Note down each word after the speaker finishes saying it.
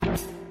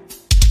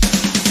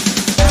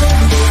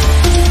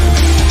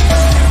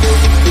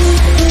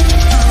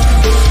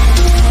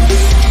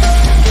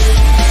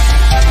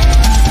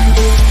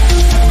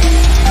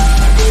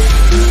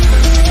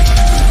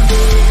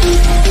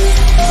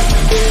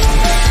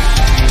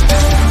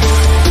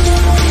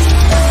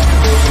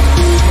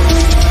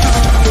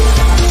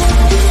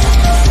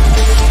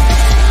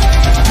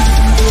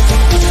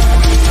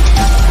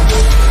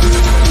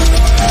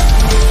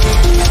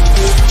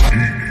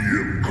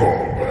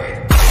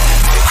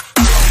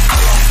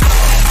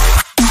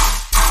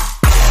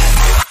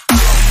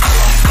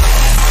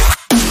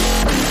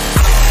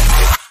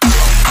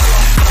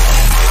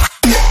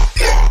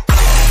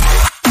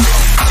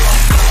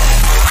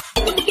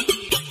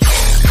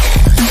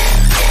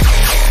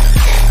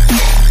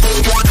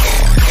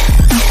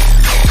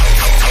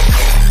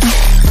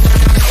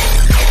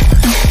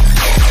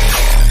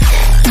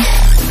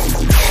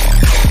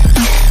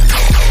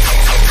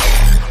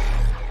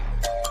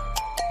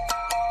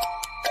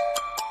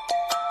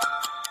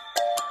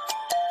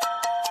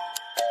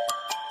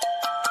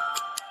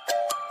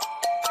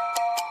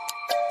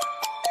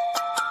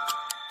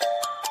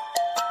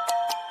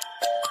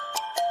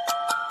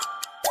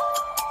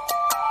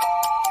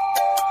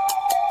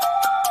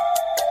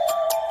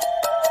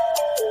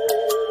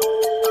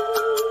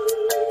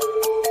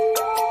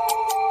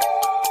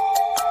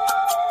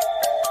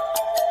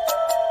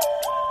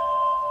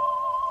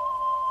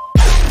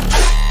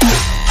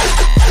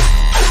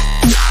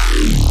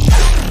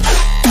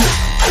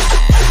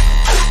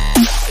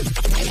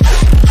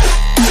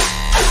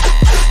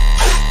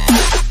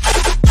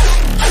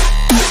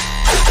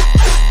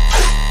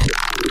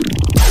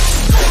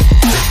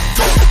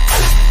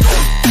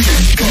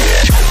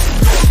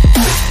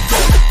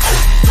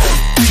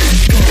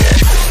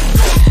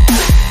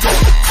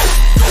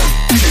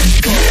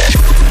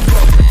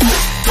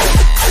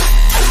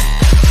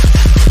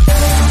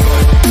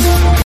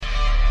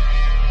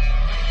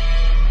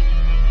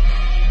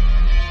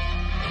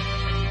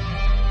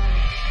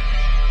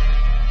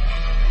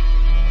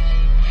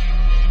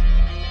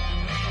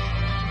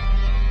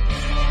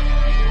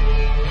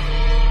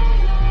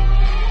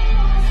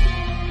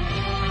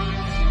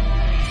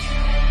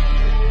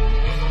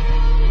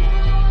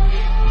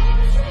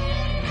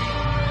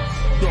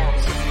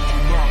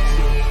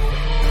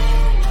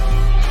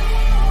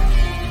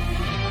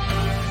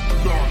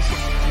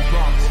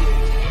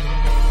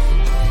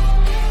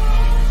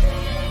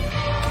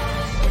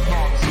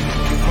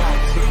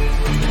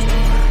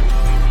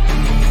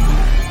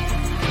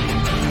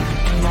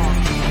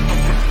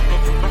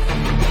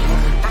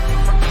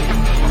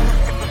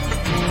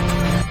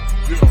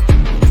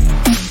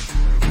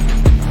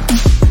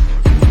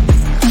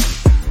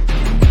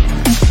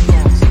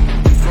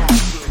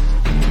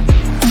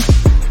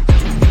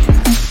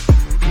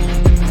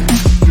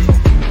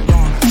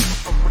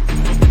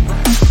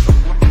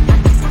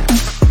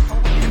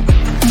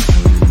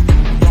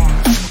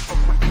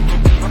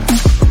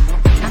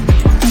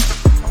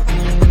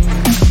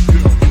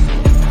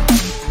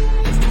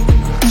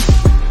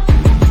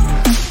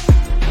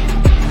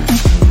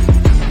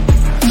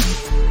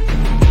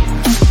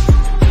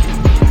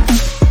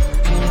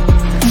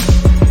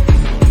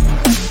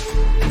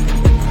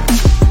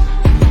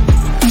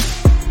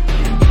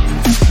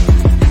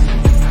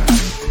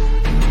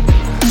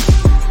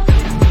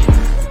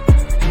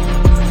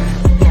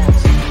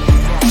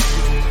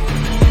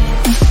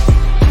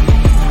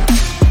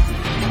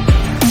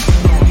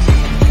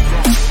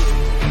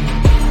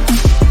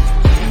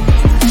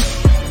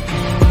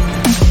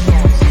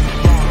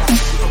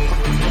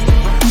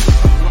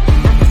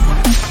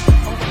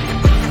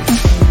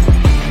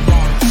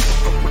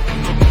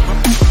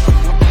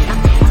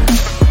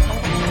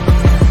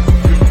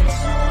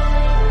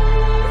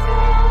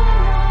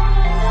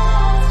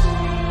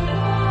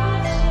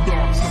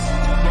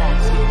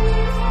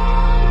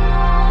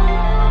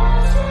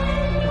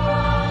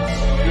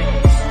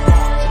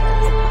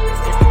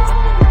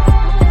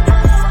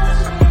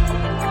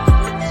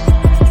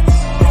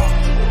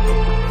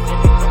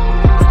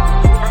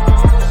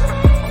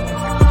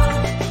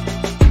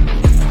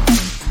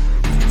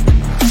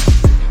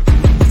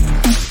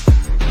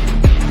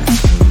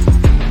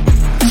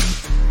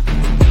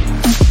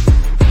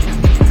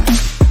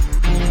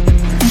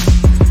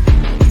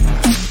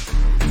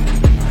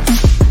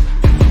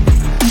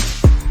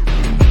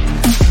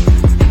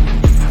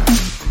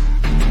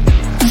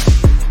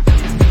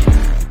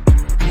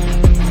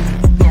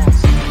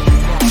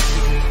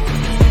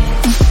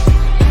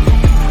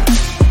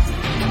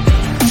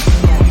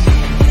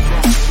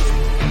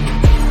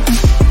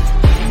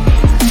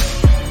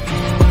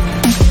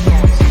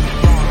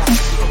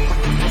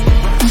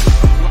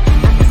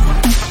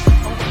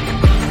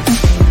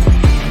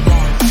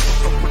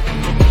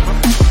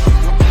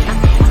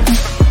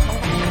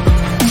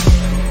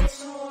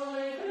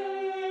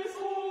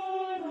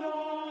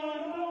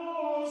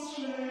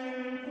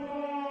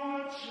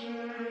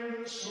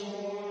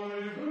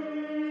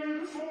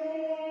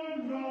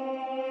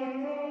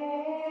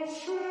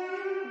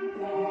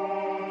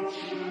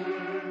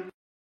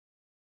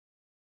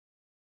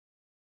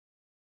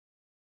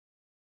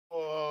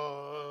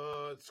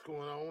What's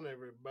going on,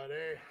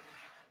 everybody?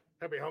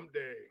 Happy hump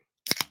day.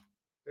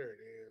 There it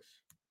is.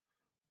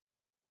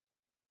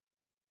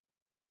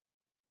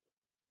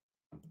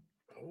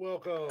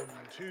 Welcome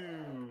to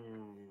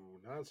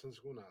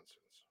Nonsensical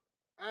Nonsense.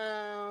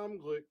 I'm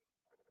Glick.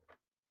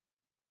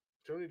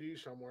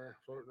 TonyD somewhere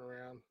floating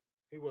around.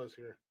 He was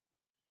here.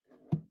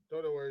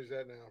 Don't know where he's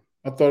at now.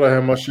 I thought I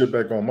had my shit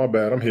back on. My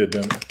bad. I'm here,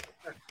 damn it.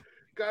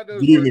 God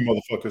knows Good where.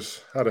 evening,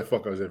 motherfuckers. How the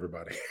fuck is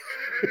everybody?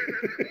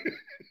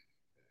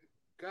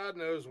 God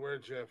knows where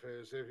Jeff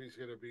is if he's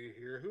gonna be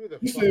here.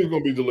 He said he was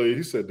gonna be delayed.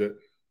 He said that.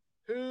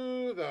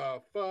 Who the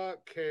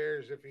fuck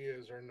cares if he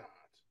is or not?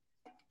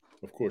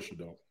 Of course you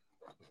don't.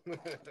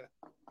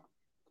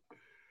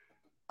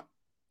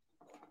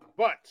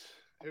 But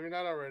if you're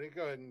not already,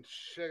 go ahead and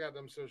check out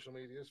them social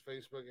medias: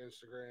 Facebook,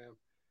 Instagram,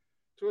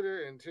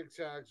 Twitter, and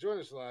TikTok. Join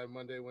us live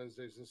Monday,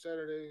 Wednesdays, and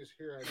Saturdays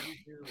here on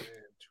YouTube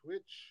and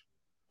Twitch.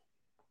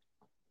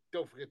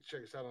 Don't forget to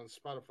check us out on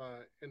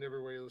Spotify and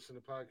everywhere you listen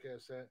to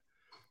podcasts at.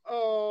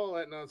 All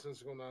at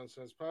Nonsensical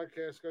Nonsense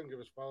Podcast. Go ahead and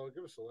give us a follow,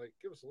 give us a like,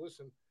 give us a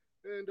listen.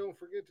 And don't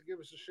forget to give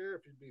us a share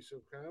if you'd be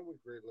so kind. We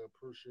greatly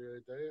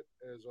appreciate that,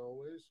 as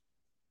always.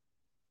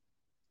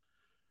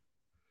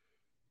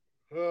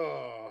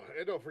 Oh,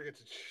 and don't forget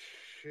to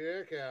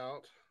check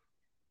out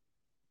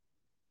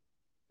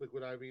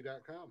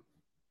liquidiv.com.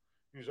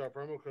 Use our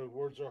promo code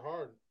Words Are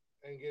Hard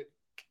and get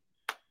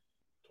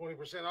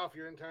 20% off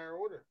your entire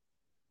order.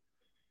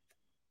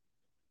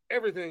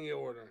 Everything you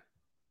order,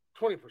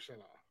 20%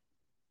 off.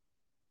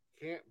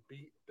 Can't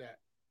beat that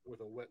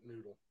with a wet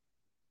noodle.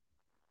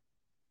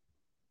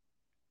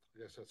 I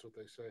guess that's what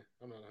they say.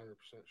 I'm not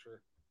 100%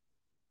 sure.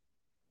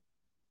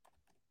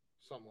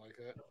 Something like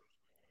that.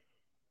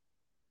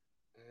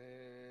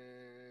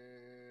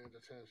 And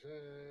attach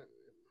that.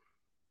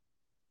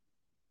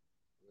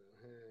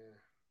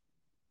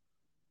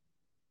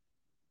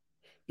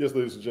 Yes,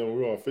 ladies and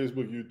gentlemen, we're on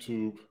Facebook,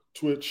 YouTube,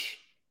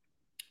 Twitch,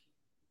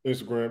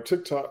 Instagram,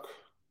 TikTok,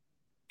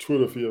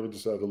 Twitter. If you ever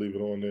decide to leave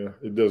it on there,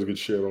 it does get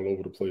shared all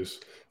over the place.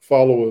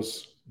 Follow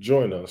us,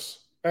 join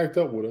us, act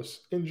up with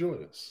us, enjoy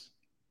us.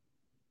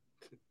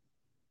 Did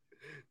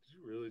you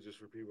really just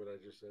repeat what I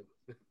just said?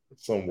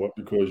 Somewhat,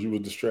 because you were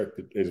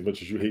distracted as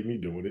much as you hate me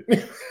doing it.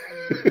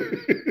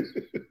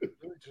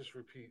 Really just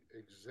repeat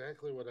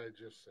exactly what I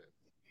just said.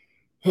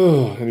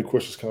 Any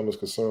questions, comments,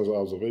 concerns, or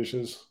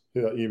observations?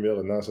 Hit our email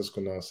at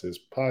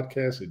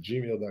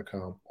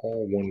nonsensicalnonsenspodcast@gmail.com.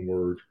 All one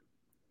word.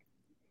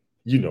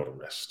 You know the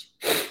rest.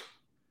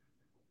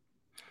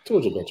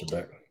 Told you about your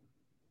back.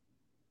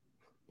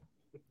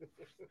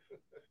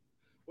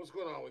 What's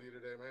going on with you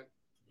today, man?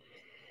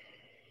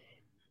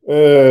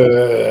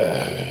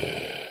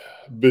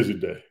 Busy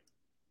day.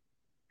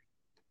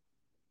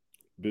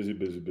 Busy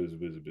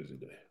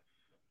day.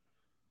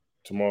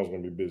 Tomorrow's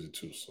going to be busy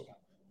too, so.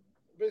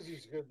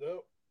 Busy's good,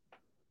 though.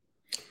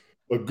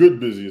 A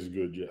good busy is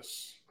good,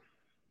 yes.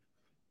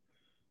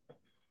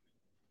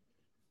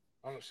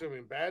 I'm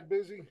assuming bad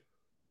busy?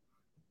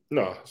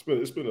 No, it's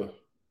been a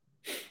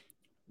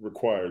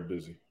required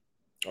busy.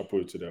 I'll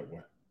put it to that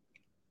way.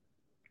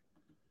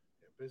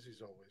 Yeah,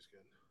 busy's always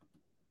good.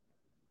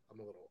 I'm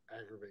a little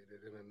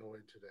aggravated and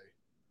annoyed today.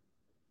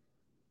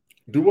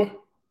 Do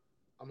what?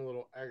 I'm a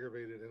little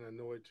aggravated and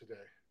annoyed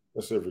today.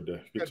 That's every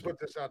day. Gotta put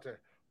this out there.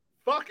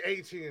 Fuck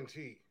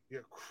AT&T.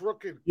 You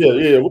crooked.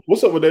 Yeah.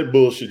 What's up with that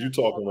bullshit you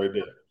talking right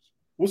there?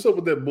 What's up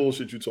with that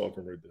bullshit you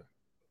talking right there?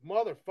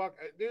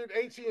 Motherfucker. Dude,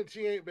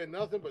 AT&T ain't been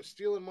nothing but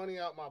stealing money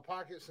out my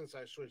pocket since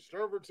I switched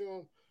over to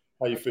them.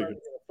 How you figure? I got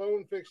a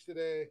phone fixed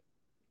today.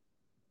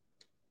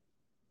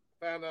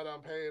 Found out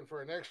I'm paying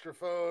for an extra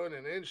phone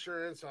and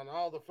insurance on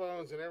all the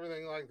phones and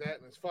everything like that,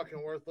 and it's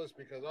fucking worthless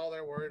because all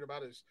they're worried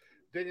about is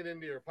digging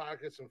into your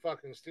pockets and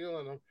fucking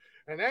stealing them.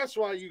 And that's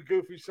why you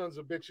goofy sons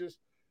of bitches,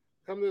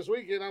 come this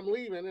weekend, I'm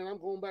leaving and I'm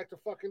going back to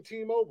fucking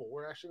T-Mobile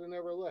where I should have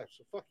never left.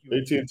 So fuck you.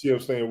 AT&T, I'm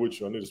staying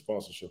with you. I need a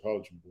sponsorship. How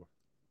old you, boy?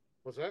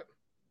 What's that?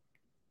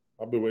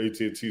 I've been with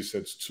AT&T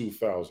since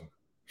 2000.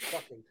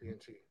 Fucking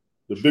AT&T.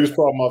 The biggest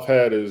problem I've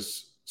had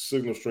is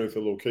signal strength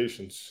and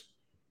locations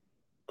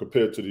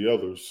compared to the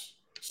others.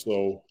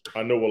 So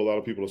I know what a lot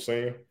of people are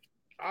saying.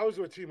 I was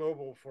with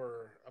T-Mobile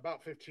for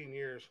about 15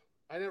 years.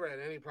 I never had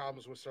any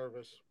problems with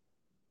service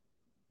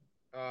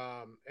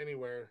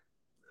anywhere.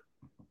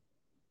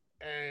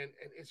 And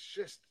it's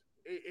just,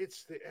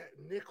 it's the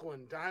nickel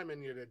and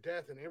diming you to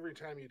death. And every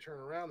time you turn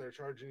around, they're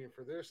charging you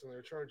for this and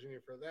they're charging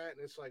you for that.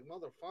 And it's like,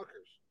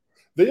 motherfuckers.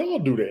 They all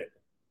do that.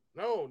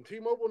 No,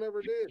 T-Mobile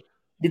never did.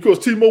 Because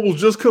T-Mobile's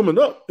just coming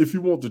up, if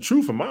you want the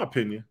truth, in my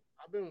opinion.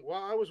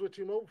 I was with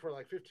T-Mobile for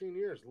like 15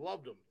 years.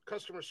 Loved them.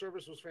 Customer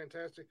service was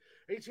fantastic.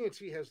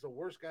 AT&T has the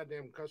worst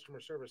goddamn customer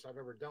service I've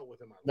ever dealt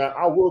with in my life. Now,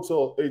 I will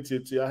tell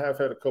AT&T, I have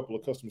had a couple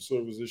of customer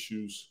service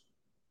issues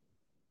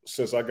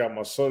since I got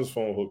my son's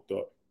phone hooked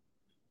up.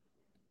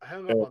 I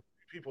hung up on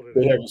people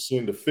today. They haven't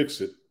seemed to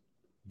fix it.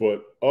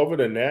 But other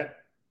than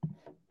that,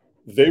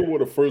 they were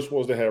the first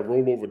ones that had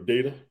rollover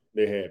data.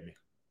 They had me.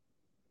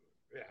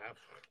 Yeah,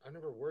 I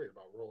never worried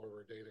about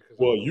rollover data.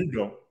 Well, you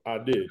don't. I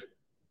did.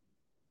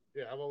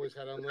 Yeah, I've always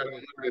had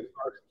unlimited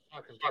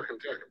fucking tech.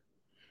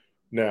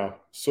 Now,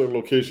 certain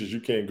locations you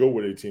can't go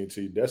with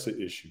AT&T. That's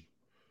an issue.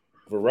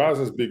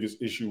 Verizon's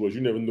biggest issue was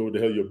you never knew what the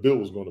hell your bill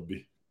was going to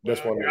be.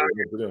 That's why I never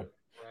went to them.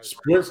 Right.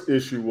 Sprint's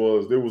issue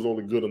was they was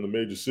only good in the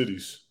major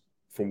cities,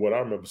 from what I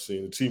remember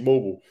seeing. And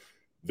T-Mobile,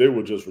 they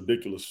were just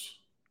ridiculous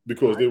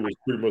because they was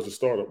pretty much a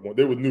startup one.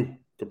 They were new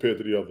compared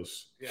to the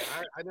others. Yeah,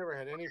 I never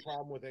had any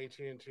problem with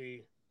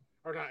AT&T,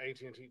 or not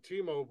AT&T,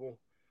 T-Mobile.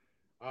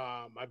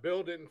 My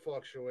bill didn't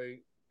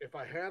fluctuate. If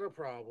I had a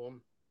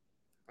problem,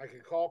 I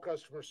could call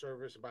customer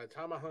service. And by the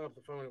time I hung up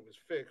the phone, it was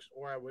fixed,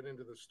 or I went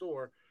into the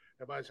store.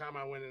 And by the time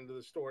I went into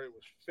the store, it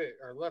was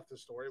fixed, or left the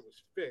store, it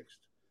was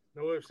fixed.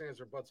 No ifs, ands,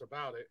 or buts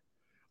about it.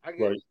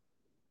 Right.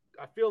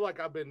 I feel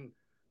like I've been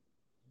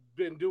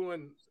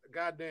doing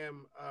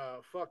goddamn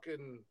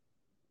fucking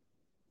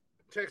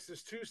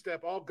Texas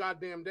two-step all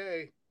goddamn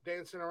day,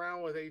 dancing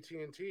around with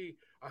AT&T.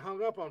 I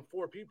hung up on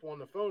 4 people on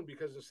the phone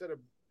because instead of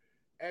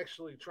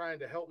actually trying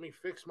to help me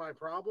fix my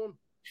problem,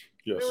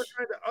 Yes. they were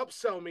trying to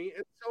upsell me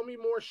and sell me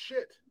more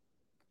shit.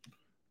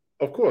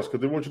 Of course, because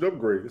they want you to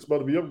upgrade. It's about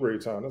to be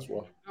upgrade time. That's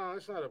why. No,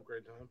 it's not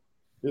upgrade time.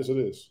 Yes, it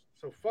is.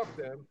 So fuck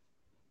them.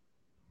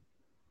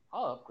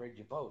 I'll upgrade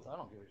you both. I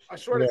don't give a shit. I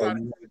swear to God,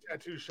 if the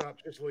tattoo shop,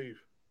 just leave.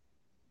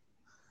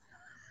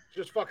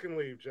 Just fucking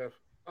leave, Jeff.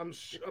 I'm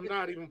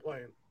not even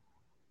playing.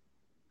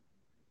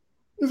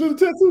 Is it a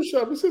tattoo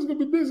shop? He says it's gonna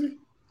be busy.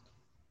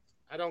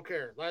 I don't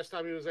care. Last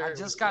time he was there, I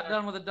just got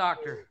done with the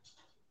doctor.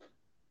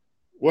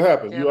 What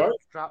happened? Kevin You all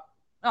right?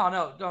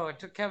 No. I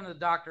took Kevin to the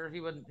doctor.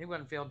 He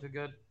wasn't feeling too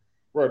good.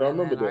 Right, I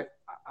remember that.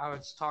 I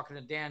was talking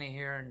to Danny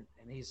here,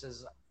 and he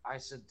says, I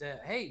said,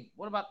 hey,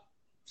 what about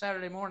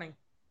Saturday morning?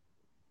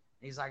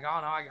 He's like,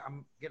 oh, no,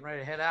 I'm getting ready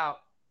to head out.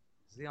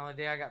 It's the only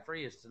day I got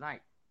free is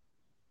tonight.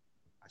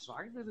 I said,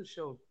 I can do the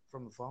show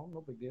from the phone.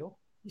 No big deal.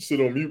 You sit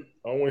on mute.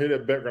 I don't want to hear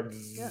that background.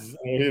 Yeah. I don't want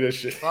to hear that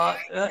shit.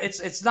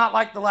 It's not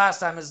like the last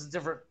time. It's a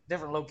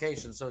different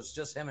location, so it's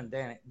just him and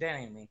Danny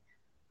and me.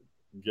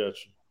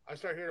 Gotcha. I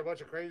start hearing a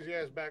bunch of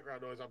crazy-ass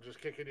background noise. I'm just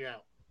kicking you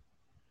out.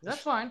 That's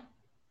fine.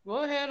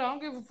 Go ahead. I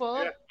don't give a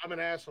fuck. Yeah, I'm an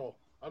asshole.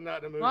 I'm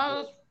not in the mood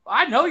well, for it.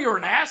 I know you're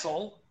an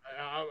asshole.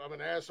 I'm an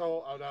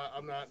asshole.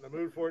 I'm not in the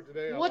mood for it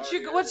today. What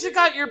you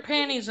got your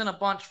panties in a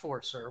bunch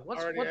for, sir?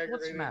 What's the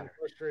matter?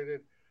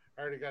 Frustrated.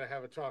 I already got to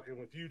have a talking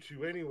with you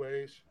two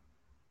anyways.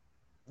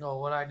 No,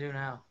 what I do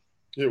now?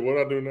 Yeah, what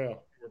I do now?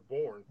 You were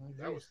born.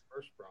 That was the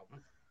first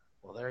problem.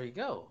 Well, there you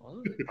go.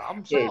 Well,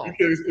 problem solved.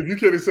 If you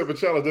can't accept a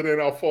challenge, that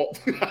ain't our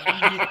fault.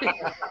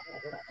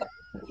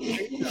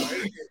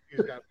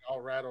 He's got me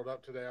all rattled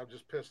up today. I'm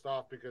just pissed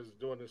off because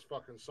doing this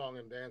fucking song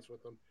and dance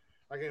with him.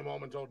 I came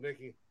home and told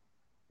Nikki,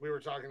 we were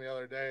talking the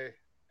other day,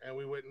 and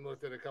we went and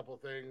looked at a couple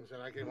of things,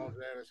 and I came home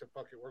today and I said,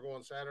 fuck it, we're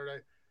going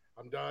Saturday.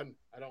 I'm done.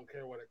 I don't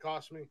care what it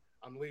costs me.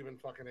 I'm leaving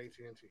fucking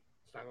AT&T.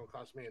 It's not going to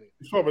cost me anything.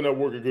 It's probably not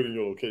working good in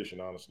your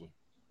location, honestly.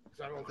 It's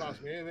not going to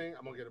cost me anything.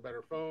 I'm going to get a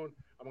better phone.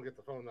 I'm going to get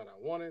the phone that I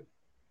wanted.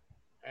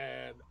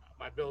 And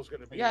my bill's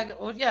going to be...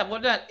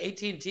 Well, not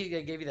AT&T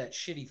gave you that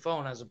shitty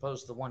phone as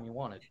opposed to the one you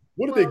wanted.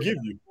 What did they give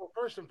you? Well,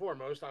 first and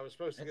foremost, I was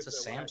supposed to get the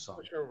Samsung.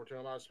 Over to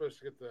him. I was supposed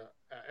to get the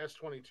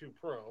S22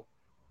 Pro.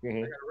 Mm-hmm.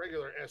 I got a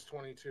regular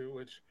S22,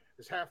 which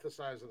is half the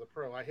size of the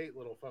Pro. I hate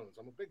little phones.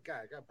 I'm a big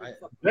guy. I got big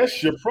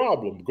That's your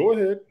problem. Go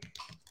ahead.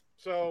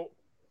 So,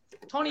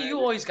 Tony, you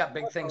always got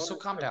big things, so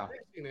calm down.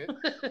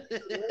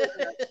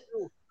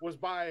 Was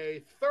buy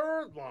a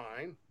third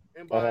line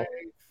and buy a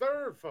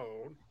third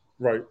phone.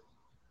 Right.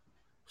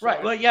 So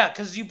right. Well, yeah,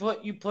 because you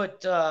put your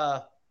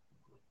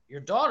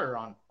daughter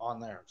on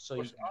there, so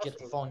you get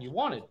the phone you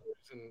wanted.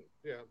 And,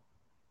 yeah,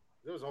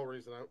 that was the whole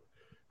reason.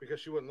 Because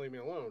she wouldn't leave me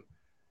alone.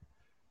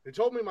 They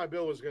told me my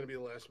bill was going to be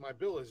less. My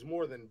bill is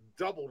more than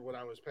doubled what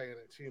I was paying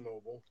at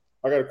T-Mobile.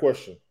 I got a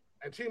question.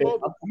 And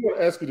T-Mobile, I'm going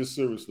to ask you this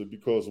seriously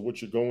because of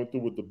what you're going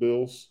through with the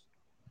bills.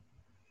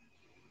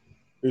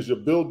 Is your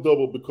bill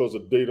doubled because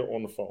of data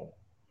on the phone?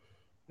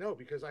 No,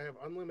 because I have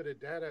unlimited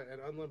data and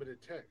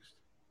unlimited text.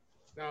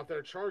 Now, if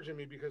they're charging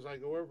me because I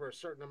go over a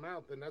certain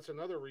amount, then that's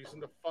another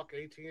reason to fuck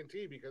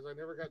AT&T because I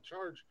never got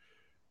charged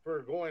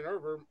for going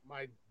over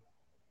my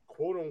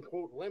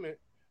quote-unquote limit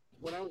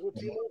when I was with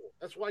T-Mobile.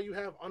 That's why you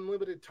have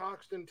unlimited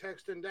talks and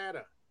text and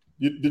data.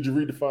 Did you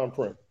read the fine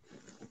print?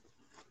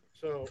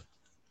 So,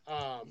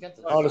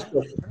 honest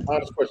question.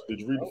 Did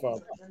you read the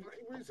fine print?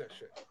 Who reads that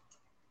shit?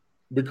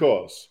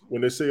 Because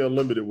when they say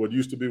unlimited, what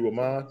used to be with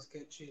mine,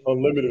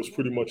 unlimited was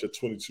pretty much at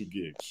 22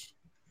 gigs.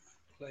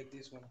 Like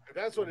this one. If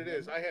that's what it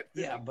is. I had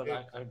 50 but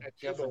I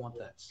definitely want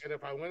that. And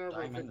if I went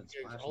over 50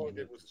 gigs, all I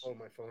did was slow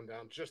my phone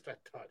down just a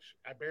touch.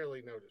 I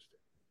barely noticed it.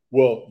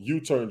 Well, you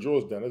turned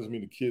yours down. That doesn't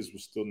mean the kids were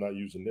still not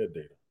using their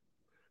data.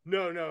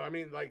 No. I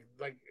mean, like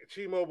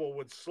T-Mobile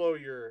would slow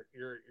your.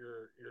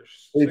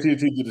 AT&T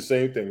did the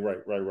same thing. Right.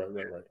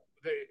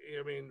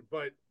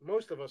 But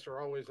most of us are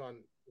always on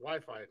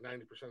Wi-Fi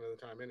 90% of the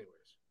time, anyways.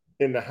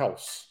 In the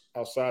house,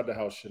 outside the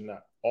house, you're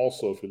not.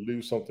 Also, if you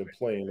leave something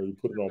playing or you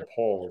put it on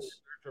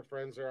pause. Your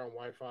friends are on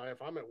Wi-Fi.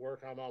 If I'm at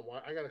work, I'm on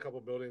Wi-Fi. I got a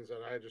couple buildings that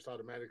I just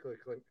automatically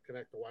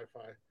connect to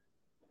Wi-Fi.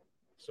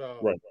 So,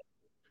 right.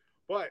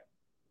 But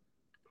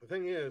The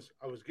thing is,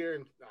 I was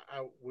guaranteed.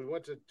 We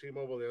went to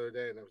T-Mobile the other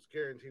day, and I was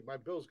guaranteed my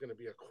bill's going to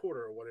be a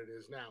quarter of what it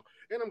is now,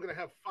 and I'm going to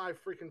have 5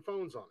 freaking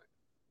phones on it.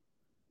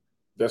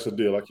 That's a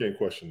deal. I can't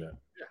question that.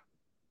 Yeah.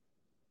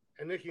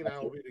 And Nikki and I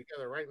will be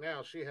together right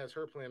now. She has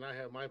her plan. I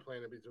have my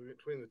plan. And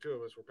between the two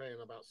of us, we're paying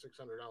about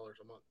 $600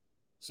 a month.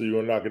 So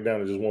you're gonna knock it down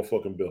to just one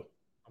fucking bill.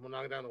 I'm gonna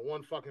knock it down to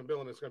one fucking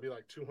bill, and it's gonna be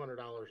like $200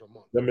 a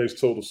month. That makes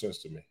total sense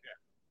to me. Yeah.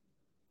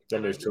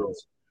 That makes total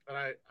sense. And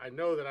I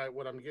know that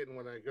what I'm getting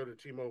when I go to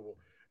T-Mobile.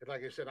 And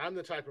like I said, I'm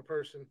the type of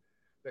person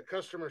that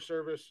customer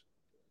service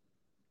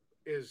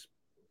is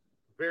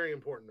very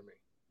important to me.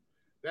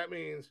 That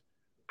means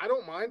I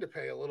don't mind to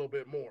pay a little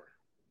bit more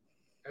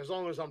as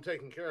long as I'm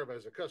taken care of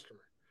as a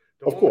customer.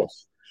 Of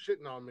course.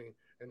 Shitting on me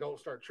and don't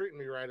start treating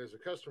me right as a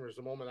customer is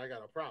the moment I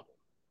got a problem.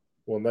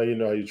 Well, now you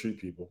know how you treat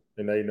people,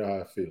 and now you know how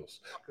it feels.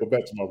 But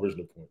back to my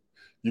original point.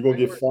 You're going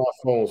to get 5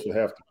 phones for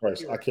half the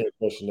price. I can't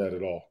question that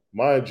at all.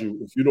 Mind you,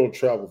 if you don't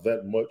travel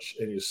that much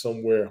and you're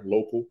somewhere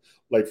local,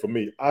 like for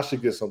me, I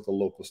should get something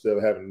local instead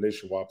of having a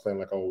nationwide plan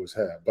like I always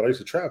have. But I used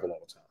to travel all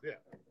the time.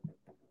 Yeah.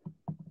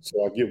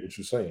 So I get what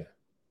you're saying.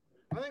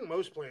 I think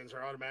most plans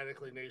are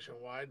automatically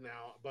nationwide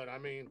now, but I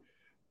mean,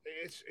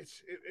 it's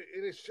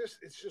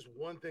just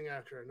one thing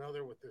after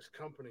another with this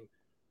company,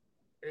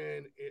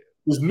 and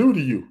it's new to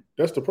you.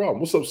 That's the problem.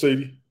 What's up,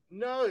 Sadie?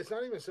 No, it's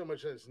not even so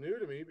much that it's new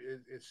to me.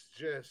 It's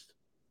just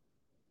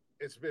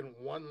it's been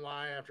one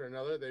lie after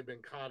another. They've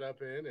been caught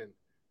up in,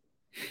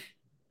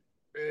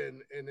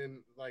 and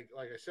then like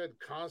I said,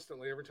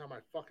 constantly every time I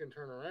fucking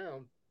turn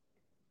around,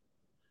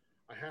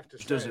 I have to.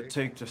 What does it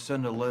take to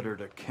send a letter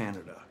to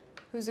Canada?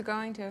 Who's it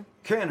going to?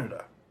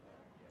 Canada.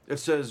 It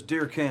says,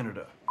 "Dear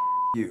Canada,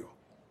 you."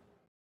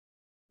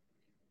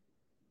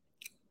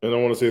 And I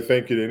want to say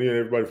thank you to any and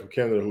everybody from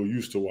Canada who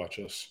used to watch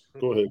us.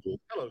 Go ahead, dude.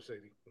 Hello,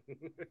 Sadie.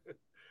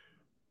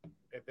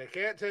 If they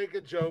can't take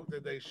a joke, then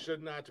they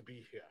should not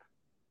be here.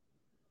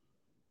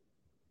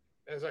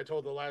 As I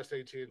told the last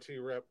AT&T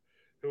rep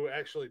who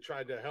actually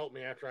tried to help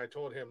me after I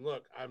told him,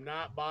 look, I'm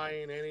not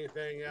buying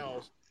anything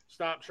else.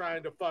 Stop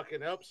trying to fucking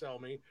upsell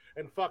me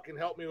and fucking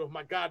help me with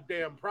my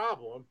goddamn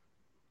problem.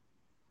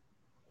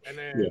 And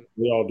then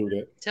we all do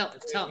that.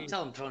 Tell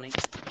him, Tony.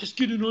 Just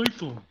get an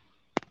iPhone.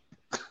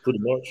 Pretty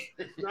much.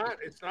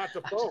 It's not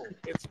the phone.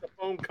 It's the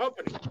phone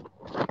company.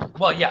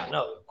 Well, yeah,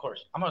 no, of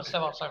course. I'm gonna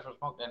step outside for a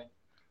smoke, Danny.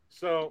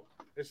 So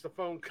it's the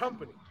phone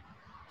company.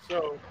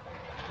 So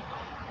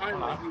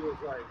finally he was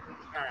like,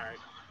 all right.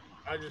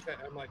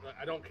 I'm like,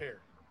 I don't care.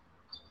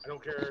 I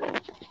don't care.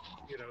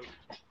 You know,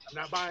 I'm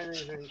not buying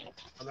anything.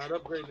 I'm not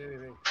upgrading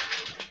anything.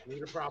 I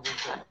need a problem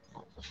solved.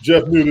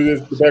 Jeff muted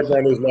this. The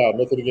background is loud.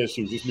 Nothing against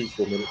you. Just mute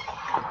for a minute.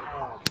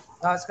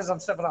 No, it's because I'm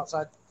stepping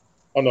outside.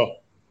 Oh, no.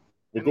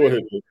 Well, go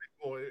ahead, dude.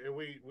 And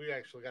we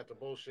actually got the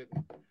bullshit.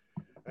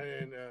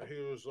 And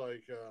he was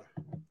like,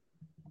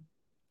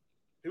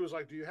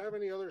 do you have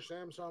any other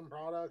Samsung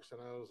products?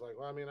 And I was like,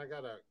 well, I mean, I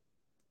got a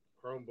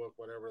Chromebook,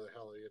 whatever the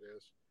hell it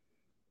is.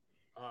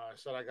 I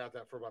said I got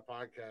that for my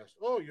podcast.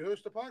 Oh, you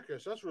host a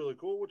podcast? That's really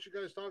cool. What you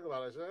guys talk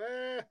about? I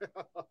said,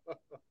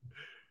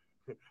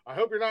 I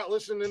hope you're not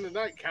listening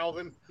tonight,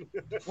 Calvin.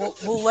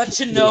 We'll let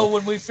you know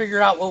when we figure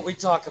out what we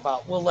talk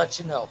about. We'll let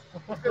you know.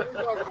 We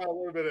talk about a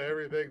little bit of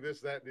everything, this,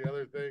 that, and the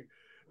other thing.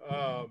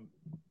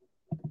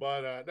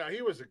 But no,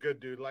 he was a good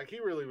dude. Like, he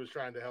really was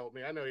trying to help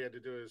me. I know he had to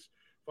do his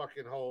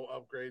fucking whole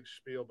upgrade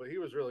spiel, but he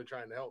was really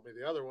trying to help me.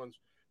 The other ones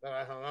that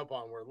I hung up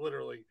on were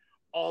literally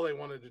all they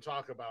wanted to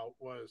talk about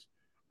was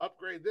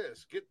upgrade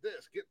this, get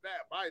that,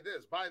 buy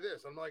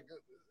this. I'm like,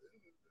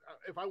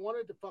 if I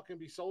wanted to fucking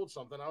be sold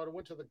something, I would have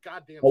went to the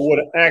goddamn I would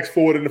have asked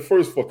for it in the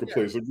first fucking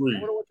place. Agreed. I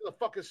would have went to the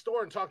fucking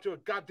store and talked to a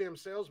goddamn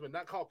salesman,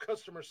 not call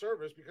customer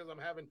service because I'm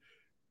having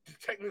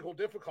technical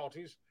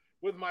difficulties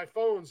with my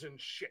phones and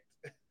shit.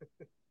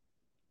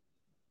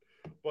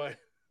 But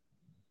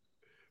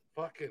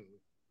fucking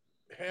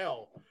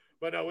hell.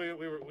 But no,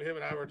 him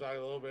and I were talking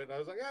a little bit, and I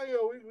was like, yeah, you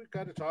know, we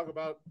kind of talk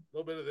about a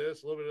little bit of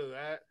this, a little bit of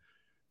that,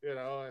 you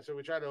know. And so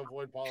we try to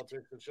avoid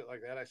politics and shit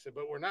like that. I said,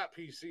 but we're not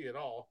PC at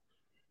all,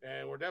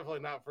 and we're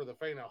definitely not for the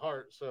faint of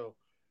heart. So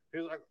he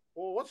was like,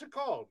 well, what's it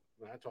called?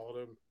 And I told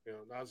him, you know,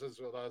 nonsense.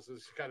 He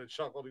kind of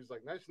chuckled. He's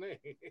like, nice name.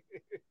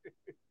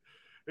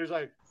 He's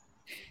like,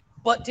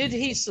 but did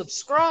he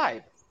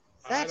subscribe?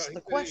 That's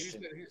the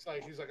question. He's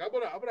like, I'm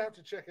gonna have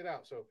to check it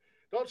out. So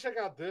don't check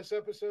out this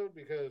episode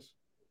because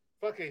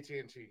fuck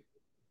AT&T.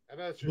 I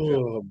know that's your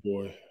job. Oh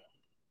boy.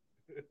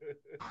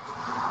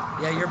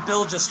 Yeah, your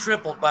bill just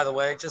tripled, by the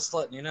way. Just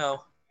letting you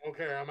know.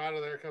 Okay, I'm out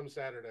of there come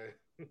Saturday.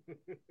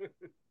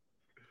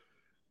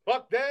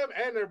 Fuck them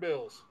and their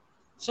bills.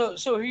 So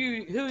who are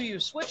you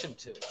switching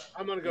to?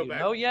 I'm gonna go back.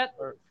 Know yet?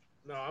 Or?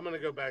 No, I'm gonna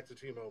go back to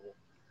T-Mobile.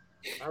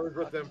 I was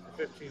with them for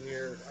 15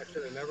 years. I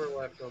should have never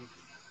left them.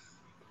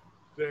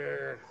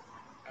 I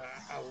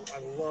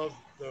love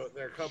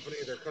their company,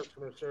 their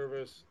customer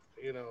service.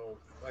 You know,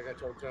 like I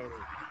told Tony,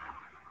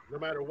 no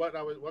matter what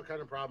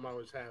kind of problem I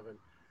was having,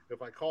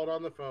 if I called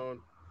on the phone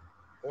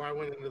or I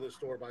went into the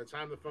store, by the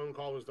time the phone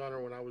call was done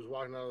or when I was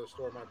walking out of the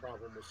store, my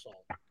problem was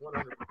solved.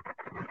 100%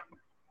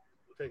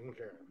 taken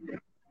care of.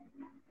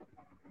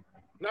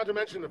 Not to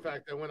mention the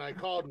fact that when I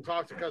called and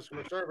talked to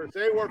customer service,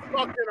 they were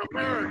fucking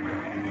American.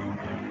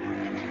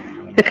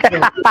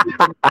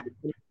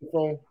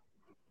 Phone.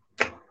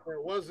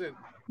 It wasn't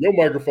Your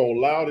microphone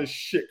loud as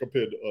shit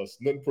compared to us.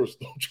 Nothing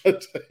personal. I'm trying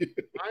to tell you.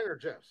 mine or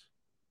Jeff's.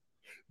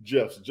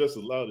 Jeff's just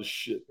as loud as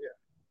shit. Yeah.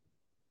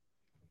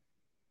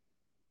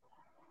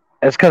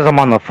 It's because I'm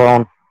on the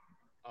phone.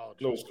 Oh,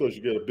 No, it's because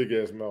you got a big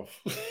ass mouth.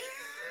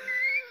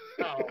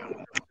 oh.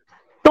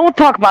 Don't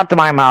talk about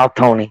my mouth,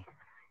 Tony.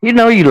 You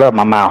know you love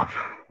my mouth.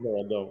 No,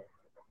 I don't.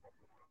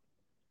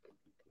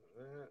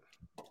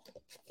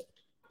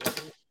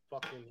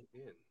 Fucking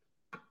in.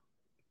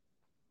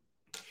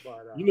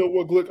 But, You know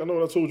what, Glick? I know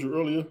what I told you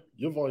earlier.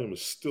 Your volume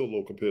is still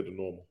low compared to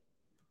normal.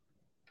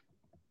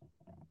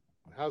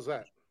 How's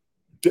that?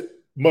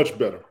 Much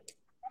better.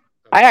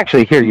 I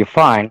actually hear you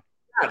fine.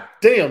 God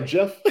damn,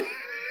 Jeff.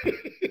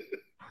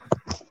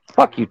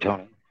 Fuck you,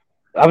 Tony.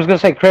 I was going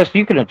to say, Chris,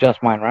 you can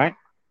adjust mine, right?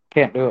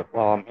 Can't do it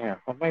while I'm here.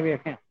 Well, maybe I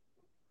can.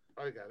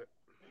 I got it.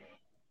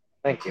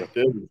 Thank you.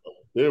 There we go.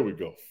 There we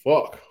go.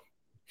 Fuck.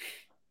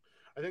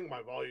 I think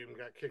my volume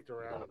got kicked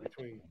around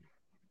between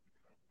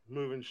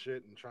moving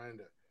shit and trying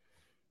to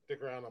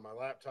dick around on my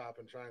laptop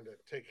and trying to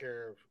take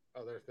care of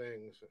other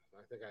things.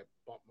 I think I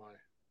bumped my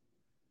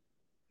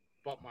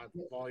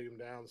volume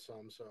down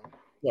some. So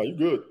No, you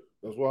good.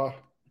 That's why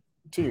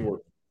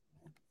teamwork.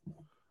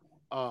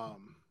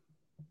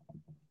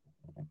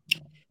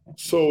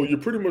 So you're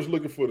pretty much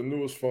looking for the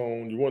newest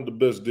phone. You want the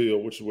best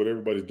deal, which is what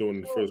everybody's doing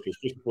in the first place,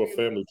 especially for a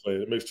family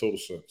plan. It makes total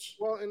sense.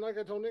 Well, and like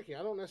I told Nikki,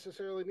 I don't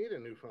necessarily need a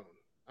new phone.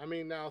 I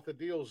mean, now if the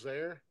deal's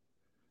there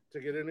to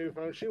get a new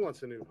phone, she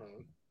wants a new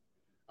phone.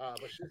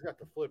 But she's got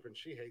the flip and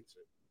she hates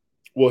it.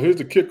 Well, here's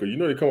the kicker. You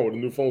know they come out with the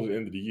new phones at the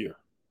end of the year.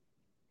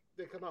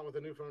 They come out with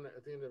a new phone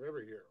at the end of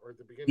every year or at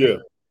the beginning. Yeah.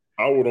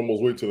 I would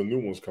almost wait till the new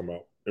ones come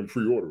out and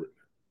pre-order it.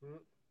 Mm-hmm.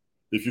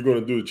 If you're going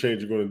to do the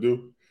change you're going to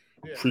do,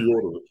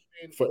 pre-order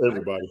it for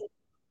everybody.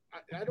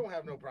 I don't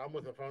have no problem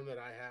with the phone that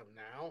I have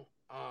now.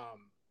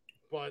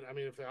 But, I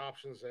mean, if the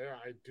option's there,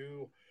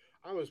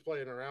 I was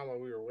playing around while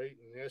we were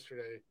waiting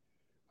yesterday.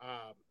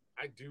 I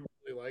do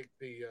really like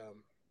the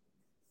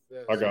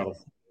I got them.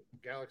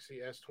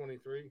 Galaxy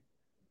S23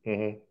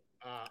 mm-hmm.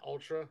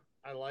 Ultra.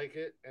 I like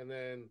it. And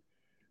then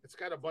it's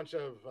got a bunch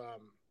of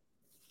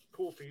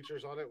cool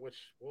features on it,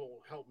 which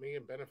will help me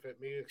and benefit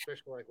me,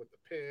 especially like with the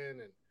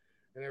pin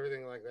and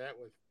everything like that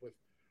with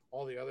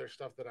all the other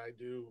stuff that I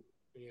do,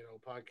 you know,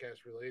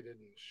 podcast related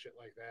and shit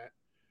like that.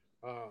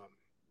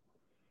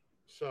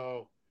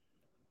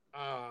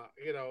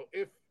 You know,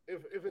 if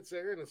it's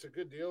there and it's a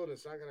good deal and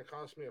it's not going to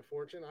cost me a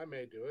fortune, I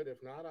may do it.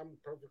 If not, I'm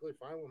perfectly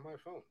fine with my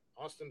phone.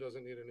 Austin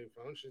doesn't need a new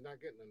phone. She's not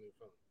getting a new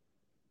phone.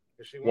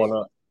 If she wants, why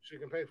not? She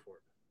can pay for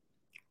it.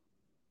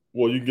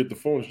 Well, you can get the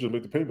phone and just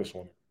make the payments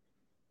on it.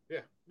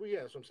 Yeah. Well,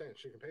 yeah, that's what I'm saying.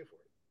 She can pay for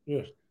it.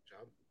 Yeah.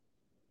 Job.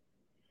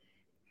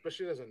 But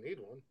she doesn't need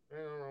one.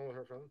 There's nothing wrong with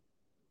her phone.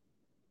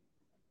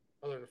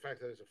 Other than the fact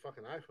that it's a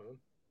fucking iPhone.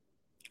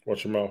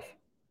 Watch your mouth.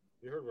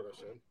 You heard what I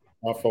said.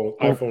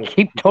 iPhone.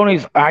 Keep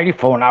Tony's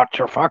iPhone out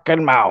your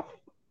fucking mouth.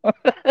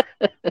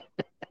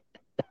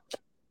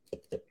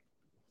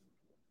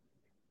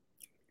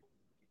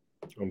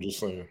 I'm just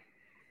saying.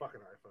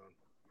 Fucking iPhone.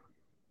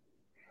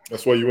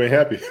 That's why you ain't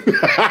happy. It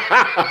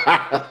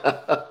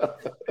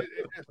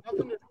has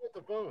nothing to do with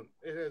the phone.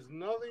 It has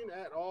nothing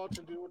at all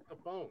to do with the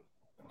phone.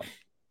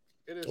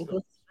 It is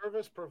the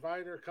service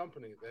provider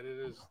company that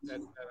I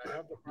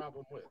have the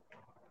problem with.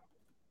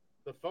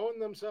 The phone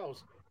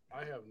themselves,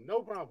 I have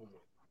no problem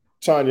with.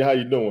 Tanya, how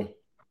you doing?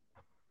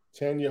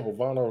 Tanya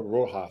Havana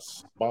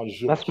Rojas.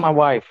 Bonjour. That's my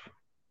wife.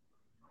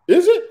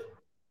 Is it?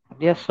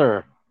 Yes,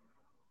 sir.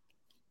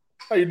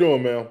 How you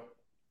doing, ma'am?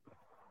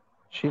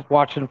 She's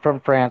watching from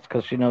France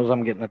because she knows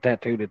I'm getting a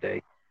tattoo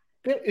today.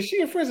 Is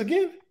she in France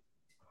again?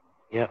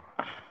 Yeah.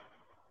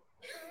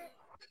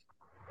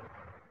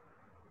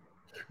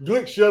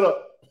 Glick, shut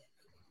up.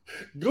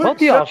 Glick, both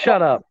of y'all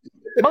shut up.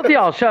 Both of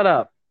y'all shut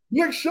up.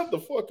 Glick, shut the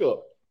fuck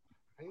up.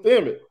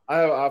 Damn it. I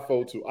have an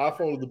iPhone too.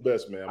 iPhone is the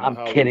best, man. I'm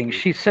kidding.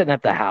 She's sitting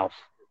at the house.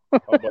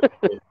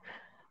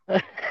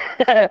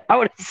 I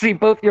want to see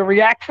both your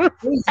reactions.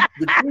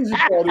 The crazy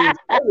part is,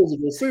 I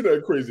wasn't going to say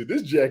that crazy.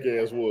 This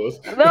jackass was.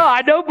 No,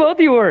 I know both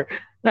of you were.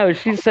 No,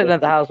 she's sitting at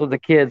the house with the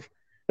kids.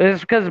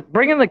 It's because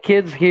bringing the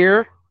kids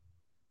here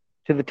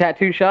to the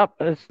tattoo shop,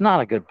 it's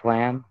not a good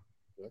plan.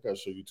 I got to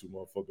show you two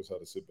motherfuckers how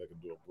to sit back and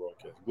do a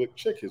broadcast. Glick,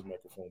 check his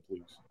microphone,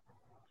 please.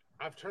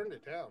 I've turned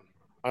it down.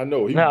 I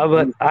know. No,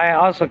 but I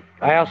also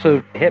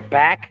hit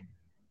back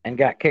and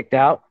got kicked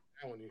out,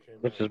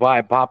 which is why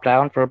I popped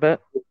down for a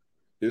bit.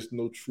 It's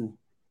no true.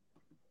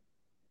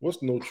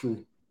 What's no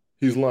true?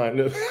 He's lying.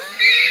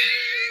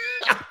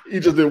 He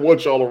just didn't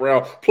want y'all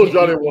around. Plus,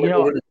 y'all didn't want to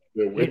go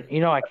anywhere.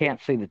 You know, I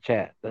can't see the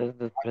chat.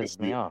 This pisses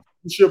me off.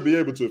 You should be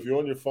able to. If you're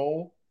on your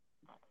phone,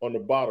 on the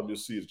bottom, you'll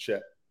see the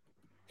chat.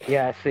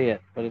 Yeah, I see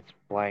it, but it's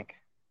blank.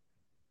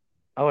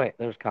 Oh, wait,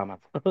 there's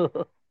comments.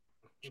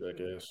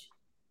 Jackass.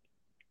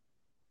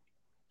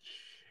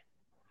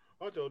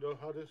 I don't know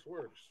how this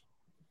works.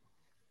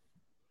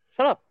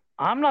 Shut up.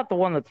 I'm not the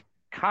one that's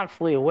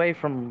constantly away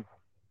from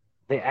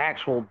the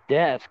actual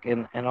desk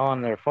and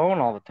on their phone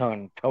all the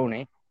time,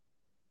 Tony.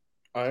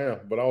 I am,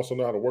 but I also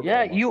know how to work.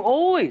 Yeah, you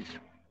always.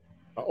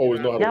 I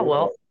always know how to work.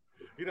 Well,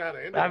 you know how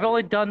to end I've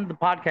only done the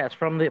podcast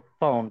from the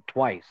phone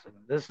twice, and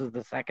this is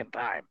the second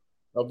time.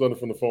 I've done it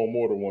from the phone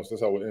more than once.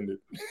 That's how it ended.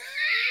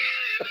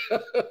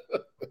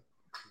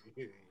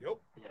 Yep.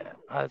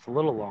 Yeah, it's a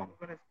little long.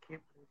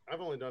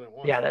 I've only done it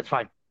once. Yeah, that's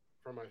fine.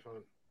 From my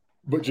phone.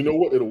 But you know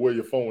what? It'll wear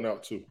your phone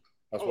out too.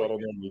 That's why I don't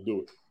normally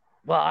do it.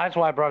 Well, that's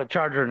why I brought a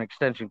charger and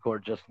extension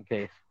cord just in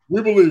case.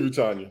 We believe you,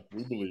 Tanya.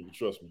 We believe you.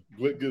 Trust me.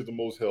 Glick gives the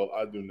most help.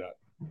 I do not.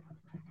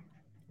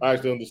 I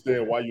actually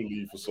understand why you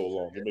leave for so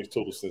long. It makes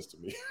total sense to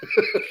me.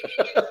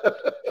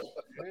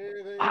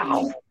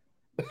 Wow.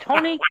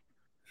 Tony?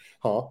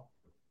 Huh?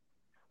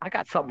 I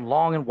got something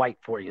long and white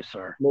for you,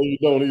 sir. No, you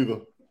don't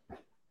either.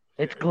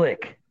 It's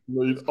Glick.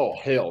 No, oh,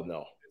 hell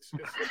no.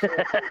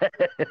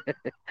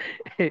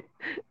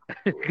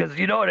 Because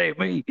you know it ain't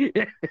me.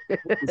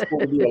 It's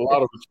going to be a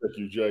lot of respect,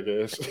 you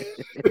jackass.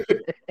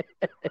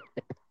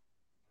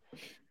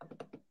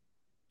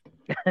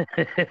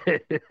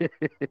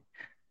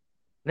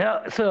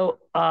 No, so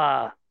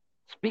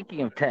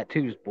speaking of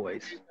tattoos,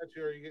 boys. What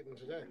tattoo are you getting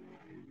today?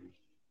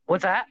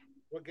 What's that?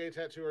 What gay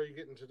tattoo are you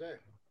getting today?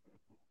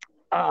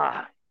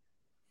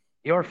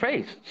 Your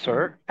face,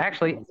 sir.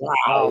 Actually, wow.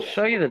 I'll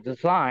show you the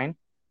design.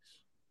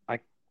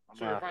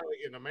 So you're finally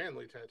getting a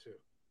manly tattoo.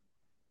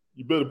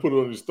 You better put it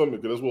on your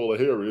stomach because that's where all the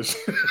hair is.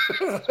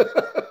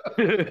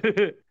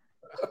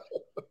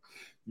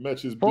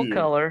 Match his full beard.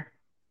 Color.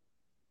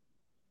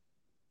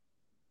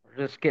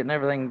 We're just getting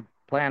everything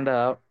planned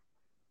out.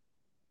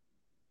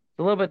 It's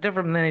a little bit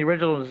different than the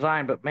original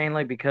design, but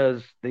mainly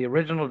because the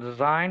original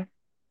design,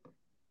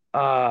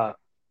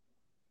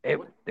 it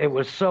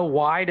was so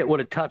wide it would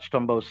have touched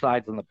on both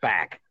sides and the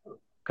back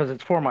because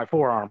it's for my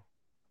forearm.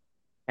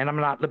 And I'm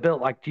not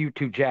built like you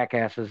two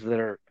jackasses that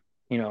are,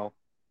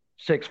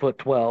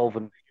 6'12"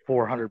 and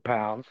 400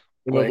 pounds.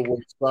 In other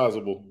words,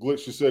 sizable. Glick,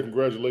 she said,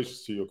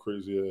 "Congratulations to your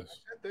crazy ass."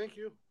 Thank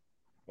you.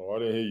 Oh, I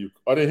didn't hear you.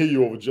 I didn't hear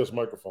you over just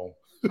microphone.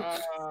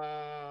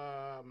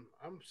 I'm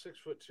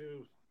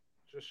 6'2",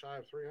 just shy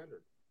of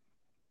 300.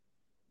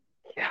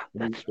 Yeah,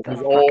 that's a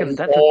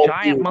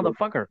giant beard.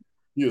 motherfucker.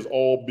 He is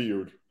all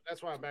beard.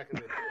 That's why I'm back in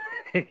the.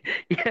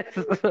 Yes.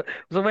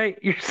 So wait,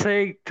 you're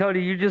saying,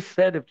 Tony, you just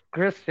said if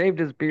Chris shaved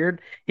his beard,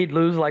 he'd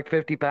lose like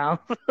 50 pounds?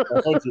 100.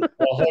 I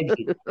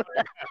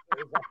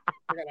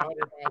got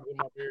 100 pounds in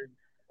my beard.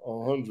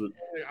 100.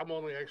 I'm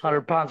only actually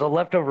 100 pounds of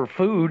leftover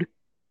food.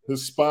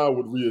 His spine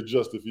would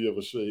readjust if he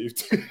ever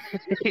shaved.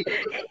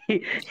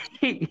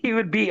 he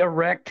would be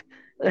erect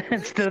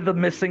instead of the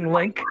missing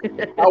link.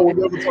 I would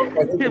never talk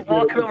about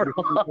him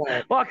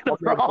walking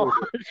across.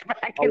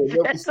 I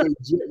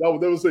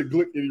would never say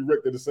Glick and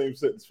erect in the same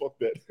sentence. Fuck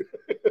that.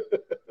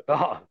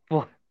 Oh,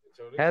 well,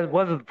 that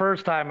wasn't the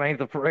first time. Ain't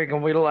the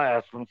freaking we the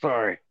last. I'm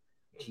sorry.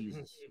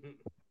 Jesus.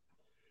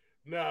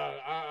 No,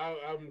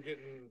 I'm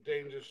getting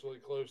dangerously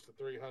close to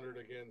 300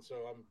 again, so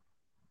I'm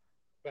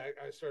back.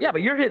 Yeah,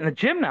 but you're hitting the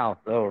gym now,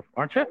 though,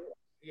 aren't you?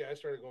 Yeah, I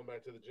started going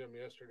back to the gym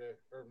yesterday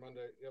or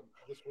Monday. Yep,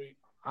 this week.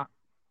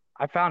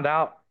 I found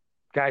out,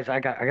 guys. I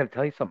got to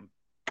tell you something.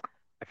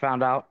 I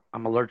found out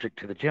I'm allergic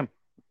to the gym.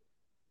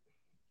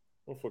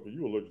 Motherfucker,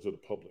 you allergic to the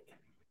public?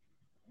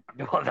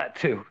 Well, that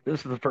too. This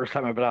is the first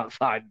time I've been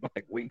outside in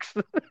like weeks.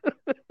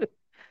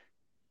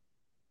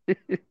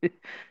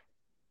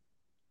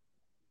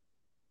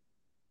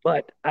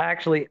 But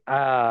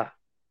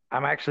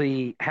I'm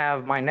actually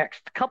have my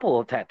next couple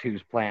of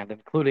tattoos planned,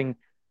 including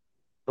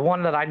the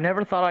one that I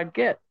never thought I'd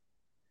get.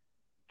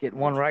 Getting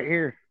one right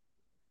here.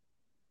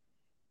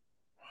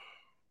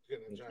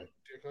 Getting a giant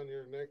dick on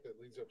your neck that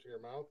leads up to your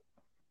mouth?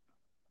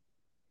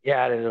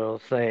 Yeah, it'll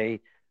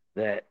say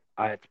that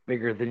it's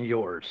bigger than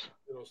yours.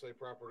 It'll say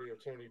property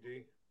of Tony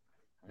D.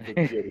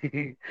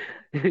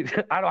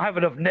 I don't have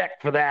enough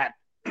neck for that.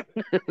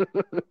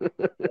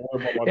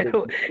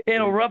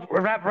 it'll wrap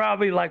around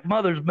me like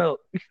mother's milk.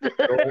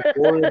 Don't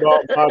worry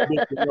about my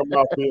dick in your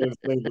mouth being in the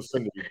same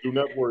vicinity. Do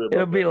not worry about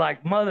it. It'll be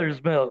like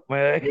mother's milk,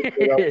 man.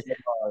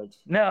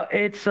 No,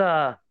 it's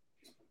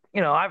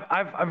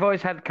I've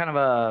always had kind of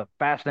a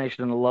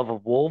fascination and a love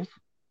of wolves.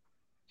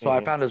 So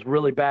I found this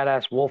really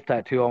badass wolf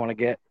tattoo I want to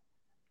get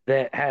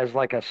that has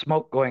like a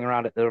smoke going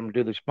around it that I'm going to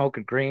do the smoke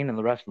in green and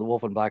the rest of the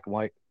wolf in black and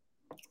white.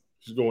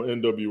 She's going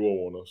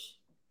NWO on us.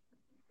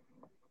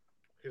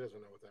 He doesn't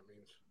know what that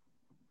means.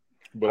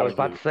 But I was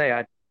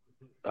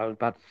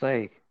about to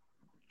say,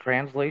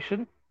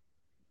 translation?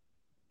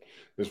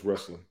 It's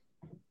wrestling.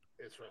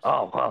 It's wrestling.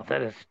 Oh, well,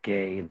 that is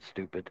gay and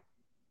stupid.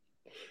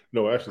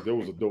 No, actually, there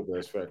was a dope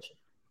ass faction.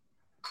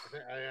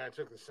 I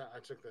took the.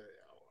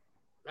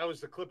 That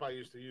was the clip I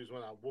used to use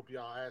when I whoop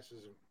y'all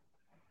asses.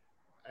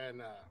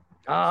 And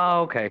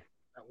okay.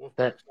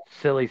 That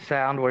silly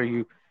sound where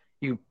you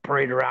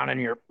parade around in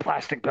your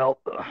plastic belt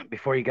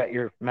before you got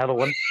your metal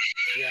one.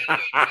 Yeah.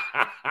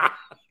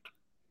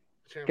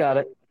 Got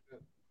it.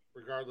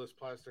 Regardless,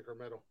 plastic or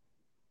metal.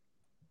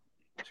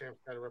 Champs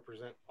got to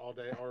represent all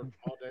day or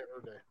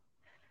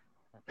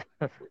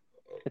day.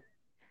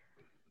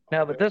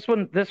 No, but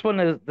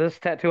this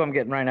tattoo I'm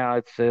getting right now.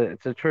 It's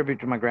a tribute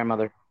to my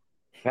grandmother.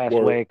 Passed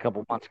Word. away a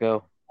couple months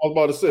ago. I was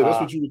about to say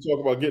that's what you were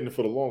talking about getting it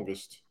for the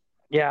longest.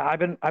 Yeah, I've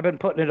been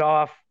putting it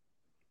off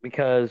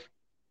because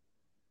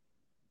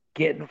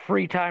getting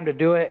free time to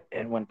do it,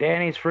 and when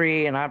Danny's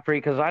free and I'm free,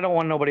 because I don't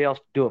want nobody else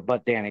to do it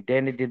but Danny.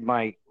 Danny did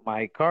my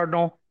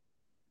Cardinal.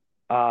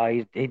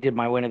 He did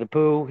my Winnie the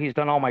Pooh. He's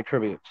done all my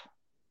tributes.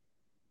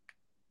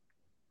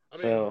 I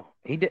mean, so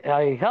he did.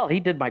 Hell, he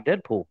did my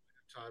Deadpool.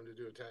 Time to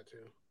do a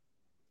tattoo.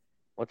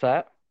 What's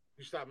that?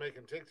 You stop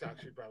making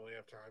TikToks, you probably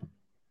have time.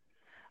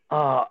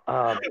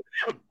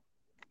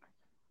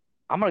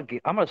 I'm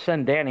gonna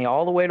send Danny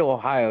all the way to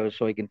Ohio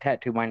so he can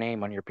tattoo my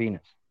name on your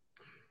penis.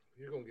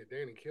 You're gonna get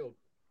Danny killed.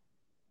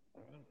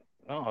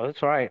 Oh,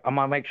 that's all right. I'm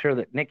gonna make sure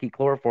that Nikki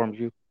chloroforms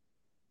you.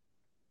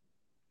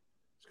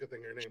 It's a good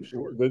thing your name's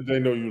short. They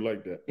know you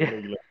like that. They know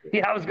you like that.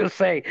 Yeah, I was gonna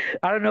say,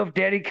 I don't know if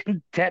Danny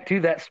can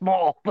tattoo that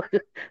small, but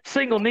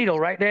single needle,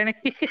 right, Danny?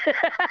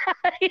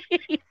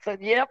 He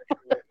said, "Yep."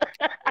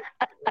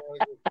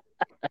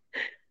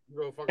 You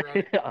go fuck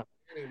around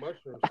any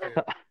mushroom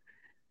stand.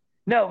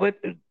 No, but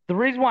the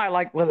reason why I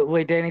like the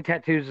way Danny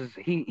tattoos is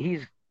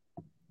he's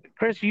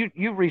Chris.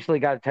 You recently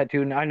got a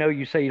tattoo, and I know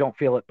you say you don't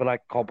feel it, but I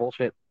call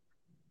bullshit.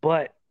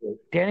 But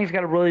Danny's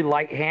got a really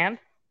light hand.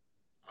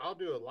 I'll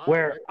do a lot.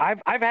 Where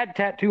I've had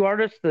tattoo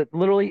artists that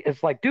literally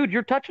it's like, dude,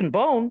 you're touching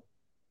bone.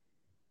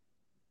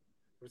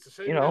 It's the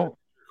same. You know,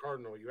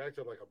 Cardinal. You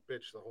acted like a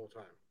bitch the whole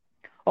time.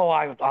 Oh,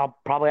 I'll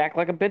probably act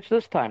like a bitch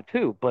this time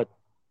too, but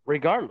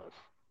regardless,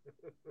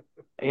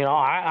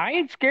 I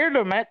ain't scared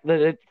to admit that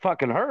it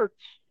fucking hurts.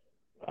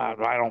 I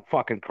don't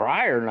fucking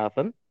cry or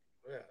nothing.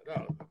 Yeah,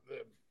 no.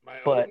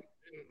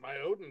 My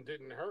Odin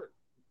didn't hurt.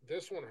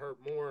 This one hurt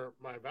more.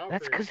 My Valkyrie.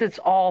 That's because it's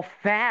all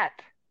fat.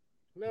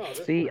 No,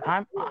 see,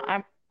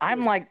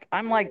 I'm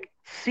like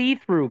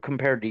see-through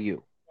compared to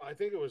you. I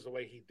think it was the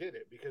way he did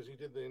it because he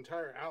did the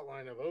entire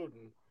outline of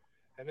Odin,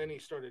 and then he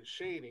started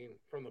shading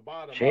from the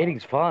bottom.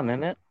 Shading's fun,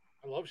 isn't it?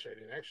 I love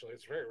shading. Actually,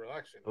 it's very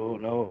relaxing. Oh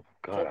no,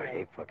 God, I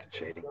hate fucking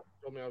shading.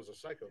 Told me I was a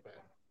psychopath.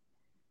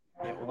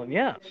 Well,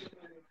 yes.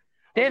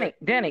 Danny,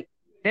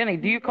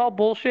 do you call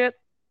bullshit?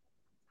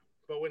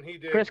 But when he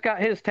did, Chris got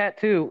his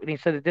tattoo, and he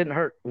said it didn't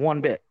hurt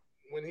one bit.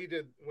 When he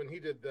did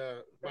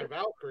my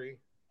Valkyrie,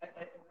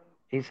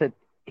 he said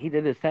he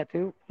did his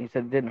tattoo. He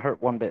said it didn't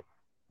hurt one bit.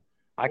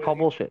 I call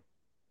bullshit.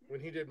 When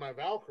he did my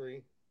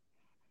Valkyrie,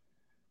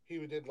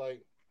 he did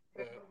like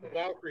the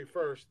Valkyrie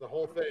first, the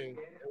whole thing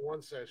in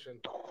one session,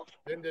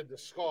 then did the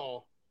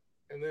skull,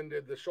 and then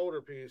did the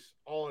shoulder piece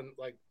all in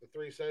like the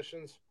 3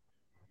 sessions,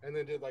 and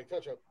then did like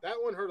touch up. That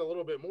one hurt a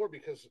little bit more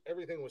because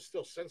everything was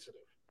still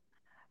sensitive.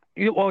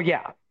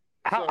 Yeah.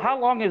 How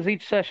long is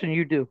each session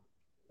you do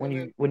when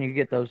you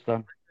get those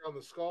done? On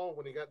the skull,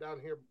 when he got down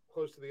here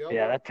close to the elbow.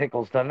 Yeah, that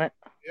tickles, doesn't it?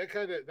 Yeah,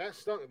 that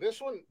stung.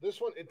 This one,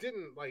 it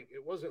didn't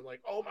it wasn't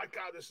like, oh my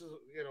God, this is,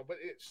 but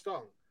it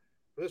stung.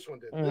 This one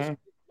did. Mm-hmm.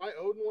 My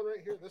Odin one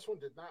right here, this one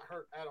did not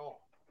hurt at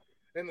all.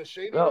 And the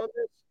shading on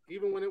this,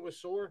 even when it was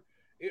sore,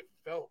 it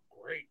felt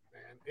great,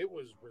 man. It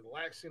was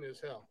relaxing as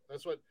hell.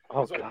 That's what.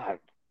 Oh God,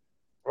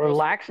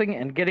 relaxing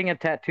and getting a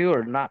tattoo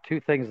are not two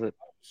things that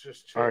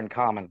are in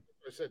common.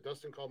 I said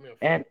Dustin called me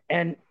a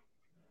and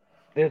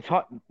it's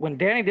hot. When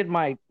Danny did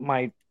my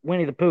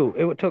Winnie the Pooh,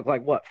 it took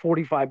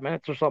 45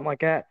 minutes or something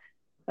like that.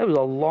 That was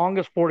the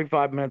longest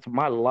 45 minutes of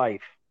my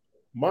life.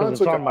 Mine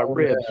took on my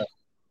ribs,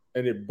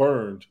 and it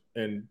burned.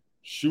 And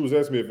she was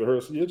asking me if it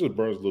hurts. Yeah, it just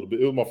burns a little bit.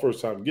 It was my first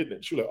time getting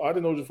it. She was like, "I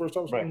didn't know it was your first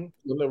time." Right. I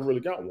never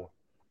really got one,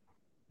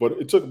 but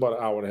it took about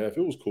an hour and a half.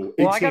 It was cool.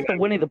 Well, I got the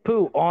Winnie the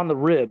Pooh on the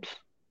ribs.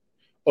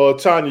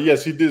 Tanya,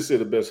 yes, he did say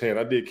the best hand.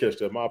 I did catch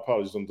that. My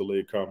apologies on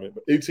delayed comment,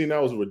 but 18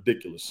 hours is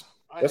ridiculous.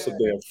 That's a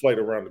damn flight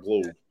around the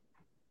globe.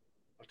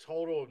 A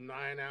total of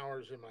 9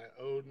 hours in my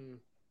Odin,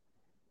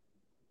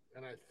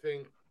 and I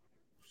think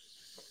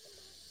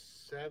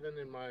 7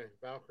 in my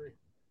Valkyrie.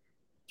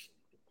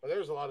 But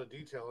there's a lot of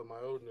detail in my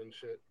Odin and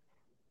shit.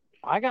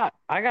 I got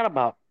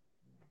about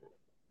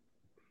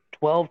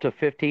 12 to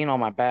 15 on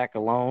my back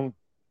alone.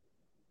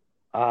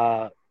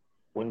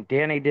 When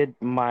Danny did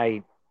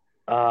my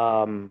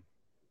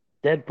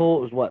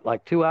Deadpool, it was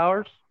 2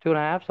 hours,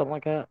 2.5, something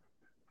like that.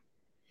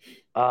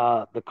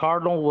 The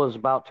Cardinal was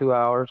about 2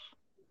 hours.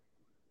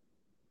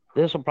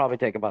 This will probably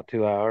take about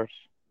 2 hours.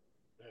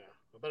 Yeah,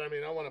 but I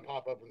mean, I want to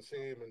pop up and see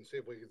him and see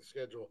if we can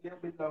schedule.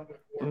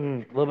 A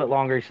little bit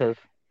longer, he says.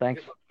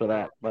 Thanks for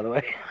that, by the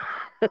way.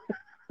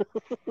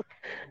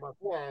 My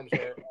forearms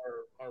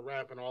are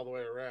wrapping all the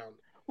way around.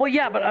 Well,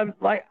 yeah, but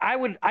I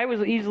would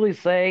easily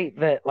say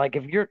that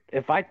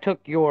if I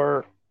took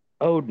your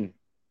Odin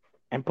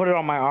and put it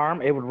on my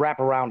arm, it would wrap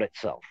around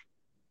itself.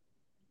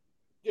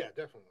 Yeah,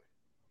 definitely.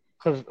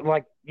 Because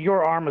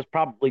your arm is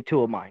probably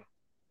 2 of mine.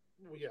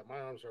 Well, yeah, my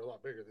arms are a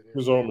lot bigger than yours.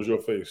 His arm is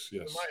your face,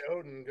 yes. My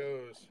Odin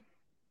goes.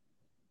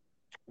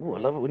 Ooh, I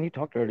love it when you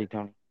talk dirty,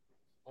 Tony.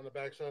 On the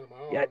backside of my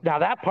arm. Yeah, now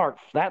that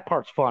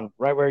part's fun.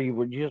 Right where you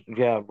were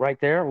right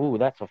there. Ooh,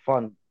 that's a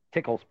fun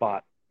tickle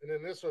spot. And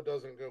then this one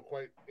doesn't go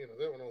quite,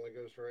 that one only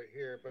goes to right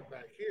here, but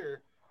back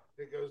here,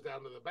 it goes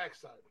down to the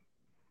backside.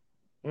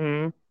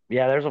 Mm-hmm.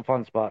 Yeah, there's a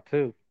fun spot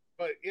too.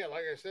 But yeah,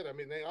 like I said, I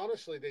mean, they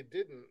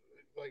didn't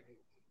like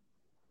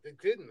they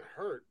didn't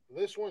hurt.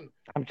 This one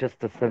I'm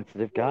just a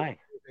sensitive guy.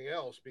 anything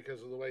else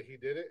because of the way he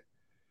did it.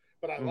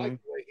 But I like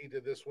Mm-hmm. the way he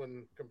did this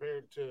one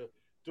compared to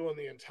doing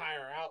the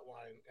entire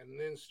outline and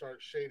then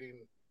start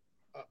shading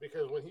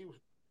because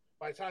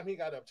by the time he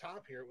got up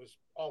top here, it was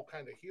all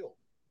kind of healed.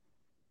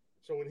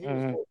 So when he was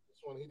Mm-hmm. doing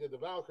this one, he did the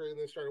Valkyrie and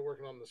then started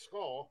working on the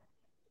skull,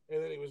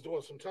 and then he was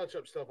doing some touch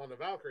up stuff on the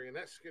Valkyrie, and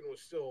that skin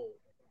was still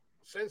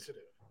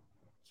sensitive.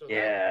 So that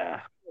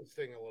Yeah. was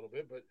sting a little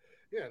bit, but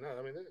yeah, no,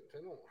 I mean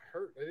they don't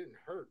hurt. They didn't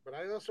hurt, but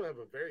I also have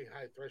a very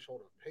high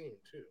threshold of pain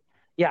too.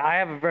 Yeah, I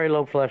have a very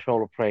low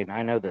threshold of pain.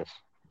 I know this.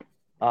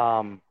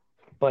 Um,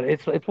 but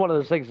it's one of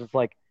those things. It's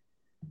like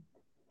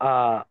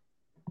uh,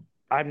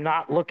 I'm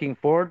not looking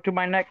forward to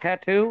my neck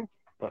tattoo,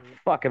 but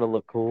fuck, it'll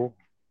look cool.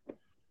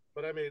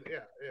 But I mean,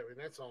 yeah, I mean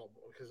that's all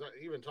because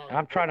even talking. And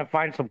I'm trying to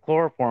find some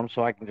chloroform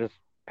so I can just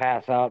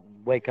pass out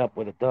and wake up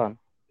with it done.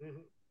 Mm-hmm.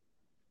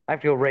 I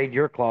have to go raid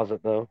your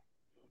closet though,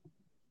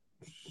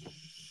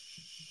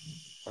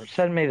 or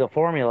send me the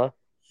formula.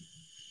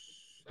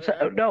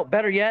 No,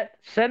 better yet,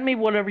 send me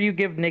whatever you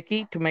give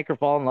Nikki to make her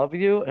fall in love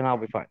with you, and I'll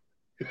be fine.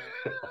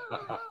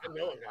 I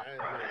know a guy.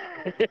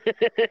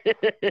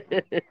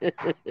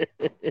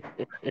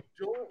 I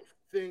don't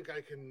think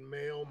I can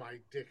mail my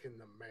dick in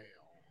the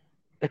mail.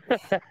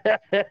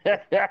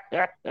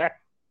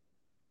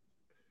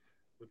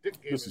 The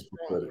dick game This is is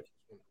strong.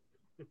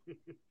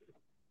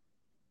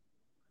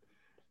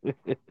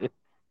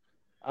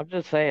 I'm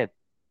just saying.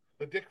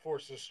 The dick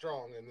force is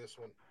strong in this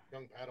one,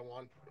 young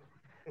Padawan.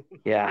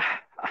 Yeah.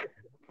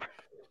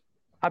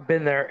 I've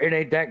been there. It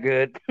ain't that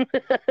good.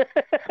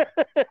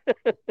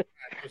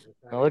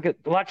 Now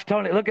watch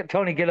Tony. Look at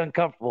Tony get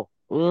uncomfortable.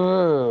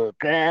 Ooh,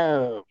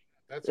 go.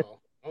 That's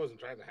all. I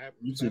wasn't trying to happen.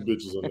 You two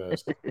bitches are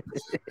nasty.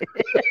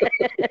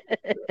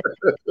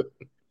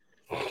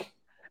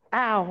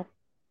 Ow.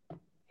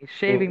 He's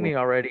shaving me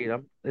already.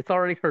 It's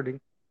already hurting.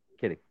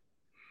 Kidding.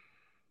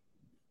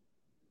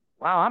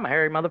 Wow, I'm a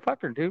hairy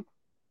motherfucker, dude.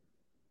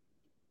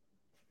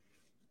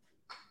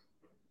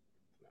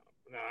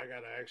 No, I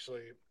gotta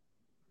actually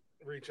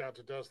reach out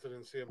to Dustin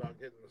and see about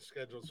getting the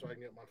scheduled so I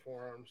can get my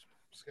forearms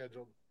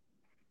scheduled.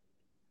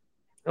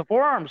 The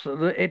forearms,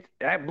 believe it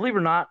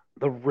or not,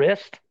 the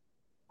wrist,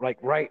 like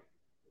right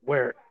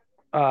where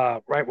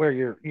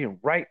you're,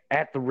 right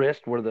at the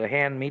wrist where the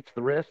hand meets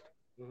the wrist.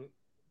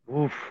 Mm-hmm.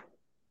 Oof.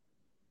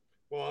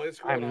 Well,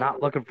 I'm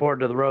not looking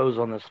forward to the rose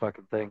on this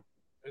fucking thing.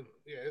 And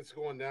yeah, it's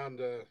going down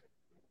to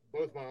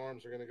both my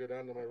arms are going to go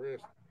down to my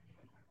wrist.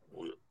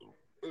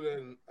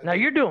 Now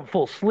you're doing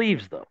full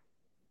sleeves though.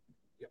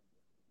 Yep.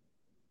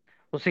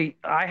 Well, see,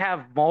 I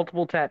have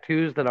multiple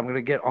tattoos that I'm going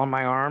to get on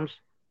my arms,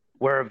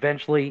 where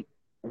eventually,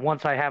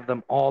 once I have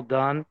them all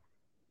done,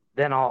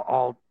 then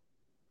I'll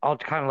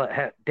kind of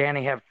let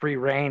Danny have free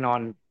reign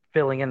on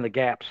filling in the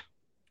gaps.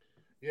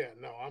 Yeah,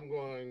 no, I'm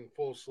going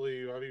full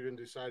sleeve. I've even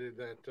decided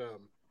that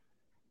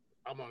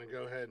I'm going to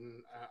go ahead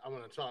and I'm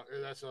going to talk.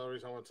 That's the other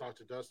reason I want to talk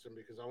to Dustin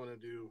because I want to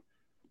do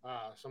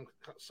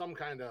some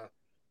kind of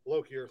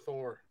Loki or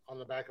Thor on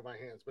the back of my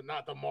hands, but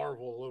not the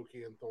Marvel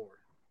Loki and Thor.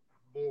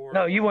 More.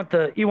 No, you want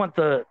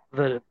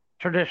the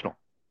traditional.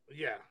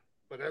 Yeah,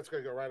 but that's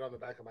going to go right on the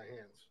back of my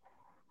hands.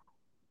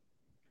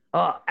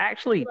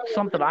 Actually,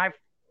 something I've.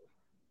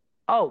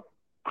 Oh,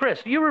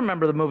 Chris, you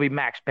remember the movie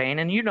Max Payne,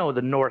 and you know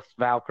the Norse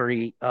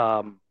Valkyrie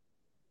logo.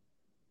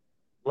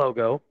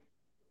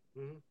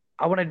 Mm-hmm.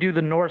 I want to do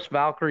the Norse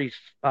Valkyrie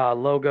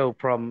logo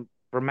from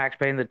Max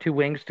Payne, the two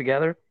wings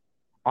together,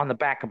 on the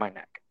back of my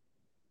neck.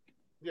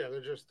 Yeah,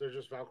 they're just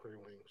Valkyrie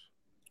wings.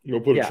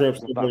 You'll put a tramp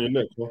stamp on your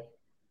neck, huh?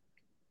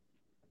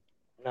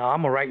 No,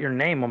 I'm gonna write your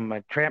name on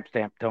my tramp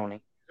stamp,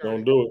 Tony.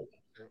 Don't do it.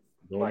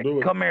 Don't do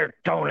it. Come here,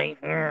 Tony.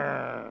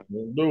 Don't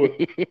do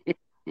it.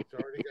 It's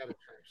already got a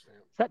tramp stamp.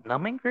 Is that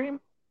numbing cream?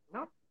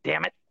 No.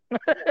 Damn it.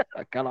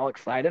 I got all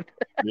excited.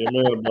 Yeah,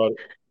 man, about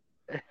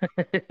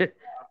it.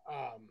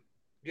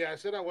 Yeah, I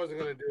said I wasn't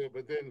going to do it,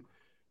 but then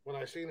when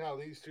I seen how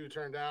these two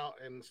turned out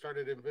and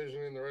started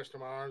envisioning the rest of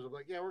my arms, I'm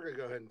like, yeah, we're going to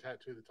go ahead and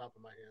tattoo the top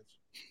of my hands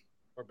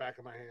or back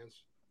of my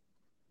hands.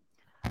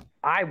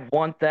 I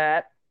want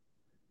that,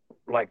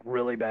 like,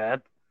 really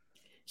bad.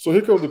 So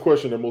here comes the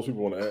question that most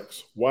people want to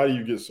ask. Why do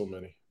you get so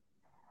many?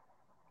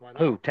 Why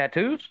not? Who,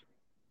 tattoos?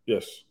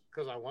 Yes.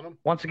 Because I want them.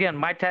 Once again,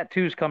 my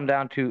tattoos come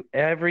down to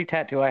every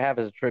tattoo I have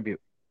is a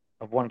tribute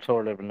of one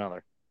sort or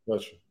another.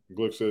 Gotcha.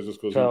 Glick says just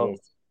because he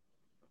wants.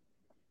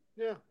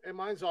 Yeah, and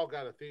mine's all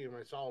got a theme.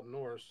 It's all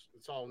Norse.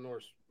 It's all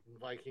Norse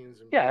Vikings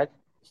and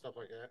stuff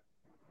like that.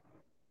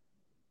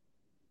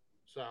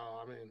 So,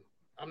 I mean,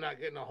 I'm not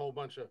getting a whole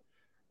bunch of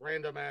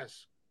random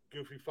ass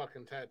goofy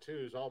fucking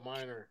tattoos. All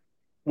mine are.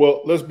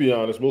 Well, let's be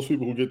honest. Most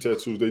people who get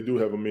tattoos, they do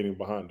have a meaning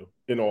behind them,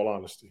 in all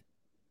honesty.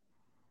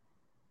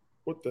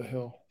 What the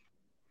hell?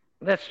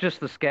 That's just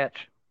the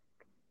sketch.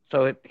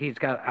 So he's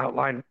got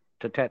outline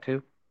to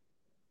tattoo.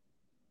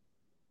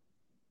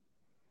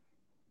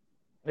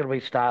 It'll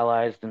be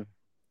stylized and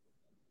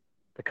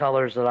the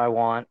colors that I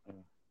want.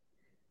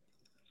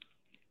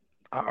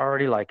 I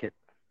already like it.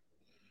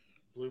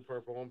 blue,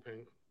 purple, and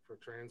pink for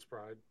Trans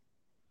Pride.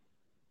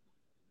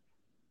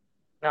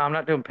 No, I'm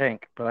not doing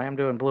pink, but I am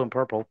doing blue and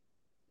purple.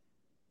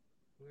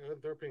 Yeah,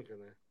 throw pink in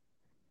there.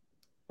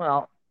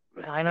 Well,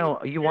 I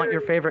know you want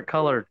your favorite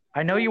color.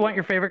 I know you want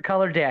your favorite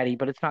color, Daddy,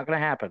 but it's not going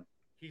to happen.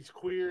 He's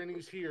queer and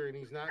he's here and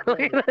he's not Look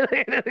going.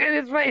 at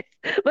his face.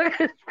 Look at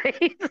his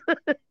face.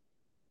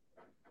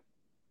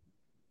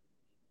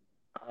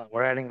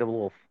 We're adding the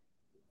wolf.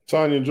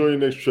 Tanya, enjoy your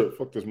next trip.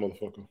 Fuck this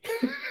motherfucker.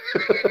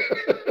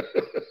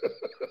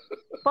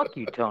 Fuck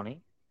you,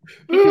 Tony.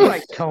 You can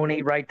write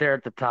Tony right there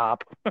at the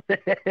top.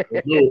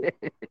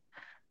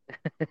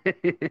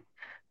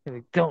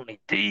 Tony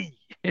D.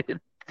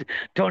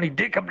 Tony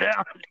D, come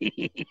down.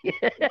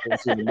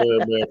 I've seen a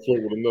madman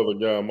flirt with another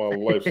guy in my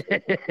life.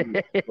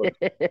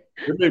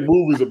 They make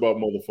movies about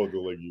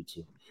motherfuckers like you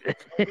two.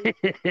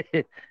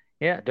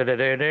 Yeah.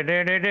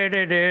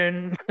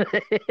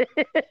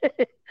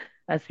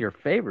 That's your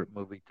favorite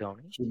movie,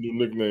 Tony. It's a new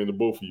nickname to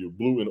both of you,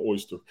 Blue and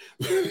Oyster.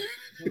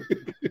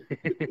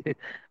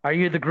 Are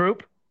you the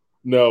group?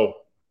 No.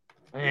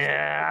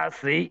 Yeah,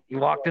 see, you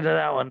walked into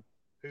that one.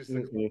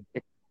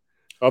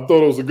 I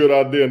thought it was a good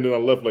idea, and then I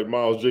left like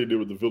Miles J did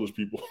with the Village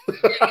People.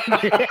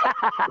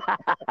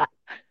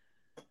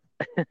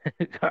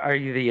 Are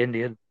you the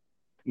Indian?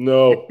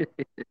 No.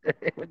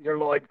 With your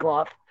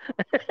loincloth.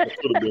 That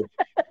could have been.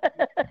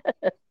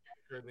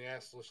 You're in the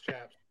assless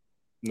chaps.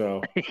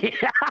 No.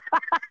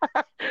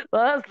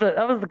 Well,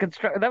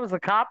 that was the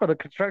cop or the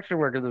construction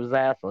worker that was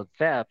assless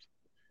chaps.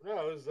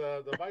 No, it was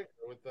the biker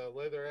with the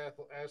leather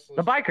assless.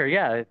 The biker,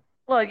 yeah.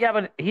 Well, yeah,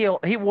 but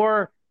he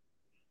wore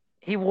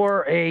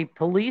a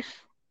police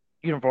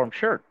uniform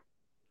shirt.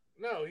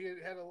 No, he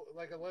had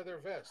a leather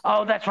vest.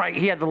 Oh, that's right.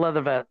 He had the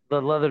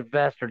leather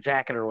vest or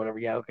jacket or whatever.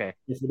 Yeah, okay.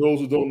 And for those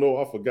who don't know,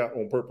 I forgot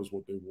on purpose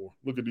what they wore.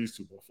 Look at these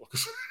two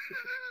motherfuckers.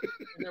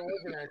 And there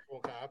was an actual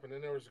cop, and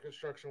then there was a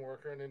construction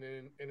worker, and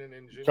an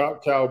engineer.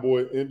 Cop,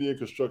 cowboy, Indian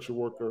construction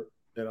worker,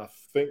 and I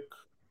think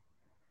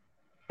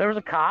there was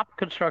a cop,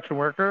 construction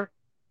worker,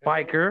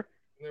 biker,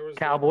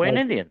 cowboy, and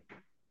Indian.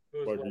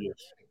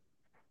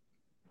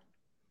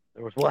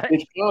 There was what?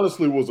 Which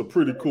honestly was a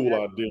pretty cool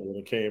idea when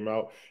it came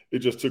out. It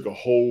just took a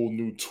whole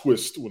new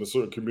twist when a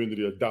certain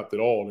community adopted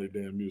all their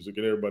damn music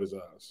in everybody's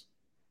eyes.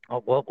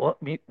 Oh,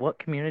 what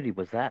community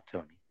was that,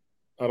 Tony?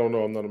 I don't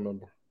know. I'm not a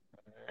member.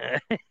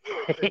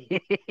 They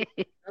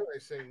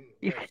sing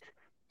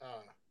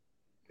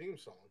theme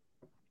song.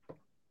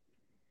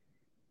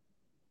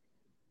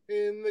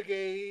 In the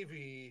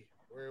Gavy,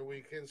 where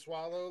we can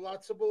swallow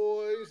lots of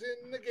boys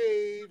in the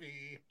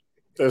Gavy.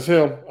 That's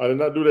him. I did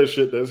not do that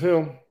shit. That's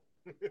him.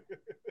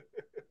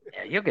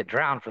 Yeah, you'll get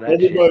drowned for that.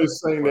 Everybody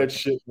sang that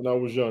shit when I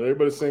was young.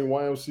 Everybody sang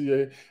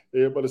YMCA.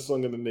 Everybody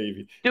sung in the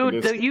Navy.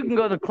 Dude, you can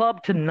go to the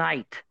club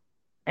tonight.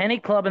 Any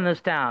club in this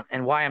town,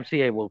 and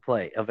YMCA will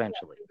play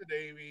eventually. The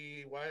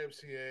Navy,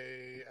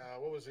 YMCA.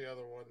 What was the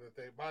other one that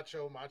they?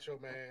 Macho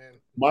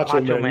Man.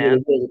 Macho Man. Yeah,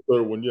 was the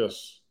third one.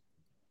 Yes.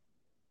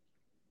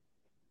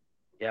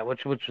 Yeah,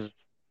 which was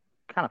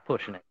kind of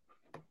pushing it.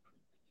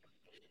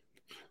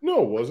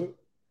 No, it wasn't,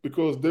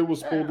 because they were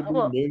supposed to be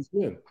men's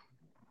men.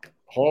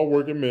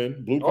 Hard-working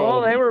men, blue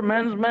collar. Oh, they were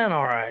men's men,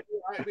 all right.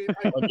 I mean,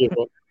 I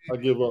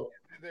give up.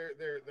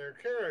 Their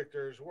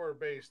characters were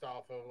based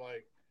off of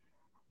like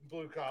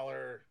blue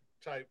collar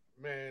type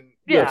men.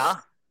 Yeah,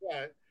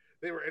 but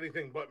they were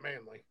anything but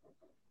manly.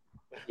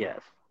 Yes.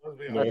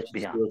 Let's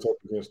be honest.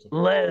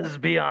 Let's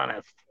be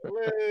honest.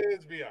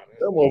 Let's be honest.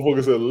 That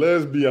motherfucker said,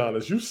 "Let's be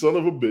honest, you son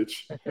of a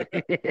bitch."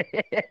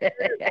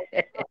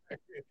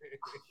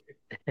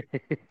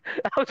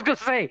 I was gonna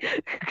say,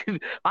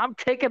 I'm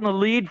taking the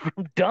lead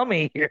from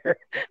Dummy here.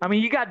 I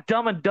mean, you got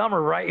Dumb and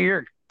Dumber right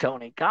here,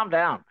 Tony. Calm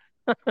down.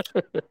 I'm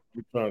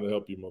trying to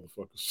help you,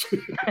 motherfuckers.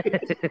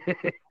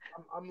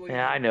 I'm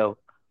yeah, I know.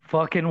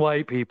 Fucking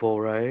white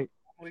people, right?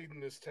 I'm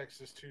leading this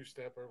Texas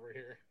two-step over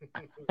here.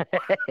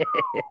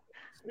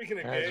 Speaking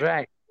of that's gay,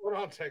 right. What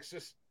on,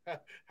 Texas?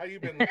 How you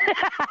been?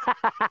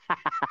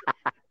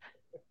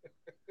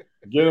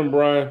 Get him,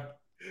 Brian.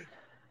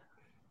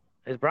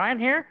 Is Brian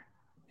here?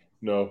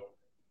 No.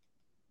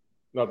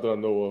 Not that I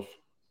know of.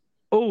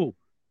 Oh,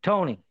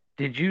 Tony,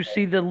 did you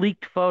see the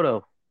leaked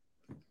photo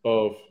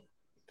of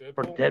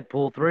for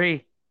Deadpool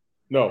 3?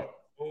 No.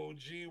 OG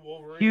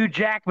Wolverine. Hugh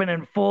Jackman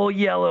in full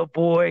yellow,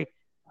 boy.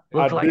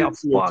 Looks like a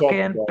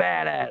fucking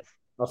badass.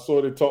 I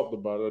saw they talked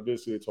about it. I did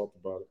see they talked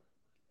about it.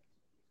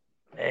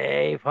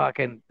 Hey,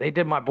 they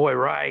did my boy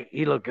right.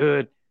 He looked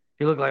good.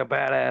 He looked like a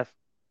badass.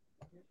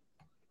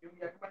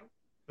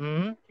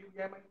 Mm-hmm.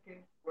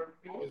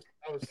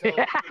 I was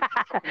telling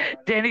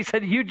Danny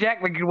said Hugh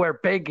Jackman can wear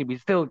pink and be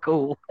still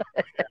cool.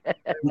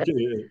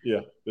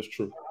 Yeah, that's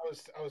true.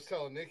 I was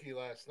telling Nikki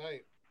last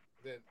night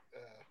that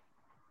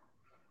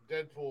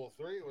Deadpool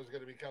 3 was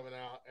going to be coming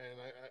out, and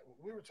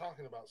we were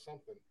talking about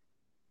something.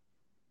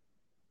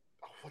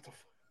 Oh, what the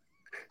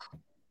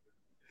fuck?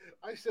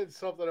 I said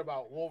something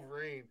about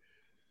Wolverine,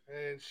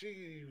 and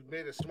she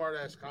made a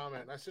smart-ass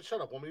comment. And I said,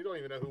 shut up, woman. You don't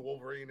even know who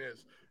Wolverine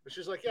is. And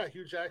she's like, yeah,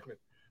 Hugh Jackman.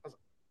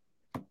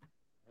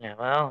 Yeah,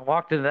 well,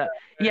 walked into that.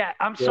 Yeah,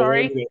 I'm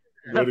sorry.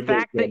 the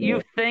fact that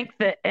you think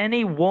that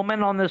any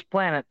woman on this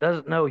planet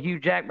doesn't know Hugh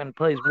Jackman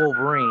plays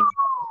Wolverine.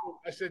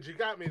 I said, you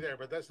got me there,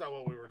 but that's not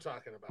what we were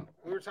talking about.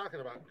 We were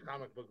talking about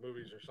comic book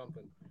movies or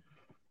something.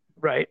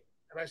 Right.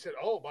 And I said,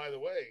 oh, by the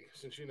way,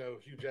 since you know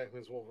Hugh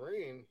Jackman's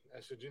Wolverine,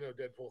 I said, you know,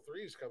 Deadpool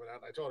 3 is coming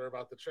out. And I told her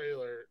about the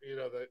trailer, you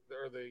know, the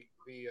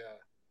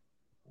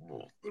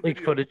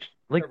leak footage.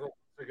 Several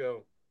months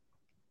ago,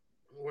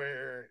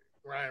 where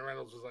Ryan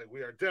Reynolds was like,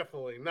 we are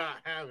definitely not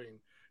having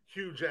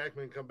Hugh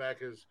Jackman come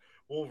back as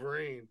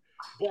Wolverine,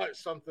 but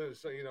something,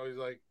 so, you know, he's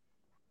like,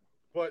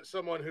 but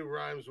someone who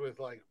rhymes with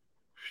like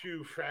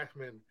Hugh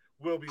Jackman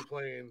will be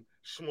playing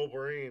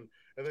Schmolverine.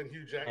 And then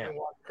Hugh Jackman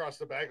walked across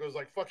the back and was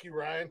like, fuck you,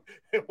 Ryan,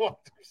 and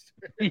walked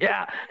upstairs.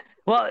 Yeah.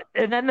 Well,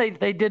 and then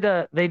they did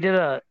a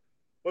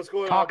what's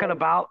going talking on,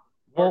 about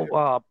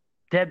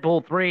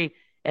Deadpool 3,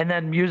 and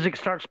then music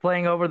starts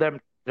playing over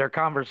their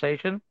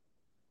conversation.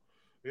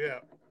 Yeah.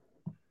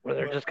 Where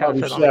they're just kind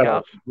of sitting on the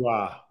couch.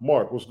 Wow.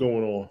 Mark, what's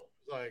going on?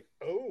 Like,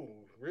 oh,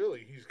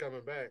 really? He's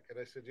coming back. And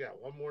I said, yeah,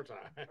 one more time.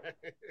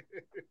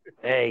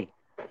 Hey,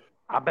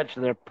 I bet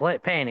you they're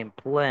paying him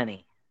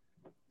plenty.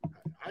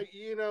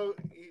 You know,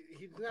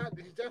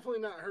 he's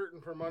definitely not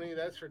hurting for money.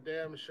 That's for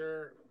damn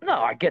sure. No,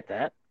 I get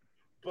that.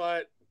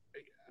 But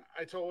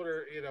I told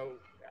her, you know,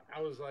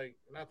 I was like,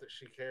 not that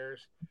she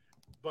cares,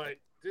 but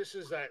this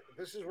is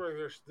where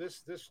there's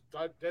this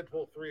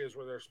Deadpool 3 is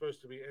where they're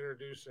supposed to be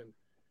introducing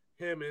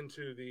him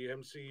into the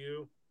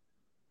MCU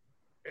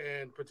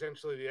and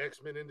potentially the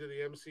X-Men into the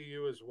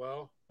MCU as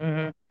well.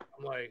 Mm-hmm.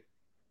 I'm like,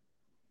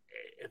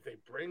 if they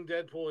bring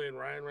Deadpool in,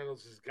 Ryan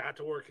Reynolds has got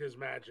to work his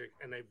magic,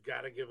 and they've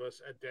got to give us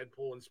a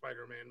Deadpool and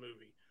Spider-Man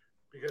movie.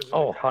 Because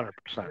 100%.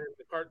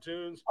 The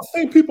cartoons. I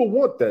think people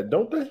want that,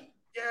 don't they?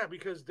 Yeah,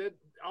 because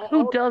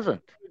who doesn't?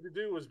 All he had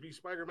to do was be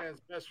Spider-Man's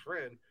best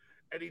friend,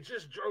 and he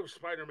just drove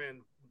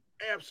Spider-Man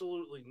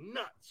absolutely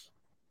nuts.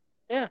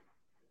 Yeah.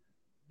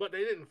 But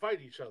they didn't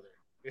fight each other.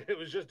 It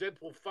was just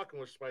Deadpool fucking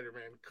with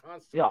Spider-Man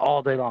constantly. Yeah,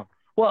 all day long.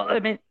 Well, I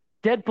mean,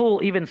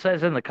 Deadpool even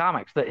says in the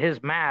comics that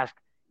his mask,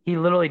 he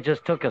literally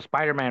just took a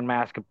Spider-Man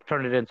mask and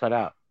turned it inside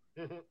out.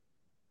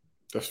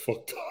 That's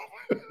fucked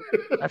up.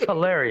 That's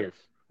hilarious.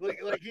 Like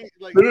it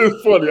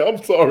is funny. I'm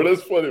sorry,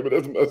 that's funny, but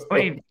that's messed up.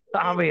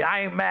 I mean,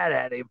 I ain't mad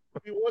at him.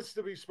 He wants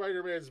to be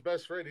Spider-Man's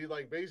best friend. He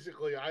like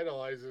basically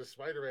idolizes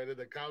Spider-Man in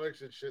the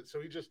comics and shit.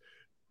 So he just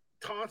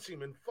taunts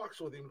him and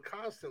fucks with him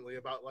constantly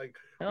about like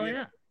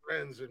being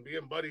friends and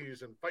being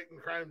buddies and fighting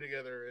crime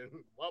together and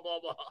blah blah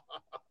blah.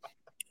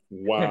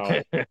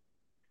 Wow.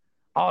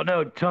 Oh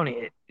no,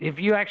 Tony! If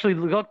you actually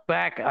look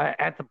back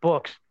at the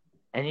books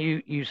and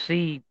you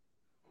see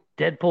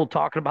Deadpool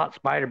talking about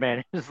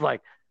Spider-Man, it's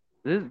like,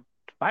 this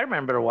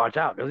Spider-Man better watch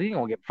out because he's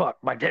gonna get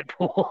fucked by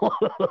Deadpool.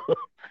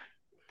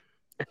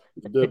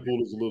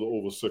 Deadpool is a little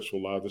over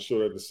sexualized. I showed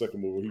that in the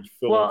second movie.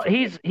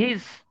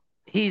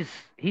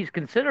 He's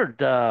considered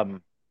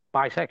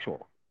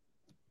bisexual.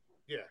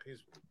 Yeah,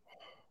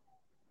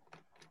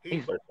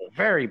 he's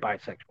very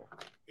bisexual.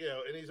 You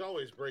know, and he's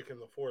always breaking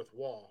the fourth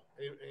wall.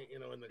 You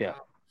know, in the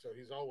comics, so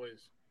he's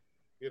always,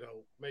 you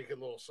know, making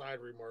little side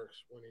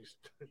remarks when he's.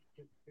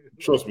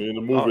 Trust me, in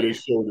the movie they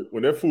showed it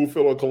when that fool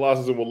fell on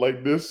Colossus and was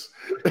like this.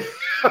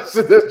 I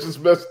said that's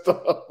just messed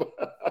up.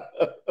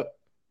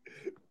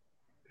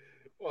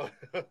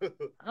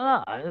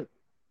 I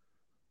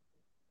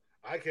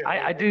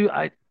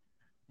can't.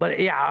 But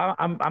yeah,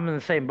 I'm in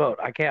the same boat.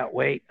 I can't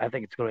wait. I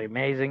think it's going to be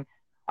amazing.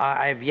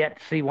 I've yet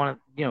to see one of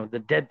the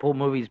Deadpool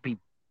movies be.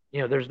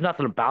 There's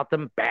nothing about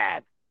them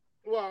bad.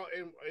 Well,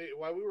 and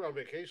while we were on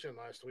vacation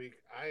last week,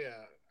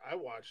 I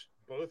watched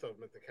both of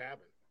them at the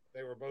cabin.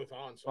 They were both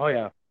on. So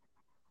yeah.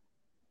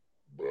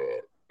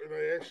 And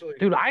I actually,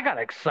 dude, I got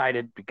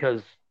excited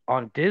because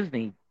on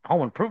Disney,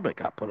 Home Improvement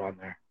got put on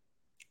there.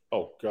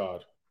 Oh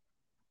God.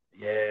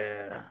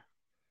 Yeah.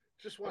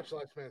 Just watch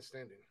Last Man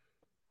Standing.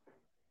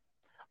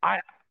 I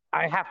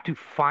have to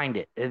find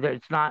it.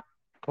 It's not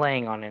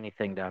playing on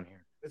anything down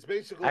here. It's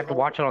basically I have to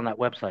watch it on that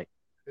website.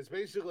 It's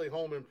basically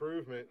Home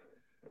Improvement,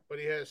 but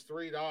he has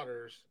 3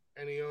 daughters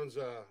and he owns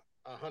a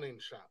hunting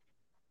shop.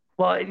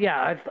 Well,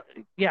 yeah,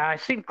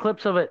 I've seen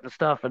clips of it and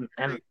stuff, and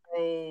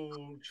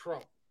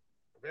Trump,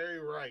 very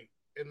right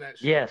in that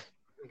show. Yes,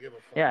 give a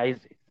fuck. Yeah,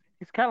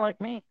 he's kind of like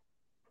me,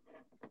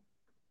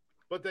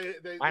 but they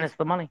minus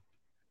the money.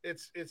 They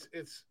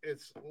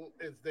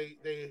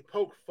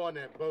poke fun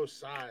at both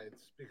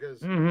sides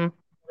because one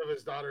of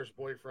his daughter's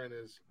boyfriend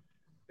is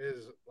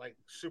like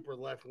super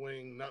left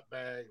wing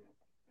nutbag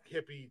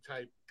hippie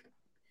type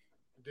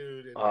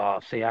dude.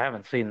 And see, I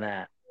haven't seen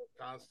that.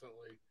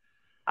 Constantly.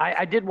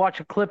 I did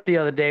watch a clip the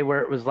other day where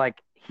it was like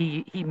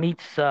he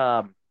meets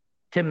Tim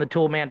the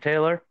Toolman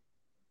Taylor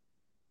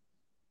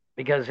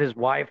because his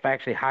wife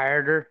actually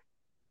hired her.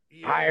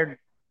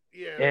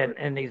 Yeah.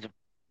 And he's.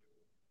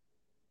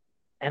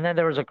 And then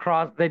there was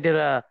they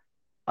did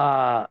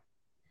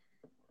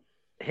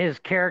his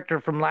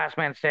character from Last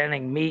Man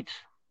Standing meets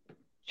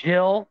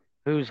Jill,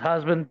 whose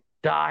husband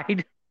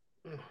died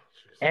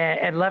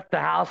and left the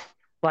house.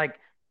 Like,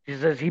 she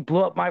says, he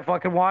blew up my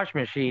fucking wash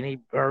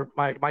machine, or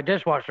my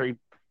dishwasher.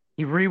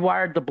 he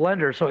rewired the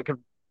blender so it could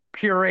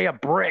puree a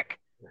brick,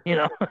 you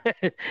know.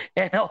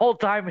 And the whole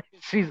time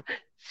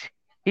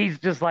he's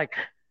just like,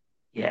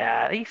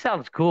 yeah, he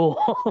sounds cool.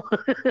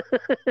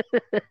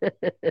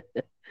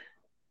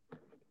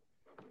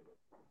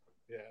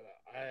 Yeah,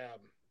 I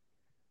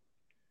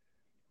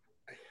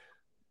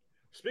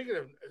speaking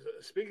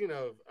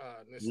of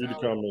Read the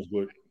comments,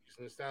 Glick.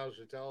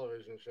 nostalgia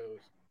television shows,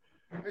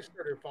 I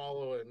started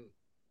following,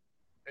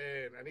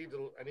 and I need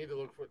to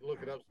look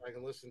it up so I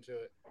can listen to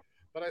it.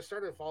 But I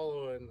started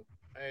following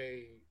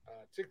a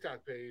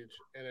TikTok page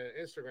and an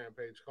Instagram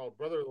page called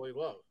Brotherly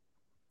Love,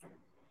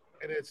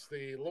 and it's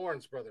the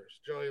Lawrence brothers,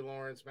 Joey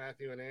Lawrence,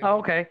 Matthew, and Andy. Oh,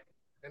 okay.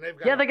 And they've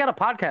got they got a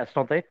podcast,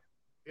 don't they?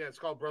 Yeah, it's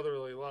called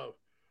Brotherly Love.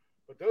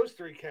 But those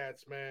three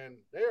cats, man,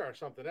 they are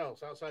something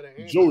else outside of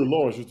Andy. Joey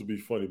Lawrence used to be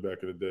funny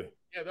back in the day.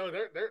 Yeah, no,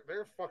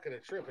 they're fucking a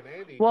trip. And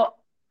Andy, well,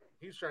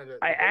 he's trying to.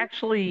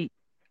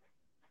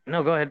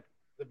 No, go ahead.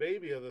 The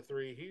baby of the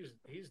three,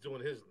 he's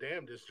doing his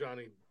damnedest,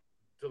 Johnny,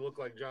 to look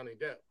like Johnny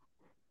Depp.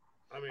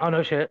 I mean, oh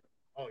no shit.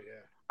 Oh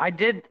yeah. I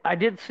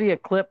did see a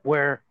clip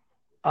where,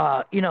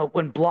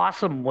 when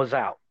Blossom was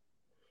out,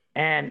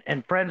 and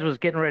Friends was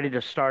getting ready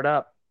to start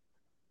up,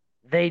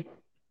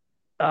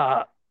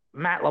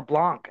 Matt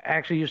LeBlanc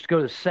actually used to go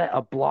to the set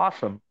of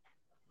Blossom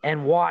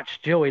and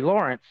watch Joey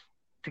Lawrence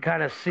to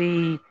kind of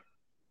see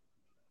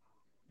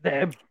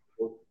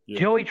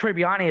Joey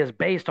Tribbiani is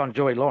based on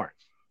Joey Lawrence.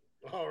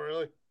 Oh,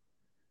 really?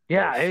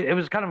 Yeah, nice. It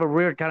was kind of a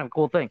weird, kind of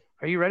cool thing.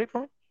 Are you ready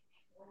for me?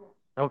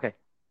 Okay.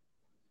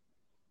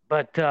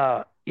 But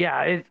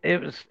it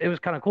was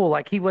kind of cool.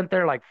 Like he went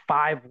there like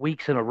 5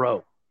 weeks in a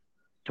row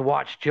to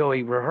watch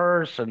Joey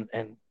rehearse and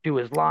do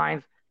his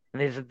lines.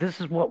 And they said, "This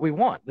is what we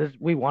want.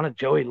 We want a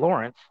Joey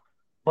Lawrence,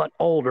 but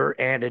older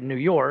and in New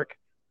York,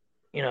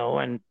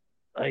 and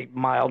a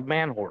mild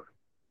man whore."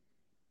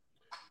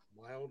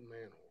 Mild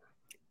man whore.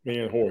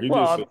 Man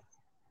whore.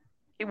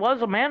 He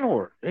was a man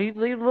whore. He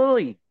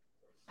literally.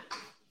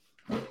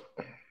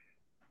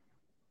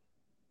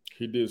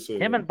 He did say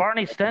him that. And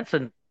Barney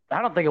Stinson.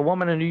 I don't think a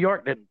woman in New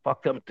York didn't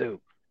fuck them too.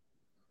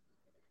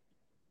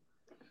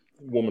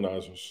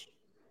 Womanizers.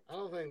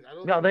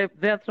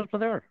 That's what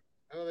they were.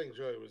 I don't think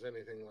Joey was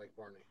anything like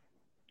Barney.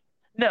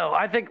 No,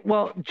 I think,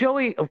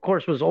 Joey, of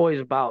course, was always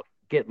about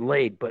getting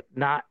laid, but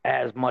not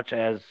as much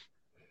as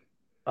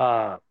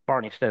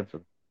Barney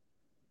Stinson.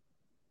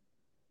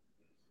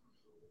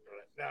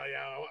 Now,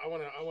 yeah, I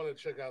want to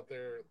check out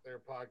their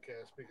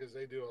podcast because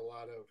they do a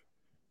lot of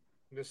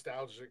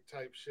nostalgic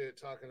type shit,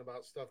 talking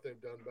about stuff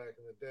they've done back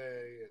in the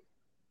day,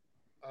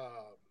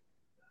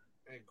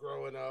 and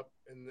growing up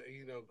in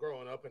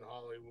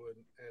Hollywood,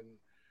 and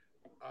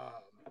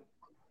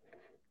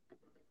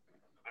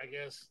I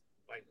guess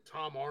like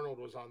Tom Arnold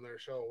was on their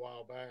show a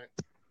while back,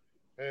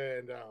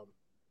 and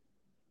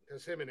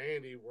because him and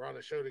Andy were on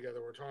a show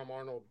together where Tom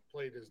Arnold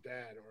played his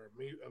dad or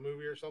a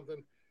movie or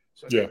something.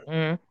 So yeah.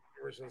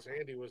 Ever since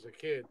Andy was a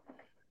kid,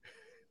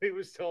 he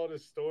was telling a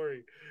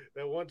story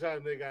that one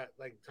time they got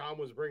Tom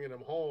was bringing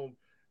him home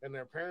and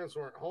their parents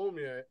weren't home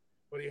yet,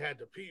 but he had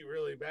to pee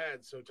really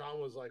bad. So Tom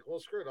was like,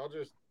 "Well, screw it, I'll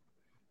just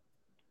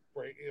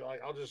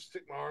I'll just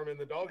stick my arm in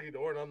the doggy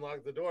door and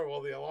unlock the door."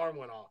 Well, the alarm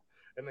went off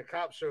and the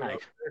cops showed up.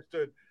 There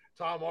stood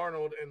Tom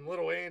Arnold and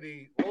little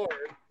Andy Lawrence.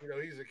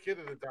 He's a kid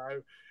at the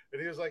time,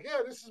 and he was like,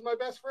 "Yeah, this is my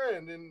best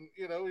friend," and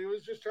he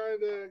was just trying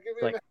to give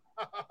me.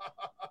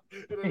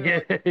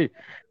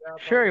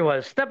 Sure he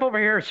was. Step over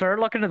here, sir.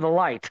 Look into the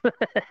light.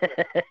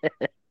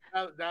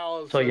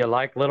 now so you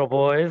like little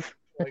boys?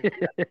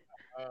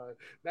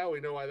 Now we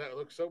know why that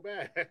looks so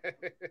bad.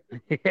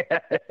 Yeah.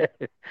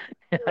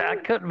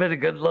 That couldn't have been a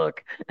good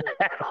look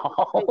at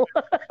all.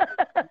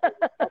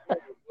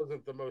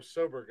 Wasn't the most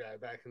sober guy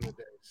back in the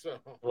day, so.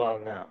 Well,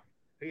 no.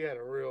 He had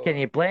a real. Can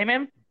you blame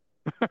him?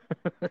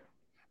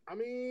 I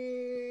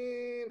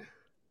mean,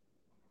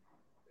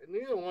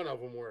 neither one of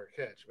them were a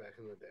catch back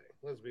in the day.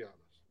 Let's be honest.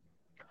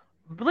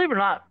 Believe it or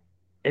not,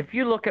 if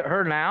you look at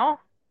her now,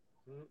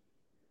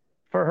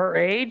 for her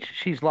age,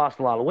 she's lost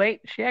a lot of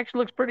weight. She actually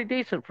looks pretty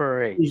decent for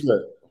her age.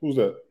 Who's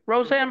that?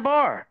 Roseanne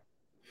Barr.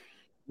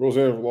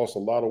 Roseanne lost a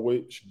lot of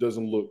weight. She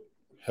doesn't look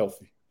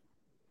healthy.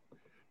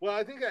 Well,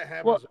 I think that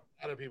happens with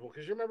a lot of people.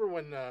 Because you remember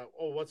when,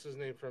 what's his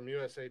name from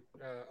USA,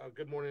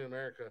 Good Morning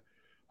America?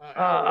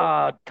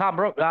 Al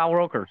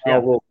Roker. Yeah.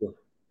 Al Roker.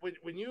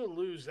 When you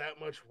lose that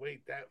much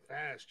weight that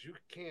fast, you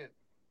can't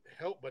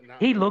help but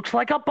not. He looks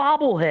like a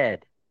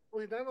bobblehead.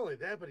 Well, not only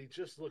that, but he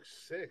just looks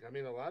sick. I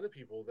mean, a lot of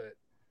people that.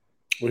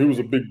 Well, he was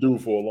a big dude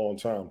for a long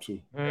time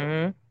too.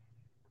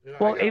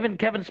 Mm-hmm. Even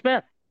Kevin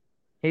Smith,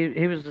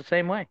 he was the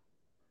same way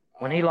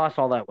when he lost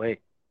all that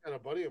weight. And a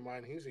buddy of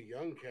mine, he's a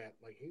young cat,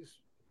 he's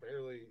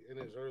barely in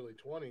his early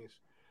 20s,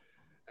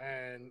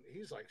 and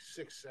he's like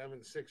 6'7",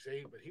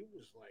 6'8", but he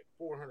was like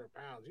 400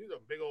 pounds. He's a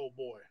big old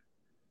boy,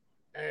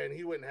 and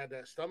he went and had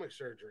that stomach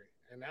surgery,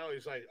 and now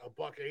he's like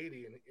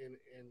 $180,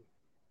 and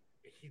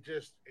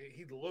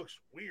he looks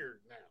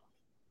weird now.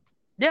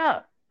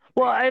 Yeah.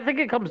 Well, I think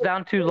it comes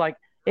down to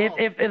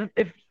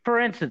if for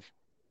instance,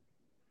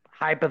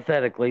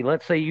 hypothetically,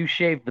 let's say you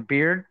shaved the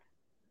beard,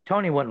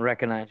 Tony wouldn't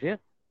recognize you.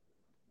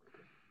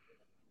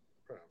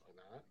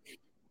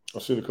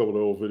 I've seen a couple of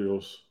old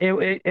videos.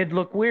 It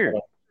looked weird.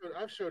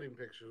 I've showed him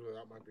pictures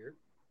without my beard.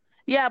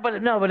 Yeah, but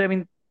I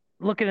mean,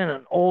 looking at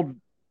an old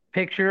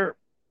picture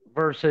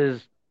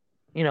versus,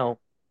 quote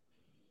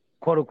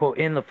unquote,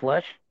 in the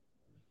flesh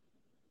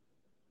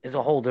is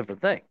a whole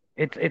different thing.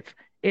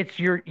 It's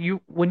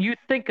you when you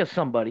think of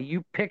somebody,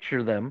 you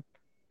picture them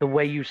the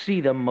way you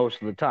see them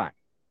most of the time.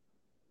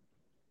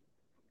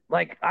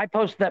 Like I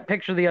posted that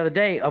picture the other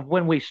day of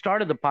when we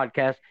started the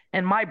podcast,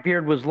 and my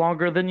beard was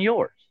longer than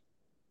yours.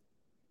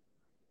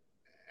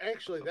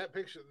 Actually, that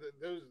picture,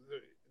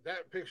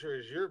 that picture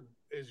is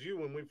you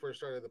when we first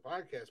started the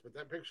podcast, but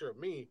that picture of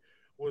me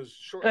was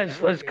short. It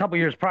was a couple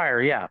years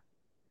prior, yeah.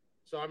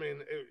 So I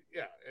mean,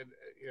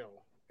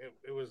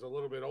 it was a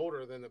little bit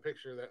older than the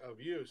picture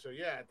of you. So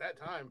yeah, at that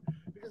time,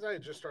 because I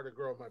had just started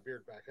growing my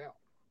beard back out,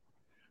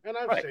 and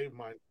I've shaved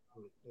mine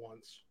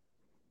once.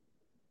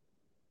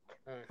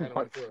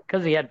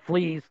 Because he had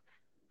fleas.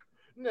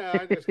 No,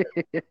 I just got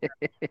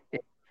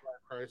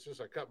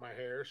crisis. I cut my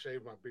hair,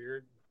 shaved my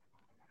beard.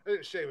 I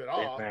didn't shave it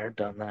off. I've never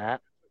done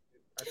that.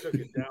 I took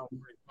it down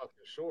pretty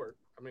fucking short.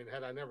 I mean,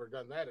 had I never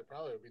done that, it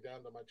probably would be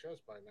down to my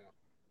chest by now.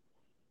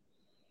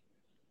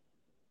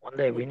 One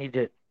day we need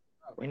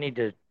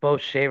to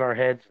both shave our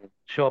heads and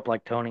show up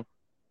like Tony.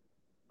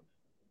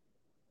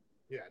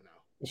 Yeah, no.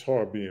 It's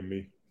hard being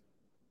me.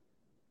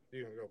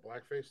 You gonna go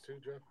blackface too,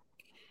 Jeff?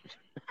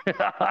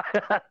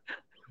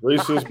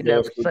 Racist. I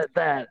never said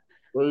that.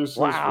 Racist,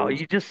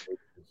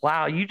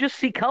 wow, you just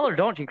see color,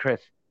 don't you,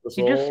 Chris?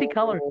 You just see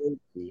color.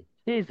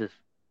 Jesus.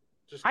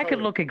 I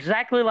could look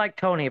exactly like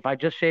Tony if I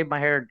just shaved my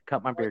hair and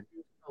cut my beard.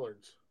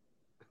 Colors.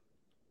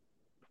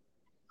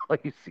 All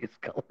you see is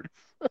colors.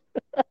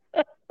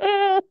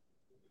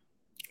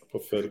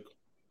 Pathetic.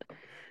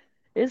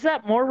 Is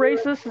that more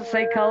racist to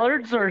say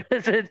coloreds, or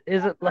is it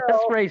less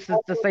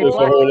racist to say It's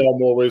black? a whole lot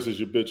more racist,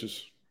 you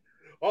bitches.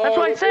 That's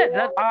what I said.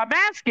 I'm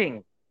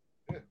asking.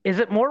 Is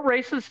it more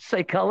racist to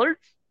say coloreds?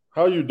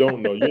 How you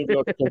don't know? You ain't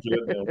got to come to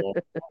that damn long.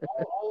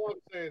 All I'm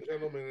saying,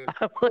 gentlemen, is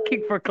I'm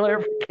looking for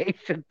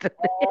clarification today.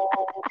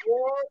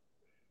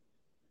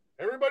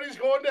 Everybody's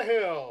going to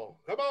hell.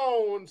 Come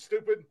on,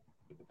 stupid.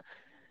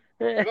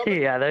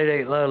 Yeah, they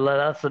ain't let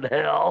us in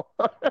hell.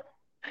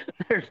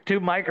 There's 2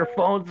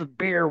 microphones and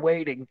beer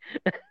waiting.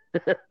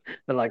 They're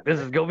like, this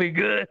is going to be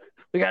good.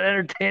 We got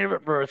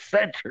entertainment for a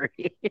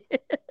century.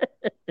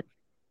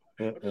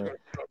 I'm just going to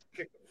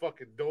kick the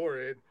fucking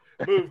door in.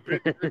 Move,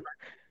 bitch.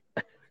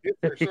 Yes,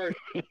 sir, sorry.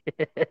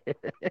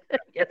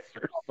 Yes,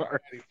 sir,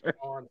 sorry, sir.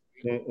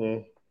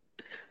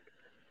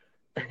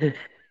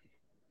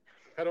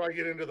 How do I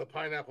get into the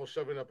pineapple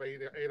shoving up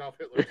Adolf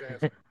Hitler's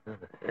ass?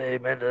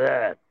 Amen to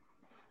that.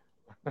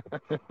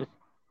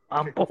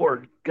 I'm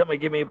bored. Come and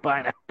give me a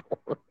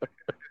pineapple.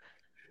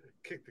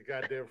 Kick the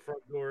goddamn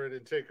front door in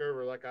and take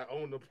over like I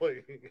own the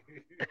place.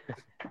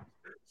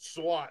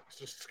 SWAT,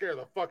 just scare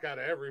the fuck out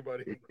of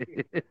everybody.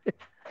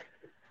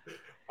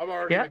 I'm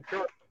already in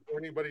charge before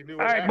anybody knew.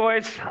 All right,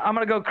 boys, I'm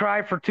gonna go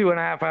cry for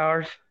 2.5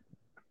 hours.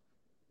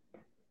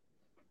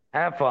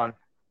 Have fun.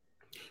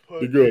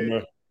 Be good,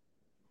 man.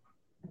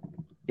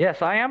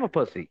 Yes, I am a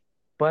pussy,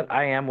 but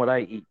I am what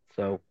I eat.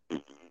 So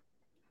you'd be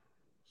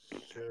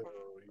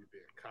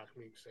a cock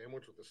meat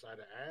sandwich with a side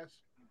of ass?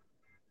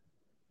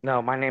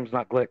 No, my name's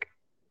not Glick.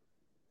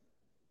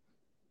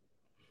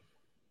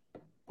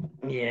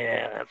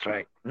 Yeah, that's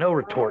right. No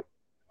retort.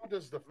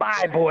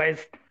 Bye, boys.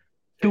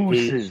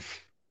 Deuces.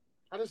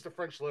 How does the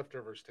French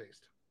leftovers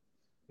taste?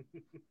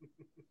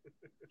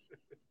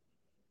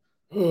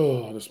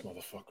 Oh, this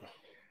motherfucker.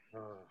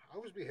 I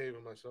was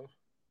behaving myself.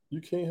 You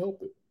can't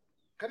help it.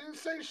 I didn't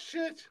say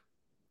shit.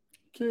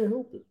 You can't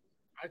help it.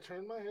 I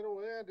turned my head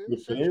away. I didn't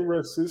say shit. If it ain't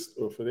racist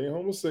or if it ain't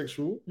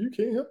homosexual, you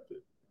can't help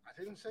it. I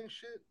didn't say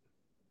shit.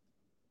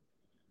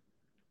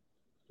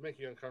 Make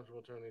you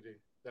uncomfortable, Tony D?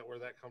 That we're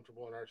that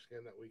comfortable in our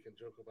skin that we can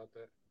joke about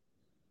that?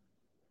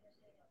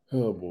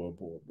 Oh, boy.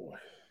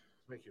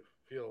 Make you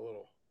feel a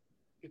little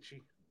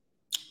itchy?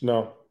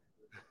 No.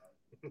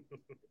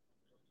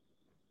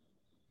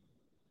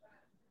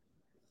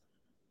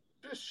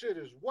 This shit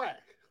is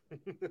whack.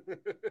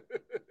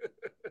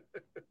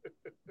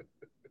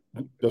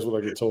 That's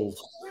what I get told.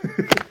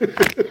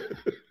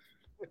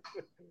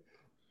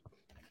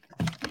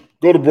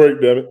 Go to break,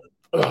 damn it.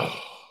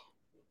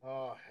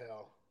 Oh,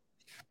 hell.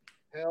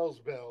 Hell's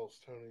bells,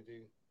 Tony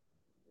D.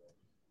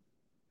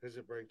 Is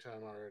it break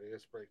time already?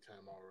 It's break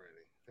time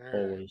already. All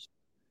right. Always.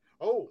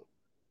 Oh,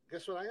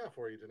 guess what I got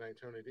for you tonight,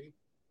 Tony D?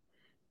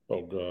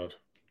 Oh, God.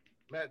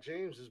 Matt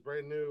James'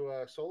 brand new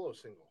solo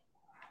single.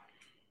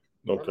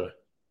 Okay.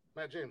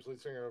 Matt James,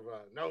 lead singer of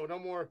No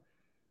More.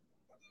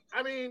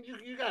 I mean,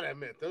 you got to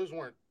admit, those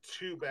weren't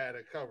too bad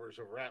at covers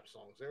of rap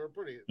songs. They were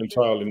pretty.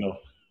 Entirely no.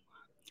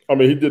 I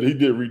mean, he did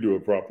redo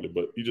it properly,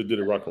 but he just did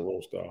it rock and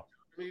roll style.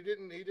 I mean,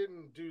 he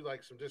didn't do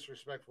like some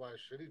disrespectful ass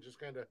shit. He just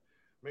kind of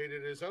made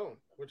it his own,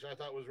 which I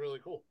thought was really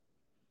cool.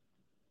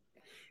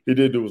 He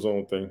did do his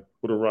own thing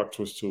with a rock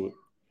twist to it.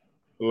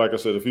 Like I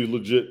said, if he's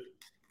legit,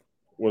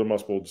 what am I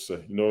supposed to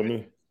say? You know what I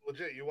mean?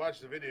 legit. You watch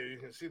the video, you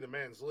can see the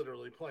man's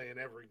literally playing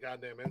every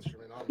goddamn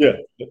instrument on there.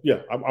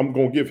 Yeah. I'm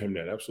going to give him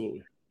that.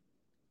 Absolutely.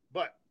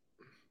 But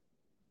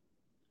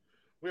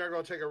we are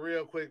going to take a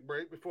real quick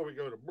break. Before we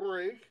go to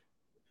break,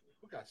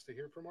 we got to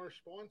hear from our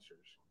sponsors.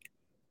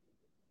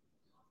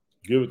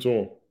 Give it to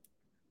him.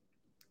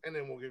 And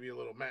then we'll give you a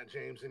little Matt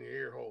James in your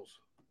ear holes.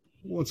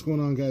 What's going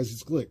on, guys?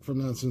 It's Glick from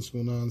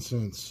Nonsensical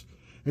Nonsense.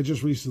 And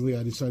just recently,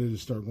 I decided to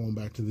start going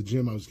back to the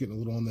gym. I was getting a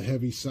little on the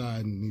heavy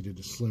side and needed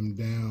to slim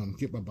down,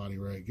 get my body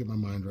right, get my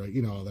mind right,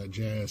 all that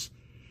jazz.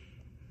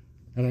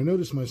 And I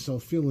noticed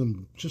myself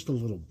feeling just a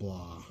little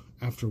blah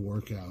after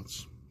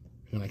workouts.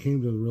 And I came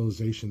to the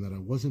realization that I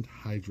wasn't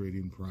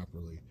hydrating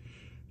properly.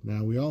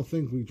 Now, we all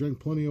think we drink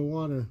plenty of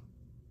water,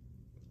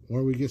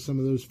 or we get some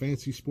of those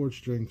fancy sports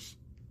drinks,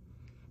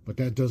 but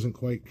that doesn't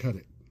quite cut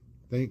it.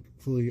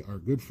 Thankfully, our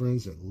good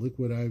friends at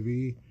Liquid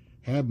IV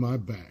have my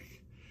back.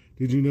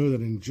 Did you know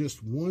that in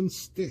just one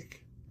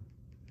stick,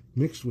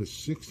 mixed with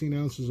 16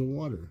 ounces of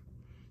water,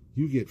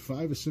 you get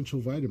 5 essential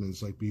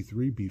vitamins like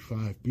B3,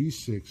 B5,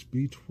 B6,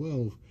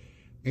 B12,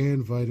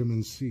 and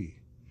vitamin C.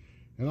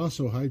 It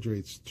also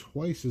hydrates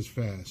twice as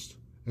fast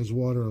as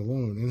water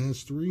alone and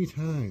has 3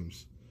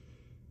 times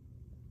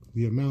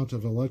the amount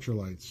of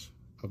electrolytes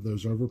of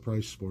those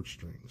overpriced sports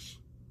drinks.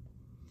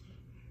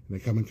 And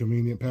they come in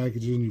convenient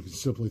packaging. You can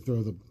simply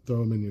throw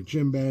them in your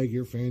gym bag,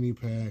 your fanny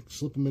pack,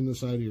 slip them in the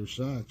side of your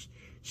socks.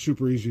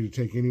 Super easy to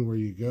take anywhere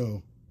you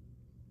go.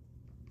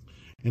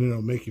 And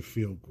it'll make you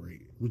feel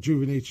great.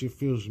 Rejuvenates you,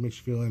 makes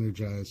you feel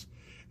energized,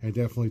 and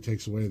definitely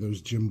takes away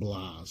those gym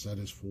blahs, that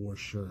is for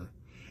sure.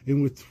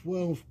 And with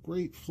 12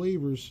 great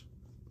flavors,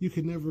 you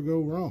can never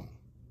go wrong.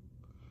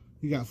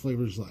 You got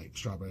flavors like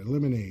strawberry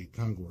lemonade,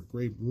 Concord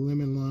grape,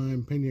 lemon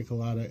lime, pina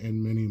colada,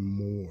 and many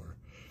more.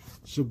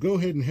 So go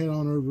ahead and head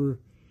on over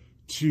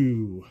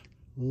to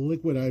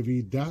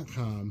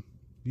liquidiv.com.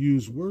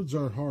 Use Words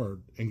Are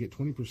Hard and get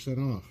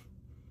 20% off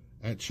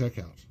at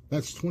checkout.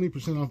 That's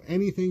 20% off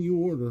anything you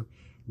order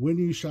when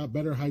you shop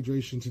Better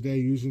Hydration today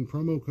using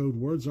promo code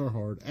Words Are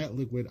Hard at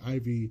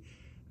liquidiv.com.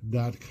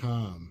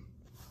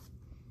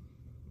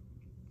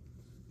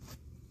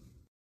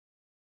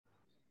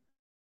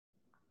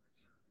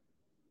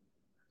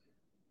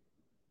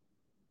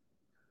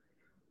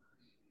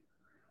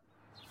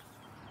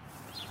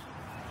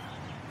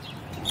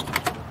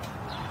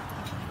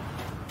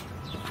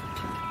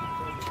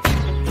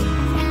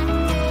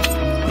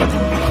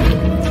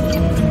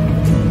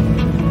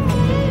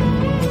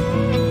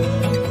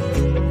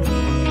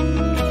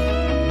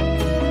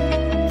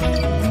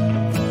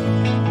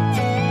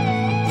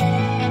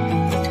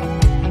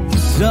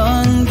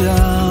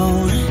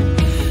 Sundown,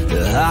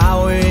 the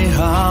highway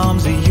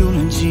hums a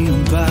eulogy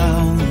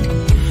about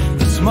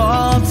a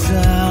small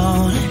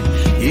town.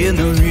 In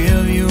the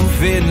rear view,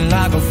 fading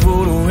like a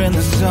photo in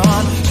the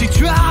sun. She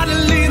tried to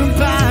lead him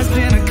past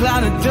in a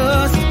cloud of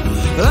dust.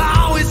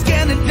 Always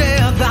scared to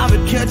death, I've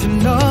been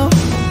catching up.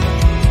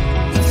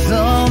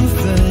 Some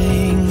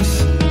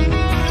things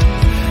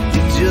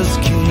you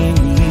just can't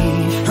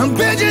leave. I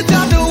bet you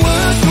thought the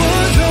worst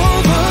was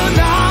over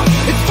now.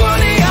 It's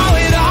funny how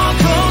it all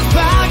comes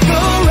back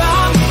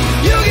around.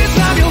 You can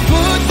slam your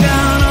foot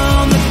down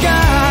on the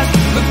gas,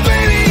 but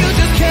baby, you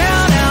just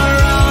can't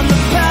outrun the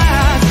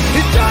past.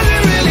 It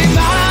doesn't really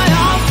matter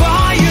how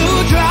far you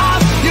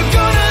drive. You're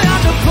gonna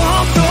have to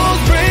pump those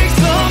brakes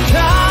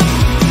sometime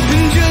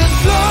and just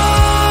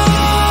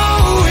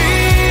slow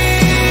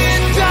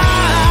it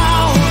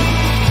down.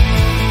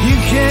 You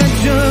can't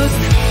just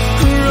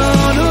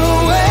run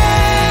away,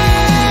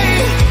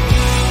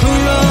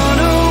 run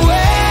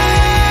away.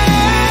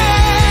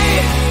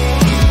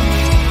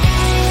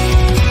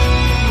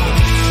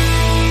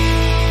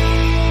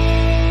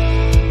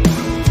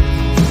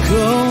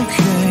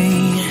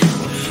 Cocaine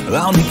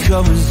only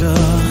covers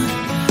up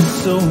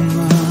so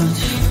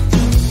much,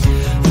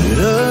 but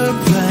her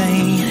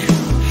pain,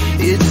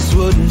 it just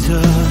wouldn't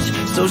touch,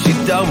 so she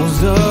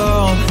doubles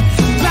up.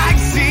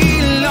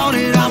 Backseat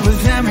loaded up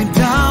with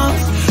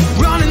hand-me-downs,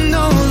 running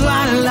those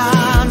line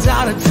lines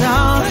out of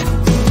town.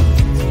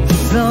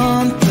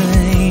 Some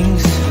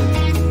things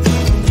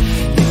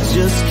you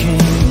just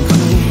can't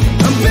quit.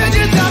 I bet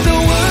you thought the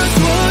worst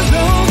was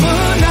over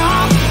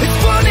now. It's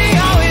funny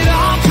how it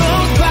all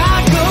comes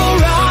back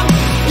around.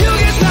 You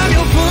can slam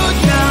your foot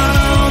down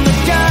on the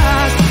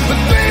gas, but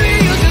baby,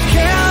 you just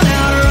can't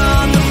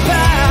outrun the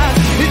past.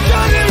 It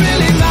doesn't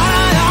really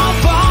matter how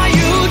far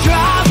you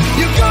drive.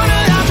 You're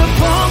gonna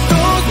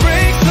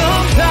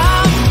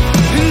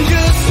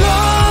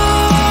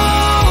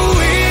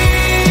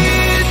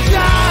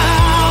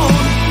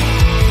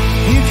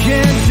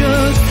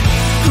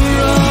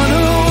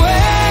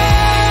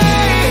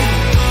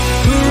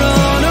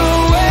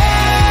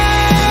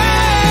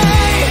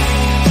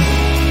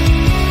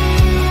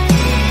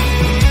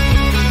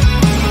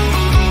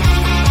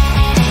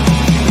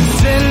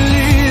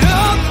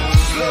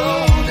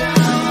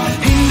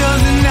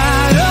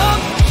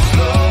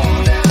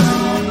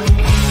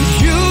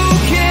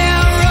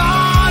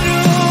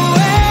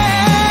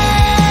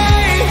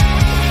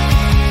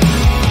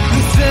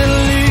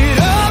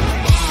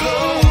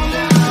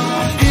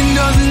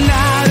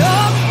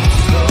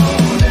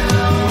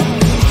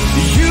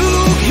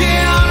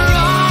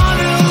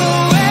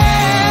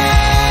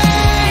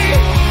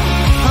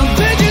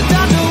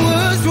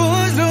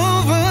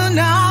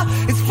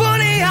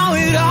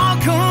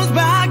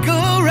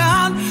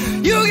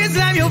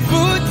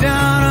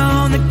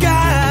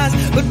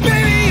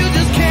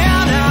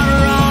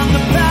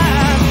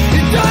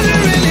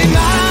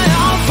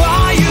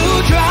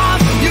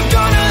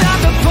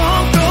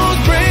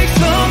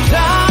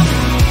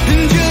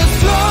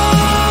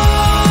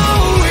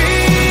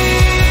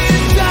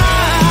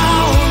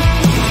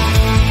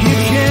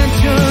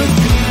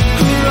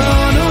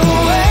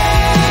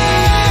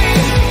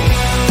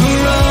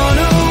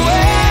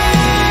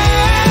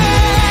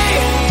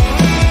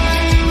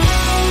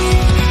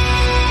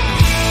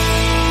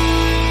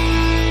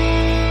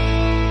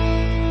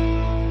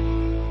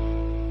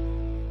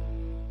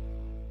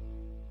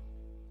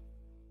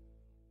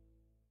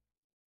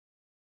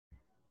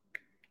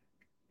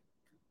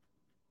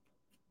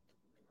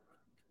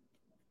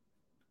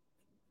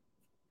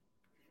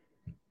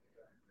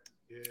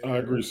Yeah. I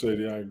agree,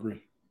 Sadie. I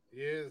agree.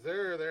 Yes,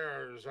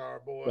 there's our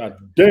boy. God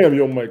damn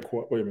your mic.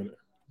 Wait a minute.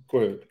 Go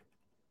ahead.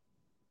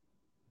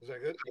 Is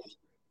that good?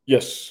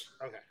 Yes.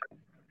 Okay.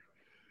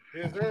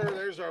 Yes,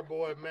 there's our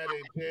boy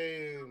Matty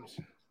James,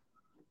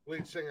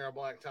 lead singer of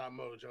Blacktop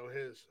Mojo,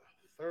 his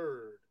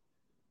third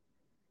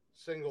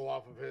single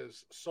off of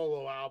his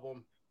solo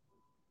album.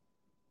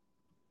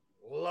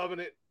 Loving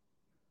it.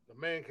 The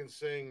man can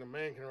sing. The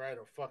man can write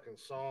a fucking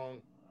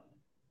song.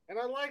 And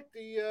I like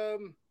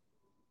the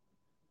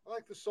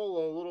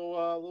solo a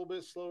little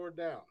bit slower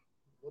down,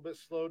 a little bit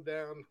slowed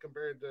down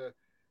compared to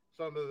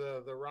some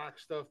of the rock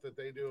stuff that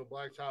they do at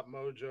Blacktop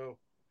Mojo.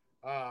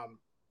 I'm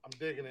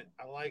digging it.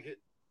 I like it.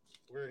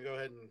 We're gonna go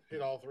ahead and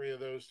hit all three of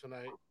those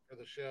tonight for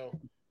the show,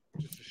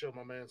 just to show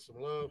my man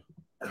some love.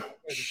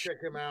 And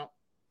check him out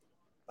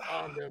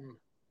on them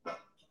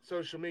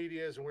social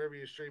medias and wherever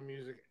you stream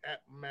music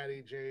at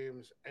Matty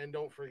James. And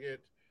don't forget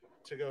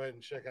to go ahead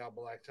and check out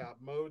Blacktop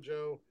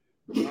Mojo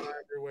on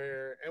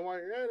everywhere. And while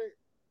you're at it,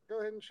 go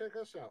ahead and check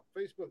us out.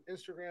 Facebook,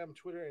 Instagram,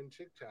 Twitter, and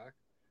TikTok.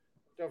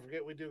 Don't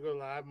forget we do go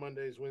live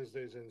Mondays,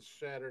 Wednesdays, and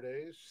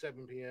Saturdays,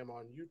 7 p.m.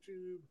 on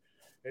YouTube.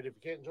 And if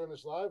you can't join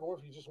us live, or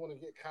if you just want to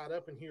get caught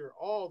up and hear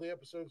all the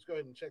episodes, go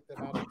ahead and check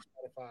them out on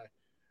Spotify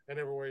and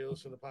everywhere you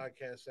listen to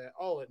podcasts at.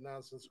 All at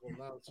Nonsensical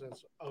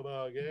Nonsense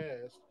about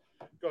gas.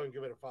 Go ahead and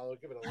give it a follow,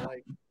 give it a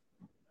like,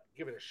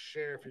 give it a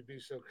share if you'd be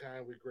so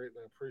kind. We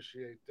greatly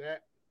appreciate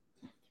that.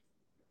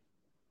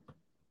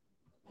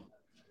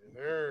 And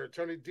there,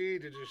 Tony D,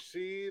 did you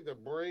see the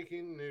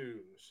breaking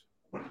news?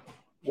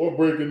 What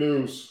breaking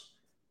news?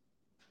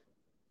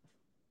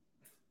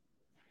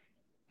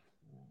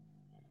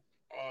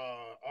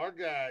 Our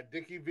guy,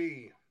 Dickie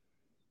V,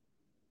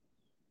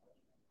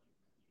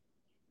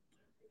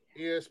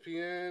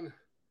 ESPN's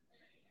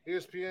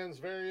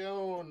very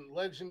own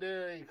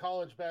legendary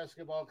college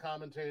basketball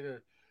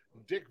commentator,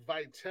 Dick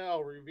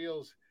Vitale,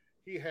 reveals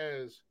he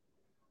has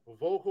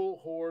vocal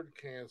cord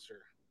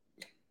cancer.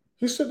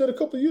 He said that a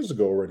couple of years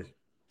ago already.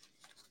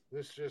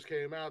 This just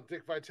came out.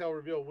 Dick Vitale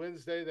revealed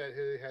Wednesday that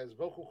he has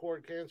vocal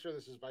cord cancer.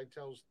 This is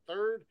Vitale's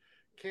third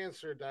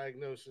cancer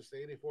diagnosis. The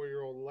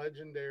 84-year-old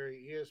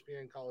legendary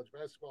ESPN college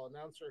basketball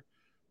announcer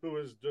who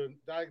was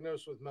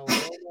diagnosed with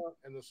melanoma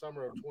in the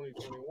summer of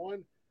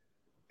 2021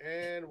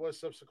 and was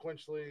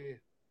subsequently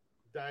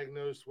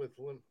diagnosed with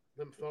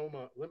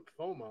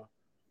lymphoma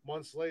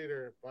months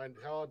later.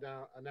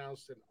 Vitale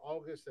announced in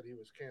August that he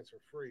was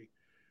cancer-free.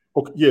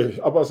 Okay, yeah,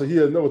 I'm about to say he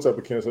had no type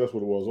of cancer. That's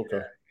what it was. Okay.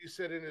 Yeah, he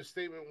said in his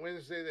statement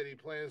Wednesday that he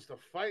plans to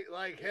fight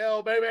like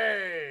hell,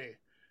 baby,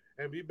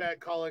 and be back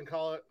calling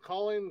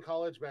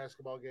college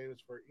basketball games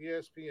for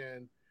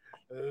ESPN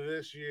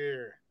this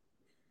year.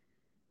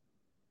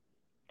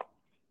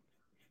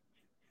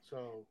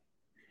 So,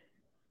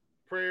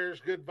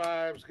 prayers, good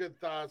vibes, good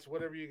thoughts,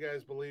 whatever you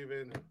guys believe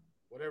in,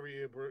 whoever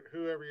you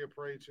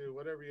pray to,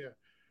 whatever you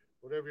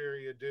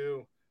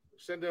do,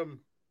 send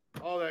them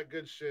all that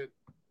good shit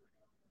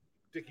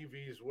Dickie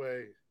V's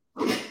way.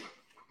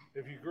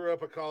 If you grew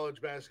up a college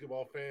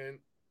basketball fan,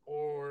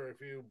 or if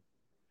you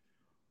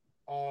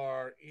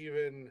are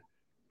even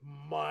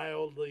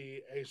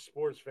mildly a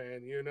sports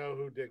fan, you know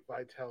who Dick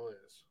Vitale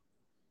is.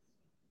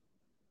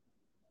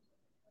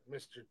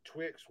 Mr.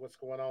 Twix, what's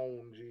going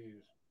on?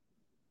 Jeez.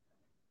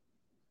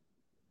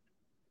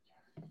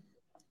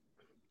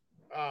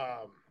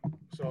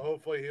 So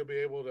hopefully he'll be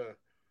able to.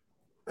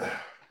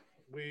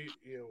 We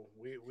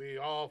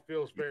all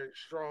feel very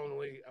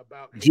strongly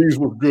about. Jeez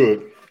was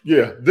good.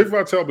 Yeah, Dick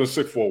Vitale been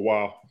sick for a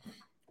while.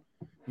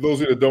 For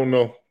those of you that don't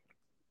know,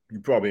 you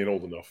probably ain't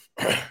old enough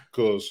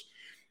because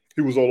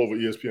he was all over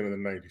ESPN in the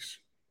 90s.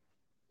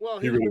 Well,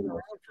 he's been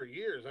around for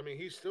years. I mean,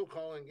 he's still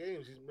calling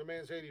games. The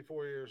man's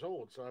 84 years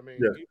old. So, I mean,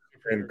 yeah.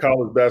 And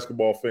college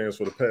basketball fans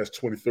for the past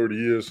 20, 30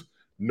 years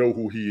know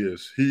who he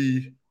is.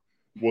 He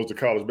was the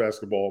college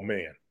basketball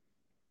man.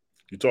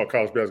 You talk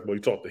college basketball,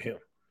 you talk to him.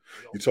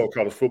 You talk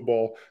college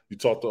football, you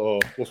talk to,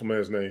 what's my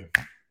man's name?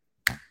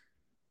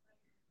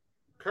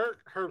 Kirk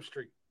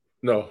Herbstreit.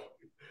 No.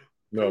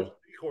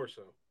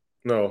 Corso.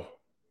 No.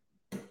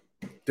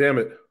 Damn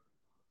it.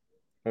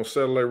 On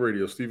satellite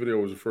radio, Stephen A.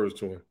 always refers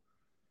to him.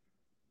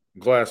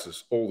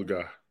 Glasses, older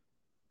guy.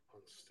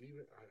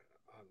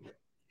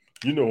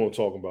 You know who I'm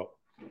talking about.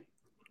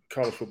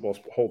 College football.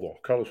 Hold on.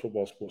 College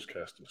football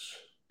sportscasters.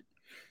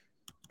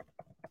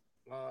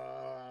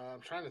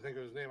 I'm trying to think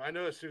of his name. I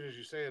know as soon as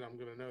you say it, I'm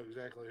going to know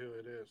exactly who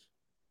it is.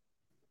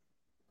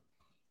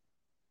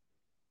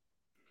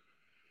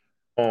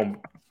 I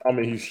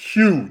mean, he's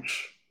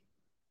huge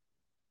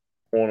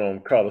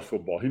on college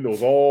football. He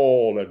knows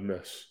all that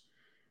mess.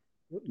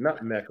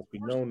 Not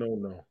McAfee.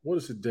 No. What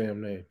is his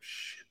damn name?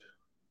 Shit.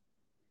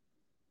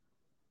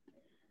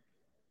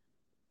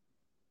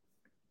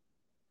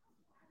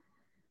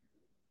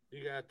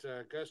 You got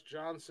Gus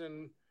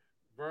Johnson,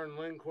 Vern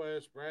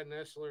Lindquist, Brad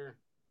Nessler.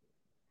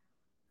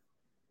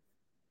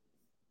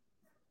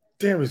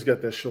 Damn, he's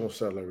got that show on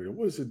satellite radio.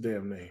 What is his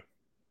damn name?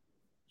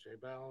 Jay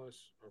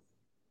Billis or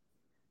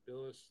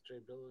Jay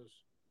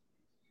Billis.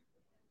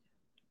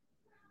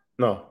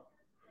 No.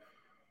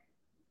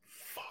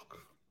 Fuck.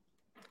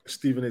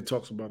 Stephen A.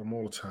 talks about him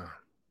all the time.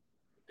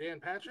 Dan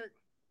Patrick?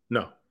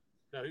 No,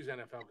 No, he's an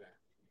NFL guy.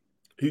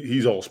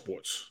 he's all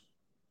sports.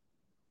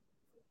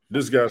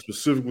 This guy's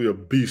specifically a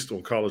beast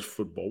on college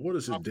football. What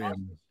is his Bob damn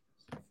Costas? name?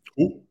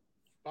 Who?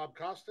 Bob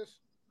Costas?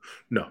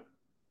 No.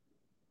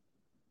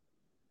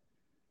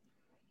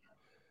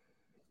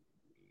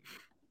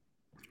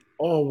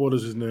 Oh, what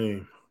is his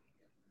name?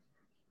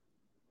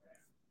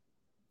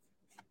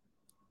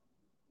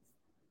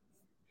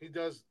 He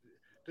does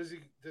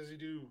he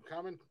do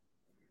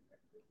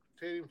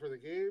commentating for the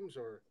games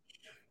or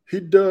He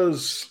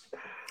does.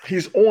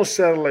 He's on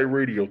satellite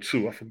radio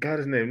too. I forgot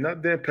his name.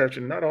 Not Dan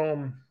Patrick. Not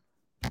God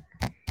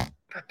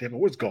damn it.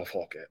 Where's Golf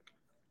Hawk at?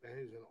 man,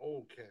 he's an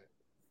old cat.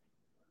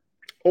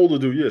 Older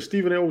dude. Yeah,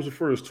 Stephen A. was the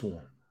first to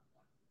him.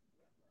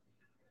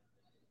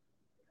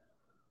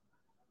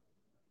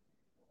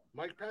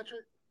 Mike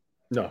Patrick?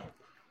 No.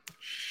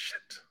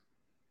 Shit.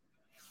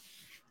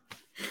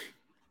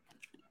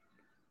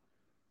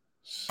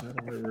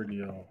 Satellite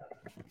radio.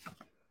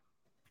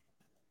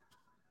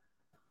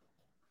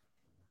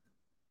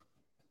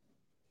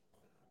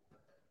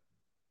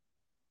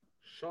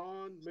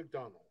 Sean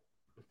McDonald.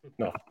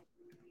 No.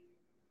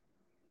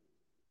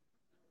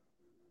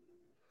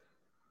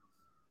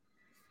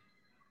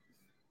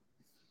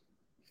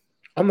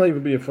 I'm not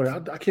even being funny.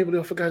 I can't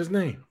believe I forgot his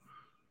name.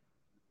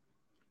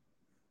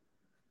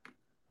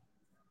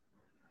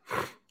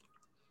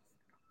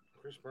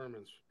 Chris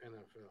Berman's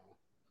NFL.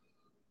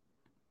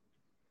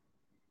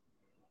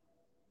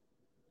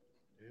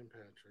 Dan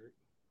Patrick.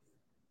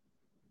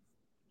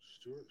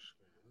 Stuart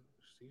Smith.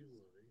 Steve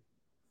Levy.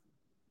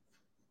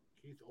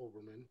 Keith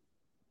Olbermann.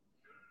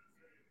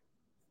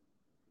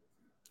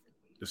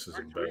 This is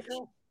Mark embarrassing.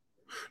 Tirico?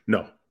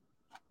 No.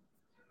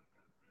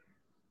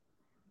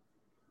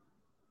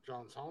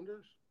 John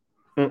Saunders?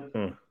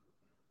 Mm-mm.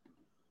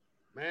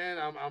 Man,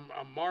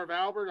 I'm Marv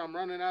Albert. I'm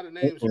running out of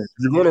names. Mm-mm.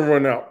 You're gonna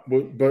run out,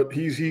 but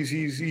he's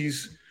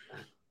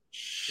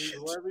Steve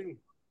Levy.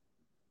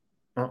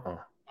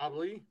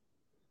 Ali.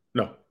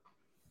 No.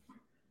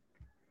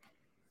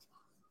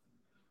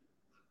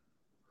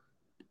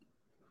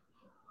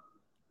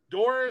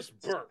 Doris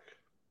Burke.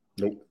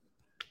 Nope.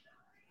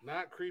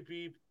 Not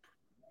creepy.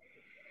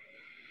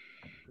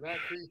 Not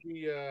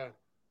creepy.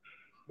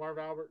 Marv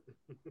Albert.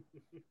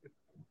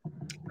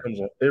 Comes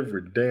on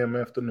every damn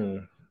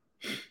afternoon.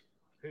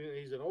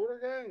 He's an older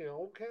guy, an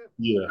old cat.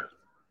 Yeah.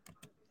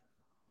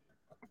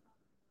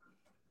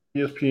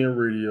 ESPN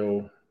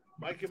Radio.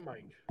 Mike and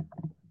Mike.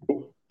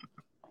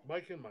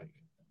 Mike and Mike.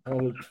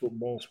 College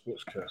football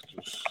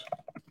sportscasters.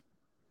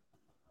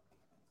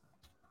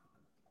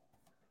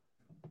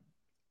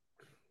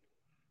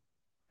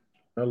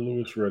 Not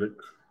Lewis Reddick.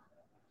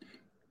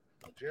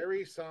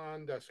 Jerry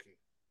Sandusky.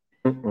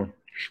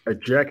 A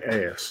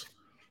jackass.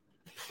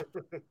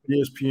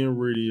 ESPN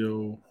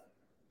Radio.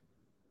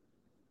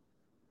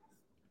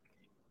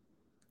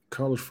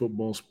 College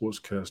football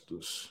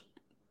sportscasters.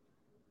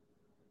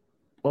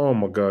 Oh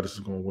my God, this is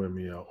gonna wear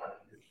me out.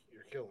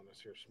 You're killing us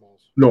here,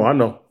 Smalls. No, I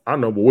know,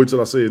 but wait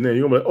till I say his name.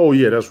 You're gonna be like, oh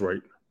yeah, that's right.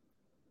 It's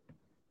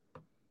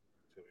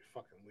gonna be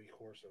fucking Lee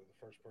Corso,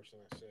 the first person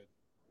I said.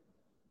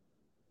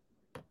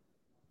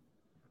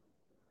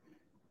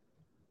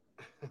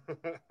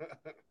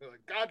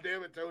 Like, God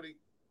damn it, Tony.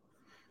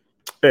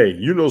 Hey,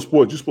 you know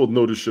sports. You're supposed to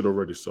know this shit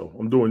already, so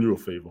I'm doing you a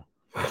favor.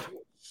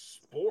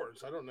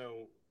 Sports? I don't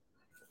know.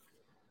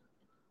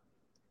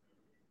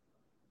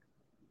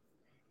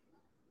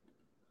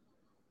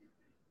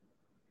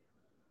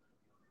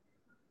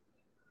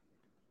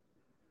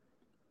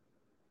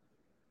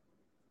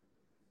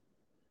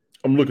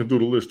 I'm looking through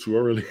the list too. I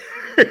really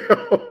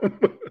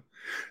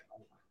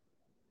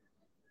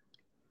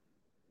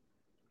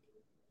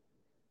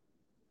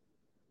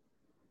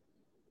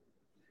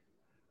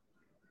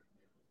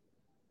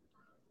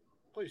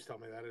Please tell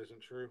me that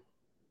isn't true.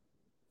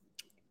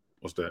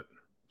 What's that?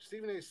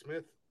 Stephen A.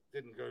 Smith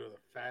didn't go to the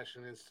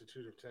Fashion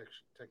Institute of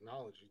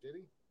Technology, did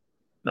he?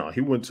 No,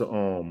 he went to He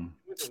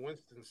went to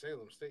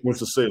Winston-Salem State.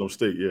 Winston-Salem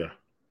State, yeah.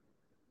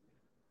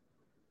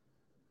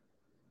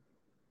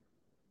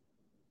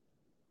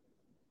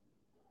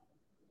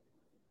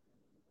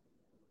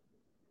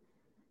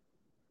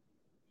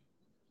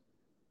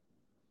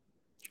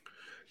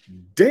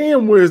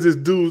 Damn, where's this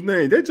dude's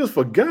name? They just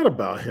forgot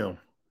about him.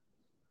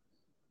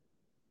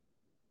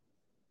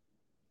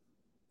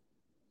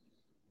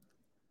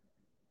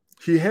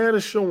 He had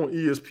a show on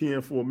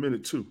ESPN for a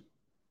minute too.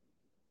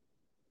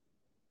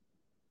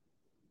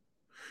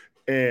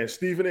 And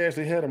Stephen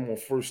actually had him on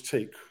First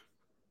Take.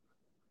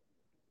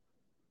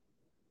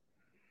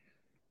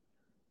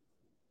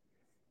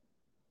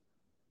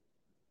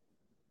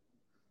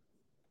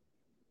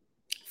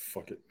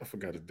 Fuck it. I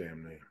forgot his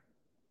damn name.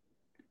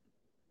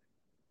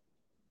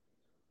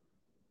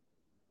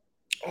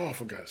 Oh, I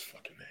forgot his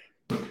fucking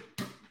name.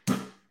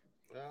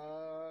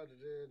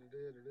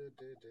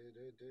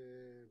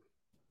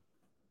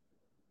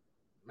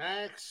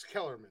 Max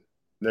Kellerman.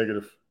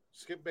 Negative.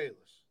 Skip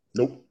Bayless.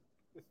 Nope.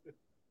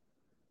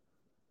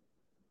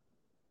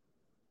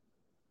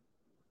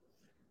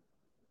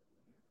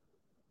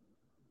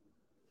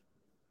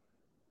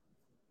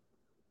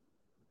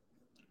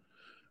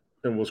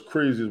 And what's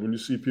crazy is when you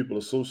see people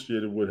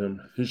associated with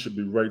him, he should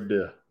be right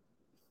there.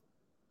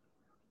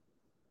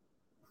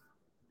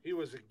 He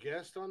was a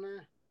guest on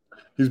there?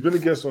 He's been a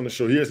guest on the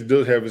show. He actually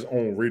does have his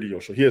own radio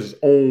show. He has his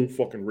own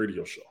fucking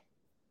radio show.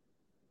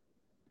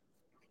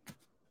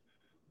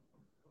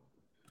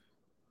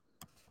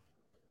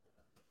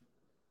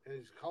 And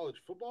he's a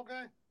college football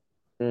guy?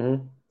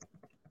 Mm-hmm.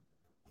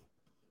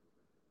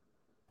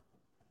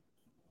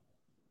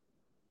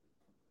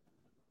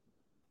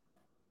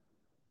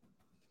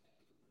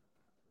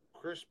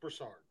 Chris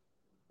Broussard.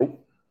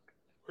 Nope.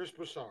 Chris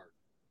Broussard.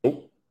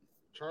 Nope.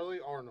 Charlie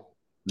Arnold.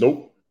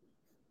 Nope.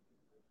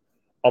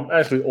 I'm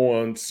actually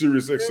on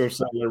Sirius XM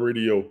Satellite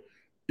Radio,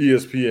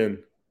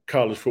 ESPN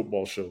college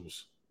football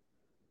shows.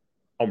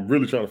 I'm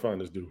really trying to find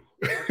this dude.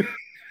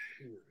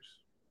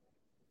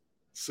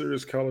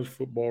 Sirius college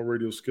football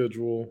radio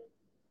schedule.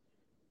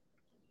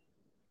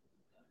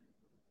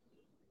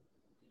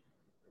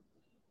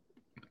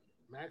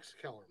 Max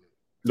Kellerman.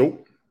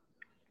 Nope.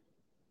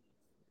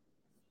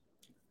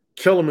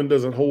 Kellerman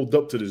doesn't hold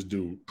up to this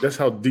dude. That's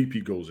how deep he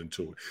goes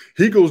into it.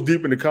 He goes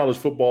deep into college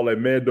football like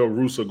Mad Dog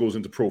Russo goes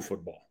into pro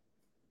football.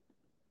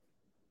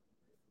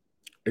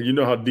 And you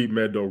know how deep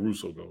Mad Dog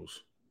Russo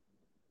goes.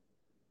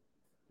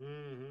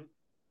 Mm-hmm.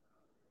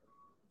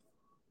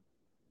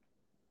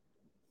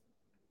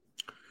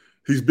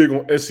 He's big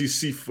on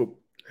SEC football.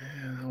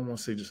 I don't want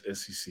to say just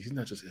SEC. He's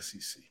not just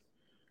SEC.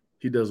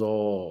 He does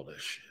all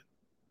that shit.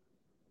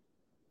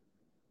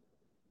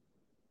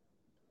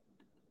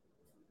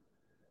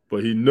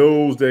 But he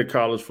knows that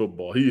college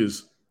football. He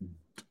is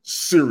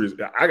serious.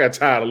 I got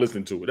tired of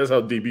listening to it. That's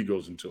how deep he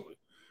goes into it.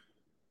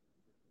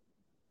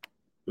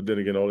 But then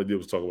again, all they did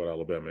was talk about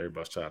Alabama.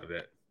 Everybody's tired of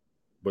that.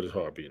 But it's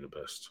hard being the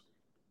best.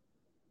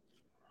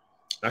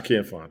 I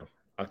can't find him.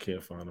 I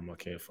can't find him.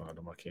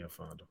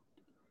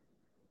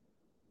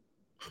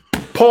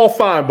 Paul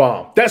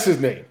Feinbaum. That's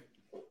his name.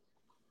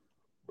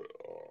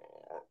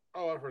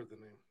 Oh, I've heard the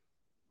name.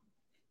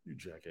 You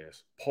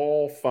jackass.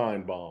 Paul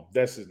Feinbaum.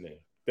 That's his name.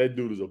 That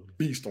dude is a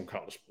beast on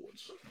college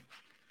sports.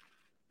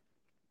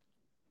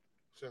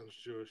 Sounds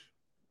Jewish.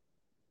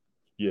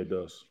 Yeah, it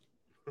does.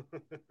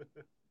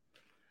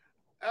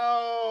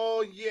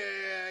 Oh,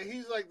 yeah.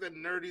 He's like the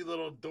nerdy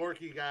little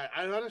dorky guy.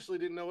 I honestly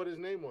didn't know what his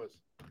name was.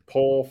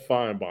 Paul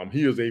Feinbaum.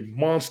 He is a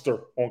monster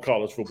on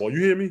college football.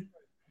 You hear me?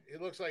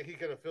 It looks like he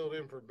could have filled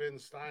in for Ben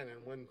Stein,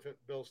 and when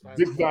Bill Stein.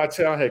 Dick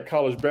Vitale had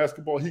college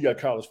basketball. He got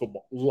college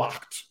football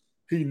locked.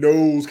 He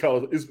knows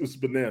college. It's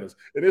bananas.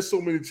 And there's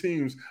so many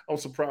teams, I'm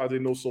surprised they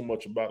know so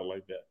much about it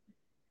like that.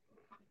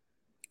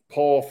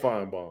 Paul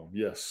Feinbaum,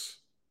 yes.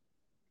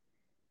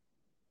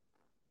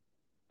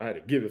 I had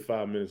to give it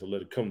 5 minutes and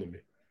let it come to me.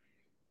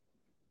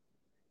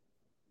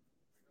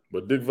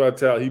 But Dick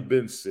Vitale, he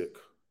been sick.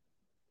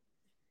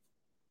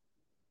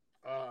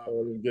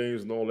 All the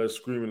games and all that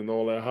screaming and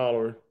all that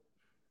hollering.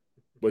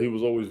 But he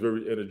was always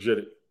very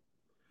energetic.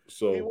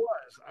 So he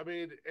was. I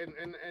mean,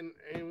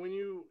 and when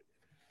you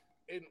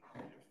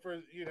for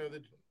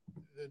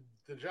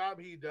the job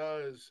he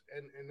does,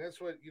 and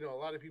that's what a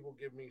lot of people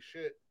give me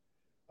shit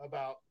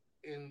about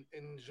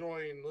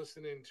enjoying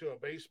listening to a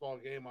baseball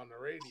game on the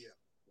radio.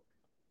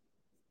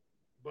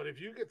 But if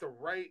you get the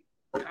right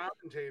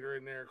commentator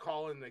in there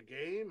calling the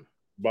game,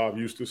 Bob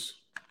Eustace.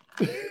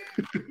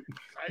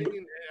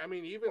 I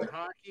mean, even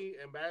hockey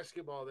and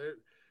basketball,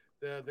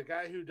 the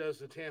guy who does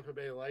the Tampa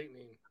Bay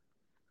Lightning,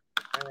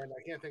 and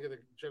I can't think of the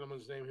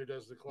gentleman's name who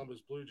does the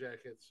Columbus Blue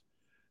Jackets,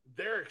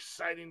 they're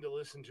exciting to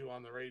listen to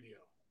on the radio.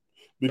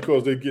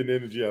 Because they're getting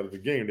energy out of the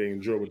game. They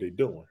enjoy what they're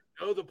doing.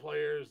 They know the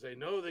players. They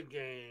know the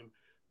game.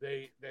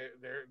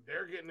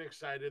 They're getting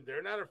excited.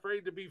 They're not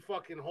afraid to be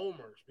fucking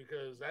homers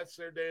because that's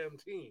their damn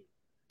team.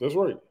 That's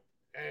right.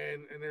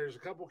 And there's a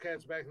couple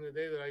cats back in the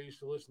day that I used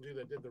to listen to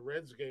that did the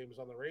Reds games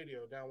on the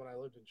radio down when I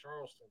lived in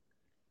Charleston.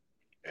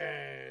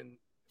 And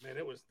man,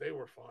 they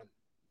were fun.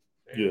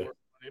 It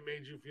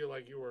made you feel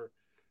like you were,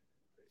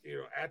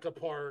 at the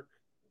park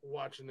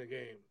watching the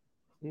game.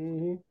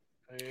 Mm-hmm.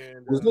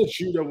 And was that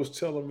you that was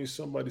telling me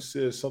somebody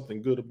said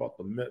something good about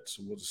the Mets?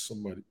 Or was it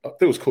somebody? I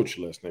think it was Coach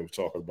last name was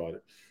talking about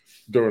it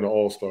during the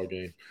All-Star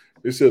game.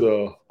 They said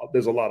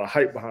there's a lot of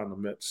hype behind the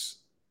Mets.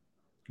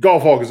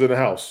 Golf Hawk is in the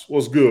house.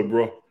 What's good,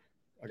 bro?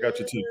 I got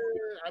your team.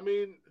 I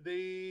mean,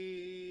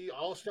 the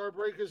All-Star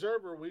break is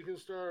over. We can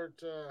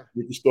start.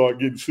 We can start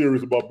getting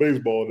serious about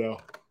baseball now.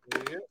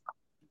 Yeah.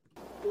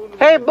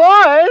 Hey,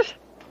 boys!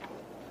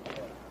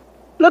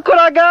 Look what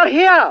I got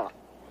here.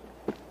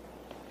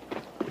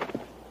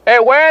 Hey,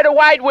 where are the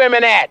white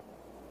women at?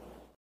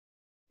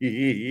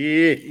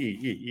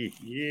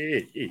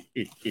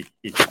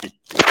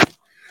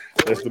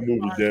 That's the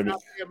movie, damn it.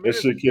 That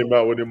shit came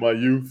out within my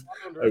youth.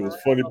 It was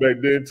funny back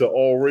then to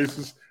all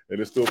races, and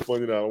it's still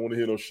funny now. I don't want to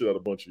hear no shit out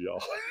of a bunch of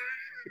y'all.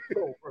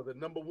 For the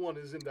number one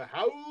is in the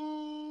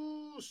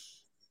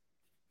house.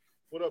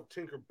 What up,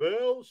 Tinker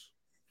Bells?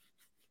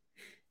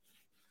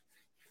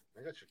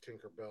 I got your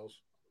Tinker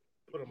Bells.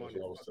 Put them on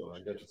your I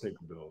got your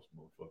Tinker Bells,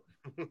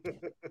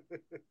 motherfucker.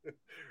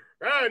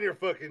 Right on your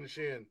fucking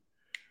shin.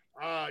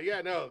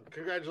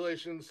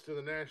 Congratulations to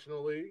the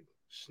National League.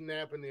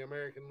 snapping the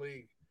American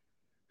League.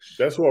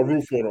 That's who I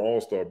root for in the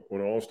All-Star.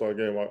 When the All-Star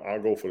game,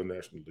 I'll go for the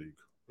National League.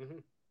 Mm-hmm.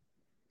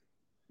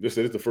 They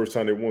said it's the first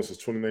time they won since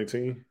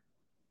 2019.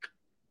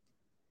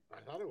 I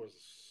thought it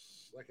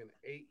was like an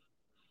 8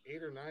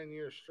 or 9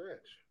 year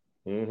stretch.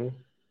 Mm-hmm.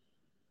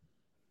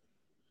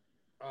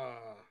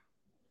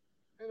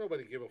 Ain't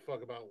nobody give a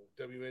fuck about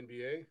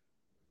WNBA.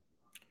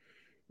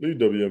 Leave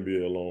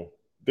WNBA alone.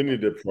 They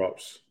need their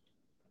props.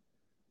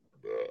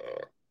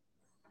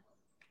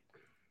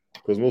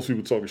 Because most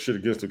people talking shit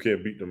against them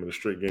can't beat them in a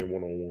straight game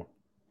 1-on-1.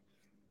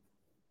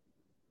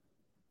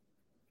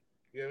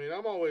 Yeah,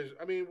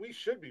 we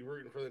should be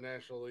rooting for the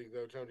National League,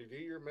 though, Tony D.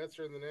 Your Mets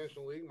are in the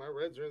National League. My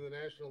Reds are in the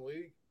National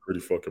League. Pretty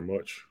fucking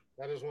much.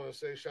 I just want to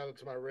say shout out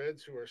to my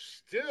Reds, who are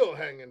still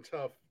hanging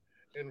tough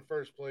in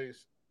first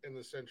place in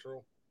the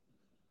Central.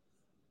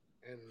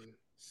 And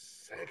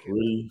second.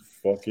 Pretty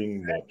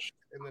fucking much.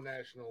 In the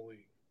National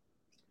League.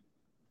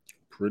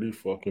 Pretty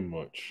fucking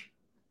much.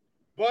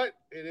 But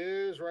it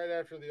is right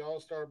after the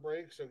All-Star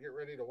break, so get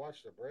ready to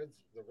watch the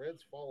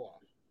Reds fall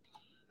off.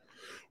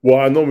 Well,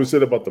 I normally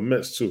said about the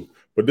Mets too,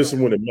 but this is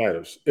when it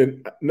matters.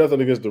 And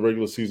nothing against the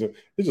regular season.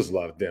 It's just a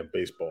lot of damn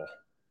baseball.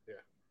 Yeah.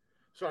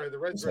 Sorry, the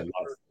Reds are in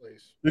third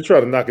place. They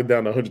try to knock it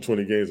down to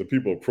 120 games and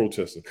people are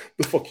protesting.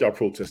 The fuck y'all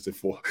protesting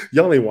for?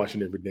 Y'all ain't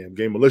watching every damn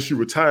game unless you're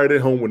retired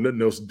at home with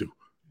nothing else to do.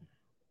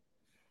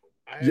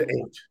 I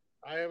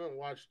haven't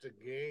watched a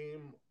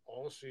game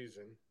all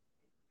season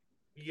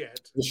yet.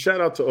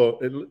 Shout out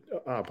to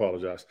I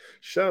apologize.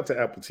 Shout out to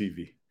Apple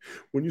TV.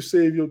 When you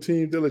save your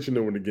team, they'll let you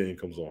know when the game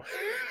comes on.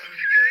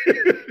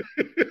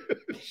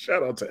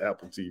 Shout out to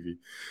Apple TV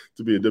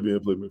to be a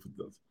WNBA player for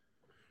does.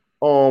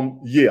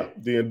 Yeah,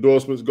 the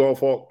endorsements, Golf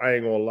Hawk, I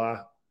ain't gonna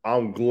lie.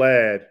 I'm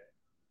glad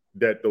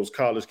that those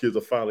college kids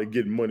are finally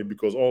getting money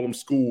because all them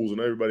schools and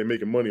everybody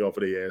making money off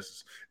of their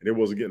asses and they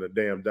wasn't getting a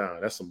damn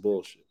dime. That's some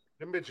bullshit.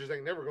 Them bitches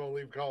ain't never gonna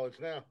leave college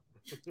now.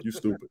 You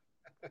stupid.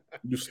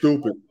 You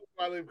stupid.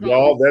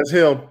 Y'all, that's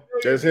him.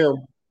 That's him.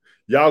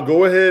 Y'all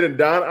go ahead and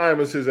Don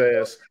Imus his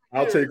ass.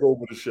 I'll take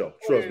over the show.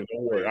 Trust me.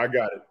 Don't worry. I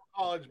got it.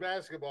 College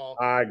basketball.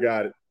 I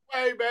got it.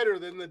 Way better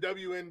than the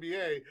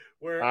WNBA,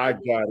 where I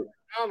got it.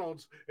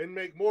 McDonald's and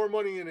make more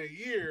money in a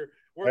year.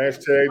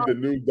 Hashtag the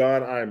new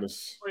Don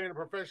Imus. Playing a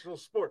professional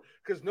sport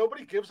because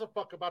nobody gives a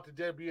fuck about the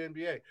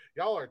WNBA.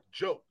 Y'all are a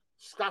joke.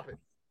 Stop it.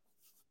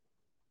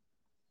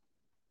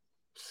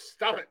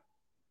 Stop it.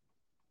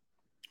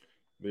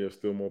 They are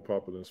still more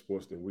popular in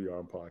sports than we are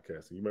in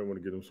podcasting. You might want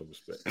to give them some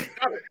respect.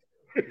 Stop it.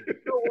 You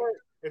know what?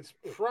 It's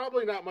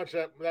probably not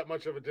that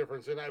much of a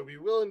difference, and I would be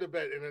willing to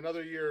bet in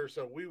another year or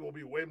so we will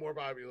be way more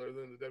popular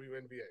than the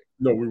WNBA.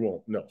 No, we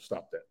won't. No,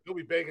 stop that. You'll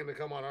be begging to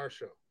come on our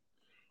show.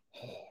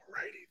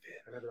 Alrighty then.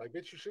 And I'd be like,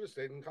 bitch, you should have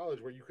stayed in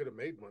college where you could have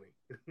made money.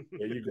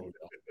 There you go,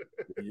 y'all.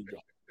 There you go.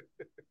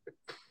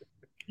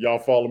 Y'all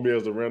follow me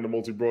as the random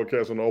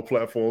multi-broadcast on all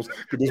platforms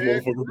because this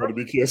motherfucker's going to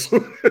be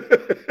canceled.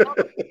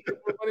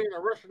 Money in a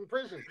Russian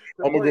prison.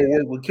 I'm going to go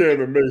work with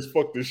Cam and Mace.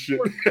 Fuck this shit.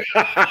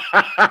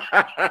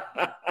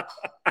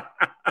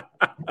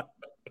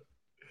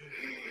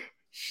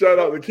 Shout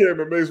out to Cam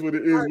and Mace when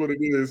it is what it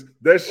is.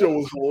 That show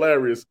was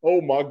hilarious.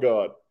 Oh, my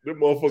God. Them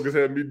motherfuckers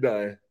had me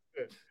dying.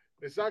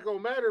 It's not going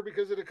to matter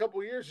because in a couple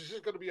of years, it's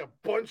just going to be a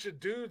bunch of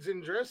dudes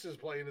in dresses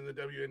playing in the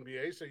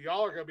WNBA. So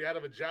y'all are going to be out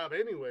of a job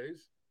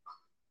anyways.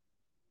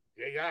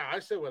 Yeah, I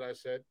said what I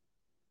said.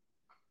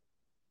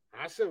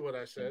 I said what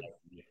I said.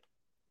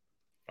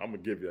 I'm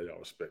going to give y'all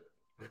respect.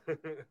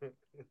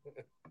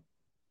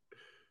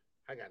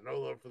 I got no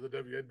love for the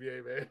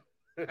WNBA, man.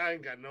 I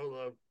ain't got no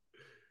love.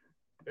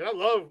 And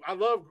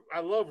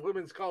I love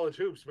women's college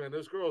hoops, man.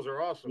 Those girls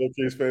are awesome.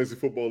 Low-K's Fantasy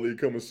Football League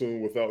coming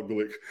soon without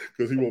Glick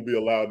because he won't be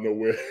allowed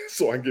nowhere.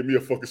 So I can get me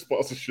a fucking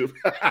sponsorship.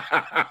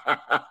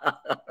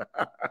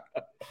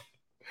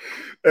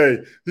 Hey,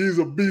 he's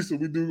a beast when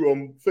we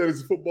do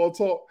fantasy football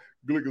talk.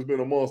 Glick has been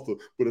a monster,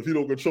 but if he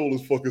don't control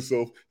his fucking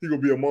self, he gonna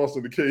be a monster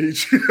in the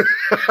cage.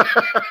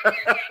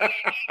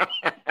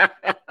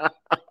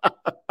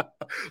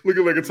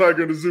 Looking like a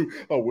tiger in the zoo.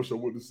 I wish I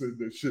wouldn't have said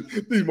that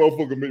shit. These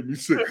motherfuckers make me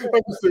sick. I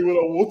can say what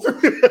I want to.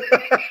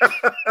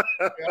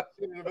 I've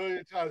seen it a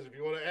million times. If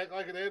you want to act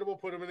like an animal,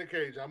 put him in a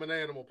cage. I'm an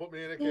animal. Put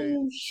me in a cage.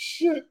 Oh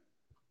shit!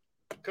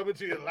 Coming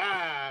to you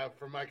live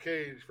from my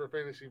cage for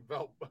fantasy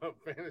belt.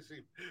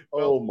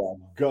 Oh my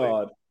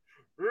God!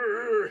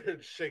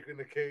 Shaking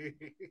the cage.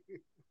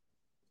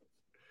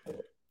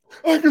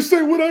 I can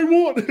say what I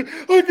want.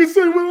 I can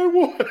say what I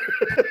want.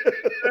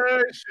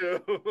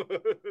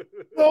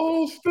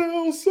 Those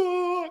still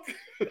suck.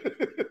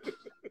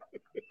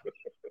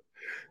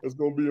 It's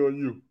gonna be on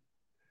you.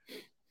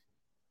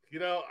 You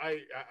know,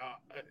 I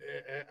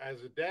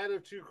as a dad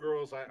of two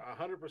girls, I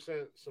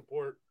 100%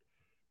 support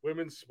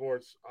women's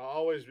sports. I'll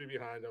always be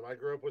behind them. I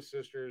grew up with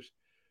sisters.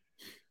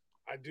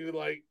 I do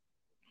like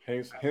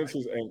hence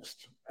his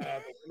angst.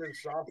 The women's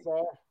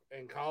softball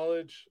in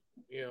college,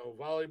 you know,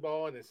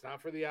 volleyball, and it's not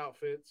for the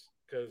outfits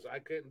because I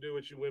couldn't do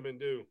what you women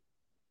do.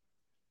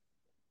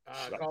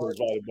 College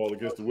volleyball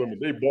against the women.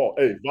 They ball.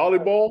 Hey,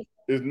 volleyball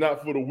is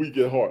not for the weak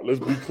at heart. Let's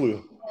be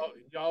clear.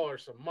 Y'all are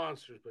some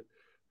monsters, but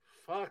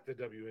Fuck the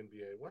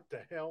WNBA. What the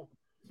hell?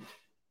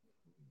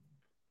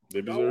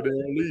 They deserve their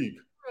own league.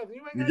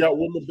 You ain't We got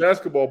women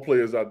basketball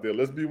players out there.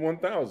 Let's be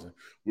 1,000.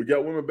 We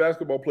got women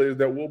basketball players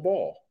that will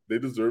ball. They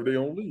deserve their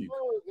own league.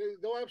 Oh,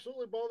 they'll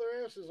absolutely ball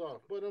their asses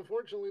off. But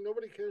unfortunately,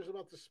 nobody cares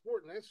about the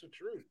sport, and that's the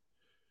truth.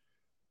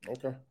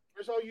 Okay.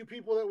 Where's all you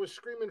people that was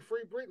screaming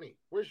Free Britney?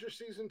 Where's your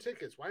season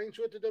tickets? Why ain't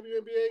you at the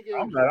WNBA game?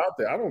 I'm not out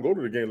there. I don't go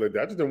to the game like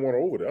that. I just didn't want to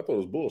over there. I thought it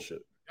was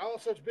bullshit. Y'all are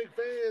such big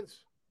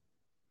fans.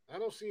 I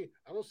don't see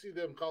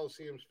them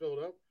Coliseums filled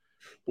up.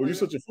 Well, you're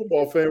such a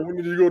football fan. When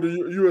did you go to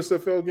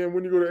USFL game?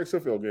 When did you go to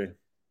XFL game?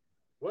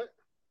 What?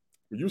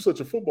 Well, you're such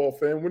a football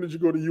fan. When did you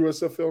go to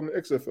USFL and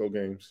XFL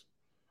games?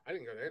 I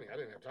didn't go to any. I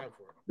didn't have time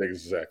for it.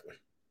 Exactly.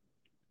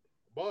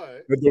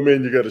 But that don't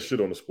mean you got to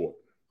shit on the sport.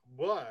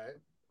 But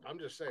I'm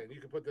just saying,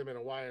 you can put them in a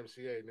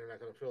YMCA and they're not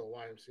going to fill a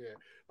YMCA.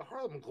 The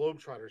Harlem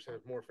Globetrotters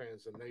have more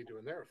fans than they do,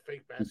 and they're a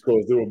fake basketball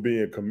because they were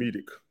being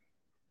comedic.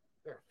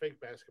 They're a fake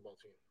basketball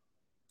team.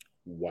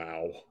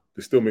 Wow.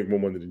 They still make more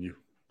money than you.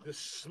 The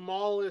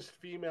smallest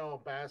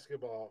female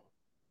basketball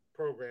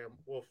program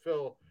will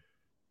fill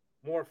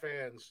more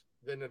fans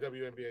than the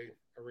WNBA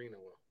arena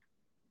will.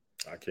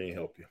 I can't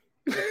help you.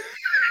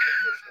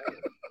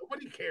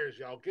 Nobody cares,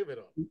 y'all. Give it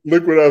up.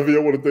 Liquid IV, I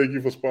want to thank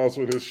you for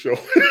sponsoring this show.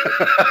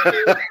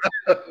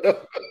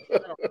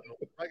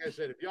 Like I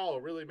said, if y'all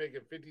are really making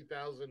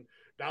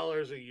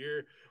 $50,000 a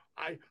year,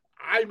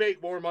 I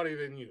make more money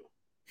than you.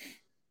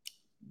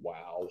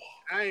 Wow.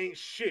 I ain't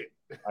shit.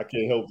 I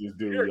can't help this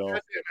dude, You're a y'all.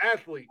 goddamn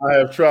athlete. I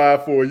have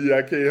tried for a year.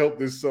 I can't help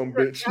this some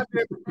bitch. You're a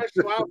goddamn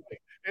professional athlete.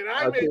 And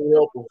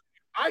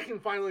I can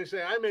finally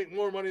say I make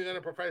more money than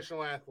a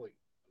professional athlete.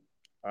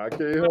 I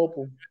can't help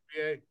him.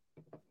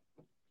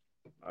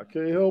 I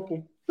can't help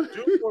him.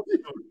 Do more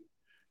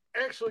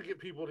actually get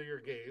people to your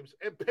games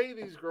and pay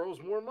these girls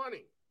more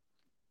money.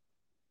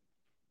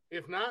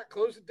 If not,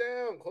 close it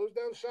down. Close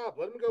down shop.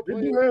 Let them go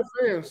play. They do have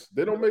fans.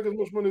 They don't make as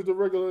much money as the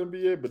regular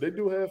NBA, but they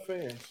do have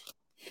fans.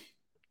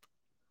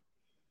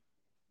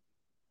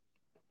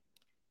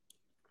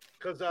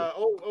 Because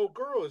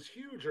girl is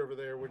huge over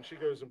there when she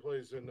goes and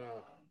plays in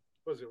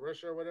was it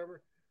Russia or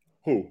whatever?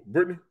 Who?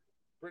 Brittany?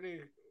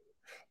 Brittany.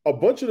 A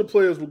bunch of the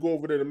players will go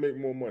over there to make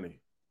more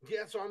money. Yeah,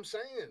 that's what I'm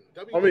saying.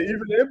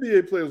 Even the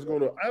NBA players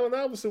going to. Allen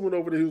Iverson went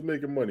over there. He was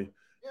making money.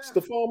 Yeah.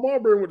 Stephon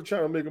Marbury went to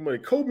China making money.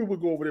 Kobe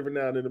would go over there every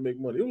now and then to make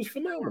money. It was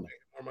phenomenal.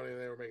 More money than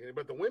they were making.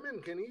 But the women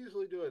can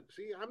easily do it.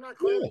 See, I'm not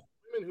clowning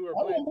women who are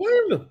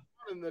playing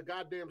in the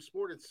goddamn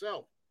sport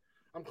itself.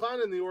 I'm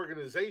clowning the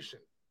organization.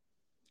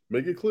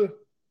 Make it clear.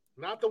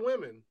 Not the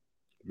women.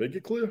 Make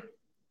it clear.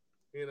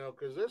 You know,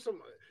 because there's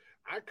some.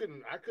 I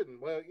couldn't.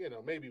 Well, you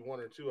know, maybe one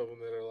or two of them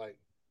that are like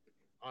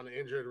on the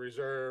injured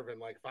reserve and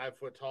like 5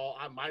 foot tall.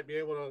 I might be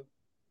able to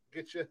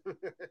get you.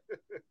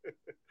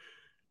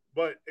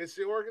 But it's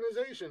the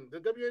organization. The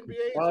WNBA.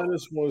 The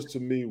finest ones to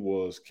me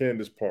was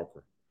Candace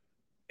Parker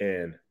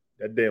and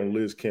that damn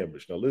Liz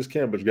Cambridge. Now, Liz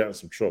Cambridge got in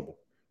some trouble,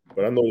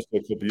 but I noticed a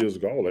couple years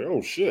ago, I was like,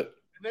 oh, shit.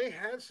 And they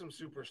had some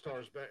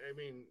superstars back. I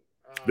mean,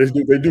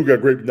 they do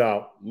got great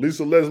now.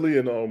 Lisa Leslie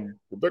and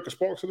Rebecca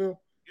Sparks and them.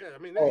 Yeah, I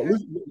mean,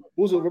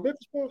 was it Rebecca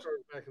Sparks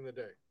back in the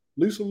day?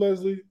 Lisa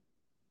Leslie.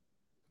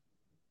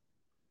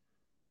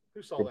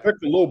 Who saw Rebecca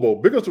that?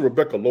 Lobo. Big up to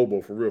Rebecca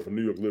Lobo for real for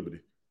New York Liberty.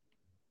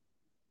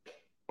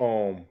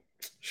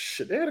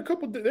 Shit, they had a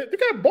couple. They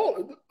got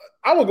ball.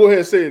 I'm gonna go ahead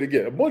and say it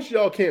again. A bunch of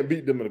y'all can't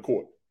beat them in the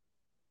court.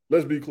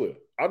 Let's be clear.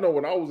 I know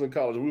when I was in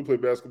college, we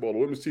played basketball. The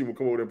women's team would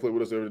come over there and play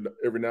with us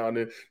every now and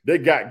then. They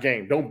got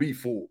game. Don't be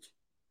fools.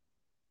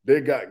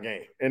 They got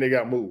game and they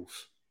got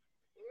moves.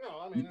 No,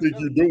 I mean, you think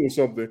you're doing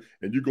something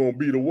and you're gonna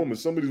beat a woman.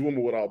 Some of these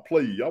women would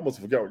outplay you. Y'all must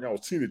have forgot when y'all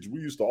was teenagers. We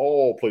used to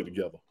all play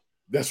together.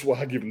 That's why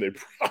I give them their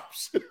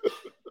props.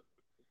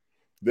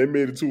 They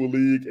made it to a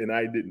league and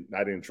I didn't.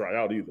 I didn't try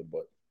out either,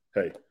 but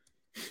hey,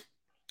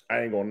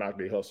 I ain't gonna knock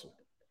their hustle.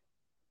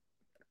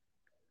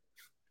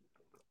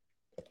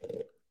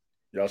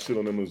 Y'all shit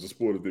on them as a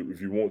sport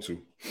if you want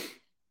to.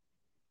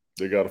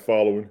 They got a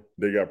following.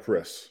 They got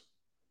press.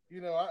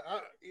 You know,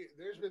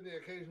 there's been the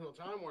occasional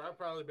time where I've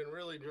probably been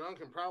really drunk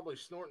and probably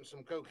snorting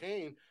some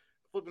cocaine,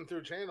 flipping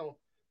through channel,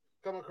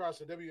 come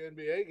across a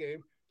WNBA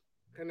game,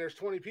 and there's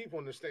 20 people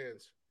in the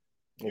stands.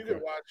 You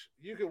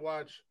could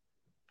watch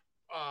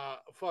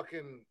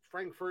fucking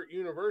Frankfurt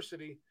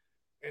University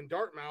and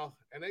Dartmouth,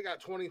 and they got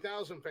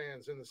 20,000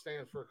 fans in the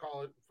stands for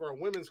a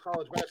women's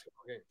college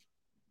basketball game.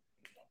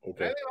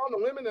 Okay. That ain't on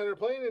the women that are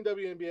playing in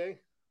WNBA.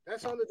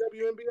 That's on the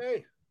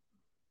WNBA.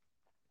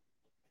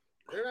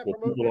 They're not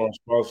promoting. People aren't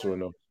sponsoring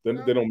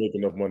them. They don't make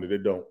enough money. They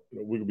don't.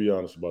 We can be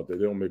honest about that.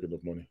 They don't make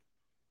enough money.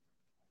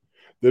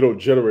 They don't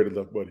generate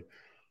enough money.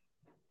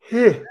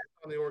 That's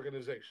on the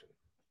organization.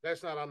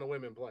 That's not on the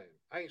women playing.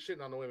 I ain't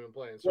shitting on the women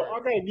playing. Sorry. Well,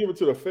 I gotta give it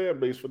to the fan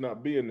base for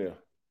not being there.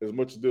 As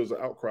much as there's an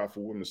outcry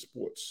for women's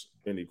sports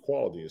and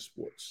equality in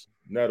sports.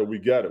 Now that we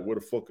got it, where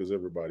the fuck is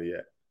everybody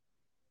at?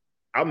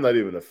 I'm not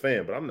even a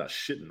fan, but I'm not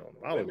shitting on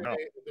them. I don't know.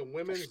 The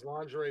Women's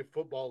Lingerie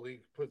Football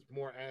League puts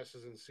more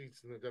asses in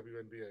seats than the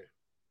WNBA.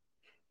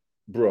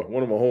 Bro,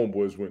 one of my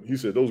homeboys went. He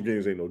said those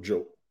games ain't no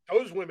joke.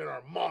 Those women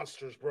are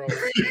monsters, bro.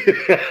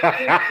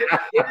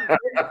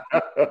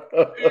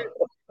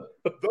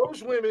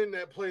 Those women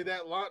that play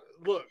that lot.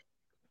 Look,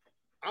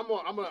 I'm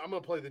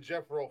gonna play the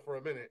Jeff role for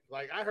a minute.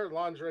 Like I heard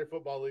lingerie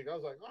football league. I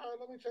was like, all right,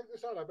 let me check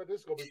this out. I bet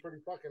this is gonna be pretty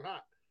fucking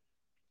hot,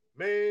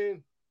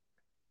 man.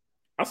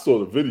 I saw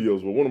the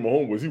videos, but one of my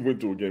homeboys, he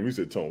went to a game. He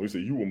said, Tone, he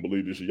said, you wouldn't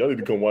believe this shit. Y'all need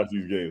to come watch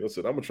these games. I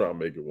said, I'm going to try and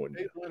make it one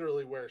They day.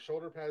 literally wear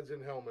shoulder pads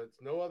and helmets,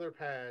 no other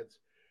pads.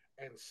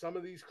 And some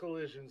of these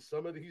collisions,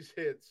 some of these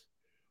hits,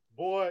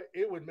 boy,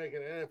 it would make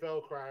an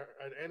NFL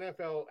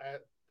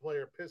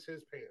player piss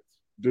his pants.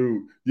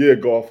 Dude, yeah,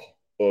 golf,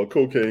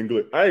 cocaine,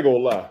 Glick. I ain't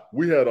going to lie.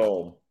 We had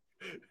a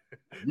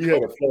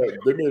flag.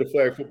 They made a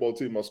flag football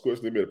team in my school.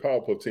 They made a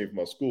Powerpuff team for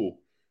my school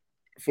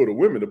for the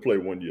women to play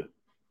one year.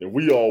 And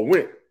we all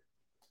went.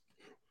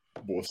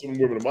 Boy, some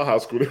women in my high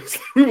school,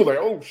 we were like,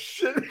 oh,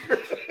 shit.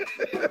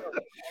 I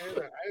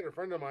had a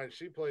friend of mine.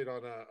 She played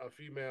on a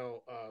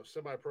female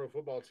semi-pro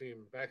football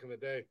team back in the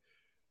day.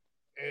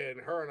 And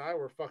her and I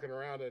were fucking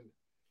around. And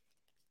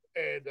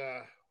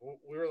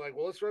we were like,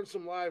 well, let's run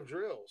some live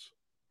drills.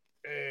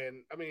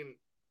 And, I mean,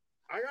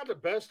 I got the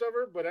best of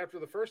her. But after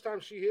the first time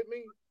she hit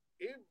me,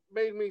 it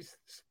made me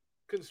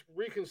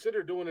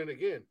reconsider doing it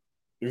again.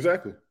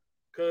 Exactly.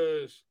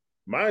 Because...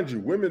 mind you,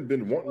 women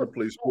been wanting to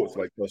play sports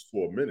like us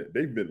for a minute.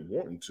 They've been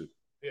wanting to.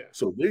 Yeah.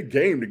 So they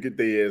game to get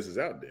their asses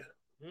out there.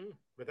 Mm-hmm.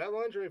 But that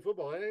lingerie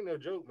football, that ain't no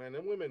joke, man.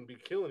 Them women be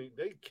killing you.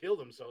 They kill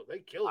themselves. They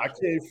kill themselves.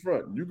 I can't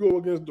front. You go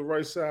against the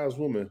right size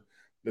woman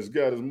that's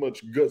got as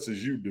much guts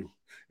as you do,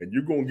 and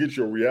you're going to get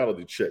your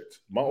reality checked.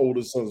 My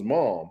oldest son's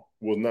mom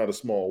was not a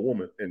small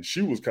woman, and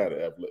she was kind of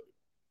athletic.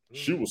 Mm-hmm.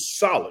 She was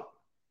solid.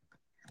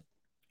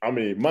 I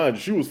mean, mind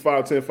you, she was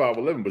 5'10",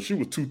 5'11", but she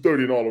was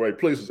 230 in all the right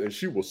places, and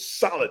she was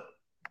solid.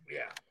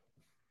 Yeah.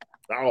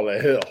 All the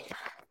hell.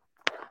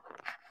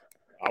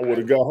 I would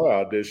have got her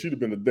out there. She'd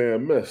have been a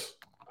damn mess.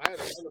 I had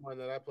a friend of mine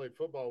that I played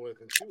football with,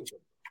 and she was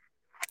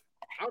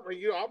I'm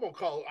gonna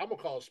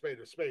call a spade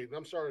a spade. And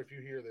I'm sorry if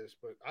you hear this,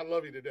 but I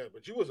love you to death.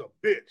 But you was a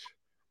bitch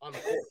on the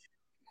court.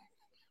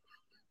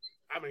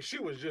 I mean, she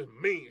was just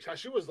mean.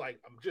 She was like,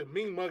 I'm just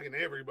mean mugging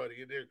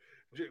everybody. They're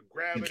just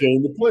grabbing. She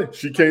came to play.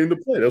 She came to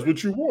play. That's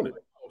what you wanted.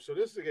 Oh, so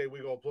this is the game we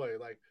gonna play.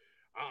 Like,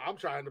 I'm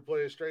trying to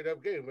play a straight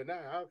up game, but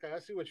now okay, I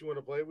see what you want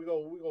to play. We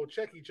gonna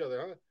check each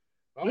other, huh?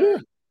 All yeah.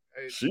 Right.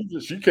 Hey,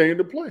 she came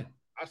to play.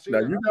 Now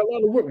you got a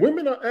lot of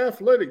women are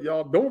athletic,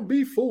 y'all. Don't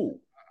be fooled.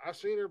 I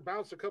seen her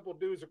bounce a couple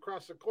dudes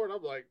across the court.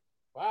 I'm like,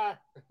 bye.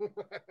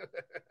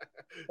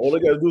 All they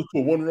gotta do is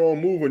put one wrong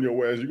move on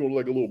your ass. You're gonna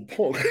look like a little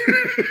punk.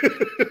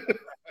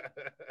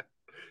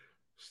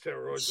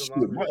 Steroids.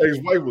 Shit, my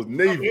ex-wife was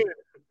Navy.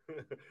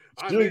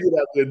 She'll get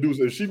out there and do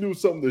something. If she knew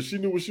something that she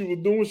knew what she was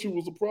doing, she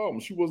was a problem.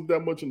 She wasn't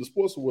that much in the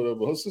sports or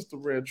whatever. Her sister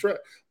ran track.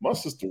 My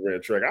sister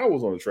ran track. I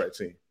was on the track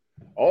team.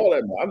 All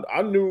that.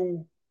 I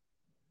knew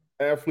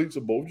athletes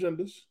of both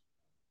genders,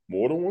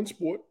 more than one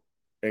sport.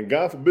 And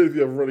God forbid if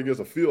you ever run against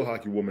a field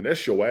hockey woman,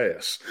 that's your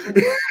ass.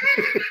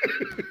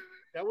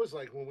 That was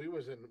like when we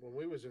was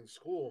in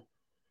school,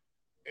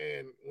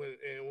 and when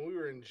we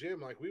were in gym,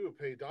 like we would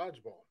play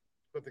dodgeball,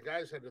 but the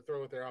guys had to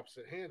throw with their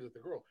opposite hand with the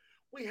girl.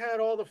 We had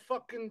all the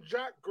fucking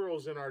jock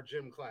girls in our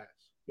gym class.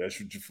 That's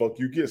what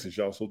you get since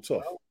y'all so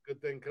tough. Well,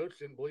 good thing coach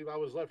didn't believe I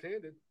was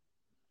left-handed,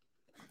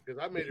 because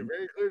I made it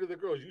very clear to the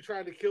girls: you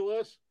trying to kill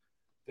us?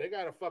 They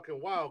got a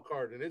fucking wild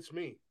card, and it's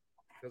me,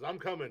 because I'm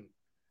coming.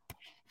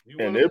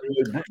 And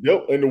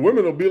the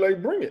women will be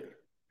like, bring it.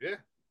 Yeah,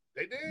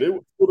 they did. They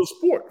for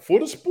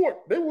the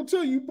sport. They will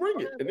tell you,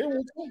 bring it, and they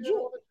will tell you.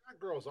 All the track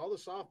girls, all the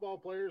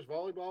softball players,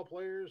 volleyball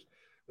players,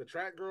 the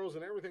track girls,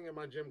 and everything in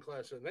my gym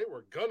class, and they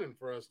were gunning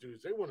for us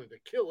dudes. They wanted to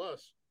kill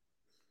us.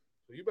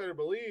 So you better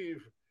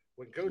believe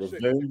when coach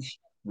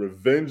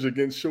revenge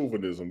against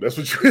chauvinism. That's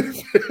what you're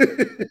saying.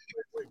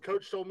 When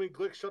coach told me,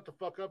 Glick, shut the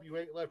fuck up. You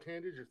ain't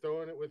left-handed. You're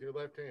throwing it with your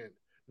left hand,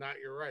 not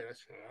your right. I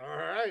said, all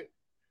right.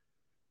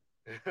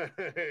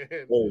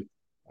 Well,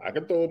 I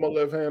can throw my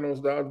left hand on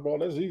dodgeball.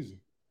 That's easy.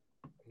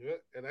 Yeah,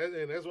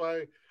 and that's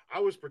why I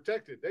was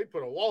protected. They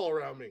put a wall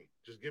around me.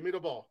 Just give me the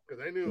ball,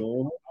 because they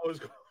knew I was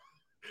going.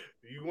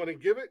 You want to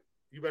give it?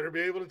 You better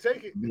be able to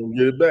take it. You're going to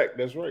get it back.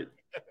 That's right.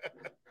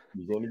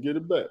 You're going to get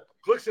it back.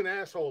 Glick's an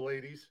asshole,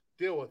 ladies.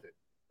 Deal with it.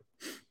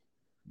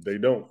 They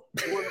don't.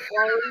 You want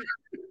equality?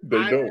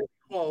 They don't.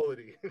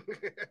 Equality.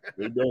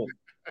 They don't.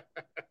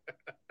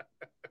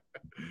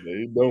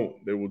 They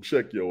don't. They will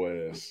check your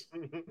ass.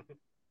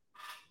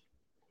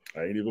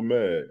 I ain't even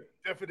mad.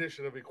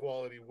 Definition of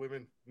equality,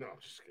 women. No, I'm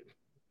just kidding.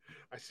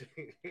 I see.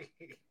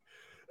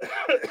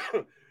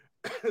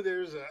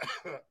 There's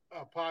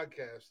a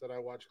podcast that I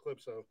watch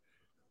clips of,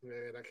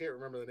 and I can't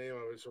remember the name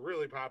of it. It's a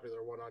really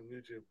popular one on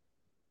YouTube.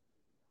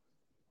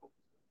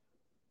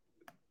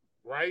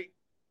 Right?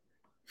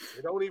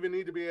 You don't even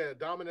need to be a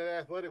dominant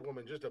athletic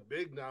woman, just a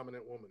big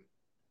dominant woman.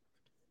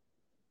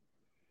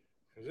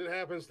 Because it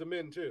happens to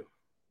men too.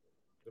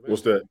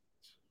 What's that?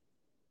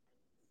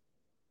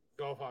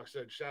 Golf Hawk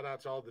said, shout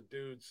out to all the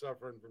dudes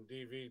suffering from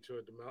DV to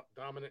a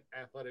dominant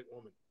athletic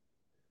woman.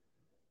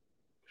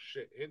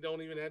 Shit, it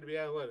don't even have to be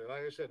athletic.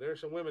 Like I said, there's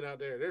some women out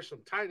there. There's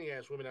some tiny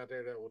ass women out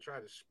there that will try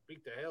to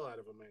speak the hell out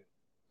of a man.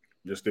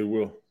 Yes, they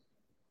will.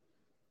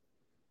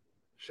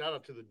 Shout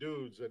out to the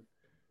dudes that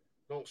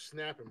don't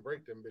snap and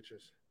break them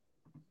bitches.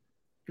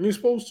 You're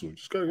supposed to.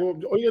 Just gotta go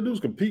up. All you gotta do is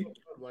compete.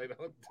 Like,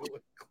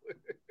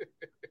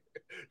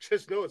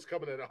 just know it's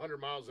coming at 100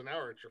 miles an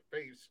hour at your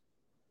face.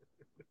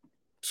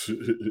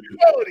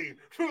 Equality,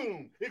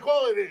 boom,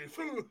 equality,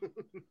 boom.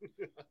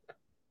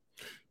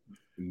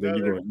 And then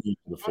you're going to eat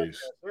in the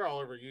face. They're all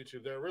over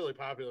YouTube. They're a really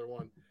popular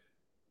one.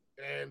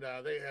 And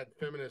they had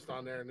feminists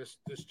on there. And this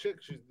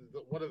chick, she's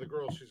one of the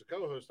girls, she's a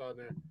co-host on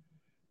there.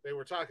 They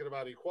were talking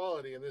about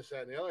equality and this,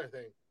 that, and the other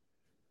thing.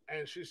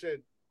 And she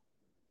said,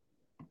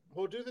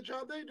 well, do the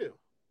job they do.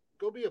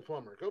 Go be a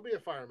plumber. Go be a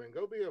fireman.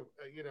 Go be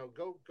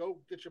go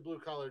get your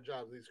blue-collar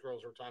job. These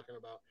girls were talking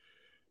about,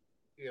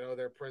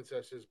 they're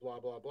princesses, blah,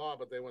 blah, blah.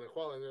 But they want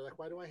equality. And they're like,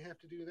 why do I have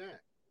to do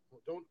that?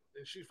 Don't,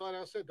 and she flat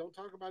out said, don't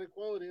talk about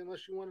equality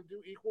unless you want to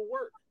do equal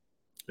work.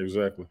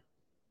 Exactly.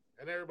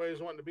 And everybody's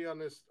wanting to be on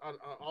this,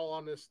 all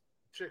on this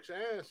chick's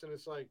ass. And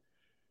it's like,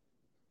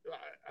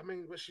 I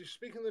mean, but she's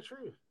speaking the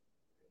truth.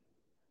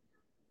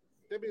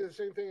 That'd be the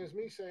same thing as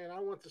me saying, I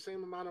want the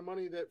same amount of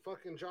money that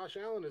fucking Josh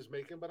Allen is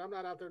making, but I'm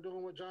not out there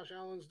doing what Josh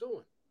Allen's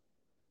doing.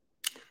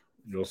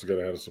 You also got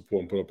to have the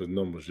support and put up his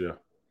numbers, yeah.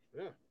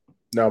 Yeah.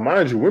 Now,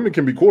 mind you, women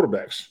can be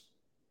quarterbacks.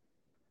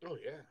 Oh,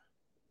 yeah.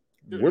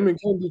 Dude, women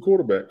can be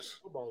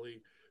quarterbacks. Football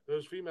league,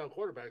 those female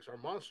quarterbacks are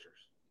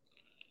monsters.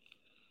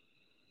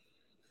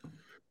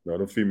 No,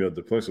 them female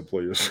defensive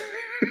players,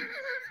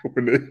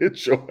 when they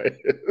hit your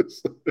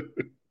ass.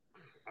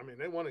 I mean,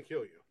 they want to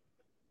kill you.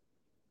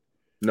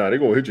 Nah, they're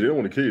going to hit you. They don't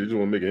want to kill you. They just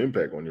want to make an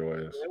impact on your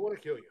ass. They want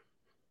to kill you.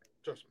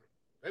 Trust me.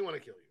 They want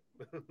to kill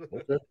you.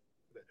 Okay.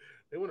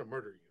 They want to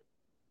murder you.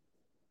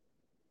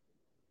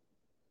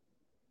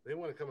 They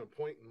want to come and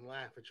point and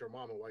laugh at your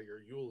mama while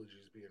your eulogy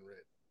is being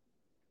read.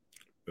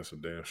 That's a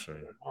damn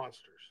shame. They're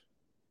monsters.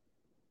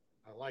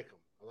 I like them.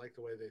 I like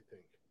the way they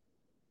think.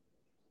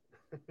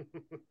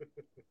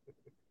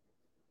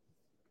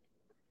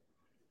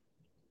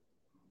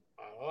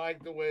 I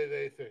like the way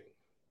they think.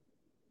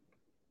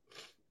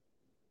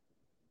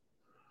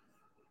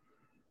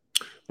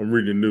 I'm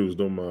reading the news.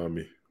 Don't mind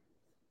me.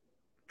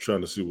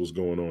 Trying to see what's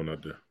going on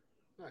out there.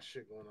 Not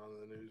shit going on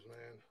in the news,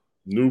 man.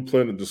 New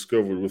planet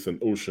discovered with an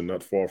ocean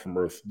not far from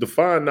Earth.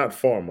 Define not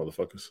far,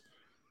 motherfuckers.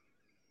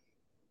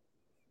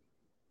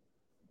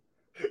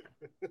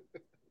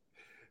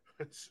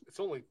 It's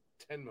only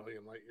 10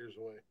 million light years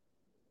away.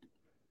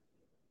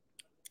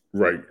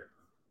 Right.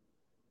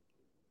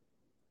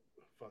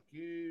 Fuck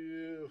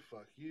you.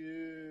 Fuck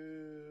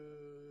you.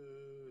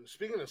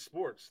 Speaking of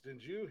sports,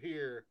 did you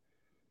hear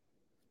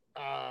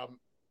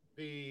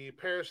the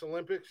Paris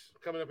Olympics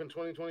coming up in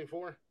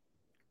 2024?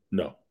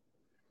 No.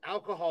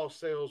 Alcohol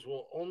sales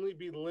will only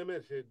be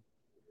limited,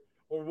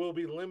 or will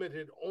be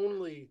limited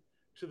only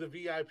to the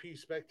VIP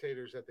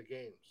spectators at the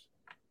games.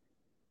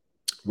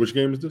 Which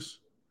game is this?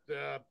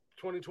 The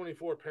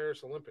 2024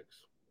 Paris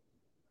Olympics.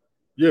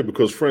 Yeah,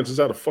 because France is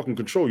out of fucking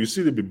control. You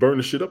see, they've been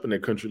burning shit up in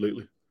that country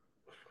lately.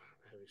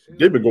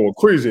 They've been going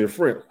crazy in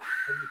France.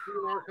 Have you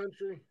seen our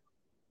country?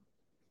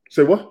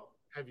 Say what?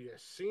 Have you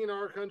seen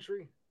our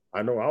country?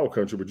 I know our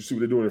country, but you see what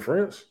they're doing in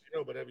France?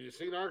 No, but have you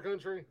seen our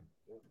country?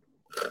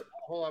 A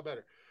whole lot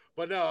better.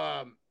 But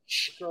no,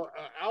 so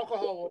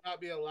alcohol will not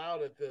be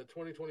allowed at the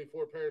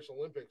 2024 Paris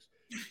Olympics,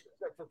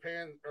 except for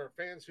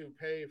fans who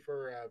pay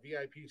for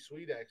VIP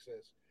suite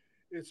access.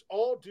 It's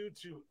all due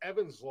to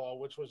Evans Law,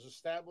 which was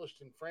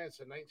established in France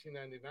in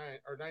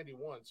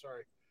 91,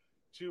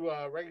 to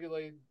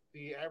regulate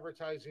the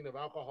advertising of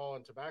alcohol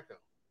and tobacco.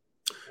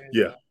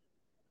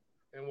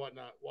 And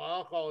whatnot. While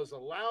alcohol is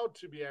allowed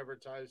to be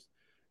advertised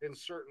in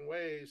certain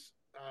ways,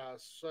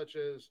 such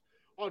as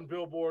on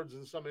billboards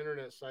and some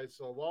internet sites,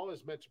 the law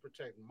is meant to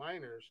protect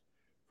minors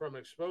from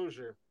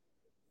exposure.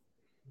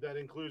 That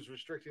includes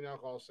restricting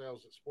alcohol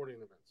sales at sporting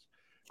events.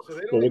 So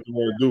they don't. Well, what they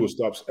want to do is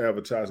stop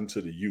advertising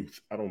to the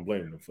youth. I don't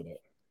blame them for that.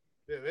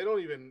 Yeah, they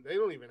don't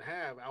even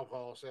have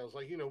alcohol sales.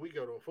 Like, we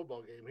go to a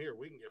football game here,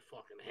 we can get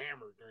fucking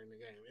hammered during the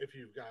game if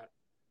you've got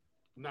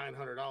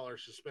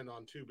 $900 to spend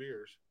on 2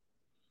 beers.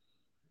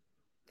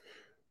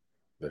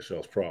 That's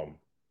y'all's problem.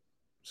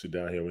 See,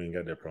 down here we ain't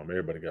got that problem.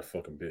 Everybody got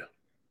fucking beer.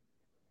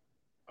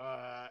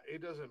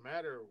 It doesn't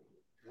matter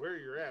where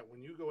you're at.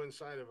 When you go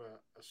inside of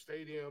a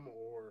stadium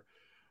or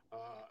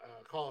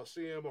a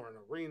coliseum or an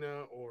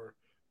arena or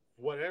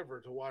whatever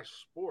to watch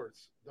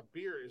sports, the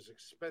beer is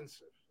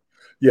expensive.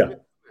 Yeah,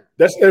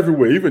 that's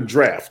everywhere, even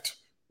draft.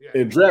 Yeah.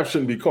 And draft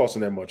shouldn't be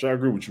costing that much. I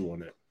agree with you on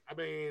that. I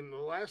mean, the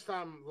last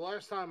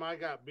time I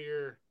got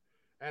beer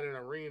at an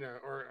arena,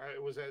 or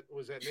it was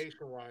at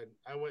Nationwide,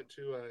 I went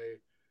to a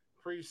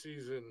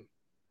preseason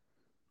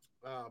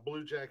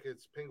Blue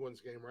Jackets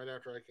Penguins game right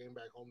after I came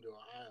back home to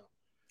Ohio.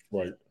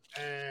 Right.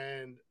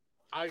 And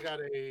I got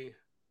I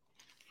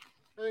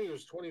think it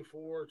was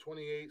 24,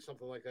 28,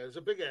 something like that. It's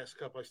a big ass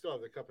cup. I still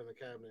have the cup in the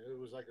cabinet. It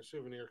was like a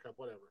souvenir cup,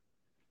 whatever.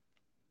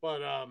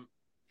 But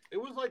it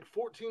was like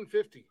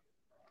 $14.50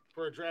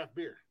 for a draft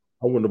beer.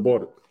 I wouldn't have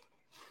bought it.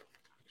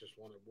 just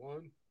wanted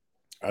one.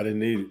 I didn't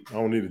need it. I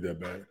don't need it that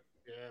bad.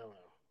 Yeah,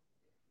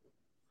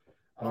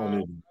 I don't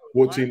need it.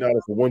 $14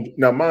 for one.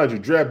 Now, mind you,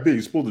 draft beer,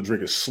 you're supposed to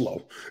drink it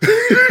slow.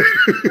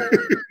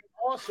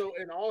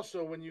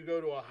 Also, when you go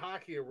to a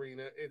hockey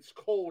arena, it's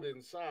cold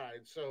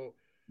inside. So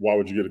why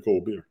would you get a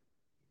cold beer?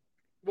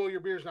 Well, your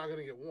beer's not going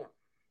to get warm.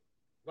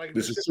 Like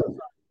this is true.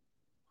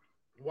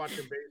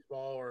 Watching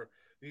baseball, or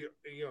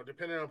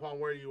depending upon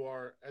where you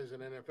are as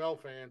an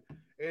NFL fan,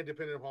 and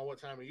depending upon what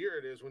time of year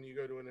it is when you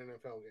go to an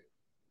NFL game.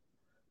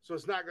 So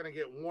it's not going to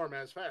get warm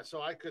as fast.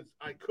 So I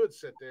could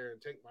sit there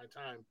and take my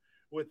time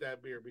with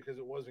that beer because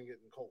it wasn't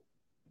getting cold.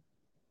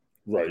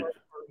 Right. Or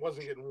it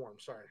wasn't getting warm.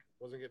 Sorry.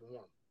 Wasn't getting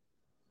warm.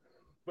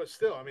 But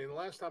still, I mean, the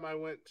last time I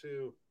went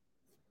to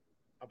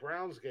a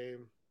Browns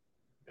game,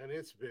 and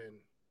it's been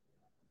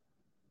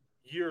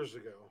years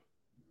ago,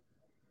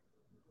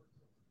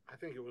 I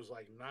think it was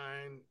like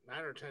 $9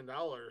 or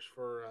 $10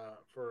 for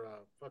a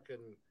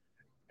fucking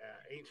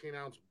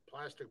 18-ounce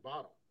plastic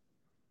bottle.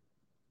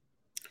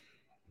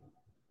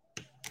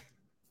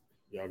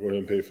 Y'all go ahead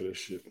and pay for this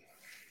shit.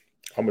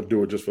 I'm gonna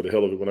do it just for the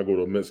hell of it when I go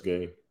to a Mets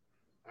game.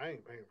 I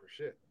ain't paying for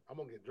shit. I'm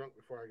gonna get drunk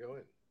before I go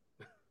in.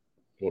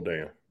 Well,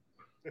 damn.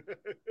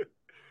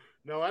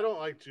 No, I don't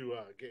like to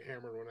get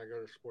hammered when I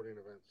go to sporting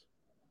events.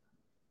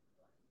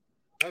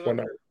 Why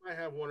not? I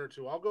have one or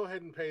two. I'll go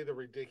ahead and pay the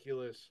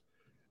ridiculous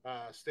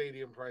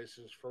stadium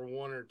prices for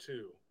one or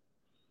two,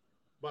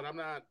 but I'm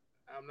not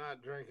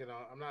drinking.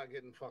 I'm not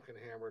getting fucking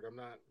hammered. I'm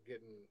not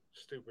getting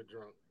stupid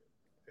drunk.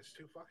 It's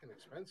too fucking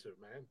expensive,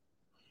 man.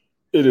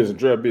 It is.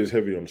 Draft beer is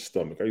heavy on the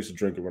stomach. I used to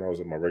drink it when I was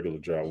at my regular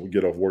job. We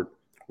get off work,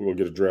 we go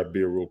get a draft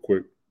beer real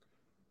quick,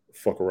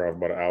 fuck around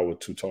for about an hour or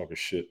two talking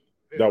shit.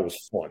 Yeah. That was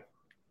fun.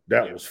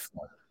 That was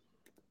fun.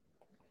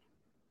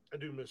 I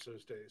do miss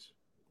those days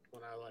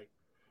when I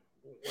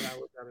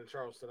worked down in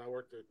Charleston. I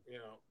worked at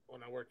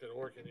when I worked at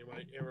Orkin, you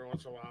might every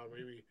once in a while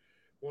maybe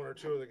one or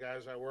two of the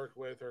guys I work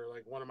with or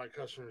like one of my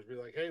customers be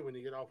like, hey, when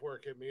you get off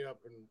work, hit me up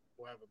and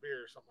we'll have a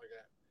beer or something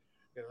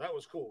like that. That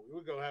was cool. We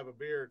would go have a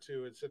beer or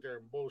two and sit there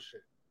and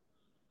bullshit.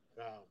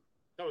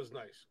 That was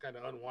nice, kind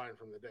of unwind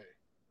from the day.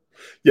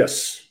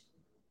 Yes.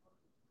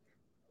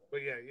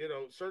 But yeah,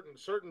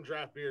 certain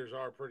draft beers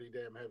are pretty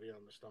damn heavy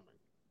on the stomach.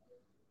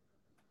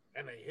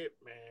 And they hit,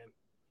 man.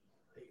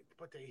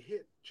 But they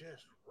hit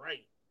just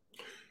right.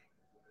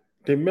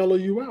 They mellow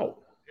you out.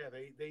 Yeah,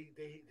 they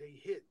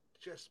hit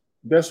just.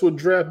 That's what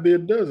draft beer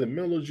does. It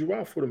mellows you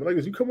out for them. Like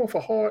if you come off a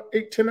hard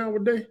 8-10 hour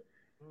day,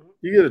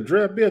 you get a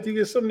draft beer, you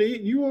get something to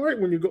eat, you all right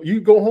when you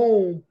go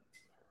home.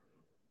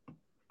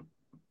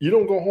 You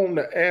don't go home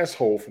the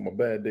asshole from a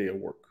bad day at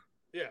work.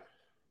 Yeah.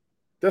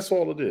 That's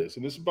all it is.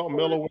 And it's about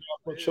mellowing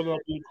out, chilling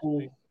out, being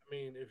cool. I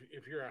mean,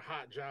 if you're a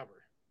hot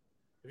jobber,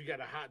 if you got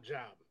a hot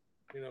job,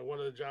 one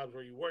of the jobs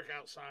where you work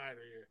outside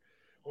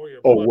or you're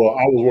well,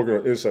 I was working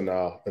on inside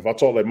now. If I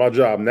talk like my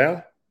job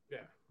now,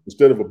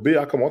 instead of a beer,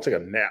 I'll take a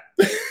nap.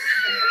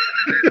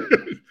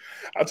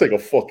 I take a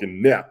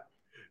fucking nap.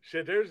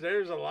 Shit,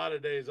 there's a lot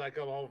of days I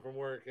come home from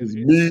work. It's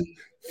me,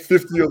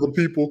 50 other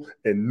people,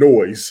 and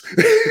noise.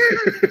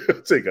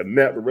 Take a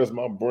nap, the rest of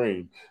my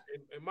brain.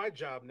 In my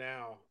job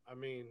now, I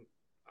mean,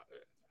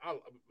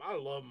 I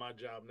love my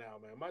job now,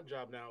 man. My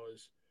job now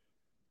is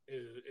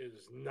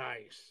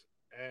nice,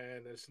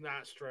 and it's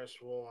not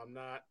stressful.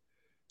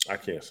 I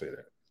can't say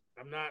that.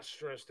 I'm not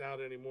stressed out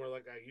anymore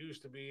like I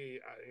used to be.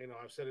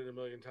 I've said it a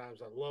million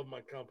times. I love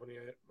my company.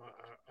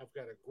 I've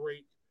got a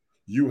great.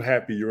 You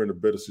happy you're in a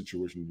better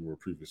situation than you were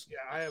previously.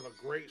 Yeah, I have a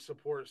great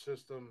support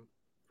system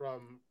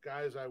from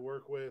guys I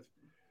work with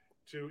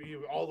to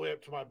even all the way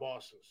up to my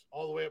bosses,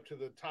 all the way up to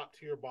the top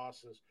tier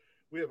bosses.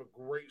 We have a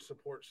great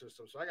support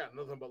system. So I got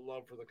nothing but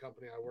love for the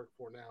company I work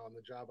for now and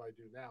the job I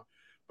do now.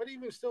 But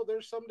even still,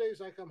 there's some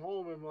days I come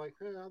home and I'm like,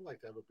 I'd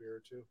like to have a beer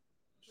or two.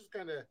 Just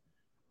kind of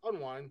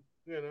unwind,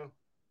 I'm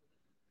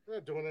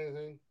not doing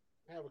anything.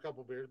 I have a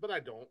couple beers, but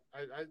I don't.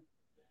 I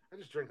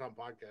just drink on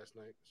podcast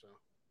night, so.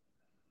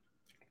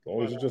 As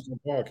long as it's just on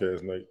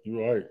podcast night,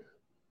 you're all right.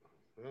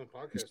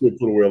 Podcast you still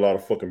put away a lot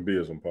of fucking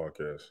beers on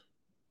podcasts.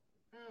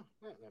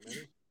 Not that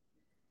many.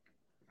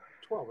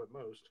 12 at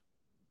most.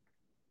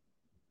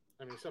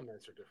 I mean, some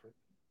nights are different.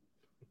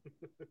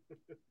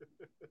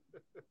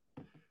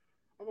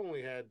 I've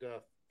only had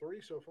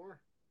 3 so far.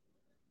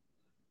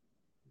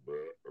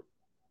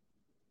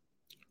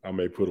 I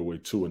may put away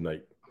 2 a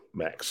night,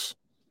 max.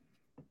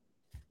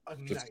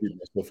 Just keep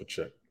myself a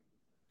check.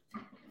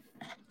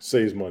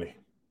 Saves money.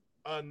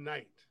 A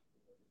night.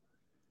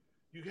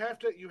 You have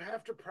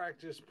to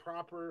practice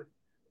proper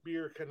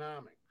beer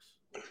economics.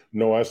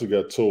 No, I actually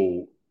got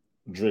told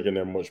drinking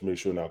that much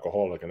makes you an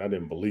alcoholic, and I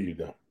didn't believe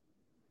them.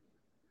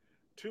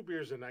 2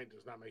 beers a night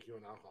does not make you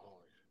an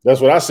alcoholic.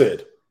 That's what I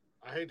said.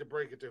 I hate to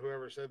break it to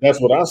whoever said that. That's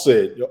what I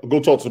said.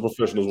 Go talk to the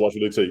professionals. Watch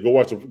what they tell you.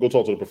 Go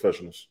talk to the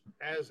professionals.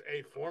 As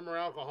a former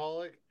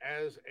alcoholic,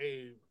 as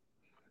an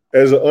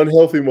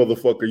unhealthy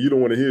motherfucker, you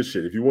don't want to hear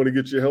shit. If you want to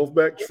get your health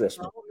back, trust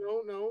me.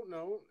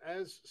 No.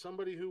 As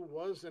somebody who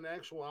was an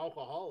actual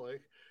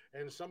alcoholic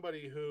and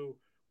somebody who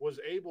was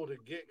able to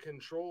get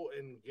control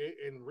and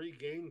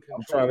regain control.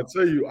 I'm trying to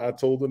tell you, I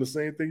told them the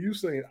same thing you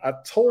saying. I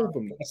told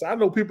them. I said, I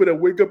know people that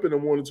wake up in the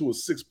morning to a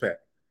 6-pack.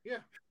 Yeah.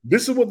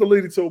 This is what the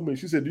lady told me.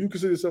 She said, do you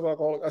consider yourself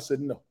alcoholic? I said,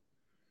 no.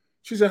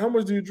 She said, how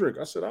much do you drink?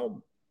 I said,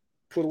 I'll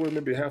put away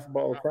maybe half a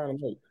bottle of Crown a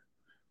night.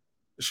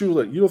 She was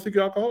like, you don't think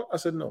you're alcoholic? I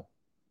said, no.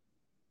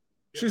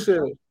 She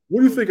said,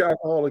 what do you think an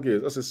alcoholic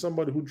is? I said,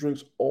 somebody who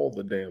drinks all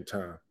the damn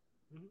time.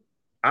 Mm-hmm.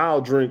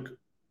 I'll drink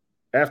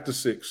after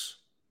 6,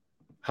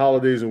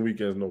 holidays and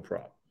weekends, no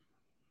problem.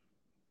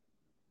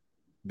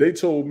 They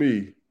told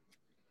me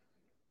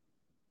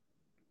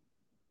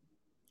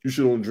you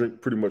should only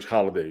drink pretty much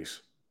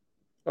holidays.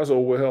 I said,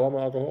 oh, well, hell, I'm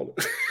an alcoholic.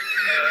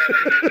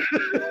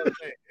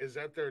 Is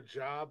that their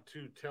job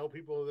to tell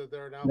people that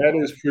they're an alcoholic?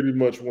 That is pretty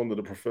much one of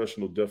the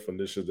professional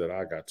definitions that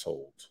I got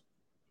told.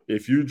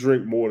 If you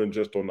drink more than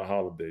just on the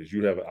holidays,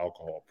 you have an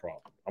alcohol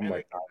problem. I'm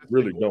like, I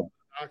really don't.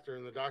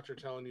 The doctor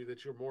telling you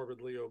that you're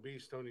morbidly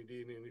obese, Tony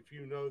D, and if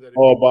you know that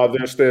by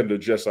their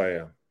standards, yes, I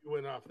am. You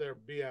went off their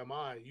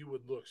BMI, you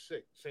would look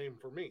sick. Same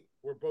for me.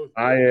 We're both.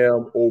 I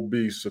am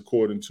obese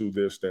according to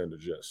their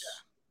standards, yes.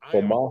 Yeah,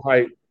 for my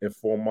height and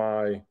for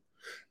my,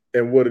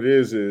 and what it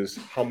is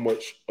how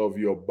much of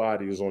your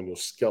body is on your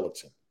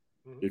skeleton.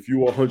 Mm-hmm. If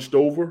you are hunched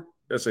over,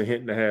 that's a hint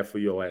and a half for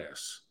your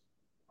ass.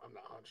 I'm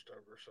not hunched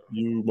over, so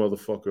you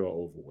motherfucker are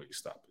overweight.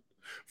 Stop it.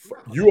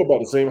 No. You are about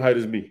the same height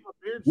as me.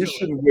 We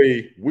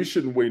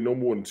shouldn't weigh no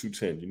more than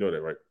 210. You know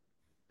that, right?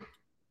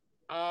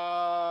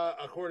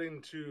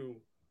 According to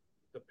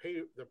the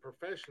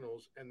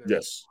professionals and their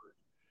yes.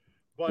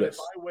 But if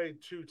I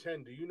weighed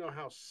 210, do you know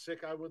how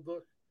sick I would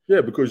look?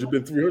 Yeah, because you've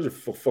been 300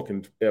 for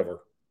fucking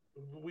ever.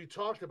 We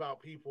talked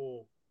about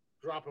people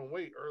dropping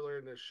weight earlier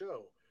in this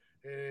show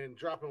and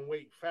dropping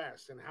weight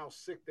fast and how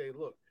sick they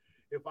look.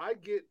 If I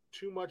get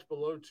too much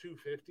below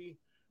 250,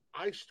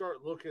 I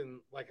start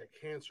looking like a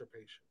cancer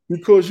patient.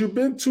 Because you've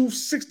been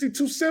 260,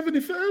 270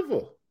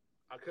 forever.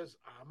 Because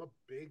I'm a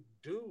big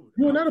dude.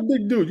 You're not a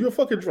big dude. You're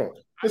fucking drunk.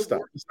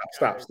 Stop.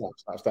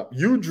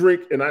 You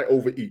drink and I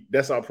overeat.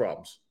 That's our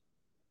problems.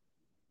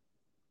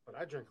 But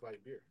I drink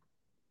light beer.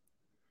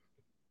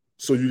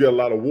 So you got a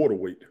lot of water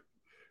weight.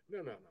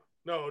 No.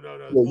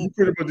 Well, you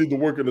pretty much need to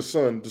work in the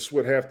sun to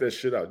sweat half that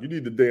shit out. You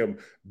need to damn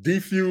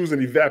defuse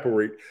and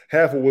evaporate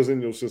half of what's in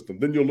your system.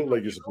 Then you'll look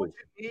like you're supposed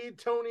to. You need,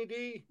 Tony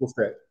D? What's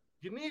that?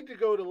 You need to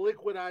go to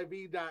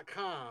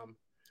liquidiv.com,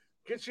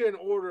 get you an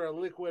order of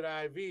Liquid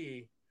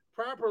IV,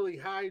 properly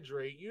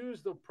hydrate,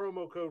 use the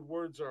promo code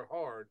Words Are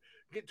Hard,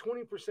 get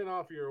 20%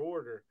 off your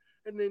order,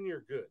 and then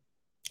you're good.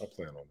 I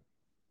plan on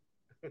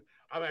it.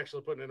 I'm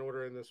actually putting an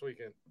order in this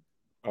weekend.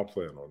 I'll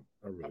plan on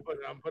it.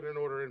 I'm putting an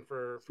order in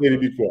for Sadie,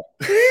 be quiet.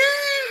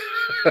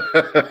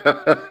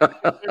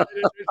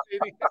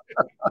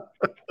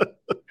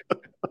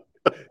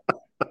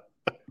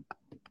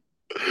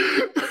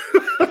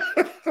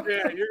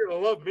 Yeah, you're gonna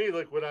love me,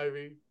 Liquid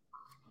IV.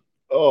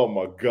 Oh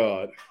my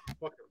God.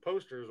 Fucking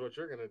poster is what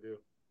you're gonna do.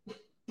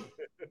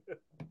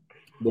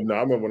 But no, I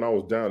remember when I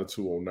was down to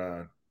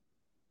 209,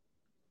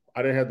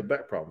 I didn't have the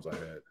back problems I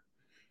had.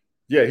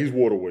 Yeah, he's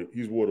water weight.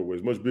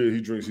 As much beer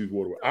he drinks, he's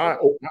water weight. I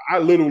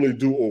literally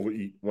do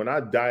overeat. When I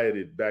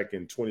dieted back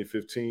in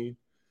 2015,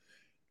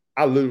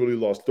 I literally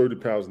lost 30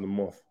 pounds in a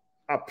month.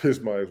 I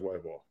pissed my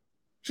ex-wife off.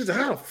 She said,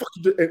 how the fuck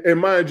you do? And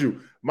mind you,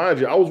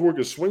 I was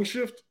working swing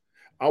shift.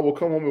 I would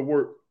come home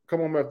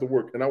after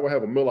work, and I would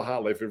have a Miller High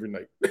Life every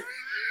night.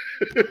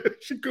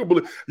 She couldn't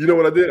believe. You know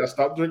what I did? I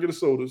stopped drinking the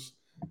sodas.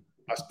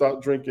 I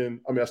stopped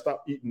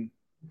eating.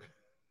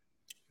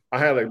 I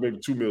had like maybe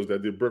 2 meals. I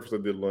did breakfast, I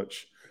did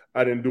lunch.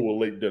 I didn't do a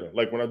late dinner.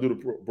 Like when I do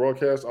the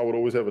broadcast, I would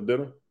always have a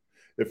dinner.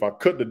 If I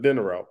cut the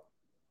dinner out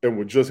and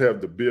would just have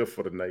the beer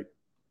for the night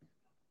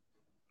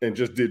and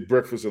just did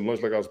breakfast and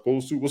lunch like I was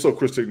supposed to. What's up,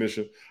 Chris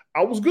Technician?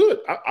 I was good.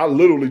 I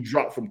literally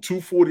dropped from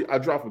 240. I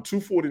dropped from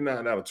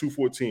 249 out of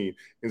 214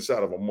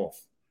 inside of a month.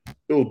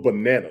 It was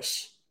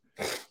bananas.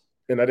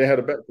 And I didn't have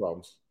the back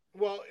problems.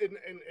 Well,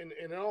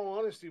 in all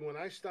honesty, when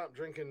I stopped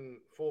drinking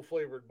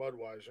full-flavored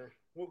Budweiser,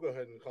 we'll go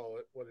ahead and call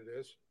it what it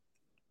is.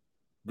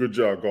 Good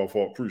job, Golf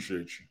Hawk.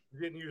 Appreciate you. We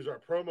didn't use our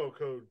promo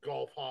code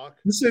Golf Hawk.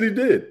 He said he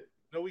did.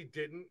 No, he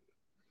didn't.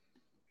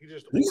 He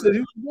said he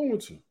was going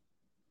to.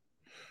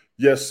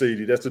 Yes,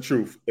 Sadie, that's the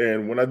truth.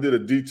 And when I did a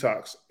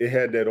detox, it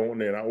had that on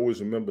there, and I always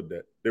remembered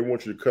that. They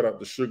want you to cut out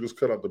the sugars,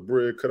 cut out the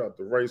bread, cut out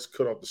the rice,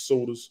 cut out the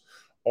sodas,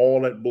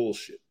 all that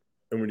bullshit.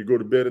 And when you go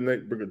to bed at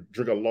night,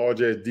 drink a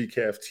large-ass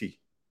decaf tea.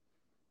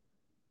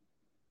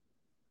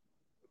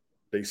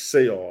 They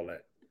say all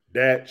that.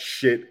 That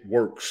shit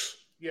works.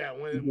 Yeah,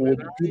 when you're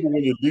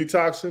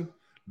detoxing,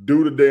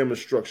 do the damn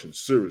instructions.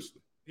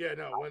 Seriously. Yeah,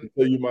 no. I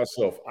tell you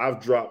myself,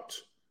 I've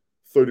dropped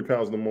 30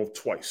 pounds in a month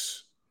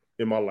twice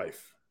in my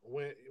life.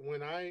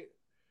 When I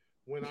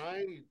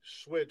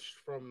switched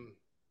from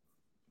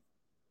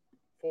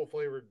full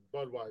flavored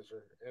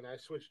Budweiser and I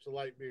switched to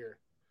light beer,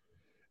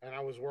 and I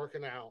was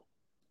working out,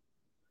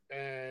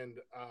 and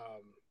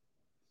I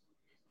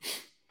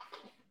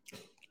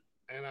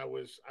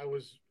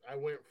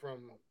went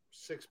from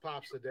 6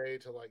 pops a day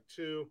to like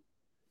 2.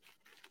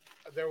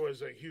 there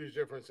was a huge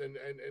difference. And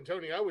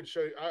Tony, I would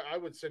show you, I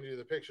would send you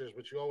the pictures,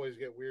 but you always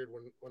get weird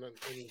when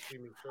you see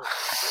me cook.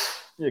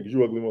 Yeah, because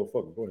you ugly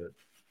motherfucker. Go ahead.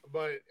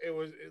 But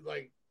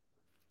like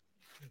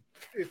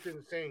it's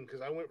insane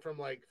because I went from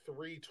like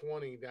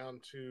 320 down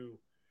to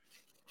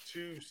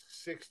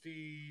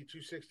 260,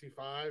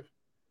 265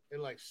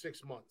 in like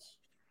 6 months.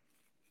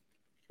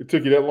 It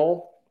took you that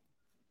long?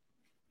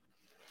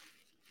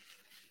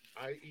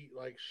 I eat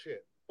like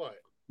shit, but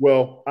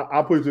well,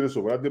 I'll put it this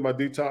way: when I did my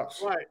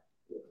detox, right.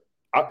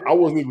 I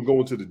wasn't even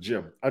going to the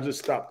gym. I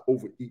just stopped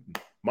overeating.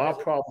 My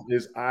problem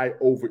is I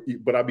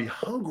overeat, but I be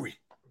hungry.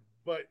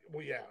 But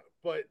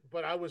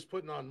but I was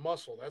putting on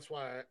muscle. That's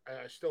why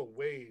I still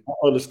weighed.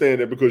 I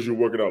understand that because you're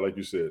working out, like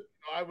you said.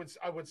 I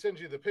would send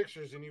you the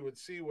pictures, and you would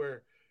see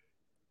where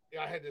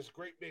I had this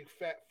great big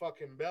fat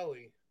fucking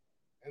belly,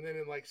 and then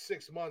in like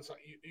 6 months,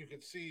 you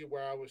could see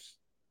where I was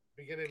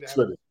beginning to have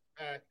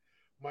back.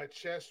 My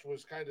chest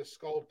was kind of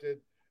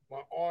sculpted.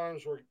 My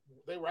arms were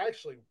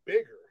actually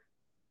bigger.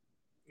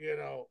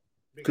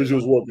 Because you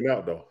was working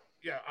out, though.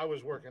 Yeah, I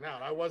was working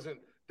out. I wasn't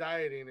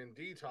dieting and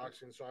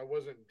detoxing, so I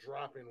wasn't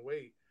dropping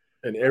weight.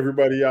 And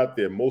everybody out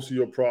there, most of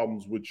your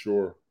problems with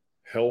your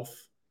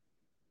health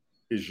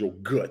is your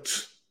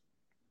gut.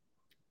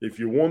 If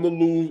you want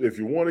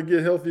to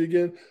get healthy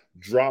again,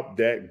 drop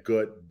that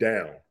gut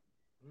down.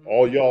 Mm-hmm.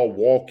 All y'all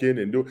walk in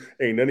and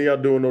ain't none of y'all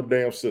doing no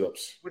damn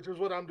sit-ups. Which is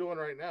what I'm doing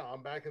right now.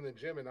 I'm back in the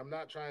gym, and I'm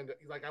not trying to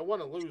I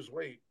want to lose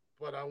weight,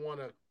 but I want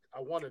to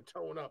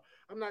tone up.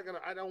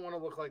 I don't want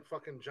to look like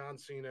fucking John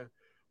Cena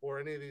or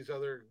any of these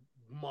other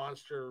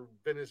monster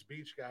Venice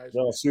Beach guys.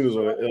 John Cena's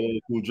on an LA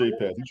Cool J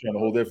path. He's trying to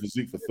hold that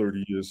physique for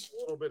 30 years.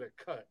 A little bit of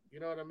cut. You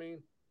know what I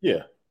mean?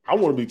 Yeah. I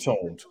want to be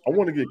toned. I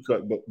want to get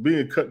cut, but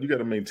being cut, you got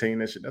to maintain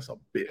that shit. That's a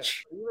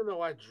bitch. Yeah. Even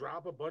though I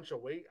drop a bunch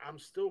of weight, I'm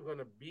still going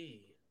to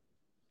be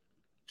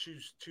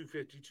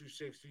 250,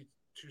 260,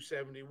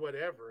 270,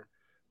 whatever,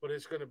 but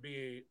it's going to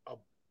be a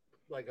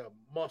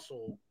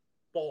muscle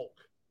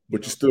bulk.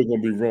 But you're still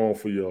going to be wrong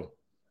for your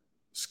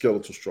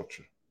skeletal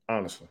structure,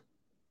 honestly.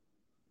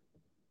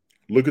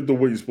 Look at the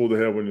weight you're supposed to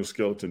have on your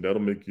skeleton.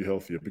 That'll make you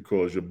healthier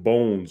because your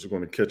bones are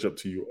going to catch up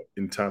to you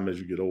in time as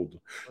you get older.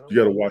 You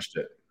got to watch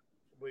that.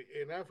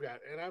 And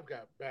I've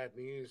got bad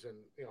knees, and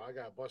I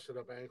got busted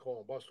up ankle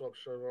and busted up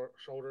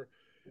shoulder,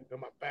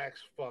 and my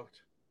back's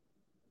fucked.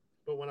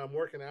 But when I'm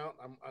working out,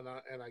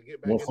 I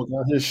get back. Motherfucker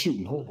out here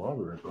shooting. Hold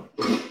on.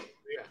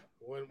 Yeah,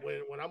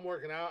 when I'm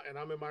working out and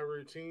I'm in my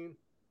routine,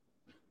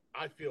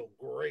 I feel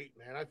great,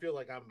 man. I feel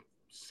like I'm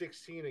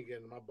 16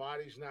 again. My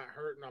body's not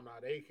hurting. I'm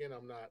not aching.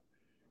 I'm not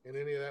in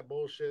any of that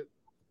bullshit.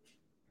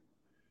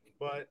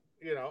 But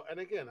and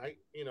again, I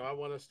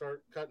want to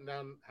start cutting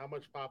down how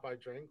much pop I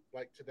drink.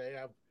 Like today,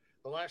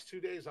 the last 2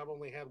 days I've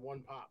only had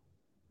one pop.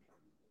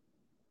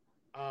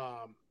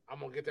 I'm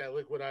gonna get that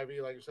liquid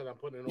IV. Like I said, I'm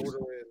putting an order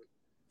in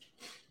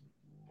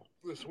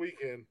this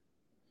weekend.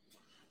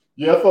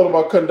 Yeah, I thought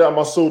about cutting down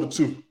my soda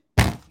too.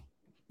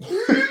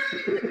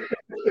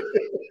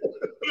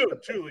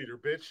 2 liter,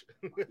 bitch.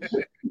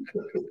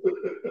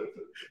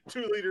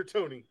 2 liter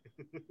Tony.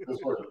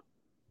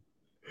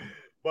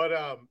 But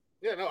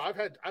yeah, no, I've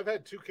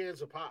had 2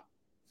 cans of pop,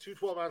 2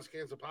 12-ounce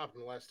cans of pop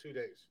in the last 2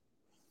 days.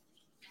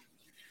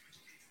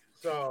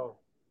 So,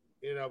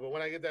 but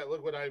when I get that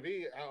liquid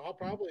IV,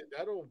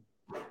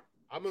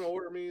 I'm gonna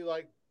order me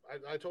like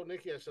I told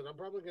Nikki. I said I'm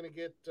probably gonna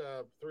get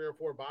 3 or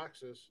 4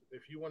 boxes.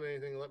 If you want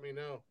anything, let me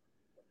know.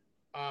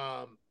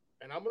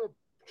 And I'm gonna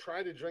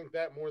try to drink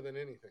that more than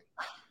anything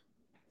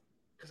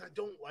because I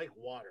don't like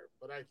water,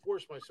 but I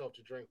force myself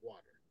to drink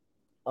water.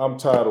 I'm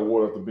tired of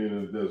water after being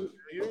in the desert.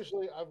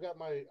 Usually, I've got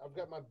my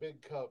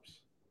big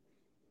cups,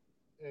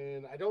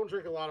 and I don't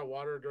drink a lot of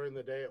water during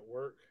the day at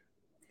work.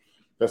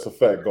 That's a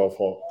fact, Golf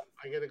Hawk.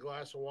 I get a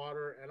glass of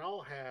water, and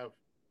I'll have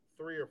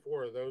 3 or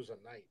 4 of those a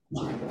night,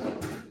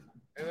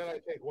 and then I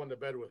take one to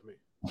bed with me.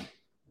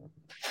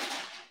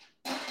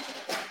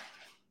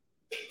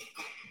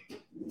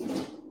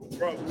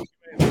 Bro,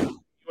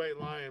 you ain't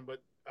lying,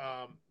 but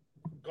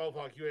Golf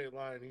Hawk, you ain't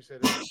lying. He said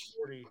it's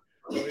 40.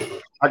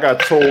 I got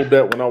told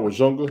that when I was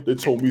younger. They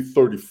told me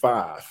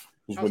 35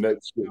 was when that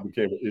shit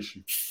became an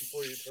issue.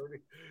 Before you're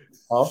 30?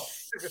 Huh?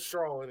 Stick a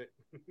straw in it.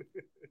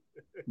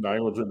 No, I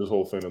ain't gonna drink this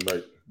whole thing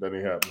tonight. That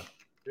ain't happening.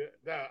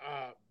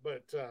 Yeah,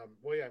 but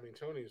well, yeah, I mean,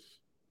 Tony's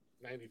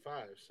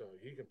 95, so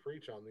he can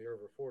preach on the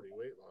over 40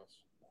 weight loss.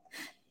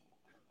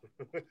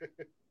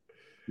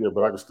 Yeah,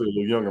 but I can still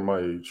look young at my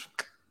age.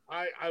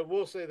 I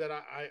will say that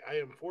I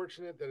am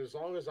fortunate that as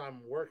long as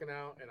I'm working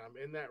out and I'm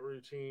in that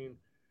routine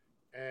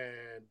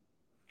and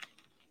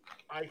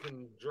I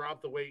can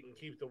drop the weight and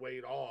keep the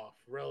weight off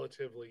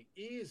relatively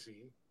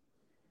easy,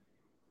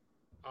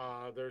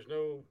 there's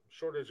no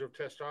shortage of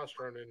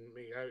testosterone in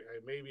me.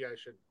 Maybe I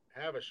should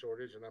have a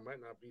shortage and I might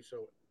not be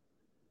so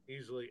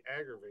easily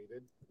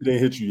aggravated. It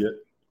ain't hit you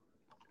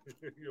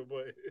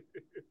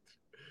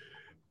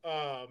yet.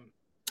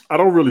 I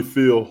don't really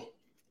feel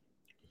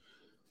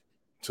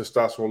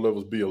testosterone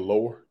levels being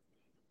lower.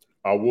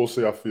 I will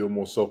say I feel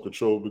more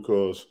self-control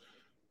because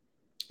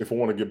if I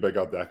want to get back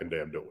out there, I can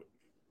damn do it.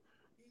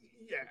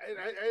 Yeah,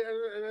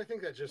 and I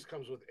think that just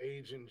comes with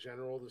age in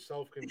general, the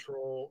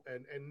self-control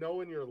and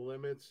knowing your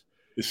limits.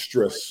 It's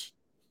stress.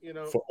 Like,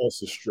 for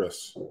us, it's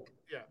stress.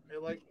 Yeah,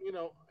 like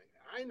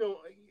I know,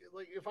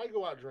 like if I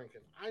go out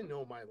drinking, I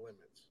know my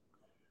limits.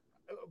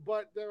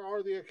 But there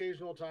are the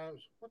occasional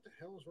times. What the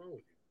hell is wrong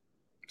with you?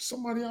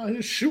 Somebody out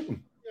here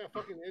shooting. Yeah,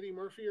 fucking Eddie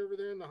Murphy over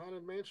there in the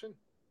haunted mansion.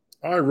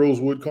 All right,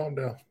 Rosewood, calm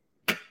down.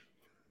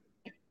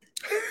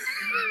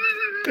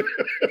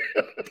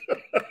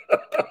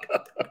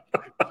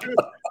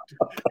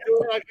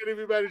 I can't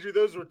even mad at you.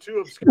 Those were two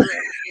obscure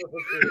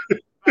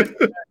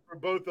for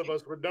both of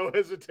us with no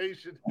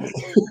hesitation.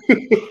 You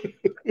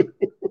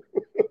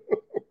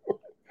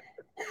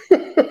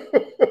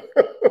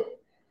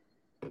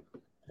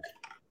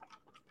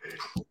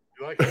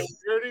like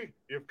dirty?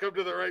 You've come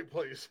to the right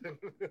place.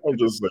 I'm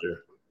just saying.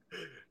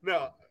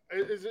 Now,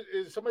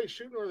 is somebody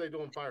shooting or are they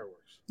doing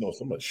fireworks? No,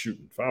 somebody's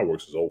shooting.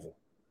 Fireworks is over.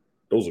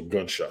 Those are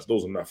gunshots.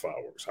 Those are not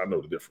fireworks. I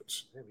know the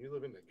difference. Man, you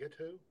live in the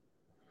ghetto?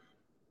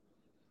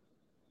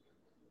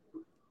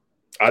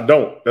 I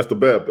don't. That's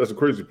the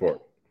crazy part.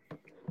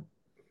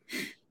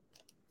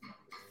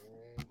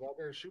 Go out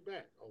there and shoot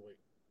back. Oh, wait.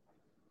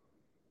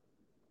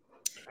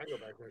 I go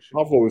back there and shoot.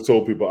 I've always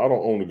told people I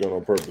don't own a gun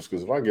on purpose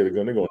because if I get a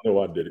gun, they're going to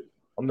know I did it.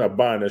 I'm not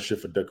buying that shit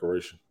for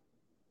decoration.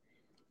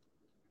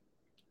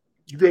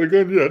 You got a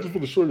gun? Yeah, I just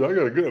want to show you I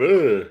got a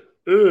gun.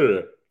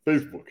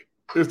 Facebook,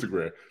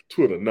 Instagram,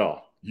 Twitter.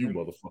 Nah, you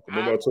motherfucker.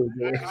 Nobody told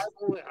you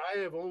I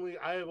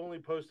have only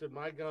posted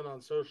my gun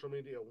on social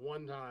media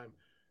one time,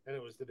 and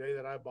it was the day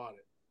that I bought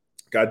it.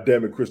 God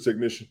damn it, Chris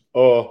Technician.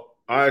 I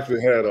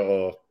actually had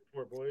a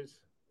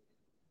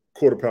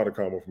quarter pounder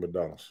combo from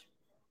McDonald's.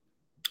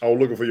 I was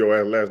looking for your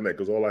ass last night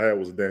because all I had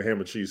was a damn ham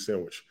and cheese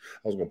sandwich.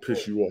 I was gonna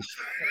piss you off.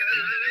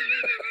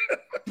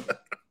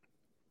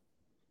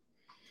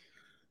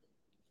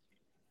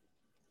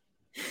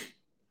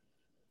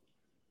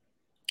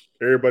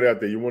 Everybody out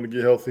there, you want to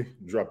get healthy?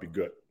 Drop your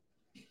gut.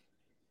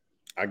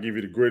 I give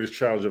you the greatest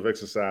challenge of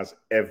exercise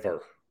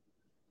ever.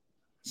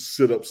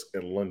 Sit-ups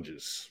and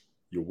lunges.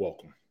 You're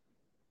welcome.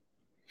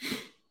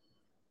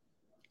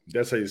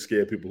 That's how you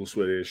scare people who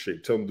sweat they're in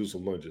shape. Tell them to do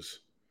some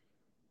lunges.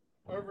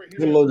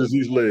 10 lunges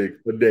each leg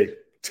a day.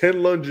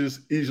 10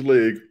 lunges each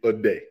leg a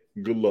day.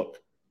 Good luck.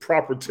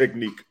 Proper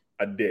technique.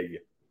 I dare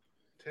you.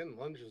 10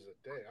 lunges a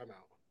day. I'm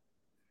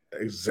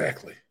out.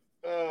 Exactly.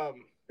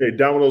 Hey,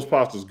 Domino's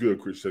pasta is good,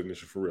 Chris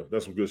Technician, for real.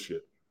 That's some good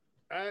shit.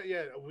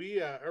 Yeah, we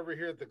over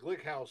here at the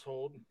Glick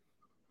household,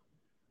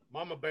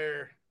 Mama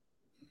Bear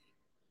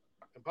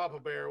and Papa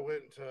Bear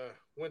went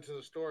to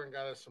the store and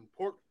got us some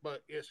pork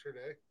butt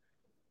yesterday.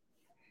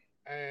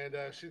 And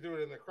she threw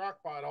it in the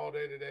crock pot all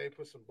day today,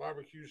 put some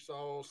barbecue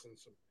sauce and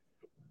some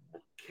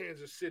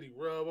Kansas City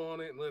rub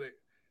on it and let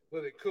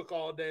it cook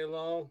all day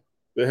long.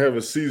 They have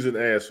a seasoned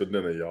ass for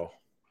dinner, y'all.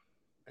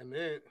 And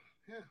then,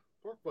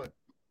 pork butt.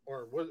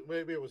 Or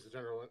maybe it was the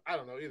general one. I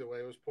don't know. Either way,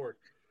 it was pork.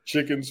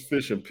 Chickens,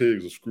 fish, and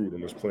pigs are screwed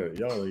on this planet.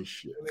 Y'all ain't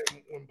shit. And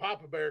then when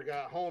Papa Bear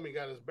got home, he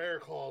got his bear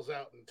claws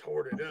out and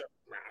tore it up.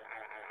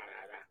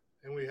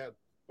 And we had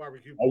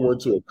barbecue pork. I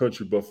went to a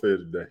country buffet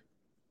today.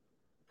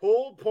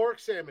 Pulled pork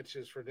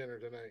sandwiches for dinner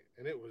tonight.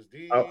 And it was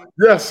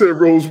I said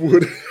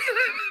Rosewood.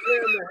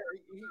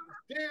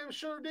 Damn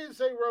sure did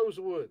say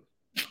Rosewood.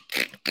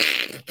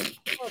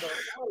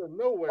 Out of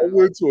nowhere. I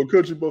went to a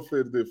country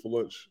buffet today for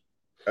lunch.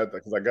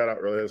 Because I got out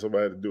early, had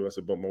somebody to do. I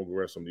said, "But I'm gonna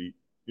grab something to eat."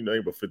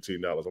 Ain't but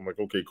 $15. I'm like,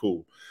 okay,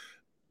 cool.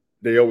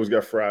 They always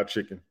got fried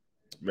chicken,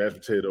 mashed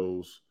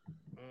potatoes,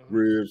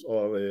 ribs,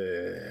 all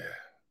that.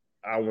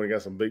 I went and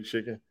got some baked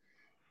chicken.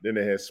 Then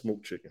they had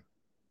smoked chicken.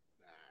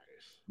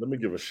 Nice. Let me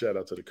give a shout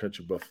out to the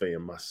country buffet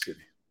in my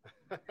city.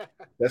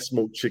 That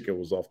smoked chicken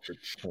was off the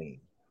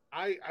chain.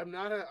 I'm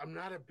not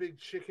a big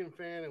chicken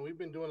fan, and we've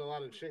been doing a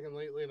lot of chicken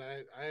lately. And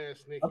I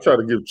asked Nick. I try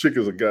to give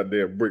chickens a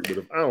goddamn break, but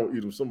if I don't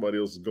eat them, somebody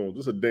else is going.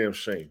 It's a damn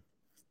shame.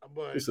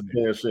 It's a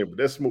damn shame. But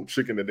that smoked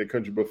chicken at that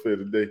country buffet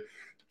today,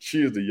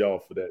 cheers to y'all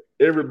for that.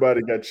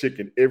 Everybody got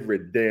chicken every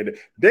damn day.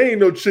 There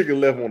ain't no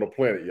chicken left on the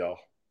planet, y'all.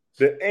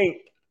 There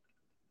ain't.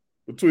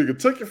 Between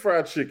Kentucky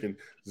Fried Chicken,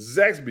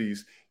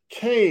 Zaxby's,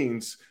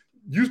 Cane's,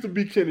 used to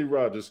be Kenny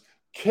Rogers,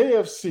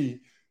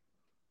 KFC,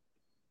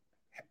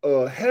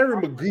 Harry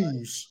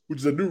Magoo's, which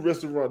is a new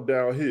restaurant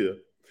down here.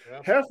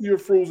 Yep. Half of your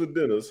frozen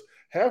dinners,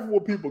 half of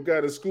what people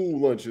got at school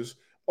lunches,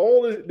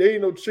 there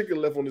ain't no chicken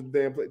left on this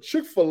damn plate.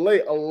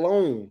 Chick-fil-A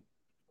alone.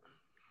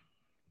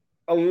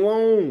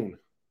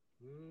 Mm-hmm.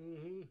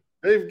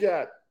 They've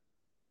got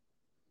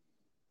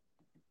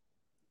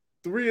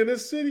 3 in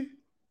this city.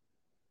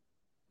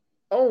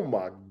 Oh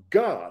my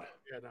God.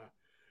 Yeah, no.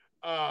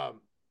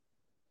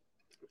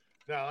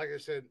 Now, like I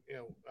said,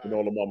 and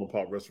all the mom and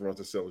pop restaurants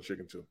that sell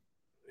chicken too.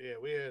 Yeah,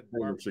 we had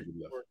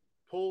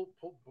pulled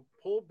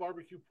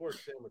barbecue pork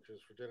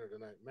sandwiches for dinner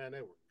tonight. Man,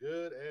 they were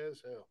good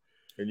as hell.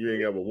 And you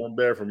ain't got one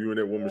bathroom. You and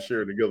that woman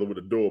sharing together with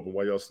a door open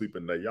while y'all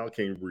sleeping at night. Y'all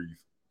can't breathe.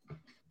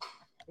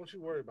 Don't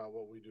you worry about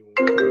what we do.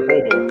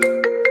 Hold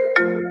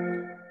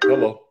on.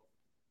 Hello.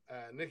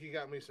 Nikki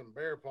got me some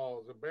bear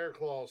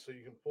claws so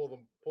you can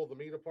pull the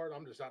meat apart.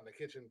 I'm just out in the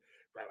kitchen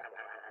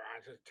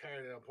just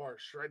tearing it apart,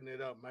 shredding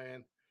it up,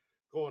 man.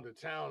 Going to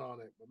town on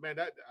it. But man,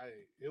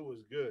 it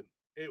was good.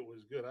 It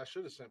was good. I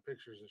should have sent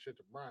pictures and shit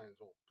to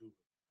Brian's old Google.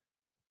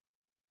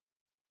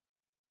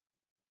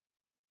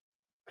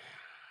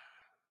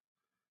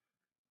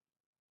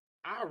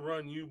 I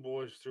run you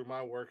boys through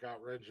my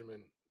workout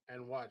regimen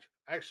and watch.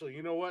 Actually,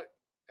 you know what?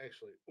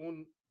 Actually,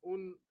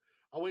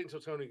 I'll wait until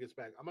Tony gets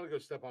back. I'm gonna go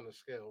step on the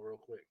scale real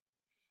quick,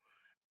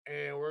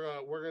 and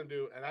we're gonna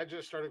do. And I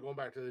just started going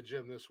back to the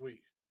gym this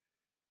week,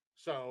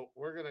 so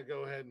we're gonna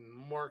go ahead and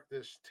mark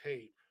this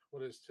tape.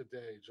 What is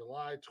today?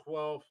 July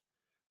 12th,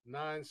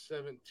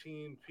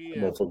 9:17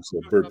 p.m. Motherfucker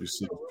said burpee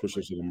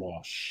push-ups in the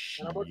mall.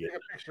 And I'm gonna take a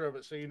picture of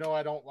it so you know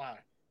I don't lie.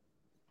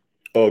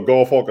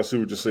 Golf Hawk, I see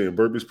what you're saying.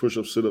 Burpees,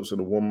 push-ups, sit-ups in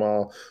a 1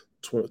 mile,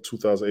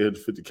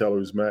 2,850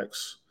 calories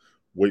max.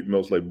 Weight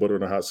melts like butter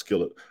in a hot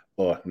skillet.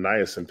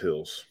 Niacin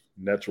pills,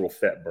 natural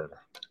fat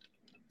burner.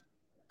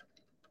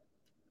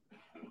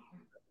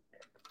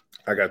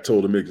 I got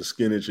told to make a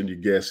skin itch and you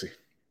gassy.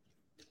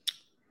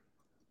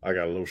 I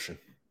got lotion,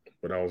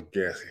 but I was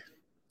gassy.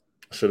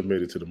 I should have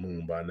made it to the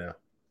moon by now,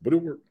 but it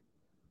worked.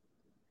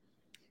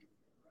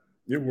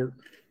 It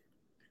worked.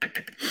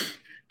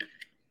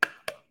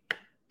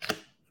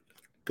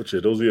 But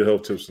yeah, those are your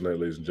health tips tonight,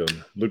 ladies and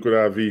gentlemen. Liquid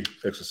IV,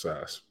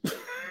 exercise.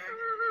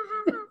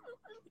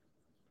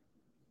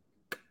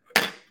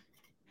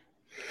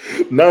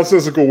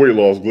 Nonsensical weight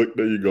loss, Glick.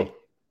 There you go.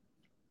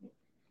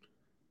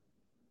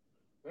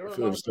 If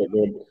I ever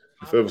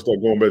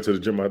start going back to the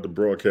gym, I have to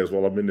broadcast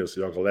while I'm in there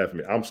so y'all can laugh at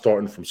me. I'm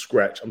starting from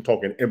scratch. I'm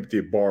talking empty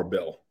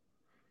barbell.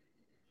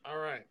 All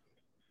right.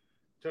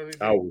 Tony,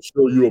 I will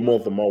show you a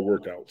month of my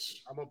workouts.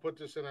 I'm going to put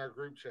this in our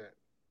group chat.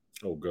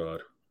 Oh,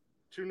 God.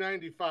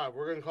 295.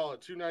 We're going to call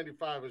it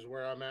 295 is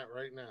where I'm at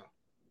right now.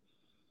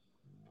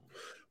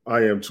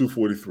 I am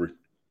 243.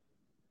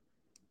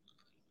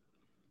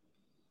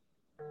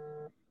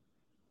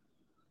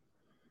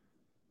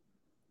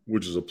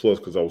 Which is a plus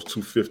because I was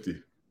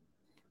 250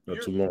 not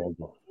too long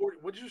ago.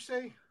 What'd you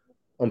say?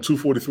 I'm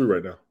 243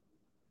 right now.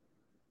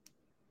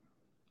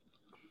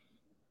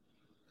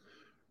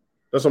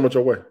 That's how much I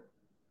weigh.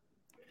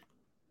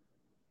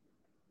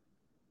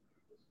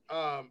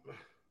 Sorry.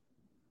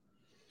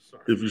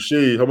 If you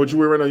shave, how much you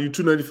weigh right now? You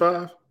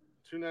 295?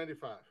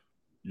 295.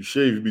 You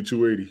shave, you'd be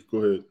 280. Go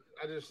ahead.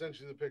 I just sent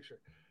you the picture.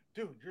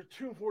 Dude, you're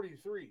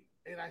 243.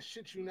 And I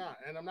shit you not.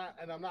 And I'm not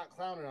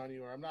clowning on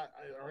you or anything like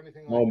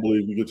that. I don't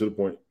believe you get to the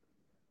point.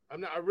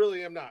 I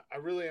really am not.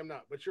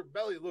 But your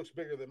belly looks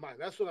bigger than mine.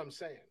 That's what I'm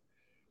saying.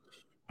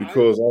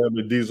 Because I am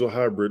a diesel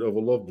hybrid of a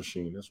love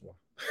machine. That's why.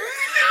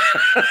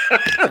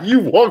 You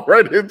walk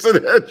right into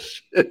that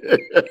shit.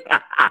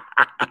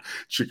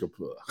 Chicka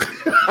plug.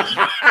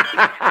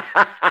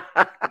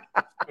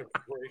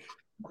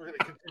 We're going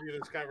to continue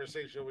this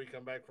conversation when we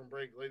come back from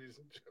break, ladies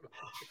and gentlemen.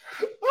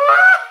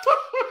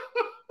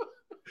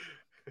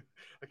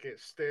 I can't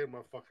stand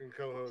my fucking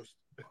co-host.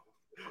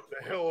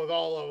 The hell with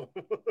all of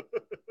them.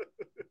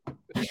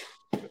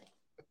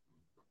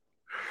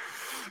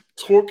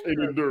 Torque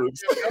and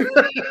endurance.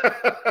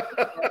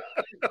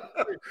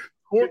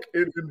 Torque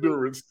and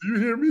endurance. Do you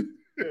hear me?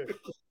 Yeah.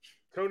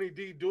 Tony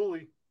D.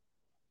 Dooley.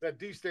 That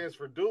D stands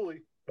for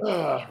Dooley.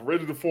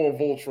 Ready to form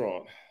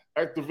Voltron.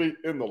 Activate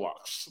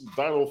interlocks.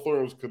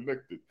 Dinotherms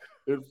connected.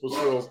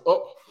 Infocells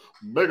up.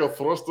 Mega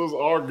thrusters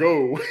are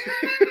go.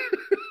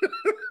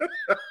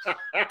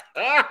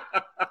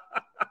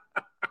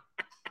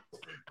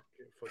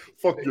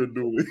 Fuck your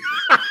Dooley.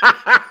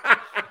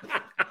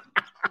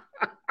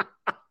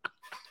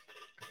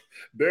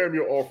 Damn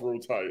your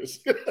off-road tires.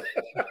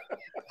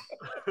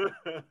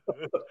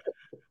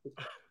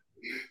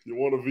 You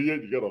want a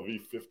V8? You got a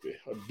V50.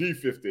 A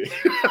D50.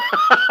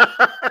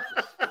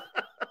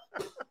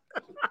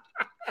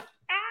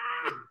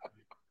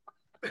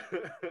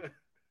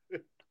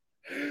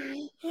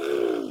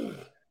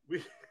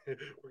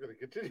 We're going to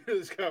continue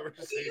this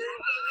conversation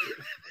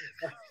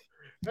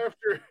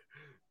after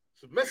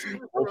some messy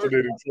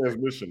alternating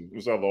transmission.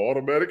 It's either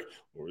automatic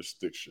or a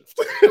stick shift.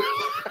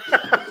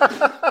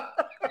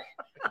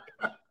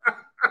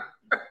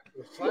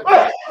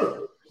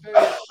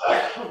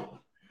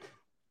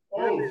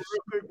 Real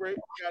quick break.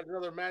 We got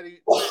another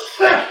Matty.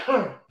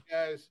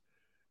 Guys,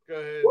 go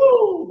ahead.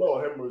 Woo!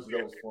 Lord have mercy.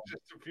 That was fun.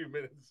 Just a few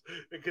minutes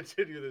and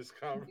continue this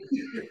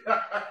conversation.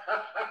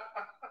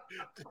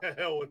 To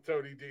hell with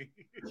Tony D.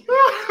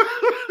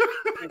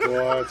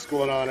 What's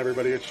going on,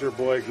 everybody? It's your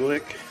boy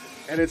Glick,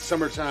 and it's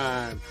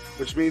summertime,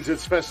 which means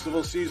it's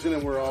festival season,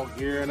 and we're all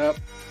gearing up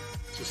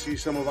to see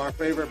some of our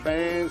favorite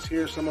bands,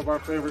 hear some of our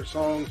favorite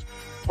songs,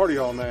 party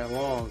all night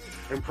long,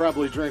 and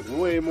probably drink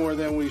way more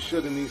than we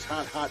should in these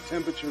hot, hot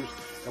temperatures,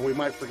 and we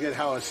might forget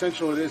how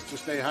essential it is to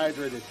stay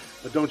hydrated.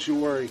 But don't you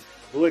worry,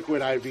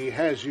 Liquid IV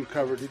has you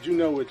covered. Did you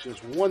know it's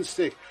just one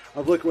stick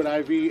of Liquid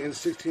IV and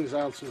 16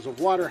 ounces of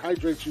water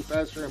hydrates you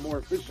faster and more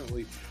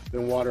efficiently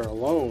than water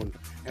alone,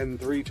 and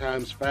 3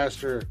 times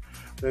faster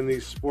than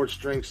these sports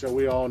drinks that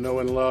we all know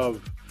and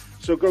love.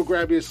 So go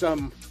grab you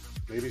some,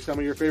 maybe some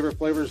of your favorite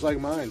flavors like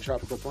mine,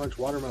 tropical punch,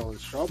 watermelon,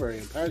 strawberry,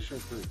 and passion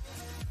fruit.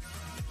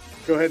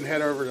 Go ahead and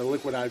head over to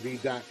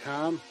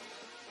liquidiv.com.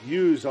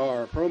 Use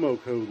our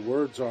promo code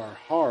Words Are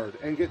Hard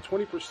and get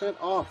 20%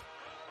 off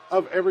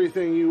of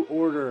everything you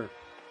order.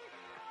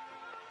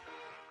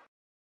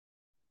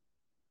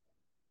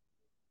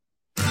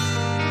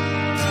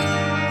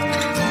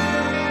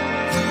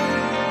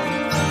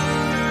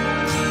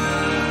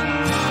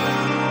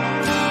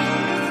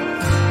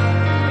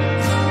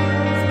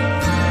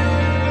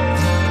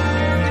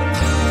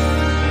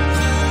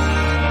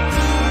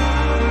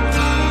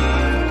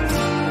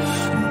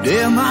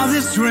 Damn, all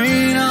this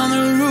rain on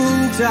the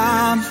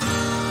rooftop.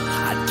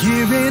 I'd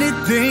give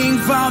anything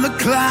for the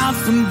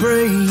clouds to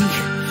break.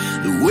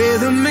 The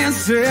weatherman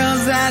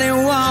says that it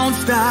won't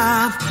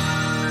stop.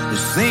 The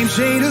same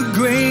shade of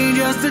gray,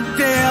 just a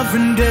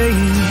different day.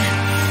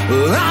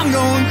 Well, I'm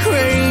going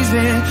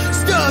crazy,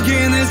 stuck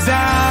in this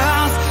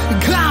house,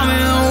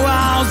 climbing the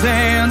walls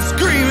and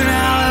screaming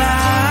out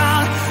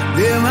loud.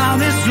 Damn, all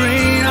this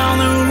rain on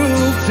the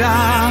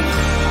rooftop.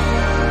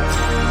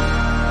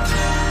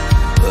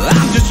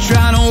 I'm just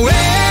trying to wait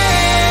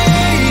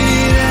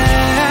it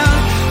out,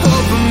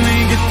 hope I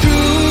make it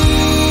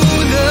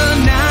through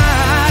the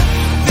night.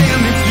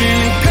 Damn, it's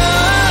really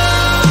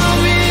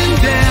coming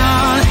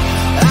down.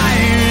 I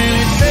ain't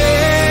really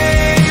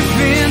safe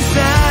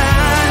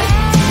inside.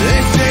 They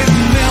say the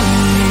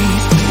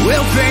memories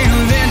will fade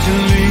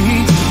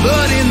eventually,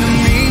 but in the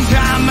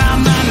meantime, my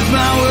mind is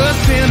my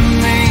worst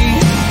enemy.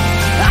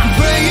 I'm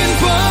praying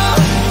for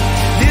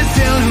this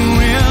hell to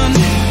win.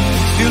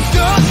 Still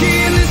stuck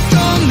in this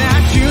storm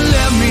that you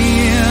let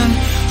me in,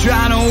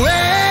 trying to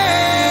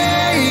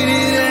wait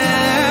it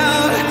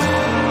out.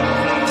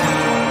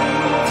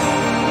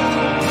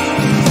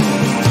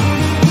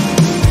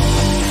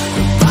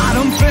 The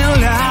bottom fell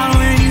out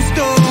when you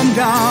stormed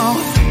off.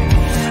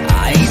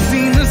 I ain't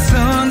seen the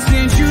sun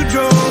since you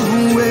drove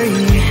away.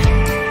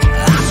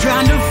 I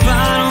tried to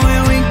find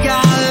where we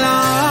got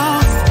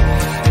lost,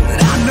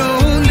 but I know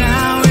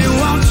now it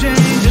won't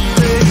change a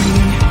thing.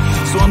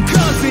 So I'm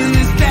cussing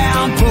this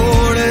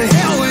downpour to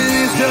hell with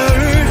this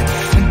dirt.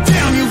 And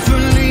damn you for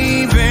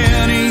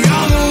leaving,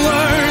 you're the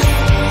worst.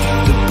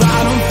 The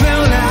bottom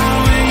fell out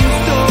when you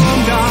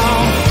stormed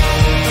off.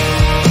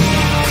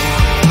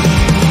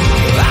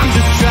 I'm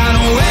just trying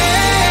to wait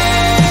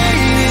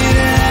it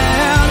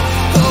out,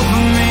 hope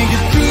I make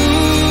it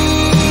through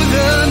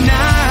the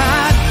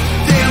night.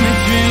 Damn,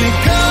 it's really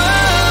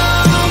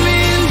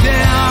coming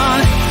down.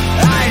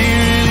 I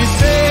ain't really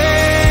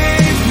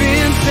safe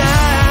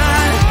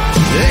inside.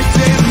 They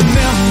say the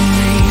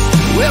memories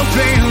will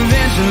fade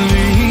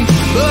eventually,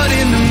 but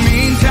in the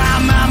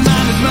meantime, my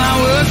mind is my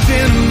worst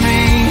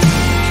enemy.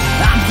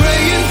 I'm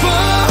praying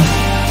for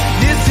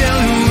this hell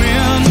to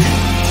win.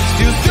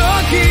 Still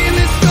stuck in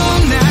this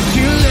storm that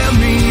you let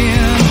me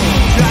in.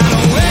 Try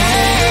to wait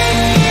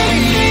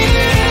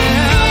it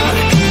out.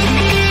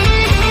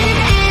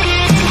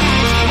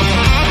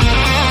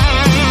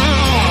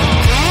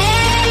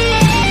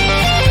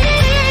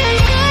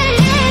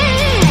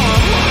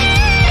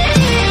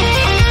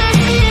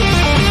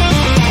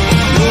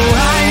 Oh,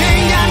 I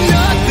ain't got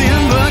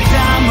nothing but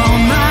time on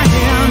my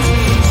hands.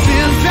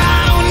 Since I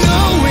don't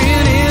know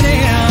when it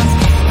ends,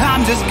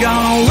 I'm just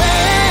gonna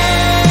wait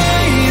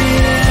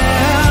it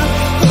out,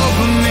 hope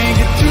I make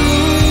it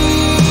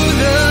through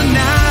the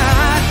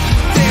night.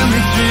 Damn,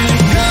 it's really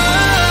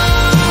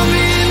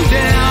coming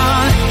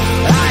down.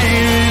 I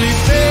ain't really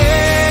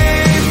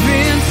safe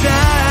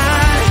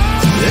inside.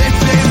 They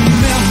say the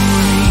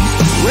memories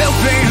will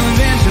fade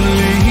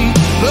eventually,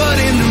 but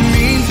in the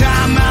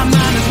meantime, my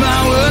mind is my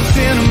worst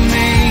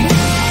enemy.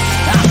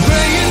 I'm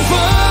praying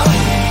for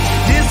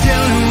this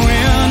hell to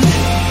win.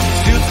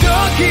 Still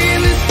stuck in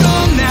this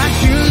storm that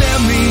you let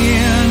me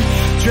in,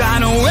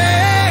 trying to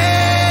wait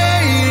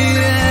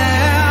it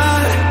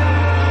out.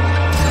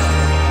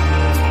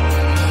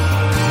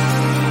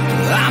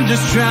 I'm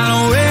just trying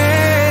to wait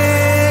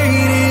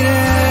it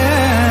out.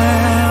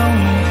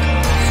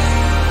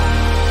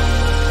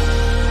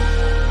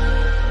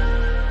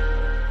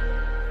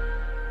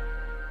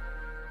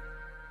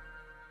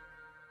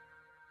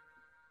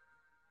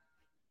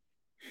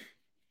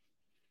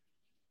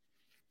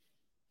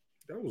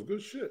 That was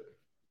good shit.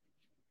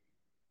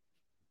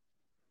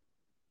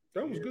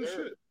 That was good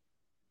shit.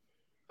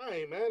 I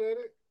ain't mad at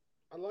it.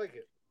 I like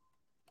it.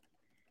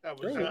 That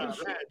was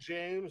Matt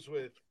James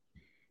with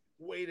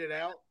Wait It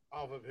Out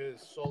off of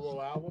his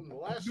solo album. The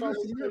last song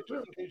we played,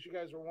 just in case you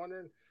guys were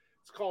wondering,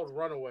 it's called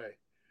Runaway.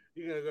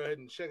 You're going to go ahead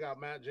and check out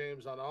Matt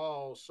James on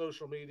all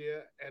social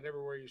media and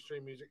everywhere you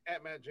stream music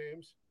at Matt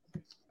James.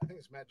 I think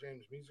it's Matt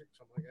James Music,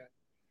 something like that.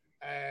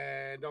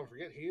 And don't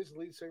forget, he is the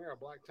lead singer of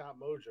Blacktop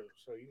Mojo.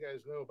 So you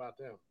guys know about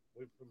them.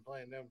 We've been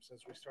playing them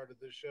since we started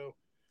this show.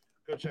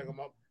 Go check them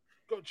up.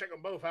 Go check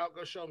them both out.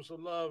 Go show them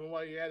some love. And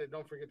while you're at it,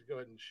 don't forget to go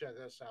ahead and check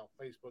us out.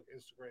 Facebook,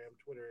 Instagram,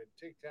 Twitter, and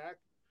TikTok.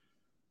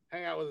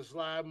 Hang out with us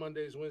live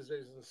Mondays,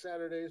 Wednesdays, and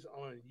Saturdays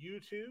on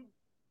YouTube,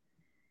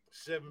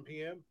 7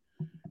 p.m.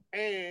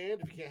 And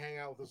if you can't hang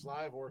out with us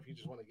live, or if you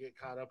just want to get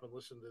caught up and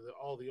listen to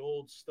all the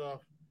old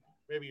stuff,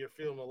 maybe you're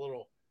feeling a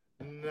little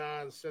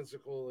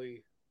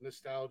nonsensically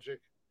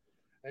nostalgic,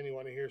 and you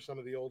want to hear some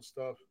of the old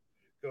stuff,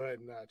 go ahead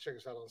and check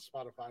us out on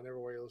Spotify and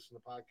everywhere you listen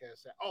to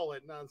podcasts. All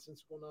at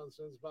Nonsensical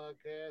Nonsense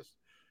Podcast.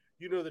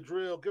 You know the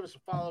drill. Give us a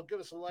follow. Give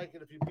us a like.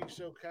 And if you'd be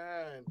so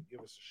kind,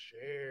 give us a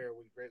share.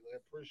 We greatly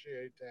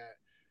appreciate that.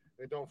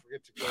 And don't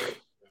forget to go.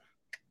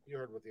 You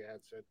heard what the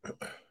ad said.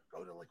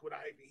 Go to Liquid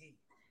IV.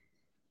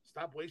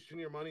 Stop wasting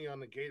your money on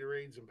the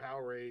Gatorades and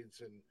Powerades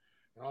and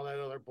all that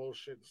other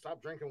bullshit.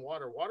 Stop drinking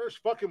water. Water's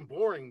fucking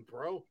boring,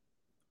 bro.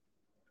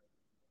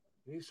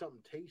 You need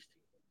something tasty.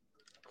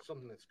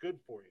 Something that's good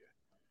for you.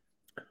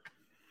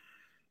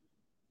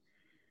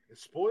 And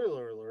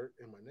spoiler alert,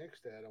 in my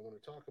next ad, I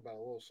want to talk about a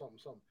little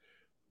something.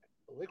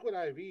 Liquid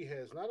IV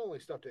has not only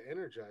stuff to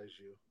energize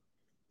you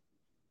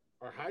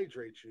or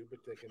hydrate you, but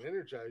they can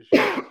energize you.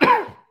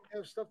 They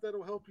have stuff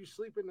that'll help you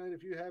sleep at night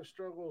if you have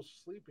struggles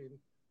sleeping,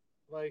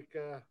 like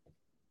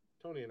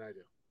Tony and I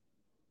do.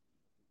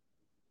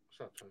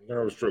 What's up, Tony? I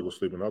have a struggle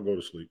sleeping. I'll go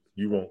to sleep.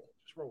 You won't.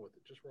 Just roll with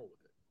it.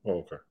 Oh,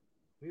 okay.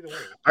 Neither way.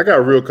 I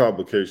got real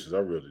complications. I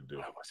really do.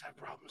 I always have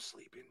problems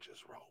sleeping.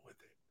 Just roll with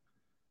it.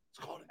 It's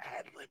called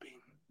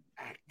ad-libbing,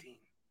 acting,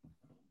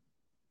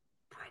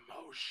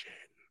 promotion.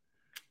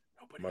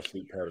 My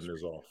sleep pattern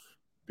is off.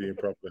 Being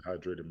properly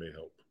hydrated may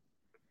help.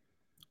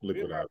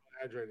 Liquid IV.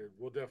 Hydrated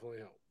will definitely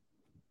help.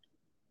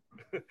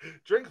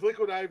 Drink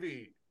Liquid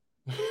IV.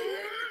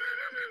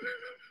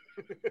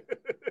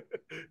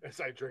 As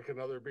I drink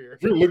another beer.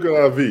 Drink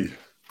Liquid IV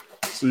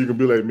so you can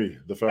be like me,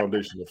 the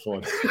foundation of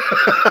fun. Be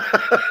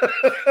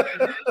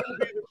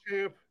the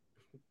champ.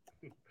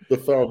 The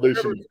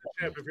foundation.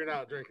 Champ if you're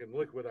not drinking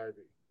Liquid IV.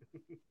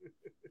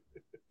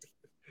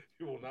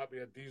 You will not be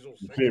a diesel.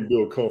 You can't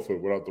build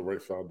comfort without the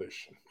right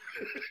foundation.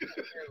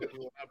 You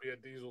will not be a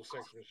diesel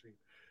sex machine.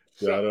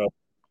 So, yeah, I know.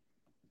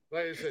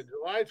 Like I said,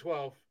 July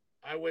 12th,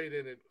 I weighed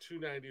in at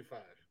 295.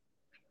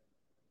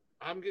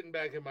 I'm getting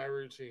back in my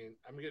routine.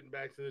 I'm getting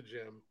back to the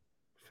gym.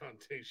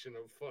 Foundation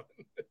of fun.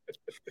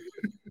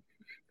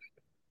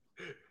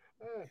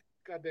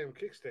 Goddamn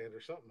kickstand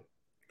or something.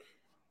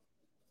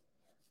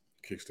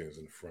 Kickstand's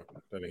in the front.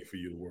 That ain't for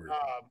you to worry.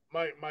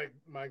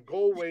 My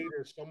goal weight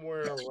is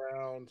somewhere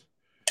around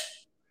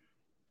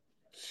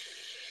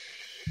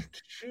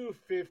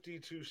 250,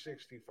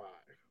 265.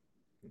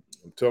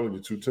 I'm telling you,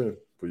 210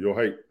 for your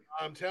height.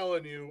 I'm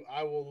telling you,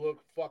 I will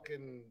look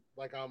fucking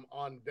like I'm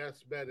on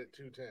death's bed at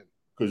 210.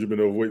 Because you've been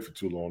overweight for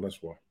too long.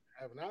 That's why.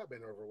 I have not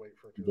been overweight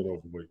for too long. You've been long.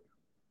 overweight.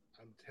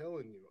 I'm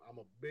telling you, I'm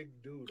a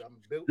big dude. I'm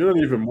built. You're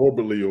not even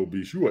morbidly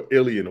obese. You are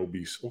alien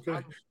obese. Okay.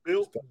 I'm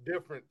built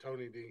different,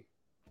 Tony D.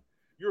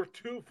 You're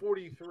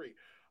 243.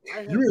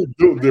 You ain't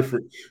built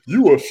different.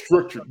 You are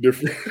structured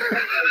different.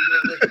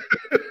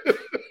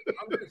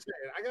 I'm just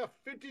saying, I got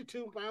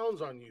 52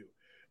 pounds on you,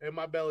 and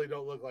my belly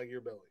don't look like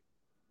your belly.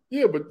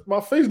 Yeah, but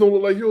my face don't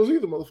look like yours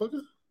either,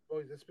 motherfucker.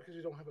 Boy, that's because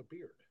you don't have a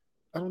beard.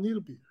 I don't need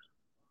a beard.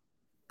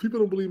 People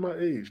don't believe my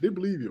age. They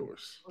believe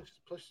yours.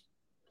 Plus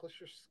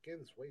your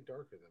skin's way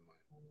darker than mine.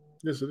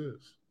 Yes, it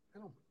is. I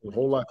don't. A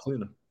whole lot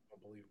cleaner. I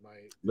don't believe my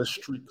age. Less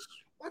streaks.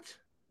 What?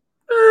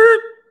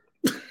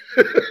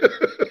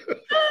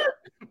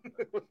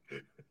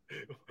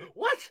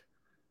 What?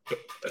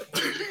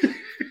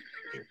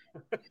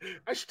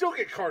 I still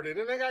get carded,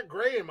 and I got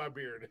gray in my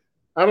beard.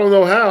 I don't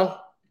know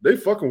how. They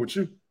fucking with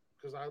you.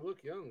 Because I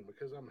look young,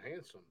 because I'm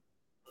handsome.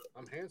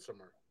 I'm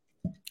handsomer.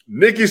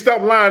 Nikki,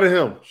 stop lying to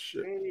him.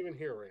 Shit. She ain't even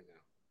here right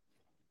now.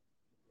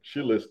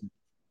 She listening.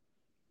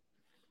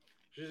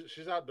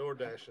 She's out door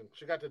dashing.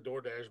 She got the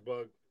DoorDash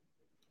bug.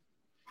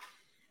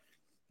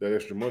 That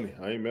extra money.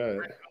 I ain't mad.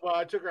 Well,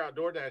 I took her out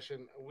door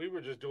dashing. We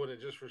were just doing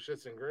it just for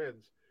shits and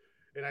grins.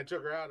 And I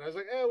took her out, and I was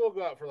like, we'll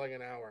go out for like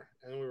an hour.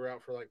 And we were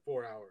out for like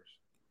 4 hours.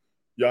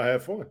 Y'all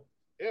had fun.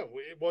 Yeah,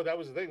 well, that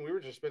was the thing. We were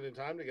just spending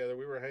time together.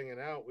 We were hanging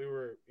out. We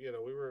were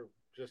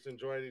just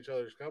enjoying each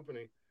other's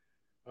company.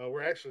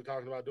 We're actually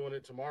talking about doing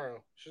it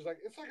tomorrow. She's like,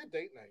 it's like a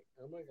date night.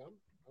 I'm like,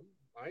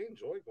 I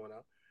enjoy going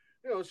out.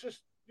 It's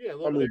just, yeah.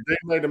 Date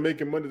night and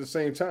making money at the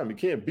same time. You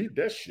can't beat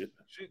that shit.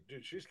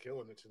 She's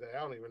killing it today. I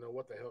don't even know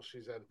what the hell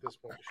she's at this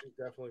point. She's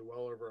definitely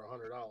well over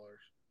 $100. All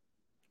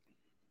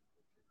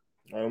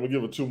right, I'm gonna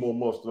give her 2 more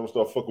months. Then I'm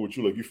gonna start fucking with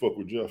you like you fuck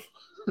with Jeff.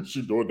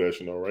 She door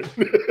dashing, all right.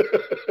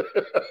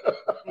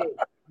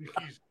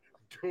 He's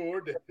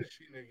door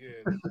dashing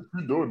again.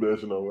 You door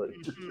dashing, all right.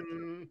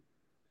 Mm-hmm.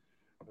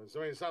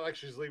 So it's not like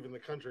she's leaving the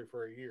country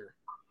for a year.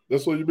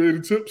 That's why you made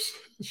the tips.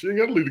 She ain't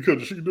got to leave the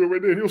country. She can do it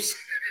right there. You'll see.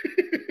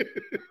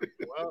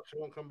 Well, she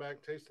won't come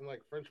back tasting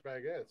like French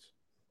baguettes.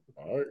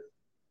 All right.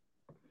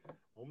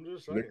 I'm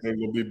just saying. Nickname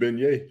will be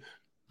Beignet.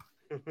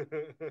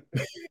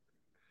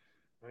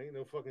 I ain't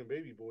no fucking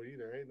baby boy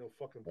either. I ain't no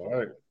fucking punk. All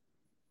right.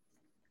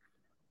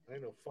 I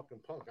ain't no fucking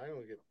punk. I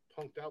don't get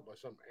punked out by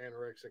some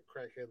anorexic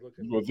crackhead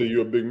looking. You gonna think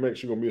you're a big Mac?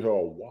 She gonna meet her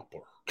a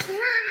Whopper.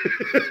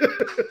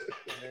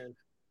 Man.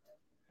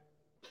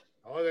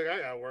 The only thing I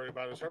gotta worry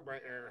about is her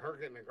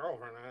getting a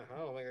girlfriend. I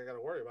don't think I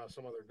gotta worry about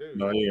some other dude.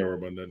 No, you ain't gotta worry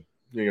about nothing.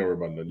 You ain't gotta worry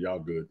about nothing. Y'all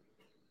good.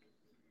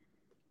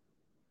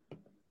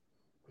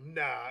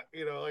 Nah,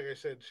 like I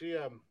said, she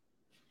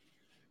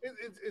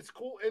it's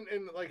cool,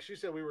 and like she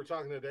said, we were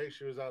talking today.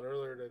 She was out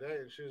earlier today,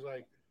 and she was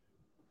like,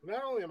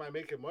 Not only am I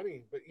making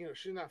money, but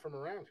she's not from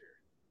around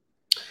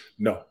here.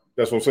 No,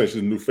 that's what I'm saying. She's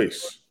a new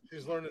face.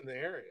 She's learning the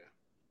area.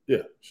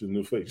 Yeah, she's a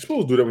new face. You're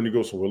supposed to do that when you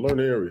go somewhere. Learn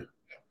the area.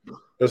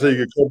 That's how you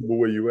get comfortable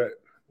where you at.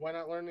 Why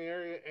not learn the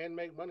area and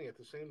make money at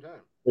the same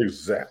time?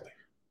 Exactly.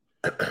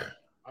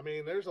 I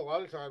mean, there's a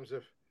lot of times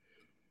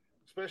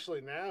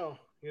especially now,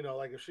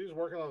 like if she's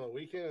working on the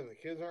weekend and the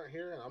kids aren't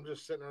here and I'm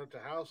just sitting at the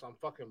house, I'm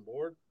fucking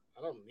bored.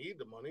 I don't need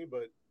the money,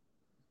 but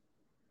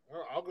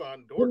I'll go out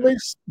and door.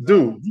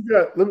 Dude, you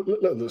got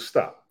let's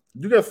stop.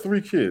 You got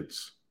 3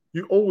 kids.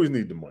 You always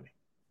need the money.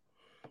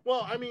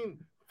 Well, I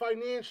mean,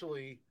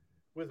 financially,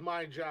 with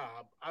my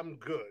job, I'm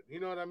good. You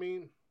know what I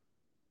mean?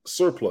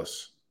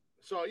 Surplus.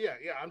 So yeah,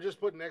 I'm just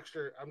putting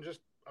extra. I'm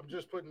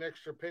just putting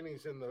extra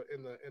pennies in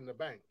the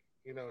bank.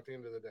 At the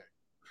end of the day.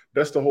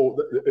 That's the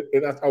whole.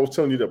 And I was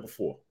telling you that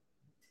before.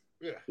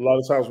 Yeah. A lot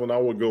of times when I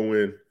would go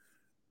in,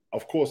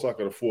 of course I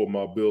could afford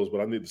my bills, but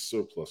I need the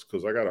surplus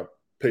because I gotta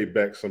pay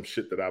back some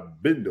shit that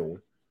I've been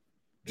doing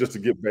just to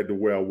get back to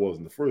where I was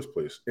in the first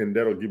place. And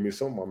that'll give me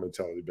some of my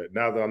mentality back.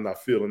 Now that I'm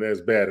not feeling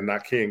as bad and I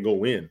can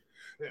go in,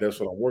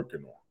 that's what I'm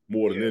working on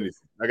more than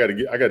anything. I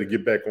gotta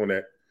get back on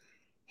that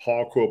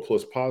hardcore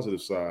plus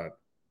positive side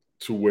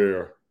to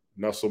where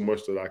not so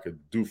much that I could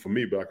do for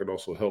me, but I could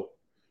also help.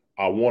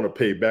 I want to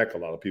pay back a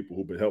lot of people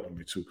who've been helping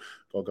me too.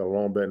 I got a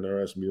long back in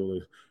their ass. I'm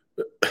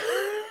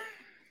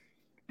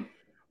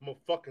a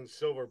fucking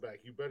silverback.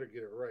 You better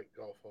get it right,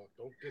 Golf Hawk.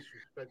 Don't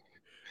disrespect me.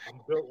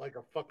 I'm built like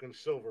a fucking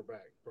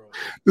silverback, bro.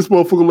 This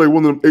motherfucker like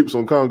one of them apes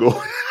on Congo.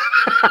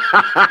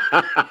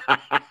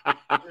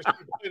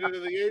 Into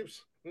the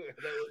apes?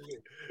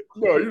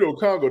 No,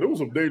 Congo. There was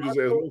some dangerous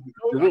ass.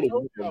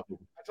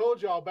 I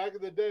told y'all back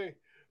in the day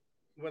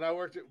when I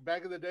worked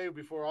back in the day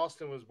before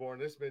Austin was born.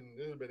 This has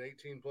been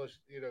 18 plus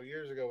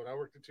years ago when I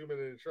worked at 2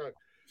 Minute Truck.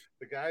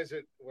 The guys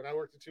when I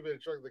worked at 2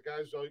 Minute Truck, the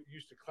guys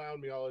used to clown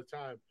me all the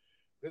time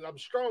because I'm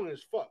strong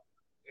as fuck.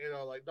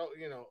 I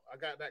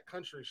got that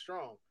country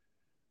strong,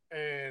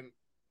 and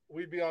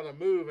we'd be on a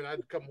move, and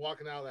I'd come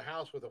walking out of the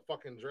house with a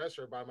fucking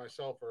dresser by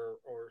myself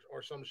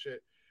or some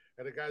shit.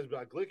 And the guys be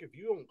like, Glick, if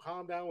you don't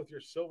calm down with your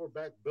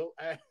silverback built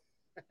ass.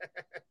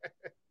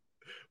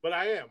 But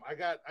I am. I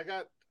got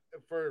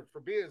for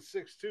being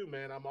 6'2",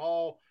 man, I'm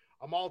all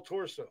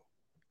torso.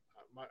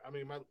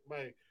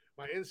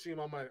 My inseam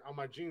on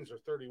my jeans are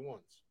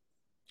 31s.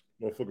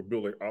 Motherfucker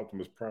built like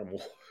Optimus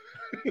Primal.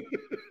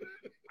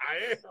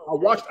 I am.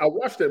 I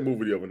watched that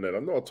movie the other night. I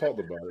know I talked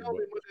about it. But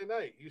Monday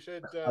night. You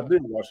said I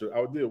did watch it.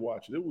 I did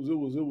watch it. It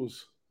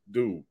was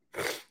dude.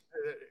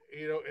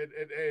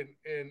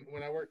 And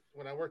when I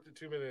worked at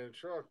 2 Minute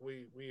Truck,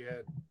 we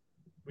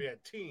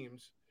had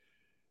teams,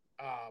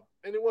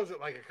 and it wasn't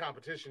like a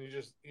competition.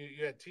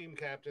 You had team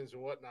captains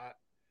and whatnot,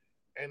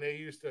 and they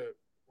used to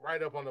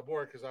write up on the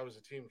board because I was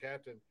a team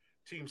captain,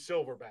 Team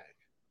Silverback.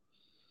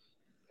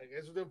 Like,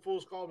 that's what them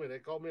fools called me. They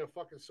called me a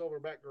fucking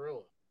silverback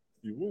gorilla.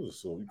 You was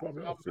so you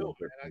probably I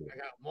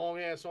got long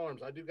ass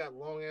arms. I do got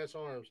long ass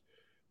arms,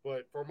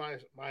 but for my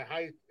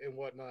height and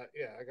whatnot,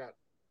 yeah, I got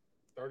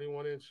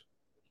 31-inch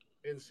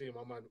inseam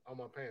on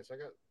my pants. I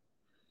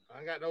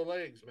ain't got no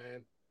legs,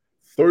 man.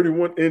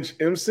 31-inch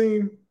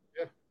inseam?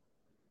 Yeah.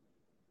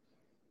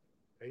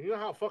 And you know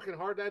how fucking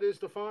hard that is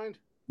to find?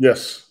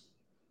 Yes.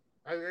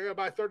 I gotta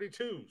buy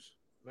 32s,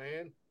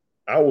 man.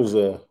 I was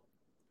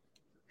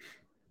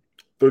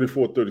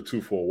 34,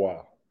 32 for a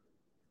while.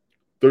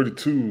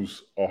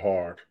 32s are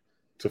hard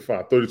to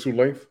find. 32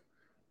 length?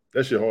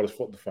 That shit hard as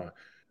fuck to find.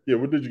 Yeah,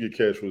 where did you get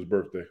Cash for his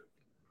birthday?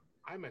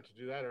 I meant to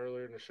do that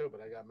earlier in the show,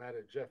 but I got mad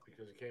at Jeff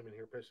because he came in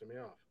here pissing me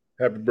off.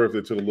 Happy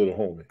birthday to the little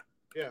homie.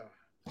 Yeah.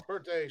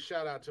 Birthday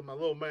shout out to my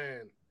little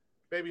man,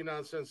 Baby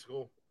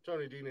Nonsensical.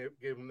 Tony D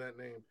gave him that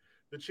name.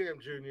 The Champ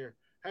Jr.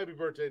 Happy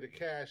birthday to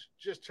Cash.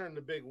 Just turned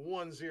the big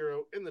 10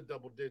 in the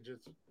double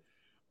digits.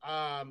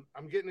 I'm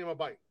getting him a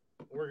bike.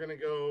 We're going to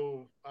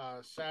go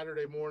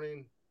Saturday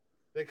morning.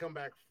 They come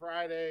back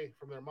Friday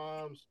from their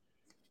moms.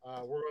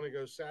 We're going to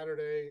go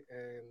Saturday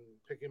and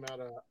pick him out.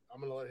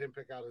 I'm going to let him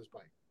pick out his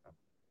bike.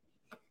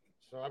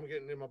 So I'm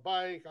getting him a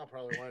bike. I'll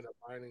probably wind up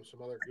buying him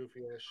some other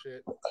goofy ass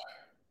shit.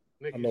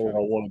 I know what I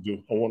want to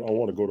do. I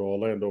want to go to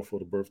Orlando for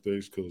the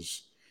birthdays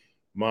because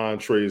mine,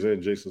 Trey's,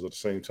 and Jason's at the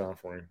same time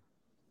frame.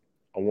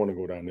 I want to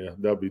go down there.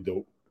 That'd be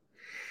dope.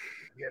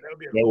 Yeah, that'd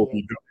be dope.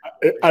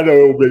 I know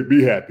it would make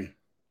me happy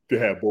to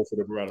have both of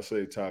them around the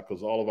same time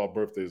because all of our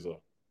birthdays are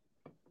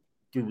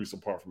 3 weeks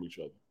apart from each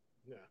other.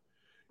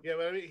 Yeah,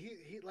 but I mean,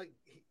 he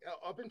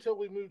up until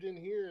we moved in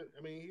here,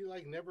 I mean, he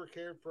like never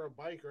cared for a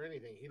bike or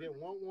anything. He didn't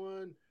want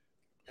one.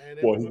 And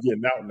he's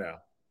getting out now.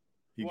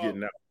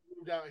 Getting out. He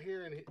moved out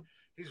here and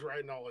he's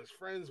riding all his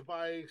friends'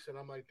 bikes, and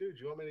I'm like, dude,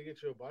 you want me to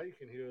get you a bike?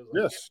 And he was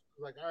like, yes.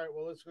 Yeah. Like, all right,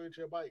 well, let's go get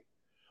you a bike.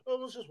 Oh,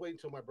 let's just wait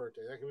until my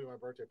birthday. That could be my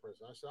birthday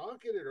present. I said, I'll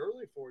get it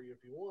early for you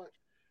if you want.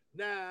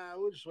 Nah,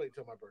 we'll just wait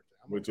until my birthday.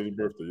 Wait till the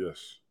birthday,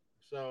 yes.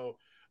 So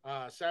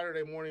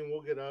Saturday morning,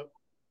 we'll get up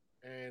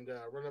and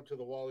run up to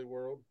the Wally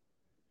World.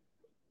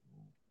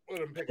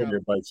 Let him pick Plenty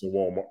of bikes in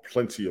Walmart.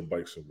 Plenty of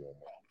bikes in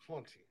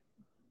Walmart.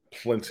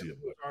 Plenty of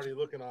bikes. Already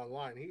looking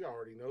online. He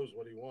already knows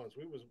what he wants.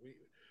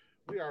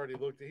 we already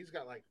looked at. He's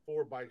got like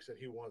 4 bikes that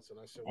he wants, and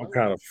I said, I'm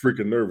kind of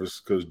freaking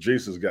nervous because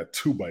Jason's got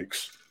 2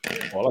 bikes.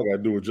 Yeah. All I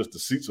gotta do is just the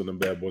seats on them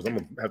bad boys. I'm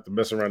gonna have to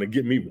mess around and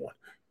get me one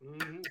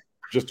Mm-hmm.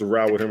 just to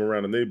ride with him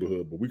around the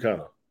neighborhood. But we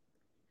kind of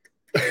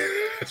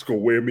it's gonna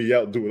wear me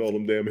out doing all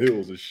them damn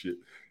hills and shit.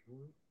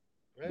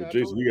 Yeah, But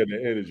Jason, he got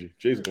that energy.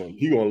 Jason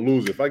he gonna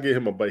lose it. If I get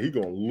him a bike, he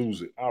gonna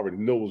lose it. I already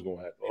know what's gonna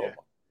happen. Yeah.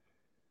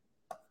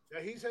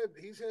 Yeah, he's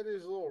had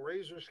his little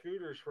Razor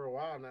scooters for a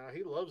while now.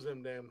 He loves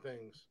them damn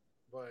things.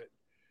 But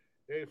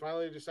yeah, he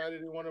finally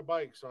decided he wanted a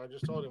bike. So I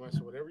just told him, I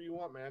said, whatever you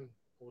want, man.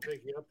 We'll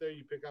take you up there.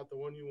 You pick out the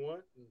one you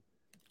want. And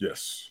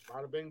yes.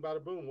 bada bing,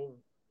 bada boom. We'll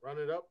run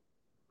it up.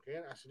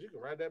 I said, you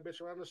can ride that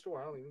bitch around the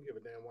store. I don't even give a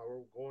damn while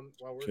we're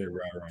can't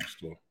ride around the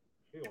store.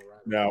 You gonna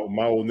ride now,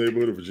 my old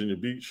neighborhood of Virginia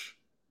Beach,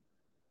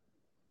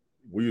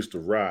 we used to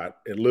ride,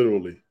 and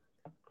literally,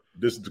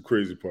 this is the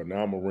crazy part.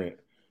 Now I'm a rant.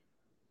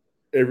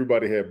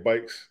 Everybody had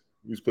bikes.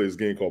 We used to play this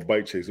game called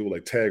Bike Chase. It was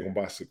like tag on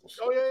bicycles.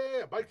 Oh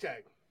yeah, bike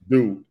tag.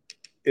 Dude,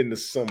 in the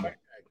summer,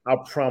 I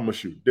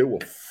promise you, there were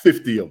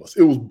 50 of us.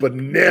 It was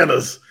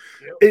bananas.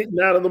 Yep. 8,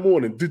 9 in the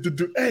morning.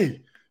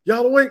 Hey,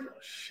 y'all awake?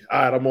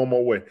 All right, I'm on my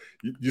way.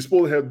 You're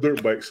supposed to have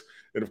dirt bikes.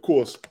 And of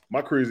course,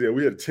 my crazy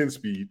we had a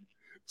 10-speed.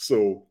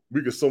 So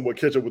we could somewhat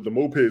catch up with the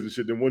mopeds and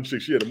shit. Then one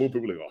chick, she had a moped.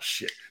 We're like, oh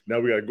shit. Now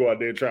we got to go out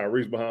there and try and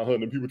race behind her.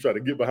 And then people try to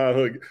get behind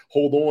her,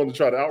 hold on to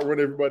try to outrun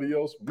everybody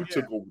else. We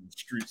took over the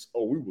streets.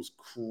 Oh, we was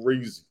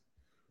crazy.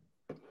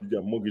 You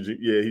got Monkey G.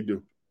 Yeah, he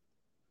do.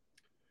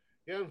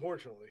 Yeah,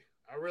 unfortunately.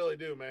 I really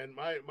do, man.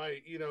 My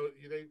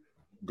they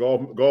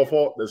golf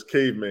art, that's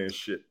caveman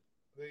shit.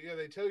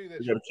 They tell you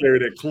that you got to carry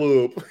that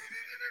club.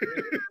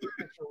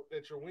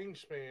 that your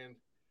wingspan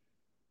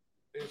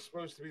is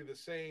supposed to be the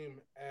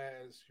same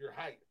as your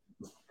height.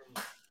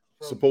 From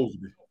supposed to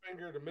be.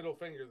 Finger to middle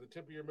finger, the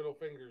tip of your middle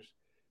fingers.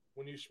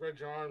 When you spread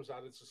your arms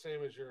out, it's the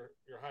same as your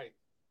height.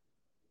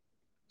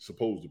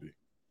 Supposed to be.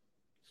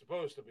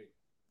 Supposed to be.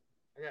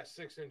 I got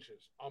 6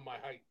 inches on my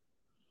height.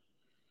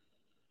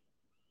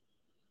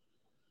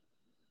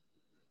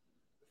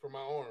 For my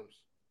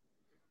arms.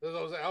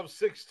 I'm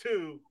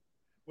 6'2"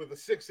 with a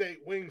 6'8"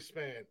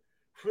 wingspan.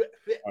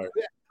 All right.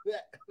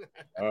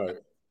 All right.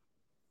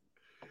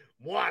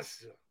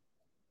 Monster.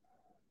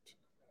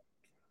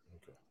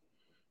 Okay.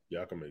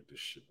 Yeah, I can make this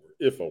shit work.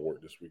 If I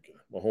work this weekend.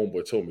 My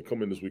homeboy told me,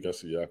 come in this weekend. I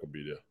said, yeah, I can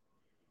be there.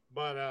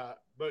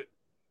 But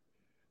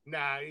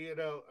nah,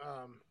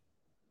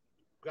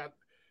 got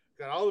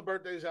all the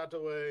birthdays out the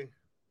way.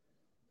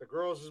 The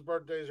girls'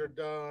 birthdays are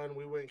done.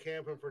 We went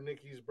camping for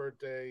Nikki's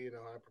birthday.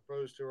 I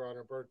proposed to her on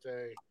her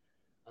birthday.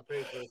 I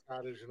paid for the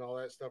cottage and all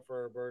that stuff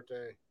for her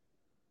birthday.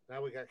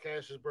 Now we got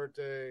Cash's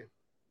birthday.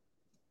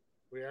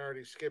 We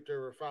already skipped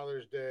over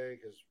Father's Day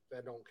because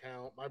that don't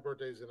count. My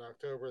birthday's in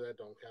October. That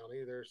don't count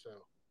either. So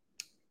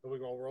we're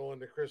going to roll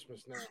into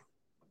Christmas now.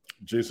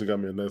 Jason got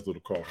me a nice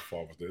little car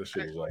for Father's Day. That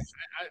shit was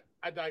awesome.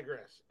 I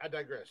digress.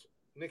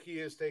 Nikki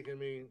is taking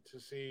me to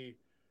see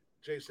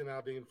Jason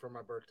Aldean for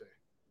my birthday.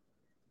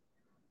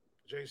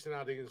 Jason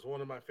Aldean is one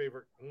of my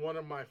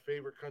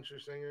favorite country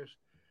singers.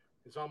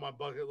 It's on my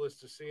bucket list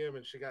to see him,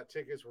 and she got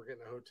tickets. We're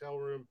getting a hotel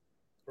room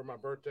for my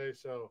birthday,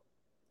 so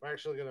we're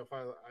actually going to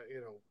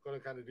going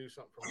to kind of do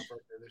something for my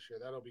birthday this year.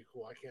 That'll be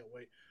cool. I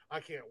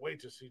can't wait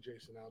to see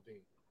Jason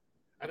Aldean.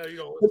 I know you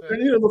don't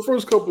listen. The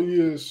first couple of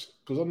years,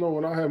 because I know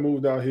when I had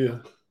moved out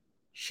here,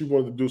 she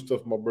wanted to do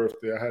stuff for my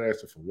birthday. I had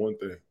asked her for one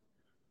thing,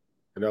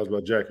 and that was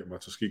my jacket, my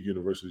Tuskegee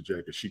University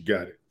jacket. She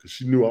got it because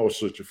she knew I was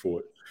searching for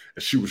it,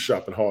 and she was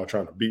shopping hard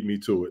trying to beat me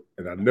to it,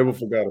 and I never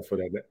forgot her for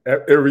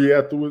that. Every year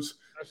afterwards,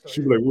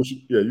 she'd be like,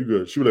 you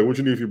good. She was like, what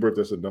you need for your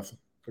birthday? I said, nothing.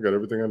 I got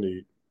everything I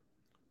need.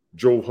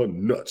 Drove her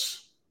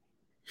nuts.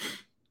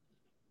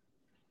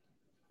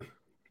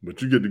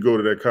 But you get to go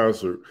to that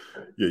concert.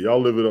 Yeah,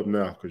 y'all live it up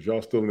now because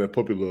y'all still in that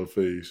puppy love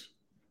phase.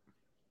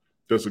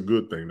 That's a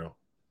good thing, though.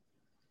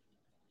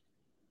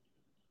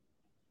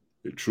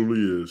 It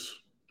truly is.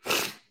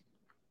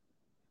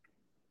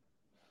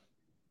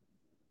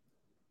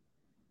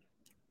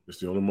 It's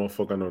the only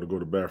motherfucker I know to go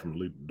to the bathroom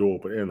and leave the door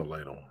open and the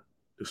light on.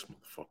 This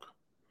motherfucker.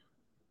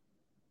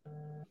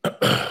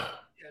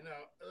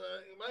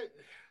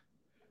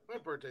 My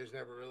birthday's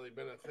never really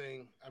been a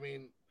thing. I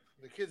mean,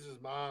 the kids'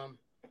 mom,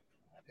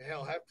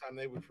 hell, half the time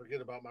they would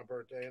forget about my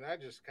birthday, and I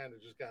just kind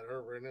of got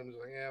over it, and was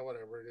like, yeah,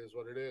 whatever, it is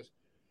what it is.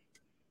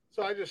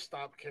 So I just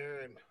stopped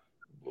caring.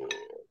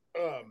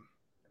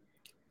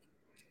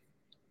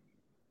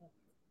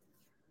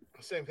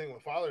 Same thing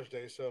with Father's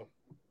Day. So,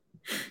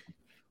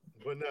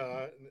 but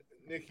no,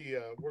 Nikki,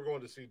 we're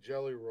going to see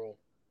Jelly Roll.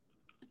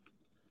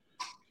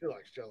 She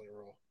likes Jelly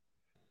Roll.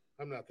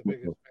 I'm not the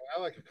biggest fan. I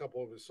like a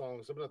couple of his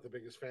songs. I'm not the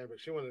biggest fan, but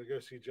she wanted to go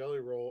see Jelly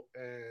Roll,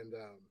 and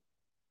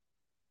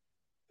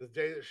the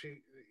day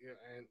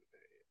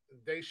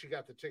she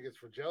got the tickets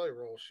for Jelly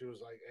Roll, she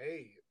was like,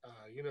 "Hey,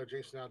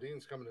 Jason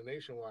Aldean's coming to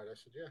Nationwide." I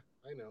said, "Yeah,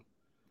 I know."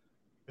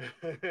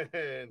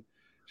 And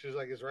she was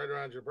like, "It's right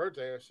around your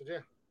birthday." I said,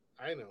 "Yeah,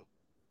 I know."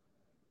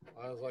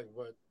 I was like,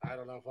 "But I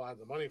don't know if I'll have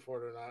the money for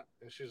it or not."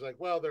 And she's like,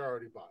 "Well, they're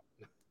already bought."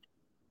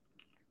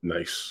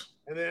 Nice.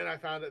 And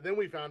then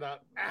we found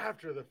out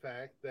after the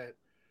fact that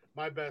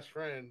my best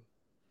friend,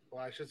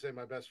 well, I should say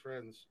my best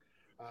friends,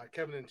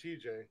 Kevin and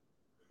TJ,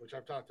 which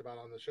I've talked about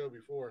on the show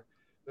before,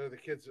 they're the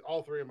kids.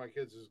 All three of my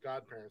kids'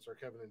 godparents are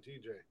Kevin and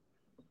TJ.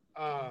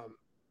 Um,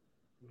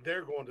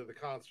 they're going to the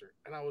concert,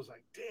 and I was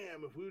like,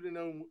 "Damn! If we would have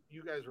known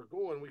you guys were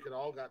going, we could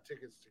all got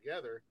tickets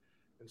together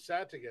and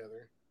sat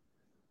together."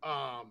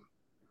 Um,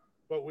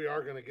 but we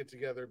are going to get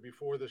together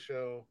before the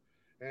show,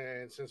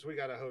 and since we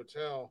got a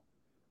hotel,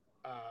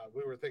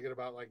 we were thinking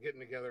about like getting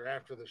together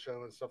after the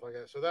show and stuff like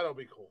that. So that'll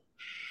be cool.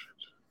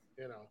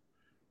 You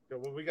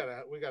know, we got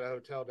a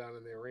hotel down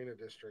in the Arena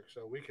District,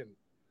 so we can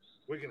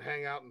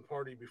hang out and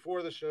party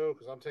before the show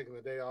because I'm taking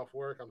the day off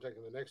work. I'm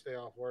taking the next day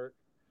off work.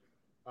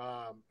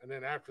 And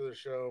then after the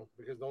show,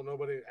 because don't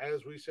nobody,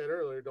 as we said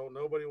earlier, don't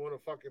nobody want to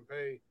fucking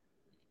pay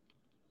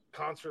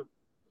concert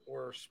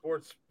or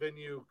sports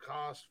venue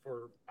cost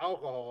for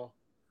alcohol.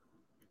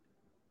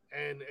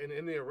 And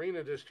in the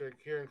Arena District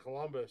here in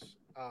Columbus,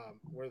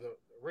 where the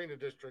Arena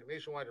District,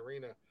 Nationwide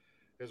Arena,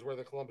 is where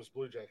the Columbus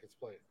Blue Jackets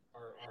play,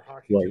 our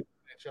hockey Right. team,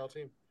 NHL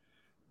team.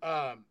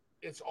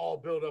 It's all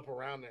built up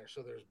around there.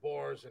 So there's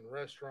bars and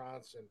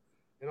restaurants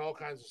and all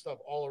kinds of stuff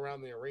all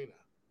around the arena.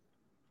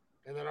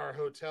 And then our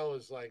hotel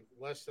is like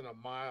less than a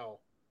mile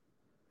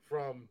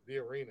from the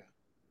arena.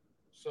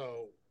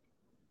 So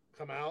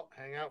come out,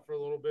 hang out for a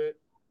little bit,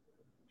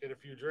 get a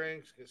few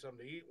drinks, get something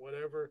to eat,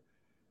 whatever,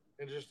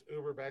 and just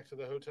Uber back to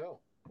the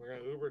hotel. We're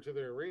going to Uber to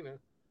the arena.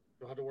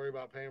 Don't have to worry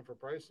about paying for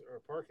price or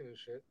parking and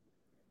shit.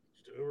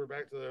 Just Uber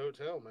back to the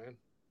hotel, man,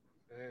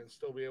 and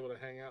still be able to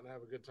hang out and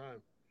have a good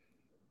time.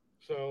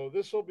 So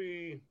this will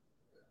be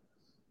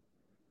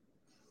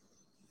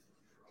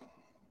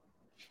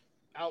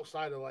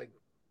outside of like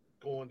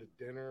going to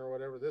dinner or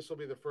whatever. This will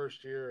be the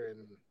first year in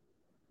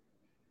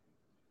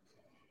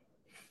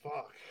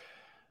fuck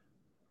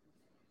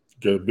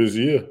Got a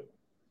busy year.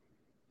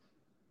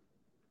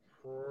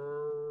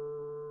 for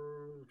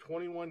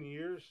 21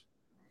 years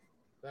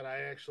that I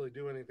actually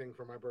do anything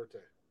for my birthday.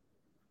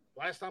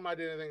 Last time I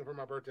did anything for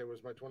my birthday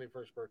was my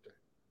 21st birthday.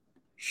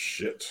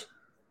 Shit.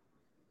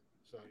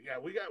 So yeah,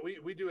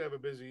 we do have a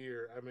busy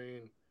year. I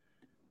mean,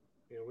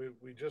 you know,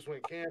 we just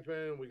went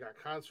camping. We got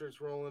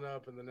concerts rolling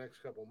up in the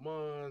next couple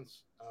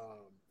months.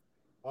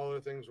 Other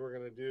things we're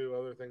gonna do,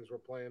 other things we're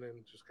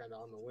planning, just kind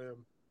of on the whim.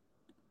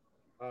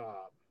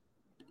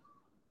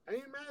 I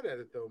ain't mad at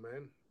it though,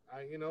 man.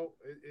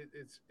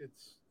 It's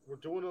we're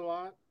doing a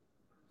lot,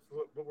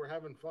 but we're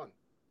having fun.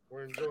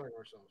 We're enjoying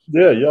ourselves,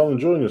 Yeah, y'all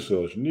enjoying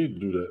yourselves. You need to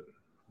do that.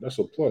 That's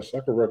a plus. I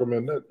could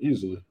recommend that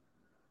easily.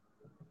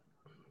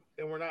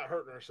 and we're not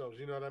hurting ourselves.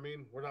 You know what I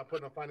mean? We're not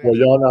putting a Well, financial.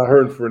 y'all not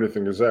hurting for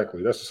anything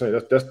exactly. That's the same.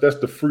 That's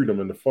the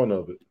freedom and the fun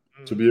of it.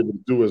 To Mhm. be able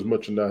to do as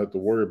much and not have to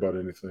worry about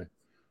anything.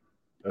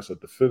 That's a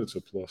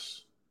definitive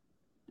plus.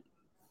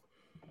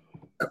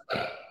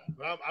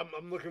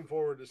 I'm looking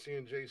forward to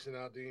seeing Jason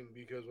Aldean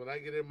because when I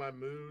get in my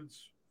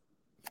moods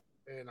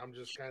and I'm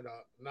just kind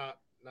of not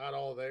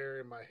all there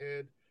in my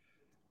head,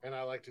 and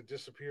I like to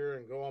disappear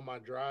and go on my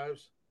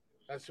drives,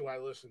 that's who I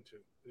listen to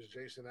is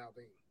Jason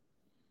Aldean,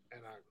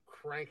 and I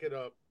crank it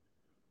up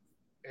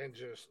and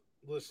just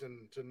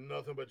listen to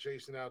nothing but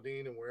Jason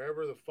Aldean, and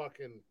wherever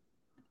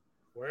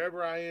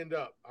I end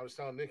up. I was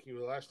telling Nikki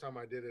the last time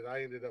I did it,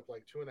 I ended up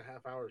like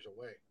 2.5 hours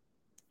away.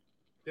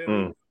 Didn't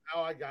even know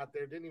how I got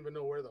there. Didn't even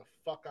know where the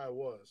fuck I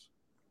was.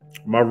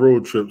 My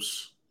road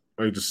trips,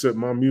 I used to set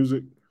my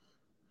music,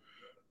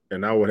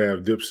 and I would have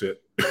Dipset.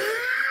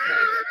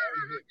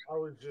 I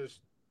was just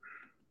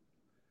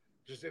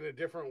in a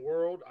different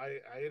world. I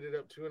ended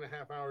up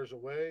 2.5 hours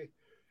away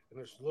in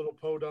this little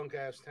podunk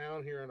ass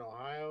town here in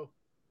Ohio.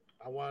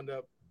 I wound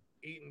up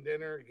eating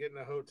dinner, getting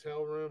a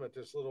hotel room at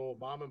this little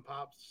mom and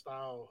pop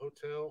style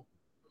hotel,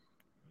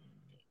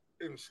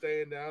 and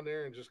staying down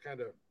there and just kind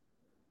of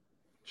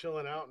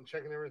chilling out and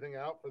checking everything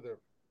out for the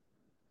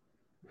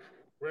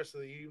rest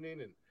of the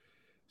evening, and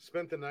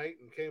spent the night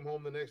and came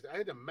home the next day. I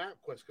had to map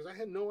quest because I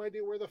had no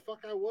idea where the fuck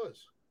I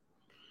was.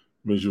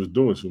 Means you was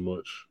doing too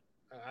much.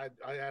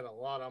 I had a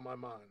lot on my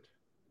mind.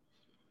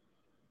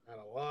 I had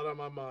a lot on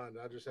my mind.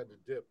 I just had to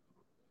dip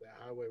that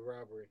highway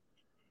robbery.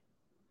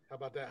 How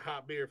about that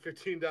hot beer?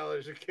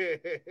 $15 a can.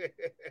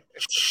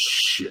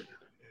 Shit.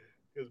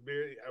 Because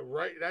beer,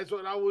 right? That's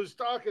what I was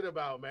talking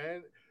about,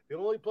 man. The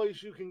only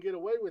place you can get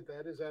away with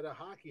that is at a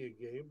hockey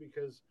game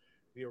because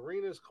the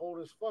arena's cold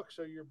as fuck,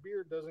 so your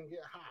beer doesn't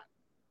get hot.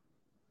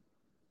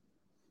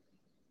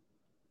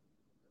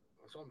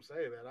 That's what I'm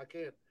saying, man. I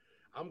can't.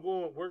 I'm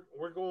going.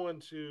 We're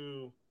going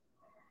to.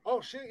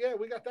 Oh shit! Yeah,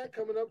 we got that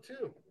coming up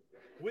too.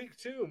 Week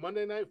 2,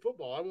 Monday Night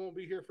Football. I won't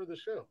be here for the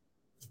show.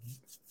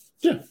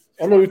 Yeah,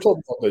 I know you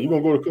talking about that. You're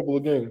gonna go to a couple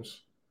of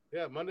games.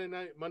 Yeah, Monday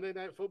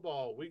Night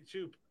Football, Week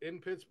 2 in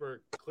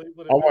Pittsburgh,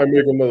 Cleveland. I might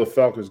make another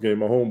Falcons game.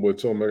 My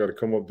homeboy told me I got to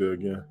come up there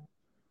again.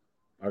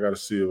 I got to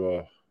see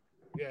if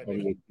yeah,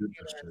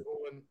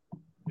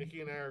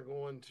 Nikki and I are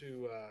going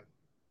to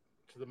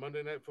the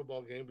Monday Night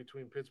Football game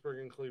between Pittsburgh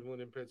and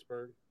Cleveland in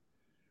Pittsburgh,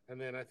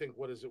 and then I think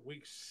what is it,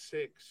 Week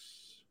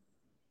 6,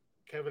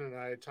 Kevin and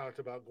I had talked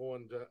about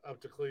going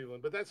up to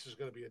Cleveland, but that's just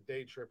going to be a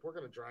day trip. We're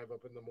going to drive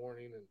up in the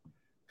morning and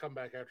come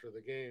back after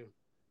the game.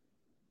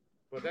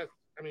 But that's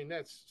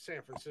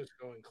San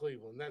Francisco and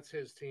Cleveland. That's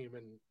his team,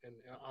 and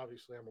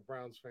obviously I'm a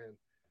Browns fan,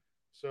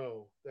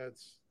 so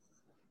that's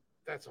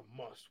a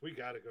must. We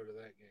got to go to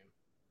that game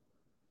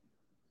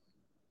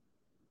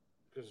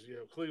because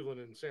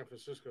Cleveland and San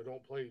Francisco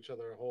don't play each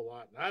other a whole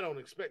lot, and I don't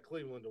expect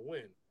Cleveland to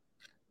win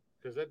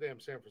because that damn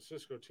San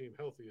Francisco team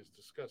healthy is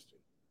disgusting.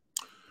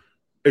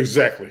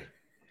 Exactly.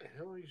 What the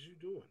hell are you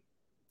doing?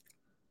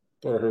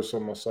 Thought I heard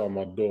something outside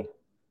my door.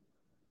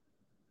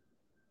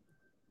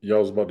 Y'all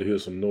was about to hear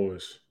some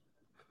noise.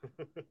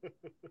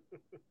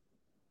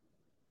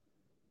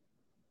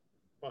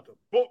 About to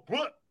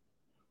what?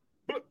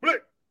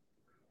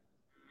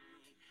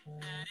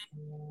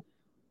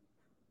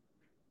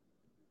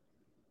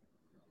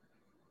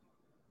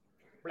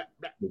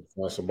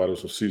 Find somebody with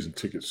some season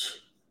tickets.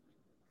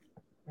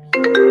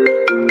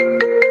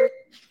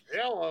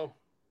 Hello.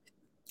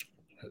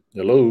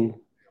 Hello.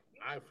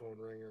 iPhone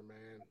ringer,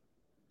 man.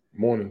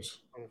 Mornings.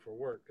 Going for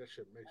work. That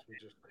shit makes me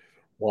just.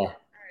 Why?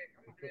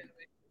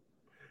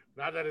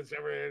 Not that it's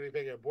ever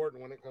anything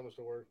important when it comes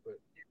to work, but.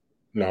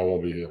 No, I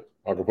won't be here.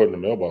 I can put it in the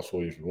mailbox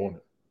for you if you want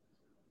it.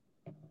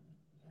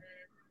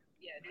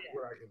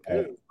 What I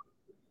can do.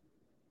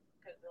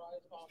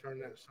 Turn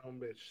that son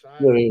bitch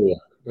side. Yeah.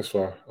 That's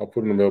fine. I'll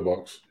put it in the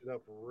mailbox. It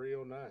up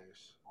real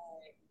nice.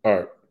 All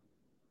right.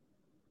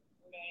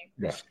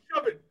 Bye.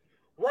 Shove it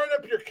right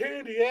up your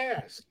candy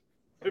ass.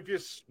 If you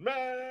smell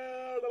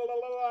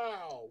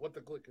what the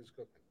Glick is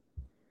cooking.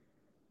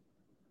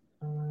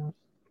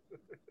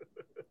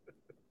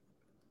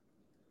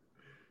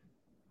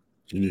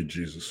 You need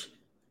Jesus.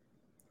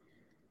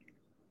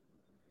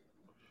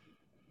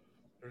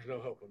 There's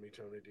no help with me,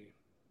 Tony D.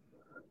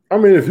 I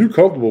mean, if you're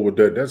comfortable with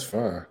that, that's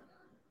fine.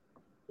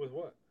 With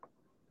what?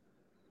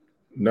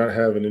 Not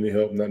having any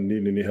help, not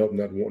needing any help,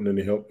 not wanting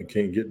any help, and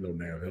can't get no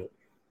damn help.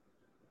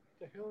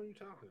 What the hell are you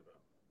talking about?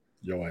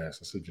 Yo ass.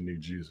 I said you need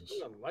Jesus.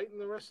 You enlighten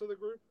the rest of the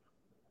group?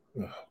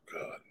 Oh,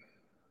 God.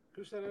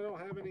 Who said I don't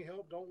have any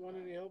help, don't want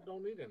any help,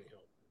 don't need any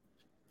help?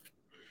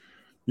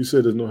 You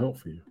said there's no help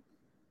for you.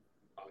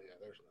 Oh, yeah,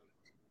 there's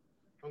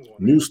none. I'm going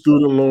New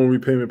student loan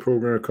repayment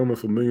program coming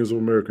for millions of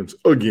Americans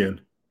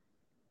again.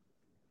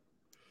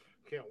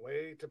 Can't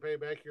wait to pay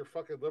back your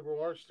fucking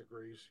liberal arts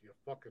degrees, you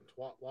fucking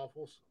twat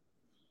waffles.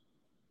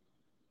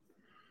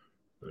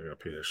 I gotta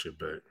pay that shit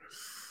back.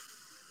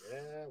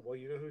 Yeah, well,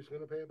 you know who's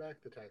going to pay it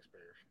back? The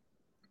taxpayers.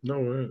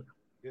 No, man.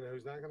 You know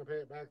who's not going to pay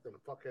it back? Them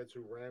fuckheads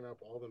who ran up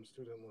all them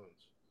student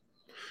loans.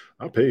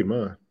 I paid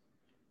mine.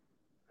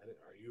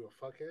 Are you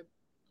a fuckhead?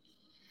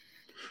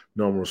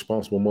 No, I'm a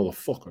responsible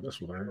motherfucker.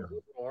 That's what I am. A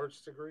liberal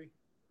arts degree?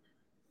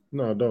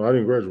 No, I don't. I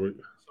didn't graduate.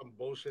 Some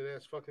bullshit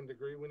ass fucking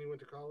degree when you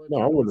went to college?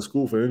 No, I went to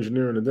school for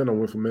engineering and then I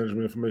went for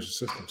management information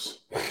systems.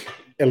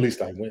 At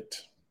least I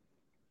went.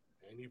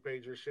 And you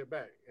paid your shit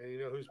back. And you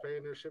know who's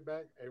paying their shit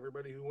back?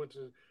 Everybody who went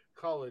to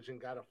college and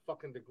got a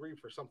fucking degree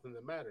for something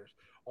that matters.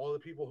 All the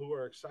people who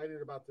are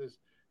excited about this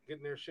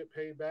getting their shit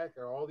paid back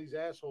are all these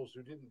assholes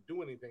who didn't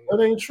do anything.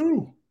 That ain't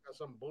true. Got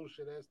some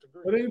bullshit ass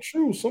degree. That ain't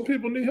true. Some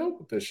people need help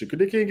with that shit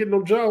because they can't get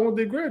no job when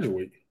they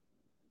graduate.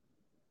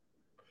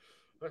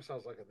 That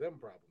sounds like a them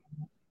problem.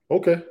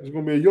 Okay, it's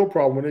gonna be a your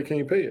problem when they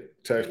can't pay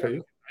it. Taxpayer.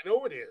 I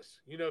know it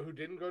is. You know who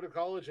didn't go to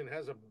college and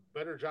has a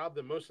better job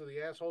than most of the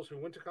assholes who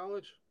went to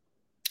college?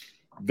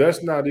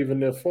 That's not even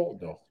their fault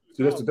though.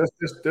 See, that's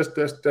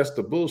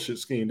the bullshit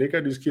scheme. They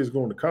got these kids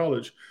going to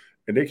college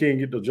and they can't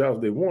get the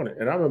jobs they wanted.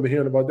 And I remember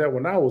hearing about that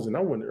when I went in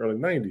the early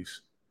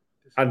 90s.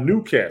 I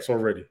knew cats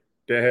already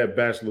that had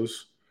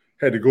bachelors,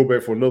 had to go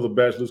back for another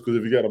bachelor's because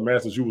if you got a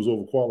master's, you was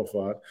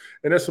overqualified.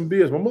 And that's some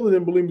BS. My mother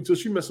didn't believe me until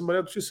she met somebody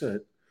else. She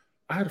said,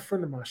 I had a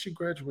friend of mine, she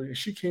graduated and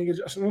she can't get a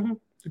job. I said,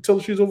 They tell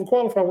her she's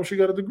overqualified when she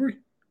got a degree.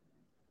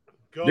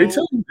 They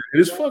tell you that. It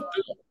is fucked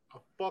up. A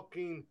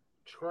fucking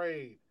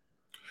trade.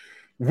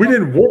 We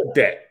didn't want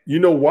that. You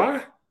know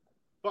why?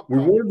 We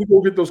wanted to go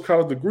get those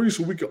college degrees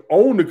so we could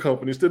own the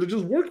company instead of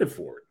just working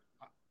for it.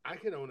 I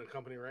can own a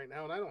company right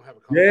now, and I don't have a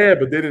college. Yeah,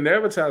 but they didn't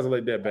advertise it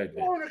like that back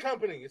then. I own a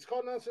company. It's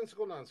called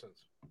Nonsensical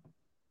Nonsense.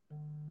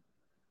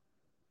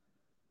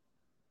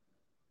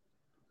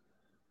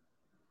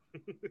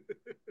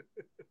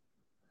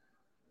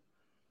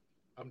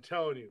 I'm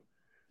telling you,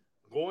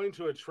 going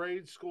to a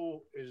trade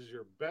school is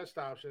your best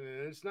option,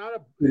 and it's not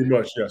a pretty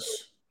much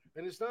yes.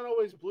 And it's not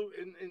always blue.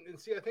 And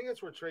see, I think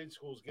that's where trade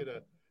schools get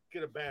a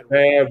bad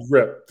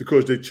rep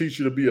because they teach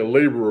you to be a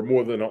laborer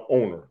more than an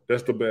owner.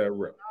 That's the bad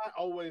rep. Not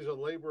always a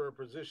laborer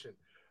position.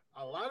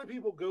 A lot of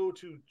people go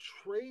to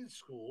trade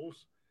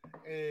schools,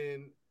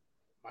 and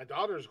my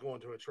daughter's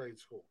going to a trade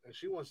school, and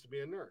she wants to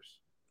be a nurse.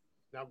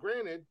 Now,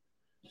 granted,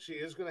 she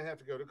is going to have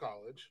to go to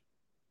college,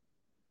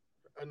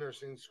 a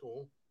nursing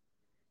school.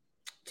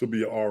 To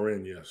be an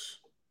RN, yes.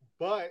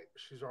 But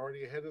she's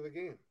already ahead of the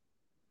game.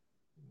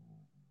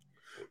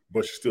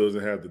 But she still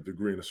doesn't have the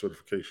degree and the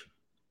certification.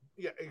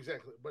 Yeah,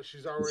 exactly. But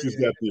she's already. She's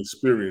got the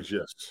experience,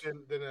 yes. And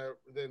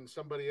then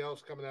somebody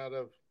else coming out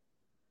of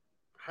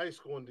high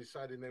school and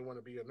deciding they want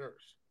to be a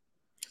nurse.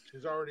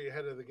 She's already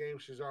ahead of the game.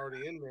 She's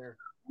already in there.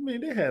 I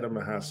mean, they had them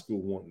in high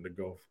school wanting to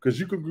go because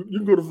you can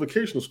go to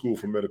vocational school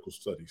for medical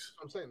studies.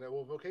 I'm saying that.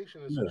 Well,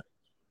 vocation is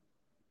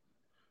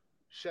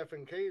chef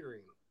and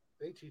catering.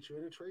 They teach you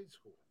at a trade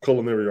school.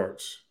 Culinary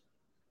arts.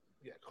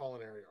 Yeah,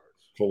 culinary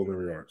arts.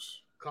 Culinary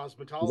arts.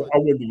 Cosmetology. I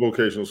went to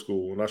vocational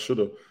school,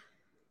 and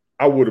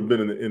I would have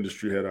been in the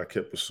industry had I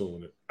kept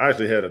pursuing it. I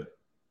actually had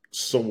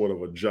somewhat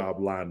of a job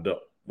lined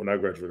up when I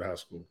graduated high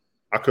school.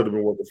 I could have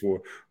been working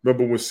for.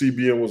 Remember when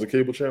CBN was a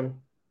cable channel?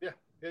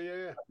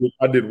 Yeah.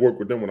 I did work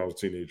with them when I was a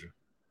teenager.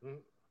 Mm-hmm.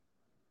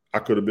 I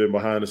could have been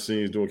behind the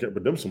scenes doing,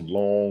 but them some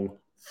long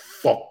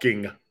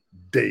fucking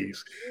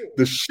days.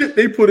 The shit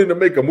they put in to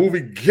make a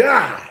movie,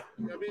 God.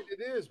 I mean,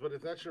 it is, but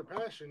if that's your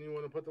passion, you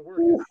want to put the work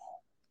in.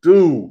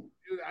 Dude,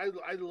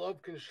 I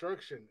love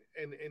construction,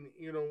 and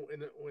you know,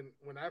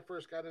 when I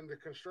first got into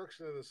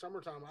construction in the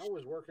summertime, I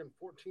was working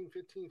 14,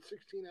 15,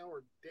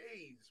 16-hour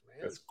days, man.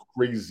 That's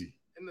crazy.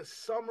 In the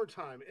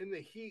summertime, in the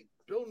heat,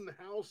 building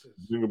houses.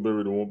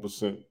 Dingleberry to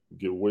 1%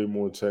 get way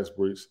more tax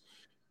breaks.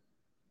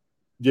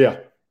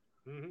 Yeah.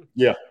 Mm-hmm.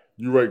 Yeah.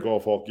 You're right,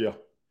 Golf Hawk. Yeah.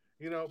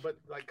 You know, but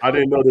like I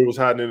didn't know they was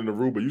hiding it in the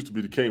Aruba. It used to be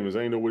the Caymans.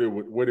 I didn't know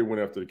where they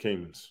went after the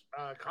Caymans.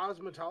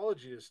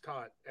 Cosmetology is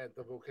taught at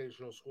the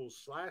vocational school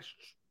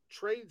 /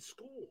 trade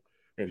school.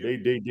 And they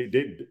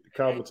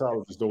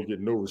cosmetologists don't get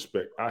no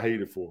respect. I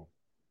hate it for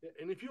them.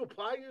 And if you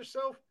apply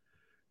yourself,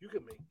 you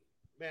can make.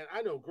 Man,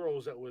 I know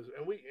girls that was,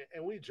 and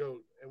we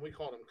joke, and we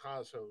called them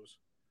coshos.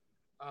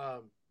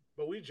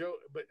 But we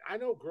joke. But I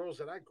know girls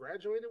that I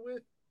graduated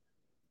with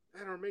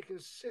that are making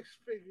 6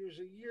 figures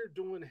a year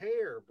doing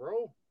hair,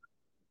 bro.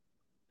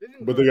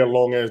 They got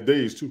long ass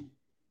days too.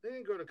 They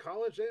didn't go to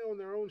college. They own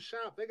their own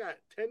shop. They got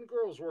 10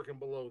 girls working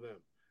below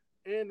them,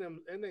 and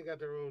they got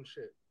their own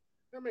shit.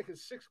 They're making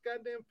 6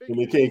 goddamn figures. And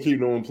they can't keep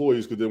no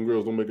employees because them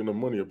girls don't make enough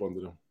money up under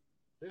them.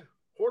 Yeah,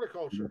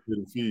 horticulture.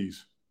 Getting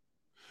fees.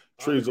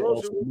 Trades are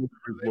also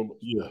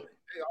yeah.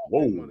 They all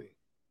Whoa. make money.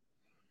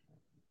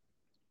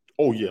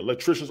 Oh yeah,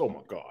 electricians. Oh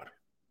my God.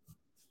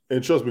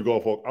 And trust me,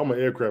 Golf Hawk, I'm an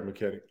aircraft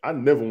mechanic. I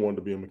never wanted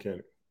to be a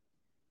mechanic.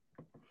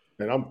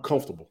 And I'm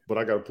comfortable, but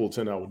I got to pull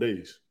 10-hour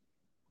days.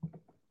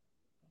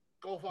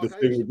 Golf Hawk, the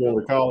thing with going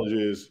to college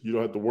is you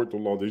don't have to work too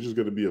long. They're just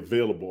going to be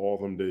available all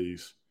them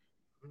days.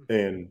 Mm-hmm.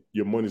 And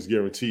your money's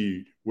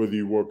guaranteed whether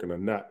you're working or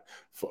not.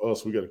 For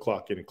us, we got to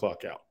clock in and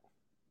clock out.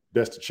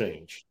 That's the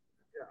change.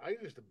 Yeah, I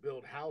used to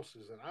build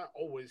houses, and I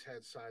always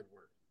had side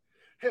work.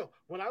 Hell,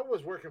 when I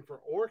was working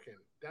for Orkin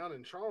down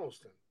in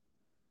Charleston,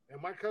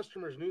 and my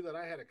customers knew that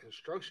I had a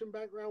construction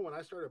background when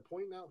I started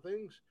pointing out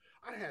things,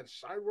 I had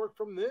side work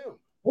from them.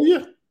 Oh,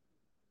 yeah.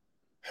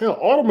 Hell,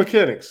 auto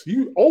mechanics,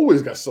 you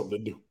always got something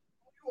to do.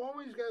 You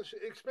always got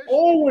shit, especially.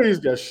 Always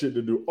got shit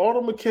to do.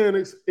 Auto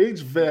mechanics,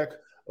 HVAC,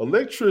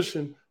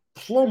 electrician,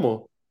 plumber.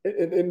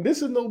 And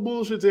this is no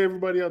bullshit to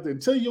everybody out there.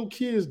 Tell your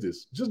kids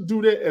this. Just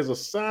do that as a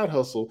side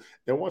hustle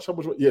and watch how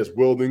much. Yes,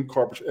 welding,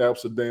 carpentry,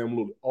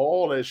 Amsterdam,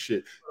 all that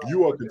shit.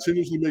 You are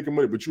continuously making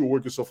money, but you will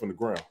work yourself in the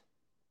ground.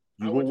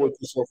 You will work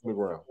yourself in the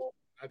ground.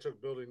 I took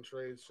building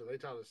trades, so they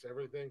taught us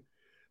everything.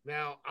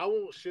 Now, I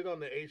won't shit on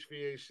the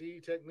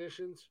HVAC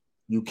technicians.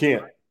 You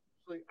can't.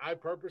 I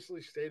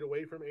purposely stayed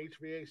away from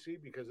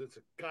HVAC because it's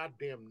a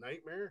goddamn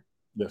nightmare.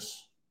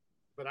 Yes.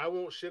 But I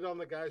won't shit on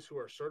the guys who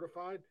are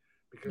certified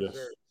because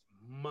there's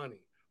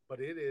money. But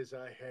it is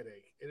a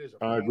headache. It is.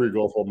 I agree,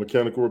 Golf.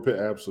 Mechanical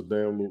repair,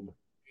 absolutely.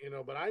 You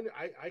know, but I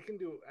can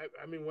do.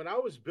 I mean, when I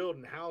was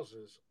building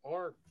houses,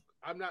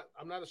 I'm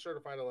not a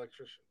certified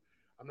electrician.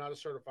 I'm not a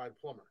certified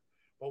plumber.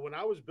 But when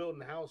I was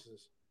building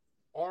houses,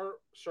 our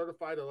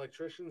certified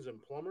electricians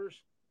and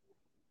plumbers,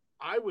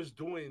 I was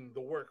doing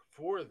the work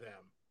for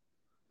them,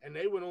 and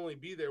they would only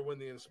be there when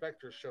the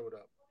inspectors showed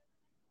up.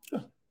 Yeah.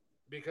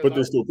 Because but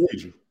they still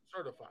paid you.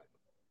 Certified.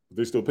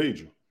 They still paid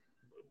you.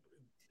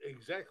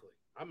 Exactly.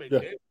 I made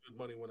damn good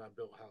money when I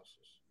built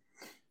houses.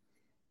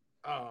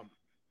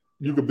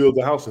 You could build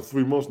the house in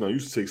 3 months now. You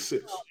used to take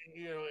 6.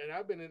 You know, and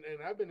I've been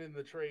in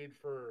the trade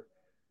for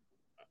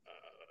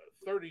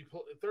 30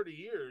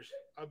 years.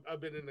 I've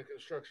been in the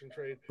construction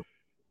trade,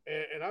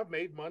 and I've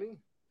made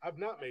money. I've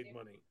not made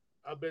money.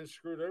 I've been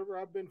screwed over.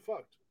 I've been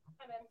fucked.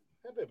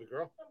 Hey, baby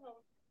girl.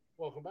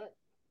 Welcome back.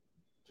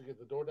 To get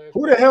the DoorDash.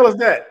 Who the hell is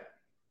that?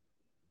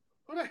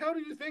 Who the hell do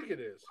you think it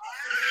is?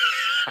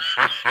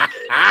 I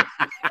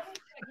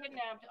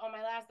kidnapped on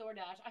my last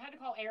DoorDash. I had to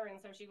call Erin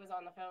so she was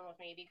on the phone with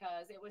me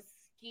because it was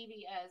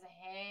skeevy as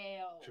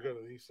hell. Did you go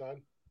to the east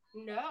side?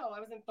 No, I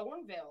was in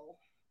Thornville.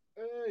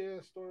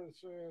 Yeah,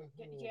 stores.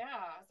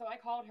 Yeah, so I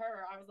called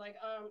her. I was like,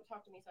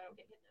 talk to me so I don't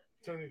get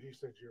kidnapped. TonyD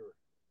said you're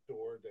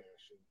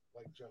DoorDashing,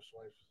 like Jeff's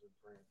wife is in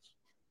France.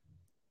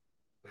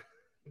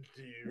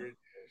 Do you read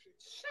dashing?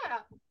 Shut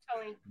up,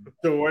 Tony.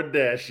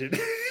 DoorDashing.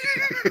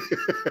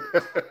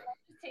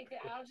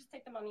 I'll just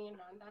take the money and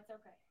run. That's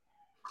okay.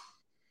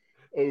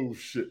 Oh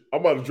shit!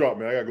 I'm about to drop,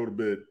 man. I gotta go to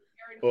bed.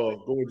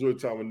 Go enjoy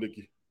time with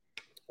Nikki.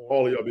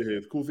 All of y'all be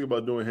here. The cool thing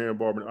about doing hair and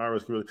barber and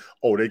Iris community.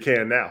 Oh, they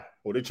can now.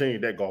 Oh, they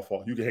changed that golf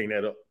ball. You can hang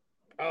that up.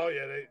 Oh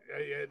yeah,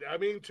 I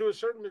mean, to a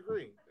certain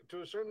degree.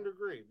 to a certain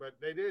degree, but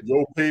they did.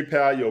 Your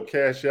PayPal, your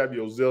Cash App,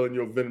 your Zelle, and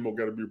your Venmo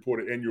got to be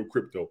reported, and your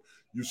crypto.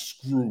 You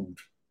screwed.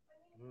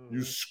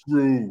 You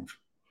screwed.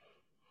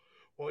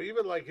 Well,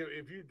 even like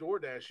if you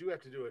DoorDash, you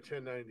have to do a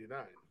 1099.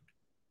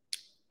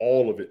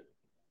 All of it.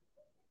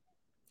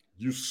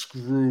 You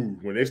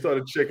screwed. When they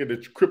started checking the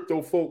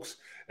crypto folks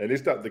and they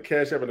stopped the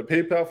Cash App and the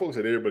PayPal folks,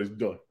 and everybody's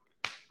done.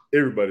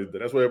 Everybody's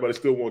done. That's why everybody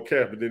still want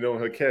cash, but they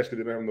don't have cash because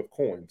they don't have enough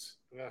coins.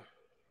 Yeah.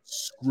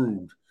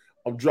 Screwed.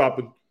 I'm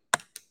dropping.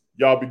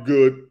 Y'all be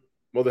good.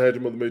 Mother had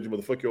your mother made your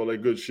mother. Fuck you, all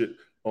that good shit.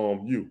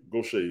 You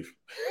go shave.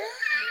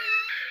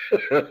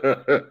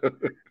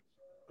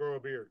 Grow a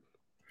beard.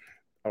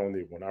 I don't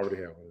need one. I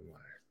already have one.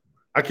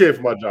 I can't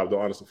for my job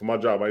though. Honestly, for my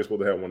job, I ain't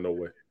supposed to have one. No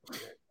way.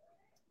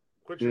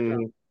 Quit your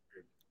job.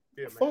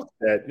 Yeah, fuck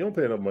that. You don't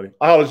pay enough money.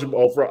 I'll holler at you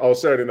on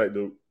Saturday night,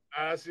 dude.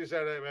 I'll see you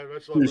Saturday, man.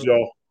 Much love. Peace,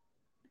 y'all.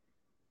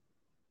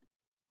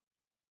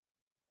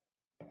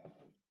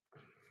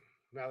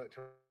 Now that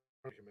Tony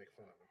can make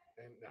fun of him,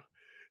 and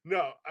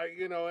no,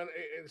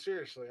 and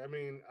seriously, I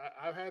mean,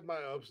 I've had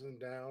my ups and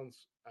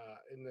downs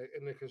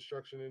in the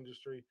construction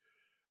industry.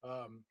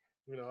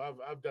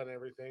 I've done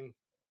everything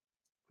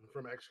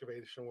from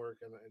excavation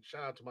work, and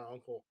shout out to my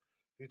uncle.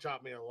 He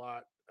taught me a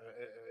lot.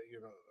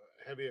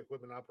 Heavy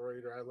equipment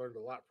operator. I learned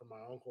a lot from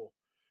my uncle.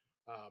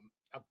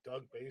 I've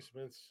dug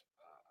basements.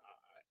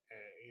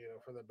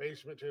 From the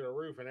basement to the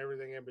roof and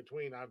everything in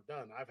between, I've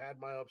done. I've had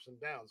my ups and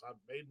downs. I've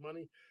made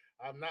money.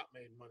 I've not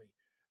made money.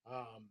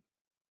 I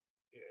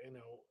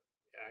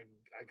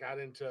got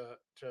into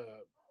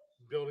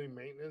building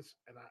maintenance,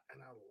 and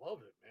I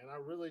love it, man. I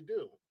really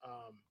do.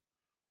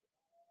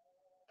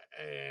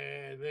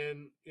 And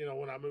then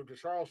when I moved to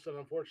Charleston,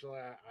 unfortunately,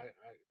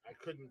 I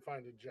couldn't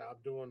find a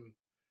job doing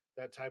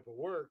that type of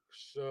work,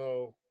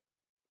 so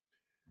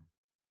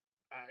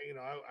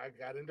I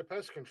got into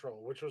pest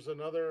control, which was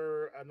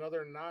another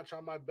notch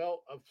on my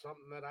belt of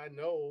something that I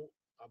know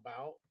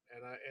about,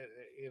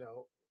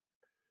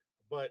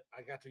 but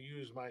I got to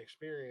use my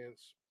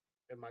experience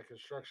and my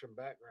construction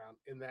background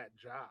in that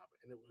job,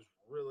 and it was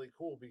really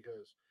cool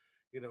because,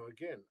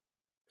 again,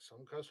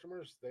 some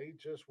customers, they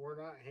just were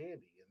not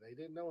handy and they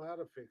didn't know how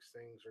to fix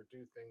things or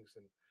do things,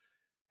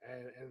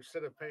 and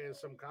instead of paying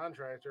some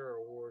contractor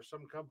or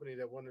some company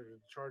that wanted to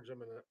charge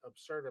them an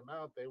absurd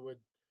amount,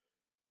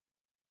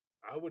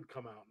 I would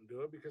come out and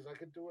do it because I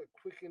could do it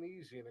quick and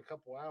easy in a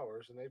couple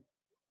hours, and they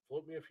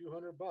float me a few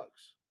 $100.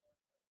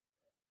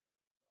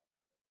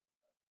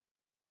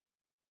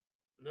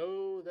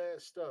 Know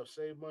that stuff.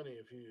 Save money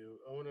if you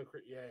own a.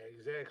 Yeah,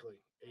 exactly,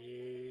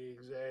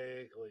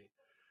 exactly.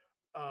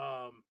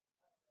 Um,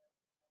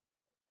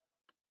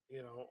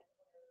 you know,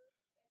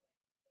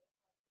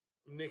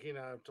 Nikki and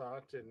I have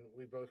talked, and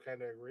we both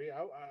kind of agree.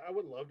 I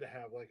would love to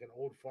have like an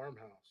old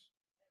farmhouse,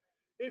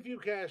 if you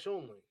cash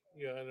only,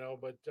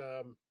 but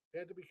you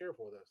had to be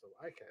careful with that stuff.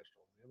 I cashed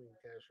only. I mean,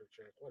 cash or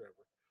check,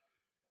 whatever.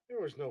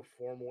 There was no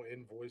formal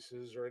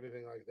invoices or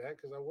anything like that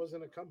because I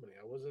wasn't a company.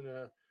 I wasn't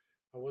an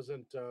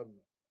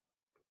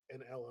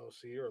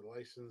LLC or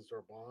licensed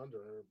or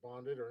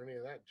bonded or any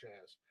of that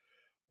jazz.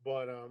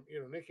 But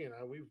Nikki and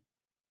I, we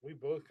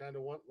both kind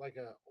of want like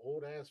a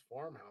old ass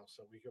farmhouse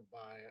that we could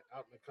buy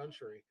out in the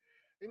country,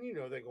 and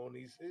they're gonna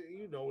need,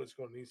 it's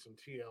gonna need some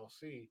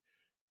TLC.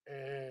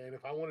 And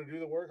if I want to do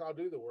the work, I'll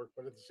do the work.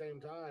 But at the same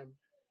time,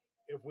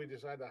 if we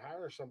decide to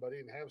hire somebody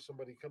and have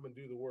somebody come and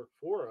do the work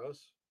for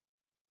us,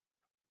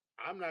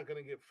 I'm not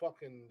going to get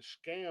fucking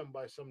scammed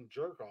by some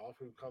jerk off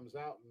who comes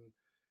out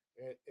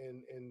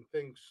and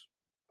thinks,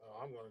 oh,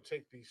 I'm going to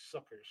take these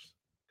suckers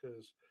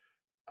because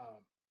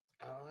um,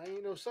 I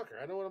ain't no sucker.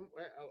 I know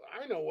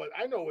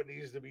what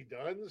needs to be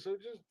done. So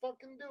just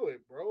fucking do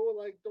it, bro.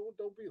 Like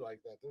don't be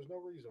like that. There's no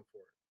reason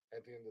for it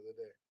at the end of the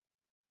day.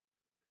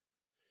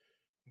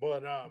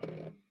 But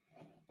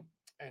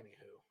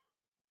anywho.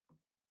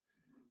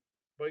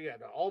 But yeah,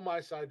 all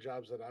my side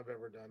jobs that I've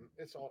ever done,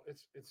 it's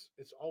always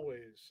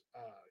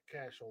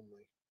cash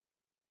only.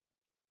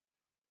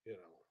 You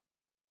know,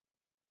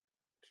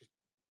 just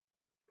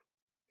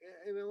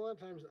and a lot of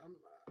times I'm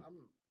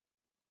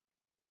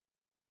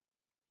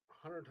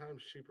 100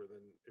 times cheaper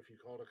than if you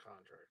called a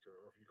contractor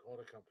or if you called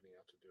a company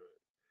out to do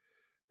it.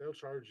 They'll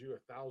charge you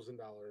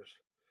 $1,000,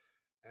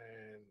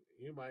 and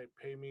you might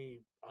pay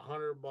me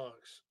 $100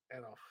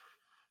 and a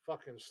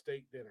fucking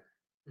steak dinner.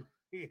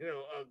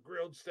 A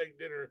grilled steak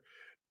dinner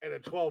and a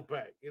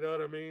 12-pack. You know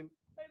what I mean?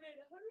 I made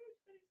 $126.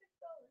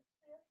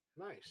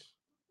 Yeah. Nice.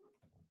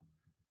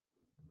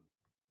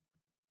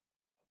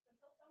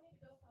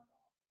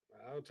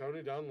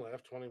 Tony Dunn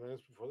left 20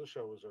 minutes before the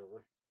show was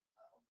over.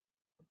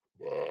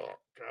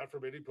 God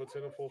forbid he puts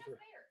in a full.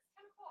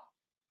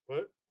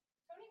 What?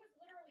 Tony was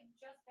literally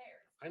just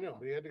there. I know,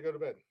 but he had to go to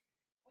bed.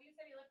 Well, you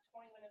said he left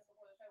 20 minutes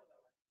before the show was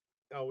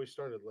over. Oh, we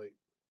started late.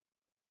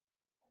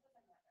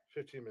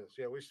 15 minutes.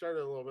 Yeah, we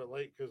started a little bit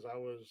late because I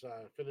was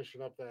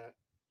finishing up the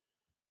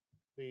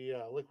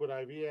liquid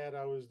IV ad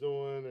I was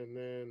doing, and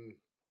then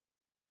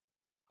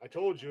I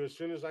told you as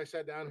soon as I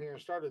sat down here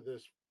and started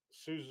this,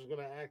 Susan's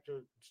gonna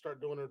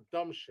start doing her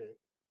dumb shit,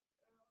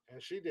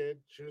 and she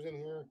did. She was in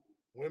here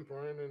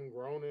whimpering and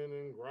groaning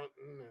and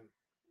grunting and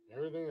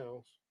everything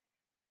else,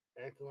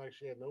 acting like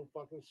she had no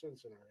fucking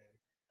sense in her head.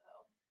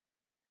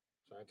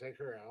 So I take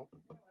her out.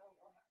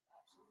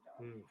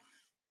 Hmm.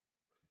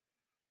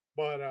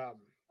 But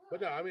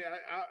but no, I mean,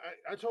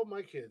 I told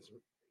my kids,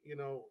 you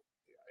know,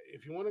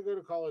 if you want to go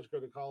to college, go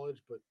to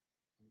college, but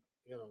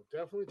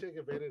definitely take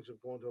advantage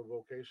of going to a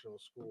vocational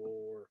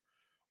school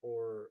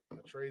or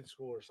a trade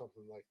school or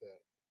something like that.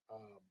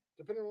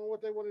 Depending on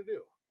what they want to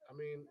do. I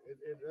mean,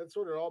 that's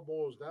what it all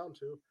boils down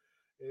to,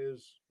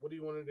 is what do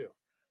you want to do?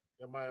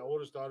 And my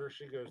oldest daughter,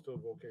 she goes to a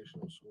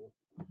vocational school.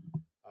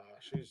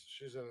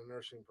 She's in a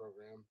nursing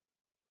program,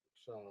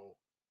 so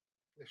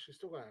yeah, she's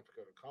still gonna have to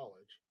go to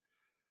college,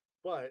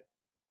 but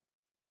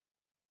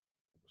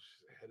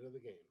she's ahead of the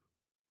game.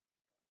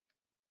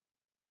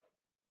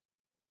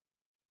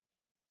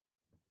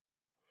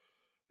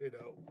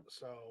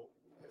 So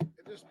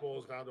it just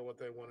boils down to what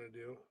they want to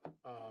do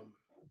um,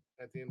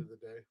 at the end of the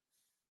day.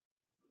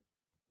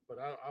 But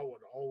I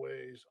would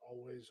always,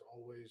 always,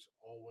 always,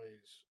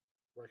 always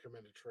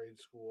recommend a trade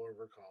school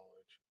over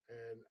college.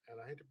 And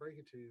I hate to break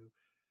it to you,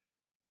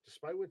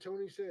 despite what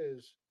Tony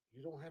says,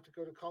 you don't have to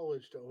go to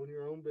college to own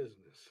your own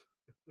business.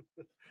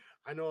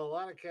 I know a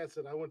lot of cats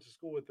that I went to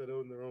school with that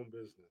own their own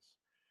business.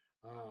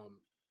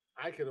 Um,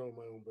 I could own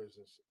my own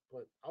business,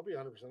 but I'll be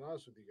 100%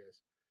 honest with you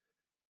guys.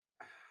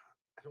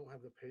 I don't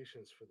have the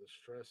patience for the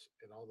stress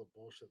and all the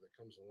bullshit that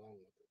comes along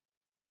with it.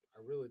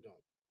 I really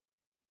don't.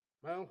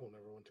 My uncle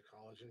never went to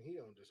college and he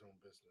owned his own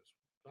business.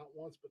 Not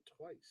once, but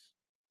twice.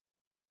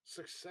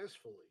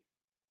 Successfully.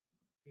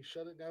 He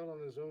shut it down on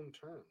his own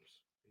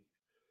terms.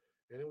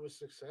 And it was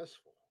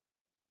successful.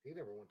 He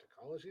never went to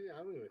college. I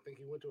don't even think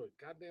he went to a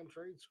goddamn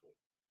trade school.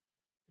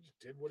 He just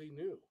did what he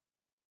knew.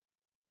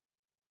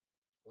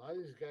 A lot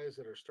of these guys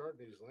that are starting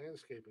these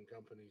landscaping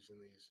companies and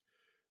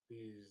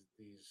these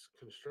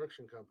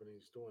construction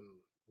companies doing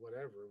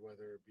whatever,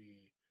 whether it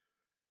be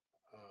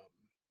um,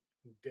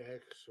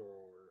 decks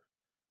or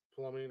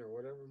plumbing or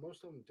whatever,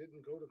 most of them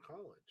didn't go to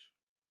college.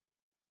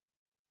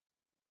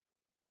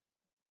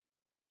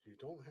 You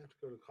don't have to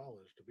go to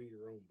college to be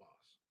your own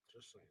boss.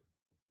 Just saying.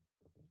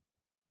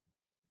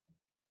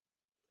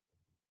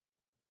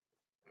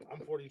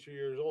 I'm 42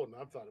 years old and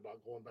I've thought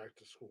about going back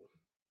to school.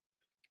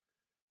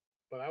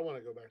 But I want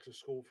to go back to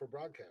school for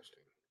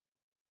broadcasting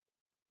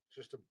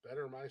just to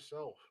better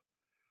myself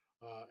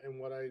and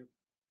what I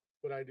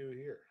do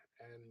here.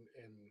 And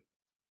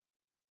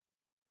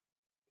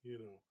you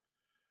know,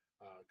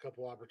 a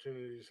couple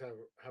opportunities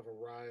have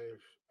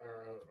arrived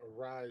or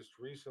arised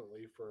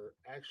recently for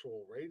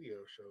actual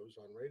radio shows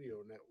on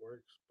radio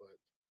networks, but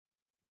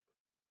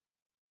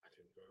I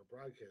didn't go to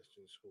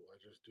broadcasting school. I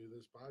just do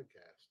this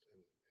podcast,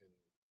 and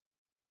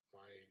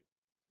my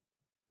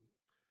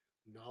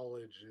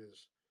knowledge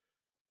is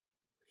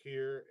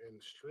here and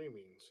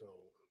streaming. So,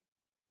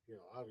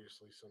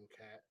 obviously, some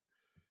cat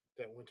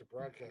that went to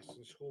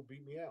broadcasting school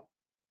beat me out,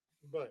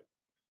 but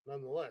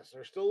nonetheless,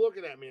 they're still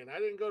looking at me, and I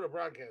didn't go to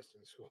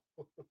broadcasting school.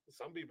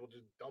 Some people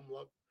just dumb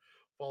luck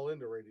fall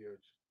into radio,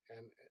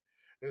 and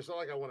it's not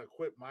like I want to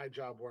quit my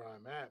job where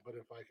I'm at, but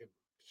if I could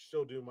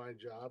still do my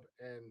job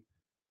and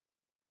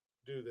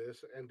do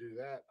this and do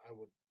that, I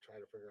would try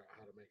to figure out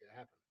how to make it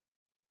happen.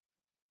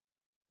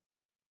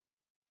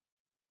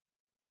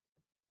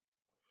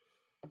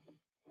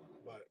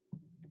 But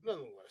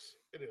nonetheless,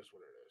 it is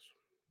what it is.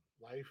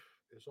 Life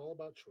is all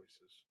about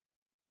choices,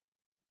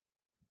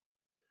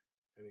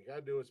 and you got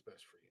to do what's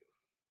best for you,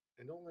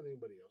 and don't let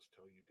anybody else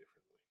tell you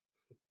differently.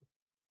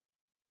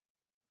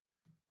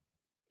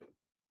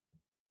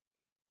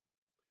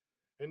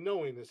 And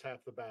knowing is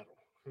half the battle.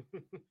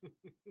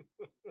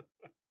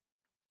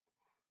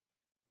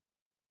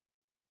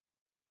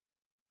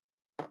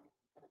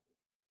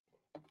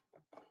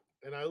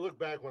 And I look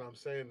back when I'm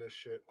saying this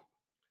shit,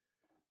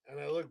 and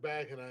I look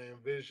back and I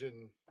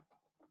envision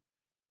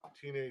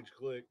teenage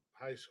Glick,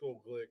 high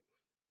school Glick,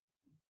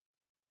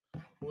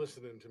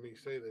 listening to me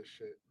say this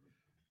shit,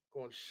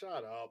 going,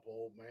 "Shut up,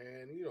 old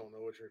man. You don't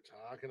know what you're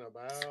talking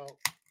about."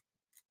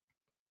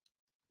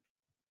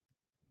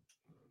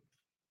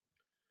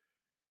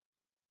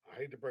 I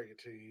hate to break it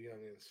to you,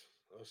 youngins.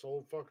 Us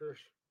old fuckers,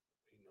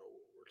 we know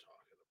what we're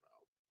talking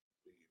about.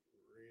 We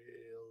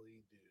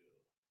really do.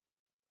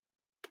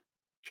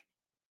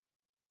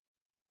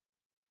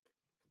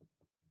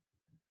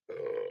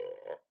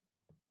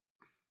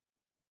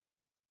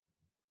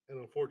 And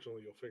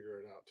unfortunately, you'll figure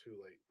it out too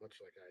late, much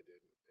like I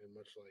did, and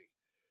much like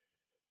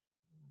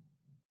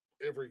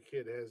every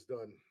kid has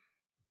done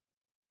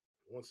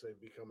once they've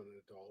become an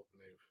adult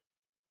and they've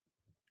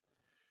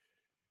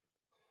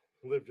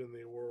lived in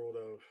the world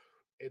of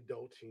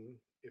adulting,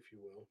 if you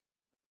will.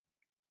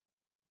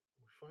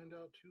 We find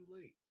out too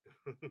late.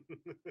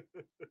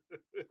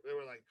 They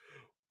were like,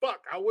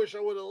 "Fuck, I wish I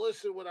would have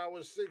listened when I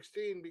was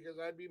 16 because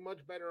I'd be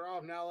much better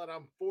off now that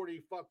I'm 40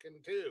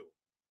 fucking 2."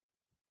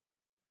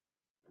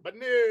 But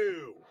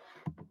no,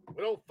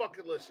 we don't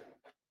fucking listen.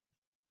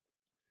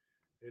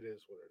 It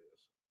is what it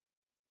is.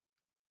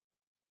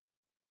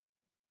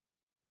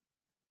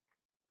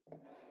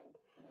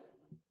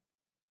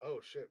 Oh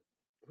shit.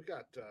 we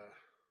got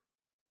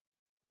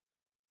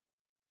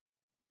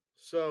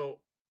so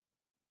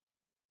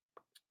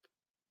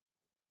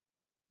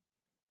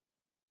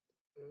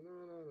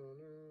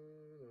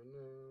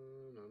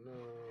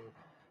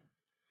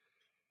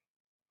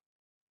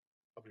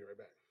I'll be right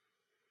back.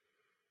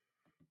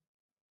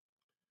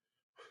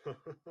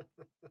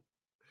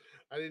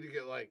 I need to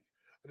get like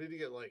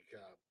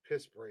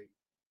piss break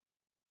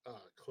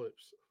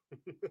clips.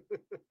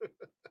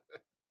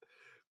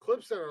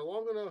 Clips that are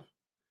long enough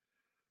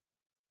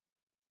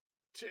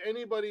to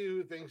anybody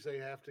who thinks they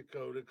have to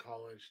go to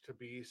college to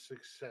be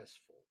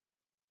successful.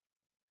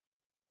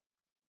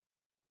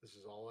 This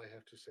is all I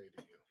have to say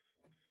to you.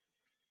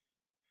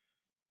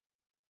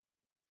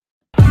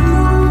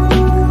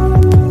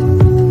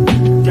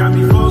 Got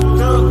me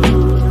fucked up.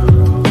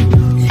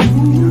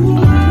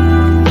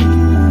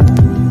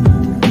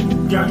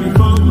 Got me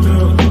fucked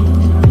up.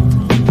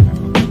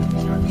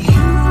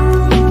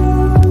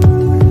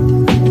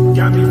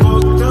 Got me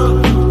fucked up.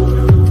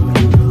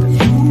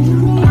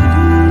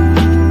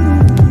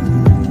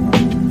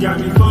 Got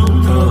me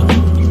fucked up.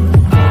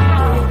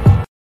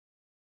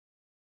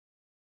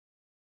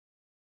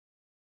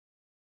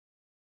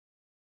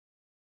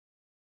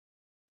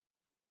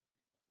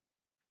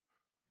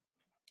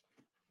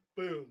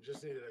 Boom,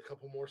 just needed a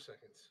couple more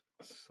seconds.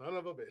 Son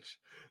of a bitch.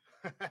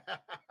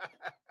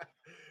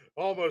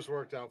 Almost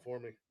worked out for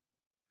me.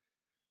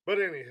 But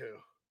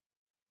anywho.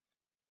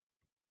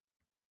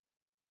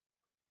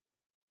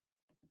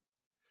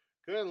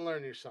 Go ahead and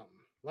learn you something.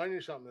 Learn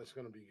you something that's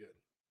going to be good.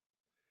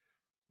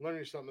 Learn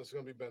you something that's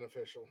going to be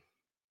beneficial.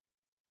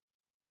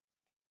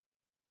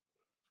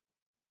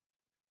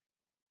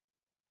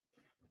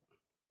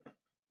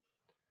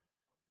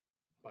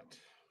 But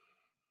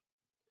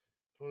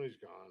Tony's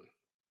gone.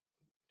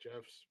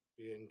 Jeff's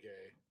being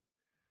gay.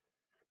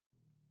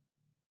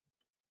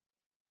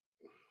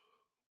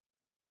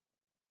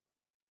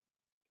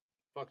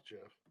 Fuck Jeff.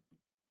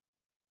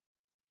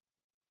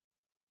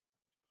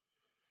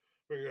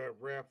 We're going to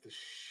wrap the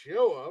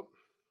show up.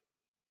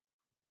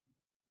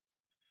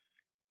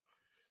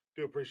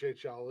 Do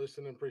appreciate y'all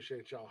listening.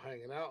 Appreciate y'all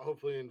hanging out.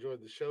 Hopefully you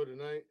enjoyed the show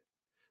tonight.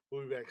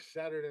 We'll be back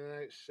Saturday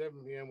night, 7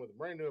 p.m. with a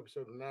brand new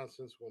episode of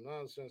Nonsensical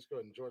Nonsense. Go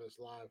ahead and join us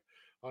live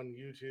on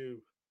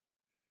YouTube.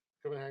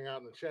 Come and hang out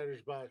in the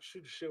chatter's box.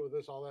 Shoot the shit with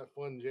us, all that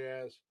fun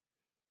jazz.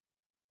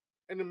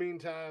 In the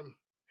meantime,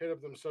 hit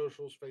up them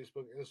socials,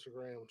 Facebook,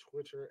 Instagram,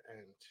 Twitter,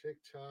 and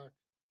TikTok.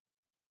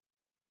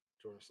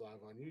 Join us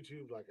live on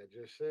YouTube, like I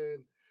just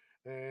said.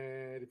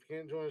 And if you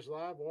can't join us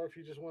live, or if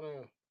you just want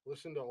to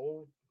listen to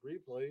old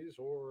replays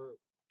or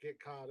get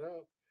caught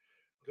up,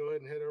 go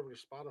ahead and head over to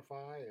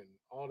Spotify and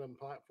all them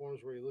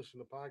platforms where you listen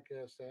to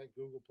podcasts at.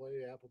 Google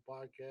Play, Apple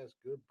Podcasts,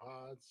 Good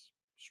Pods,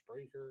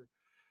 Spreaker.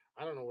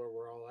 I don't know where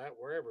we're all at.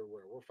 We're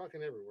everywhere. We're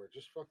fucking everywhere.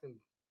 Just fucking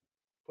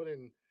put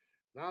in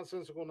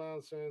Nonsensical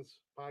Nonsense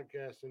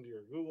podcast into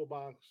your Google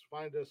box.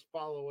 Find us,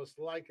 follow us,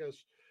 like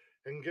us,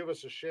 and give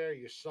us a share,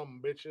 you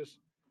some bitches.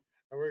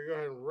 And we're going to go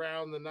ahead and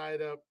round the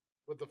night up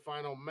with the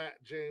final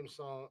Matt James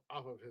song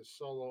off of his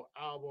solo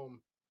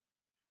album.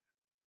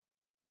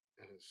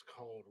 And it's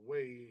called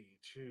Way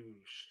Too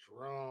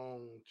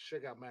Strong.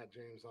 Check out Matt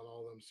James on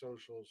all them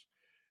socials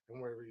and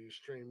wherever you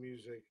stream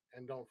music.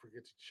 And don't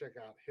forget to check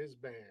out his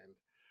band,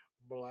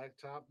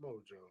 Blacktop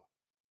Mojo,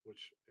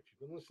 which, if you've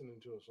been listening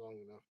to us long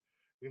enough,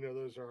 you know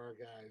those are our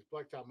guys.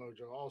 Blacktop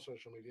Mojo, all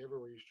social media,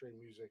 everywhere you stream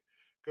music.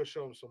 Go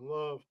show them some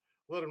love.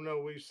 Let them know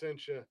we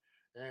sent you,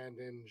 and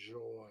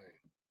enjoy.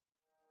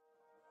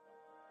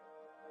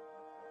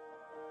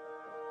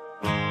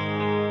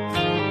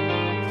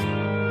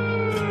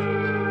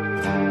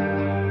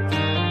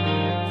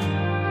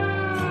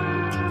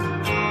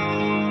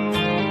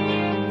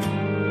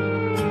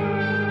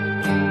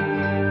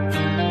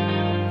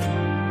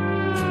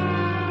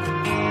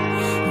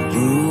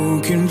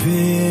 Broken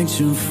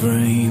picture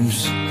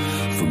frames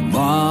from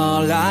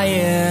all our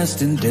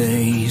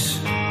yesterdays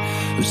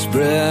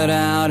spread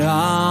out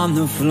on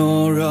the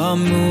floor. A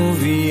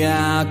movie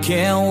I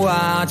can't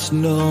watch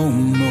no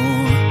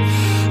more.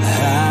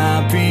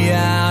 Happy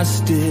I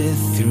stayed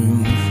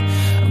through.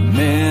 A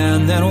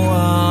man that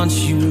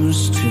once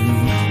used to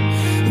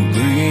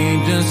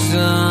breathe the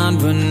sun,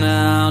 but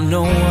now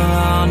no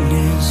one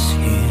is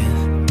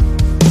here.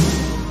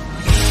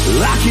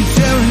 I keep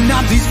tearing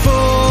out these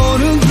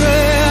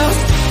photographs,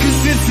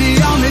 'cause it's the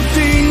only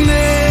thing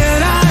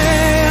that I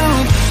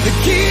am that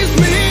keeps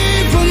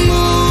me from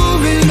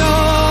moving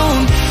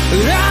on.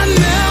 That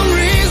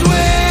memory's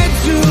way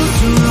too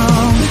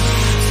strong,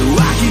 so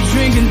I keep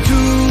drinking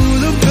to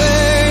the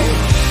pain,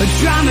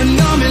 trying to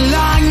numb it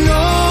like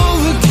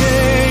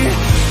Novocaine.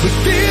 But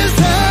this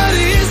hurt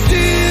is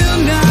still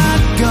not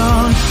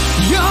gone.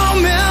 Your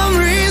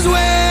memory's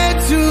way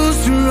too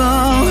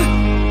strong.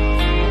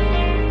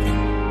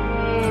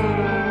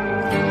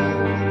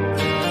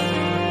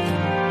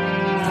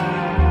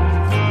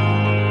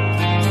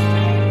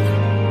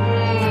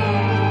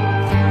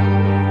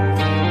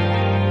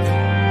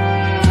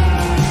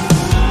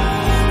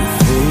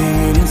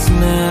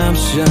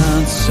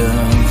 Snapshots of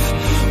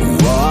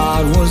what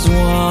what was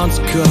once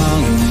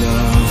called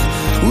love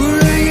were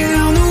hanging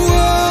on the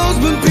walls,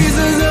 but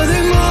pieces of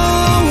them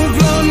all were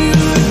floating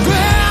to the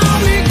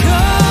ground.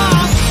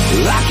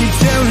 Because I keep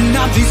tearing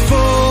out these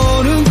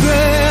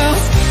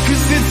photographs,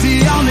 'cause it's the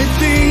only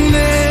thing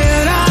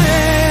that I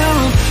am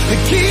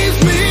that keeps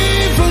me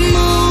from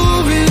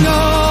moving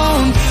on.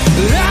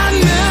 That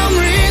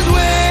memory's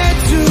way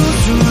too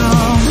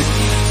strong,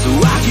 so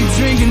I keep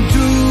drinking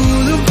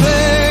through the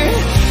pain,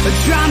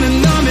 trying to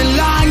numb it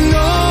like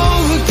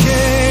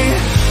Novocaine.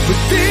 But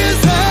this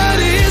hurt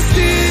is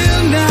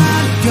still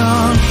not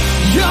gone.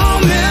 Your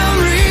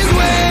memory's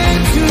way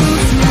too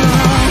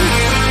strong.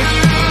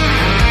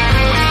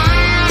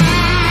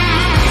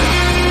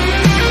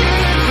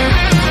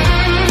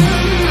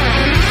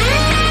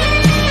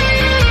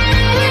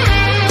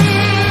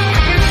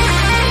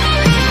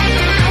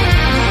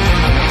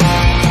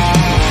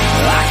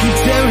 I keep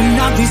tearing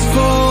out these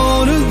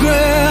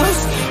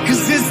photographs,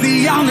 'cause it's the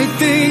only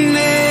thing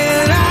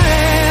that I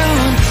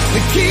am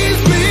that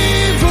keeps me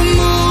from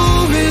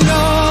moving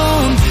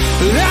on.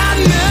 That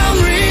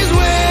memory's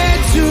way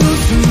too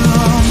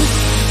strong,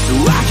 so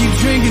I keep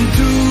drinking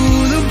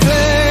through the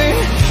pain,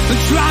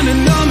 trying to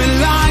numb it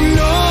like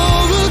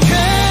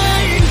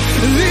Novocaine.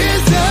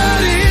 This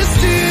hurt is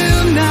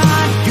still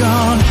not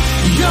gone.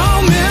 Your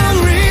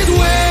memory's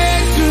way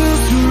too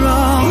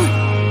strong.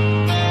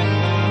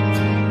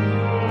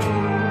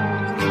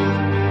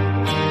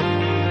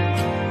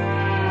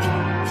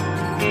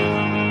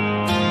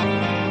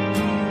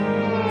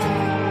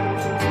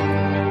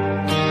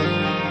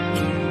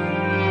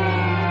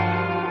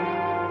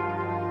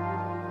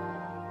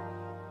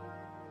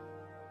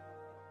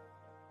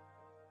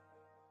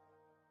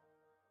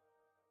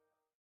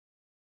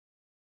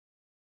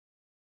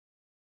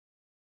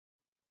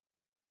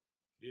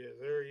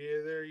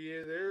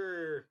 Yeah,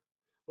 there.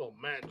 Well,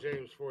 Matt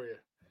James for you.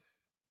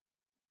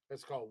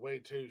 That's called Way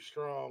Too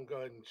Strong. Go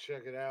ahead and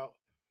check it out.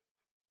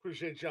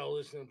 Appreciate y'all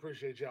listening.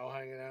 Appreciate y'all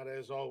hanging out.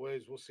 As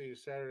always, we'll see you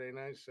Saturday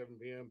night, 7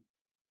 p.m.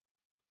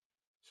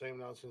 Same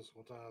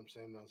nonsensical time,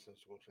 same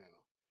nonsensical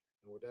channel.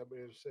 And with that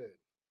being said,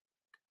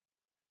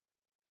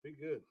 be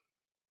good.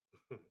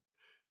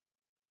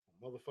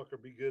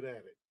 Motherfucker, be good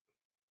at it.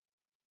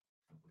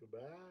 Goodbye,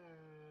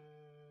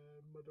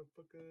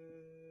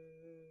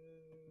 motherfucker.